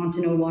it, and we want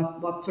to know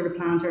what sort of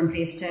plans are in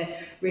place to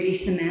really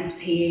cement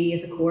PE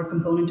as a core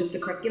component of the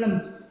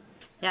curriculum.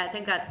 Yeah, I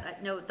think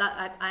that, no,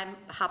 that I'm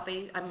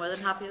happy, I'm more than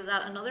happy with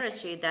that. Another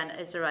issue then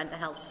is around the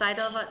health side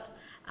of it,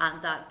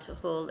 and that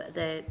whole,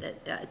 the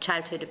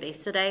childhood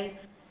obesity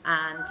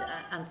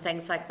and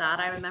things like that.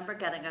 I remember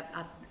getting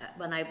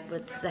when I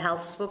was the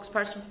health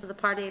spokesperson for the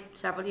party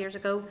several years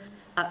ago,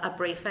 a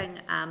briefing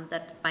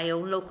that my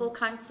own local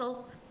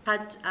council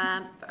had,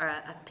 or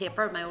a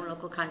paper my own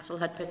local council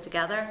had put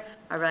together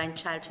around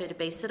childhood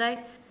obesity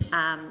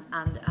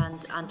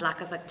and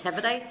lack of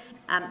activity.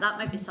 That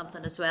might be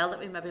something as well that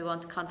we maybe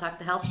want to contact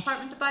the health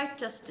department about,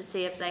 just to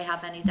see if they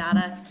have any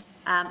data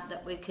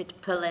that we could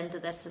pull into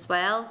this as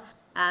well.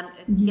 I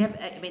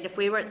mean, if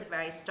we were at the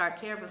very start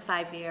here of a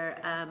 5-year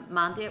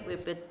mandate,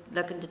 we'd be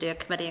looking to do a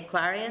committee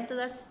inquiry into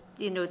this,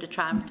 you know, to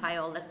try and tie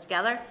all this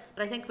together.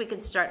 But I think we can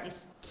certainly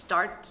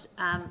start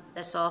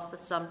this off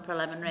with some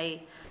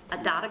preliminary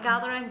data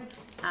gathering.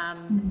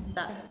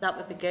 That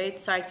would be good.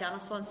 Sorry,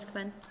 Janice wants to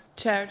come in.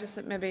 Chair, just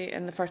that maybe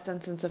in the first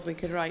instance, if we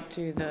could write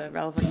to the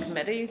relevant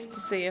committees to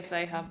see if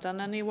they have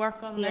done any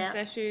work on these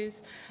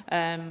issues.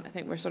 I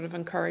think we're sort of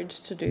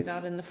encouraged to do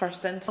that in the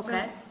first instance.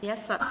 Okay,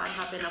 yes, I'm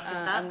happy enough with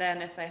that. And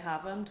then if they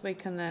haven't, we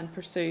can then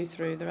pursue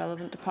through the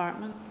relevant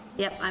department.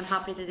 Yep, I'm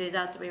happy to do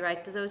that, we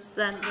write to those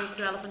then,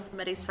 the relevant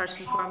committees first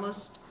and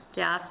foremost,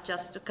 to ask,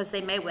 just because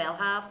they may well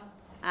have.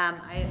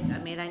 I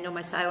mean, I know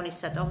I only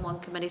sit on one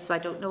committee, so I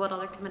don't know what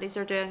other committees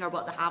are doing or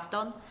what they have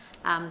done.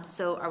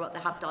 Or what they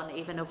have done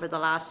even over the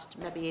last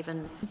maybe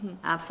even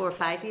 4 or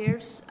 5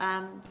 years.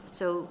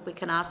 So we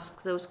can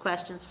ask those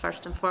questions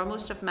first and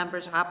foremost if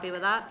members are happy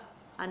with that.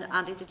 And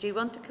Andy, did you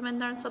want to come in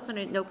there and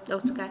something? No,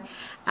 it's okay.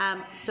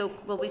 So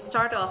will we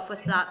start off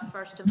with that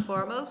first and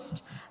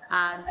foremost,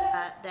 and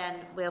then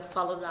we'll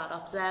follow that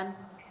up then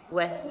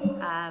with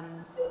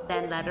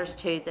then letters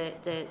to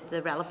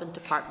the relevant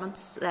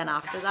departments then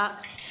after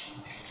that.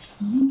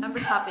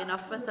 Members happy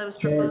enough with those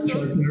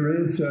proposals?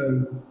 There is,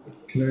 go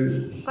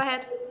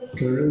ahead.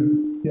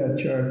 Yeah,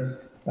 Chair.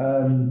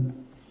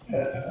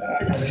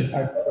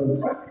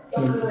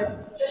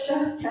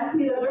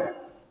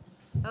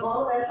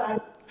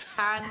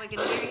 Karen, we can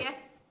hear you.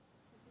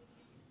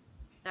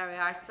 There we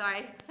are.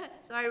 Sorry,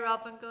 sorry,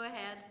 Robin. Go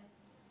ahead.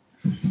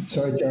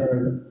 Sorry,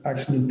 Chair.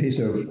 Excellent piece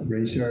of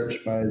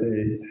research by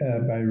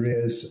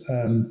Reyes.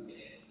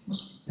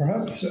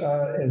 Perhaps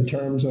in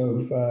terms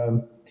of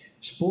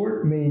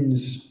sport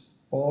means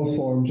all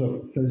forms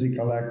of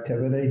physical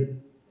activity,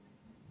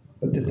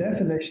 but the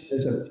definition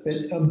is a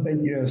bit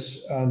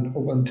ambiguous and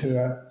open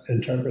to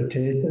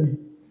interpretation.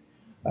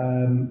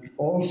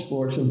 All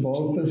sports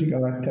involve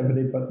physical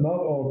activity, but not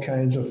all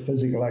kinds of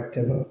physical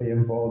activity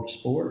involve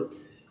sport.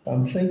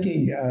 I'm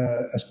thinking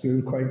a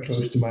school quite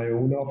close to my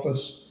own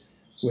office,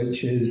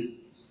 which is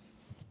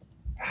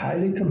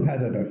highly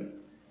competitive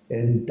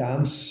in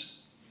dance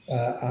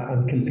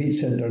and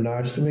competes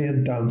internationally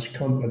in dance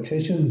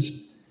competitions.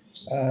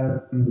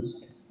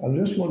 I'm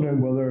just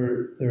wondering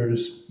whether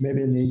there's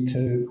maybe a need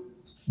to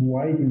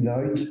widen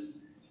out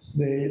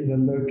the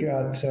look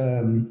at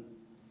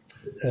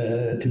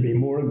to be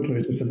more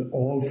inclusive in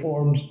all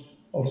forms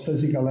of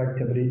physical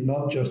activity,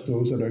 not just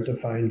those that are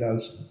defined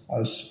as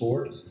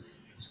sport.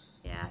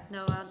 Yeah,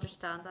 no, I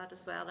understand that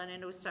as well, and I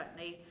know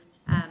certainly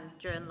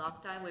during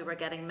lockdown we were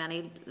getting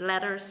many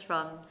letters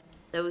from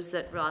those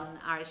that run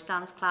Irish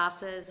dance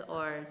classes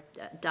or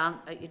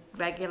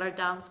regular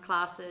dance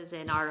classes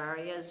in our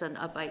areas, and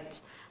about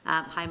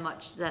how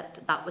much that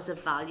was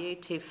of value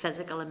to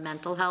physical and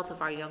mental health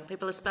of our young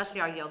people,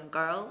 especially our young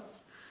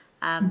girls.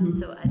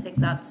 So I think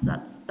that's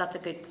a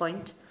good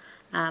point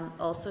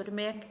also to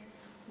make.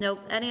 No,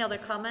 any other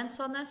comments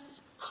on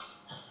this?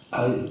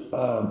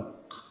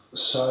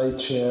 Sorry,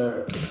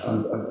 Chair,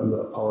 and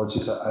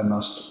apologies, I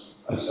missed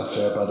a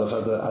fair bit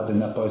of it. I had to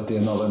nip out to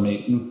another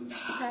meeting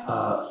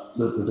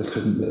that they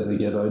couldn't really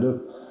get out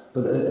of.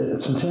 But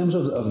it's in terms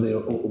of the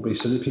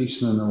obesity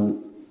piece, and I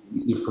know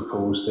you've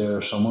proposed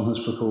there, someone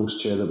has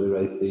proposed, Chair, that we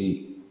write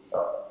the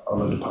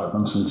other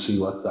departments and see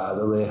what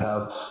data they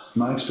have.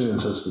 My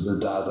experience is that the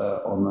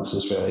data on this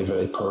is very,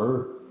 very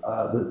poor,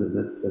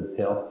 that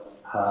health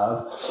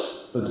have.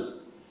 But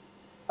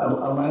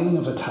a line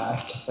of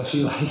attack, if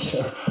you like,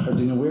 or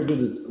you know, we're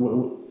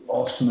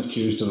often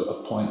accused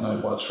of pointing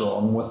out what's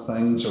wrong with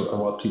things or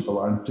what people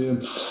aren't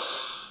doing.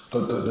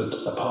 But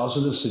a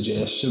positive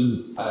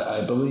suggestion,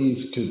 I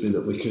believe, could be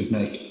that we could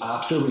make,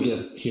 after we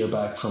hear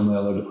back from the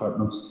other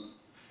departments,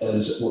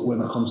 is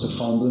when it comes to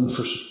funding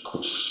for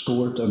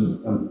sport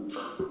and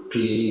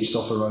PE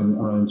stuff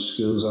around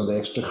schools and the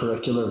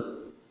extracurricular,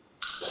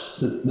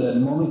 the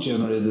money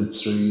generated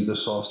through the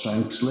soft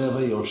drinks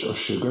levy or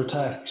sugar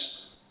tax,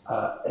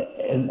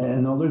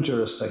 in other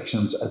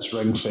jurisdictions, it's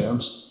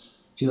ring-fenced.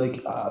 If you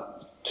like,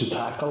 to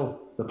tackle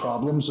the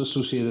problems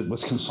associated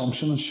with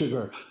consumption of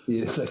sugar,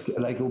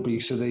 like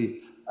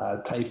obesity,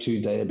 type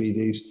 2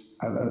 diabetes,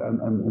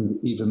 and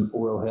even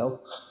oral health.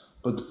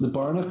 But the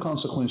burn-out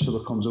consequential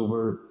that comes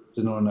over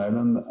to Northern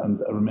Ireland,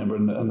 and I remember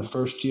in the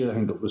first year, I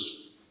think it was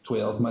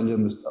 12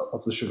 million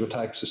of the sugar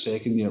tax. The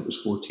second year it was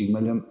 14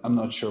 million. I'm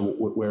not sure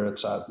where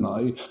it's at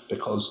now,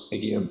 because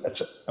again, it's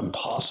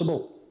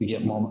impossible to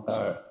get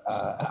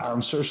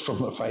answers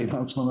from the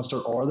finance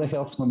minister or the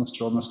health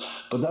minister on this.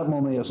 But that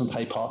money isn't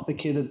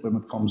hypothecated when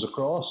it comes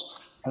across,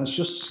 and it's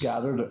just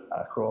scattered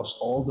across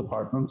all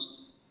departments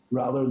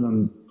rather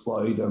than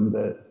plowed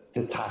into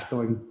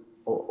tackling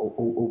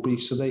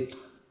obesity.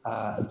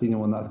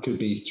 And that could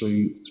be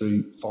through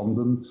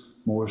funding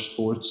more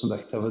sports and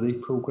activity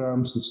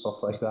programs and stuff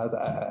like that.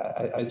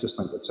 I just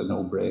think it's a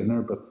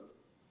no-brainer. But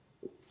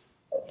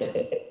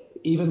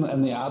even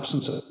in the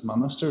absence of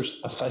ministers,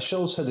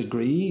 officials had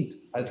agreed.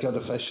 I've got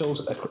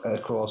officials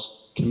across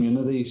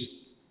communities,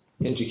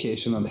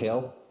 education and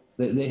health.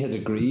 They had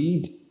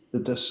agreed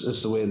that this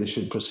is the way they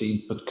should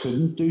proceed, but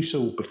couldn't do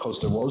so because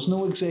there was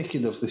no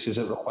executive. This is,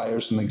 it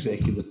requires an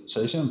executive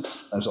decision.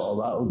 As all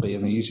that will be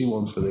an easy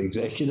one for the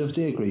executive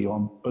to agree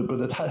on, but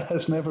it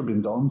has never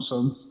been done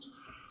since.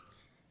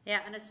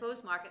 Yeah, and I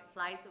suppose, Mark, it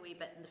flies a wee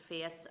bit in the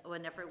face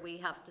whenever we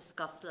have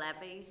discussed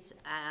levies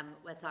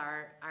with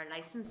our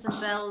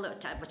licensing bill,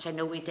 which I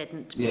know we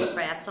didn't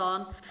progress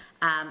on.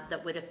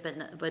 That would have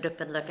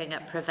been looking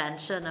at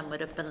prevention and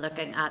would have been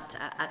looking at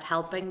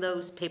helping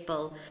those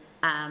people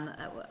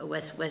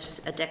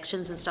with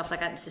addictions and stuff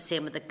like that. It's the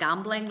same with the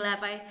gambling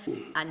levy,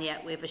 and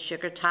yet we have a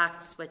sugar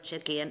tax, which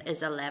again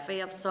is a levy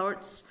of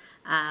sorts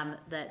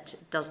that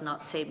does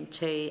not seem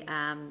to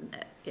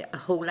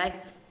wholly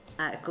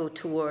go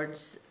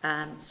towards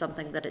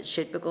something that it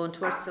should be going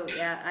towards. So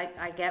yeah,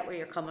 I get where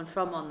you're coming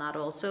from on that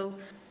also.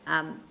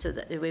 So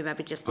that we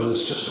maybe just need.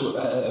 It's just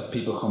if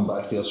people come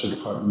back to the other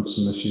departments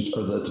and issues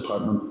for the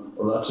department,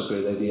 well, that's a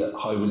great idea.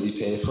 How will you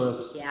pay for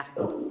it? Yeah.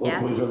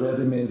 We've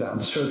already made the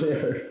answer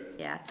there.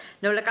 Yeah.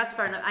 No, look, that's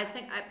fair enough. I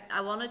think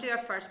I want to do our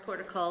first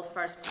protocol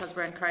first, because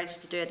we're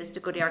encouraged to do it, is to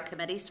go to our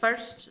committees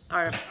first,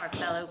 our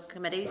fellow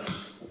committees,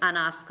 and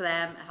ask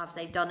them, have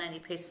they done any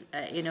piece,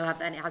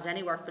 has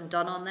any work been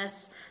done on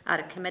this at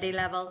a committee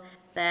level?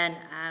 Then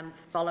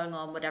following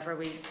on whatever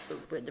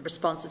the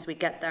responses we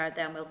get there,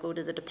 then we'll go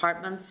to the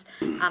departments.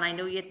 And I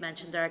know you'd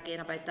mentioned there again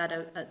about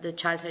that the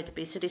childhood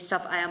obesity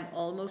stuff. I am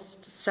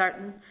almost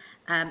certain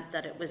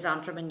that it was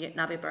Antrim and Newton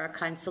Abbey Borough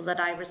Council that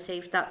I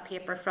received that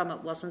paper from.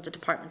 It wasn't the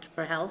Department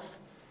for Health,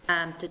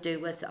 to do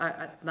with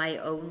my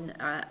own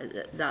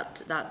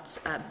that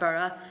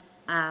borough,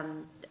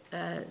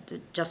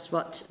 just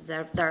what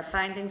their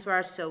findings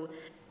were. So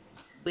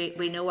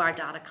we know our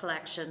data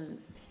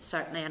collection,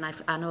 certainly, and I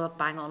know I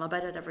bang on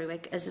about it every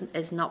week,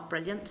 is not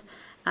brilliant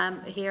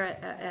here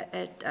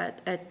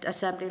at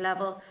Assembly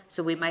level.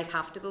 So we might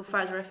have to go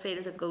further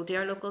afield and go to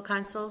our local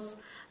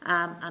councils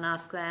and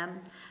ask them.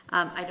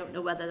 I don't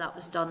know whether that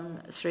was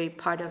done through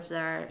part of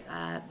their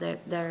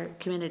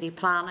community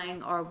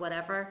planning or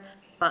whatever,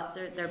 but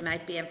there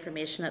might be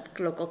information at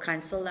local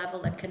council level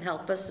that can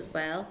help us as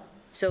well.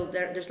 So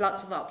there's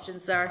lots of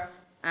options there.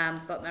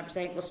 But members,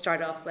 I think we'll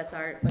start off with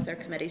our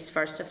committees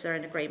first, if they're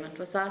in agreement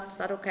with that. Is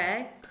that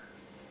okay?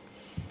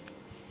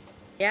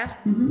 Yeah?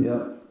 Mm-hmm.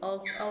 Yeah.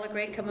 All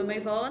agree? Can we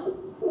move on?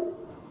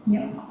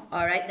 Yeah.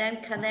 All right then.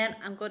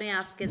 I'm going to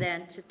ask you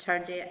then to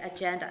turn to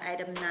agenda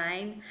item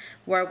 9,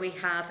 where we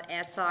have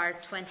SR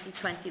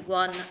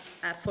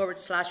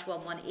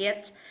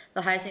 2021/118,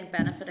 the Housing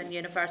Benefit and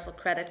Universal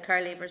Credit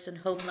Care Leavers and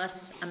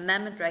Homeless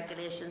Amendment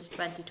Regulations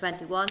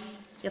 2021.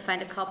 You'll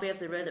find a copy of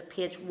the rule at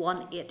page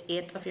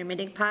 188 of your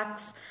meeting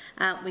packs.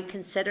 We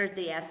considered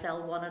the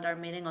SL1 at our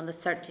meeting on the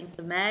 13th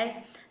of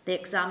May. The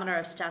Examiner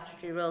of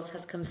Statutory Rules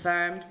has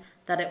confirmed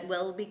that it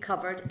will be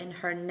covered in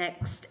her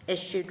next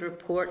issued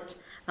report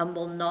and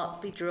will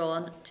not be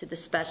drawn to the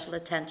special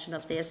attention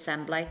of the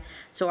Assembly.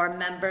 So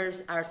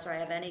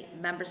have any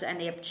members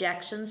any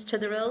objections to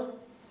the rule?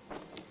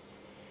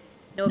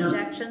 No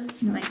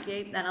objections? No. Thank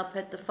you. Then I'll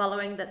put the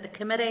following: that the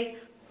Committee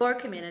for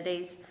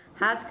Communities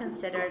has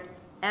considered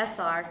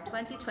SR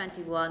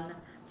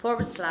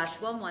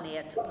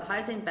 2021/118, the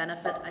Housing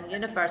Benefit and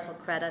Universal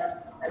Credit,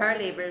 Care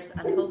Leavers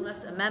and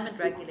Homeless Amendment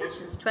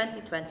Regulations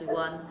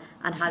 2021,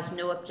 and has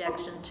no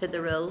objection to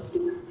the rule.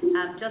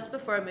 Just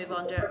before I move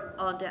on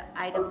to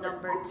item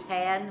number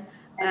 10,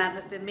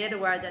 I've been made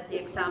aware that the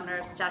Examiner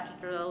of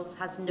Statutory Rules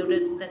has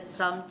noted that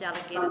some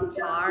delegated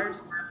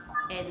powers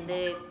in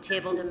the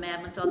tabled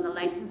amendment on the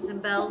licensing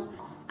bill.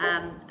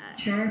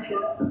 Chair.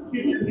 Can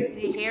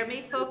you hear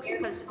me, folks?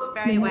 Because it's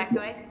very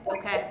echoey.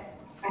 Okay.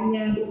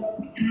 Yeah, I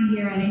can't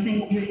hear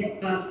anything.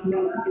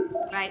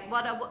 Right.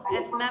 What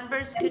if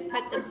members could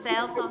put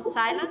themselves on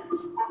silent?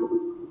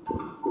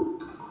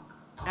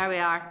 There we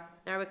are.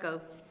 There we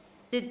go.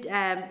 Did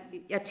I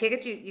take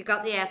it you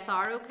got the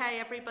SR okay?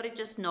 Everybody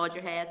just nod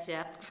your heads.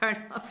 Yeah, fair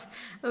enough.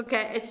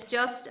 Okay, it's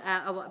just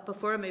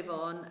before I move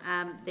on,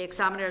 the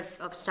Examiner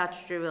of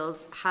Statutory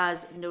Rules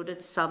has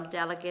noted some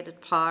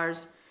delegated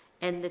powers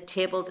in the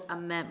tabled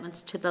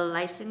amendments to the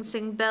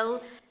licensing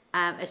bill.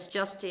 It's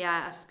just to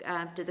ask,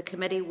 do the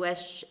committee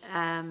wish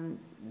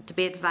to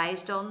be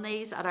advised on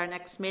these at our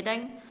next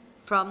meeting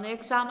from the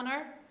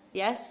Examiner?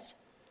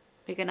 Yes,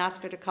 we can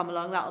ask her to come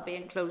along. That'll be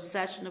in closed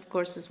session, of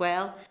course, as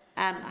well.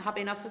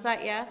 Happy enough with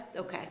that? Yeah?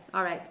 Okay,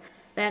 all right.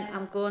 Then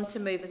I'm going to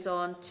move us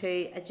on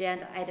to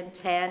agenda item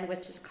 10,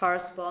 which is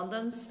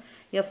correspondence.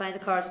 You'll find the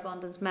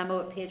correspondence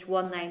memo at page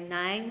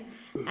 199.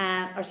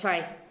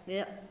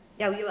 You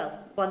will,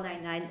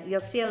 199.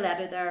 You'll see a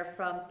letter there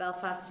from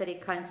Belfast City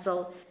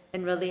Council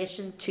in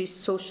relation to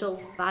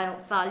social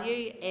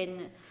value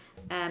in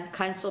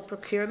council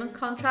procurement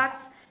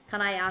contracts.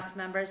 Can I ask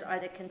members, are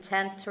they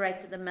content to write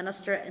to the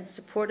Minister in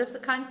support of the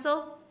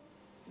council?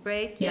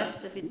 Great,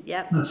 yes.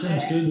 That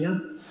sounds good, yeah.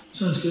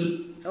 Sounds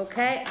good.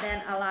 Okay,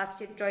 then I'll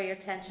ask you to draw your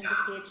attention to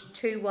page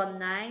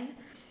 219,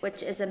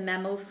 which is a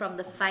memo from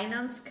the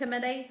Finance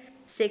Committee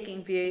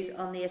seeking views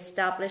on the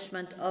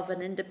establishment of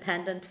an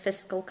independent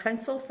fiscal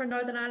council for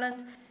Northern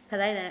Ireland. Can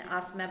I then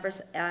ask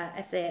members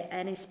if they have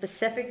any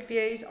specific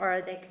views, or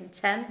are they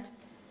content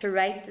to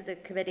write to the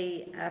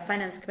committee,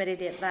 Finance Committee,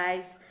 to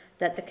advise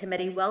that the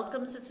committee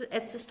welcomes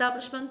its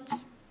establishment?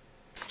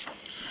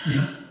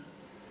 Yeah.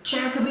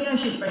 Chair, could we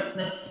actually bring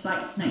this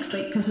back next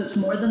week, because it's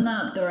more than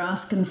that. They're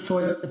asking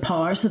for the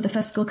powers that the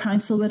Fiscal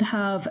Council would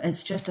have.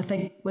 It's just, I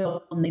think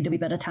we'll need a wee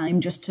bit of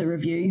time just to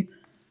review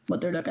what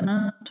they're looking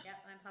at. Yeah,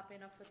 I'm happy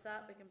enough with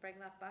that. We can bring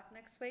that back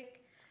next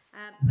week.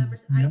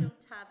 Members, I don't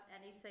have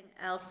anything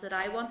else that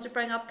I want to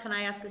bring up. Can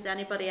I ask, is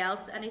anybody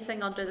else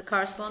anything under the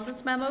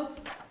correspondence memo?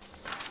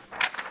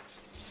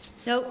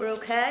 No, we're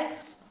okay.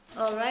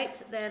 All right,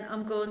 then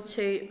I'm going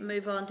to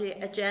move on to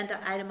agenda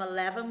item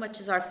 11, which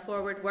is our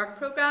forward work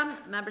programme.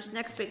 Members,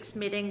 next week's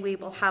meeting we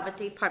will have a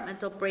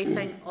departmental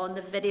briefing on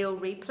the video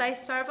replay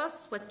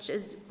service, which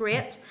is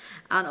great,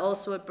 and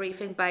also a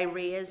briefing by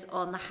Raise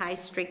on the High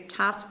Street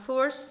Task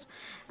Force,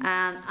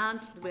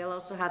 and we'll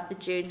also have the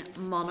June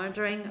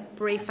monitoring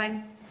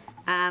briefing.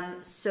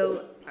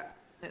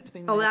 It's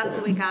been moved. That's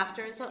the week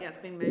after, is it? Yeah, it's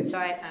been moved.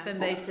 Sorry, it's been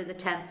moved to the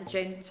 10th of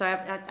June. Sorry,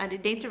 I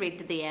need to read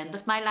to the end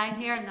of my line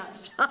here and not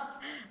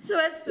stop. So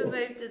it's been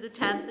moved to the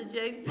 10th of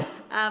June.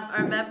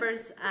 Our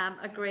members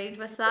agreed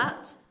with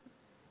that?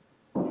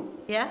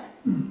 Yeah?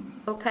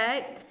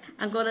 Okay.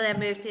 I'm going to then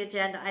move to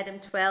agenda item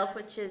 12,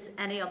 which is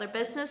any other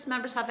business.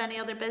 Members have any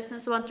other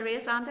business they want to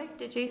raise? Andy,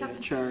 did you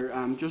have? Chair,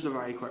 just a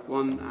very quick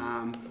one.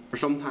 For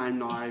some time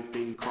now I've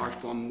been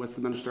corresponding with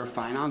the Minister of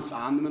Finance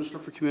and the Minister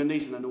for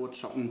Communities, and I know it's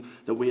something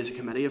that we as a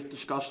committee have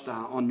discussed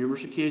on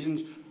numerous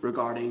occasions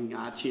regarding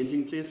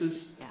changing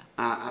places.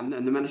 Yeah. And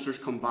the Minister's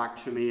come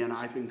back to me, and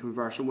I've been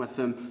conversing with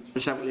them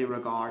specifically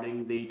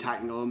regarding the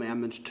technical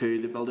amendments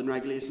to the building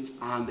regulations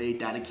and a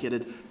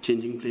dedicated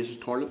changing places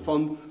toilet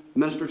fund. The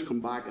Minister's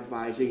come back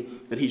advising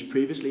that he's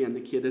previously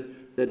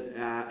indicated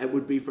that it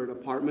would be for a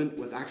department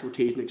with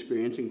expertise and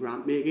experience in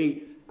grant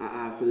making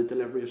for the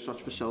delivery of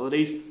such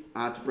facilities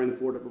to bring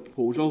forward a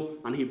proposal,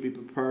 and he'd be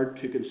prepared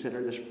to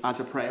consider this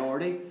as a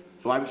priority.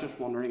 So I was just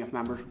wondering if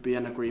members would be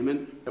in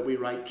agreement that we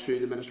write to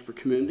the Minister for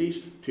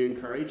Communities to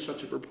encourage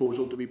such a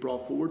proposal to be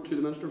brought forward to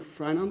the Minister for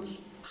Finance.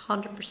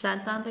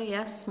 100%, Andy,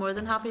 yes. More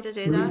than happy to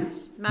do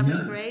that. Members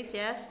agreed,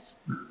 yes.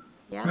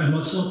 Yeah. Very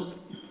much so.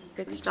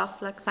 Good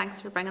stuff. Like,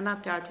 thanks for bringing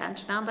that to our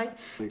attention, Andy.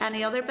 Thanks.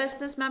 Any other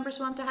business members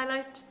want to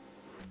highlight?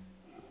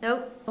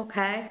 No?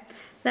 Okay.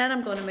 Then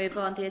I'm going to move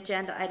on to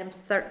agenda item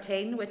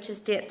 13, which is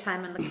date,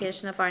 time and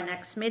location of our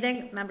next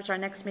meeting. Members, our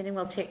next meeting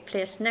will take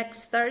place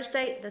next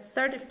Thursday, the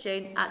 3rd of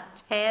June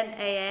at 10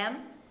 a.m.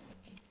 I'm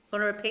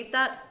going to repeat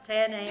that,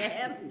 10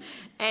 a.m.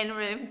 in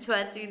room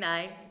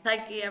 29.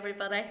 Thank you,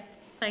 everybody.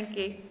 Thank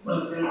you.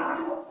 Bye.